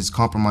network is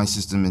compromised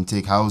system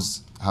intake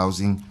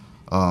housing,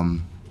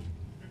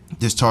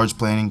 discharge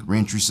planning,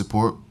 reentry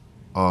support,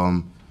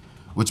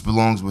 which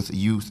belongs with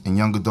youth and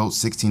young adults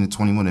 16 to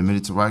 21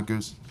 admitted to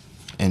Rikers.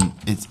 And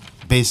it's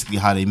basically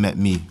how they met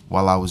me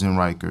while I was in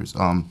Rikers.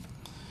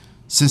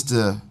 Since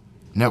the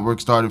network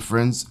started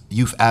Friends,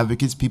 youth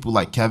advocates, people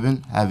like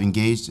Kevin, have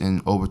engaged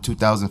in over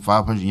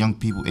 2,500 young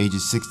people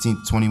ages 16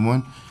 to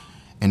 21.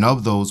 And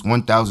of those,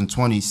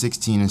 1,020,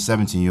 16 and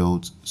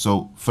 17-year-olds.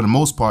 So for the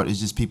most part,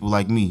 it's just people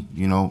like me,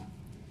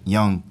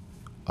 young.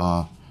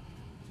 Of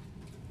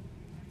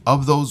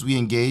those we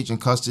engage in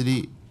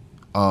custody,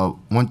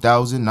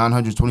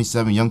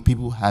 1,927 young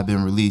people have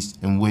been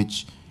released, in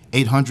which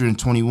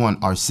 821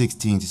 are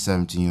 16 to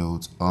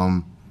 17-year-olds.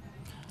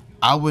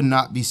 I would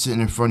not be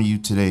sitting in front of you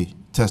today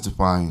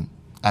testifying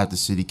at the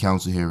city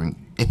council hearing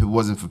if it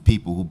wasn't for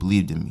people who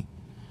believed in me.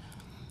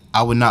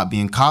 I would not be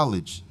in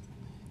college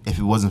if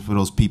it wasn't for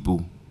those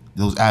people,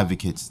 those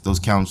advocates, those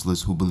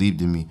counselors who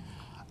believed in me.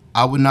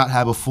 I would not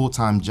have a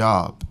full-time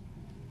job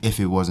if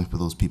it wasn't for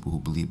those people who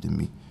believed in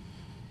me.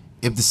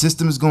 If the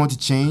system is going to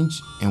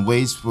change in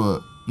ways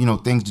for,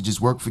 things to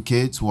just work for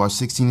kids who are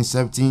 16 and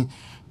 17,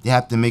 they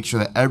have to make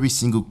sure that every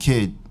single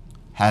kid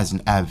has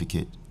an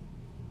advocate,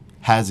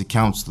 has a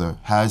counselor,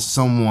 has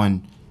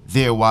someone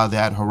there while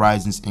they're at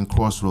Horizons and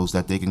Crossroads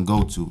that they can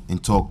go to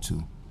and talk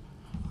to.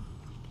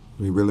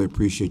 We really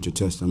appreciate your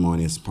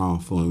testimony. It's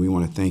powerful, and we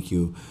want to thank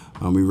you.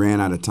 We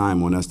ran out of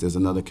time on us. There's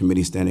another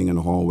committee standing in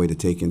the hallway to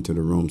take into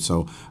the room.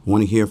 So I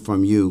want to hear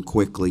from you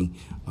quickly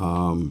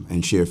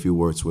and share a few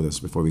words with us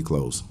before we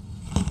close.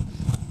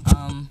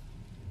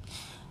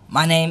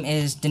 My name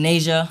is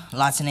Denasia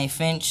Latane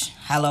Finch.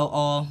 Hello,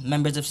 all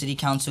members of City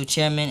Council,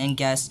 chairman, and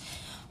guests.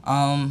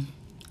 I'm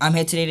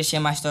here today to share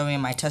my story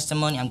and my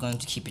testimony. I'm going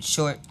to keep it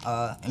short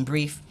and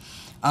brief.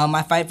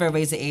 My fight for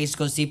Raise the Age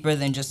goes deeper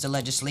than just the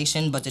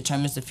legislation, but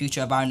determines the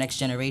future of our next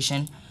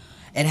generation.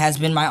 It has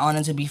been my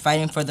honor to be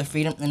fighting for the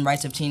freedom and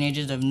rights of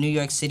teenagers of New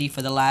York City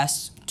for the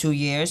last 2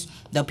 years,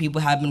 though people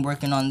have been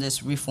working on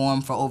this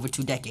reform for over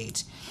 2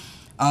 decades.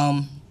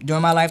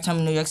 During my lifetime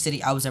in New York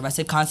City, I was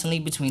arrested constantly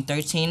between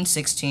 13 and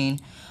 16,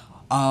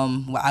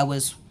 where I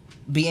was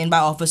beaten by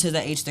officers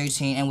at age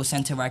 13 and was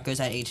sent to Rikers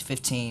at age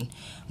 15,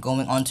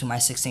 going on to my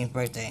 16th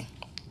birthday.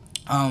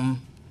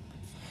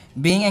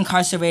 Being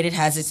incarcerated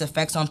has its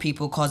effects on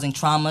people, causing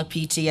trauma,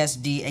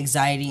 PTSD,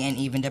 anxiety, and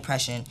even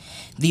depression.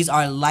 These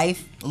are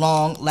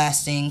lifelong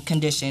lasting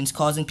conditions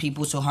causing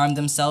people to harm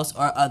themselves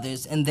or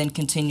others and then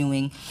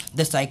continuing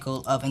the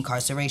cycle of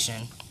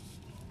incarceration.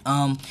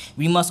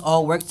 We must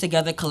all work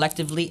together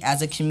collectively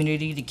as a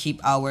community to keep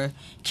our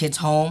kids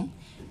home.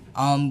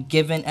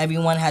 Given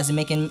everyone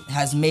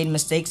has made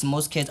mistakes,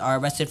 most kids are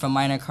arrested for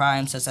minor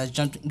crimes such as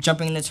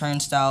jumping the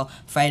turnstile,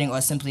 fighting,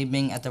 or simply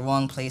being at the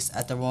wrong place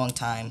at the wrong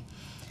time.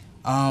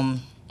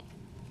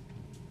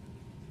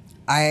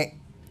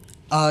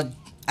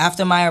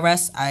 After my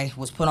arrest, I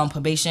was put on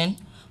probation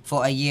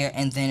for a year,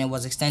 and then it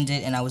was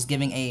extended, and I was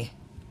given a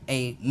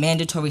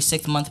mandatory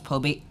 6-month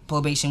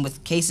probation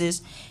with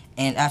cases,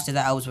 and after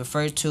that I was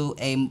referred to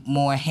a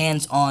more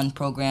hands-on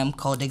program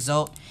called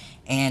Exalt,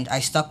 and I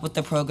stuck with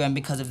the program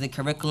because of the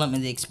curriculum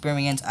and the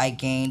experience I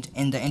gained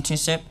in the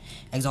internship.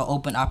 Exalt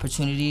opened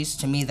opportunities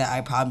to me that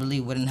I probably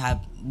wouldn't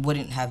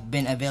have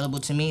been available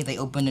to me. They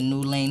opened a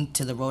new lane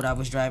to the road I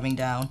was driving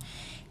down.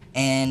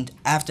 And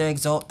after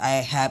Exalt,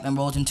 I have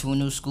enrolled into a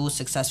new school,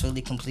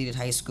 successfully completed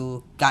high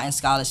school, gotten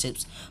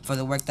scholarships for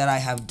the work that I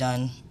have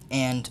done,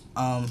 and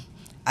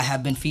I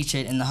have been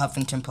featured in the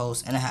Huffington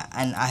Post, and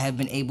I have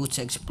been able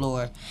to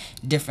explore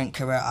different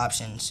career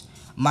options.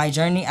 My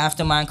journey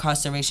after my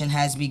incarceration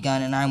has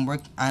begun, and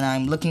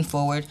I'm looking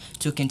forward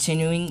to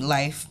continuing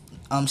life,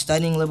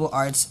 studying liberal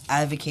arts,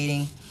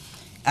 advocating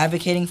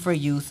for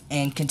youth,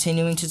 and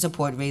continuing to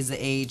support Raise the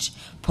Age.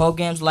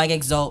 Programs like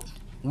Exalt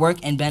work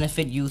and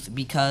benefit youth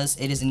because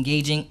it is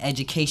engaging,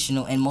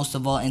 educational, and most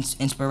of all,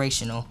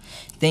 inspirational.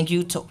 Thank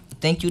you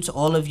to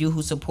all of you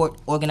who support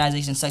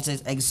organizations such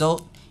as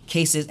Exalt,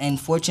 Cases, and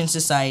Fortune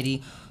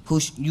Society,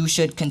 You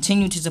should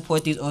continue to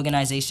these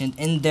organizations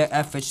in their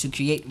efforts to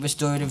create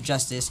restorative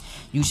justice.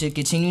 You should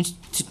continue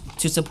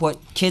to support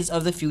kids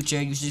of the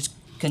future. You should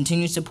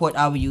continue to support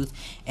our youth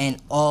and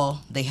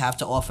all they have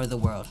to offer the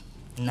world.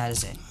 And that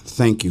is it.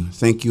 Thank you.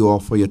 Thank you all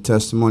for your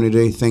testimony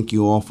today. Thank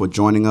you all for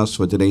joining us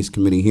for today's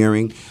committee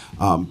hearing.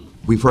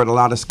 We've heard a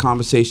lot of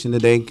conversation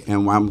today,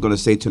 and what I'm going to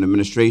say to the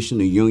administration,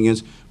 the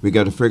unions, we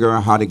got to figure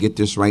out how to get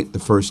this right the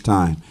first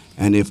time.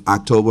 And if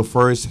October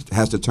 1st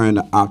has to turn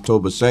to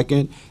October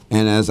 2nd,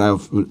 and as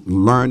I've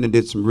learned and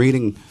did some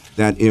reading,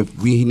 that if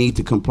we need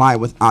to comply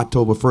with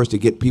October 1st to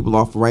get people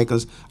off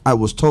Rikers, I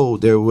was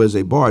told there was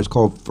a barge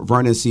called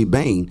Vernon C.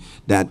 Bain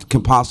that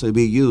can possibly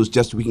be used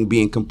just so we can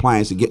be in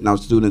compliance and getting our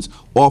students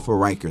off of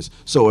Rikers.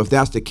 So if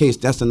that's the case,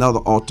 that's another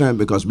alternative,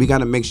 because we got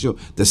to make sure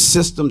the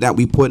system that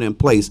we put in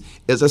place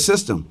is a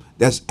system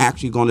that's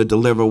actually going to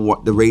deliver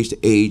what the Raise the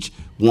Age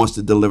wants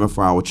to deliver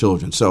for our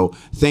children. So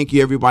thank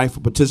you, everybody,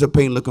 for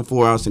participating, looking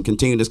for us, and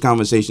continue this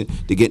conversation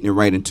to getting it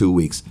right in 2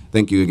 weeks.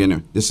 Thank you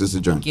again. This is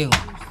adjourned. Thank you.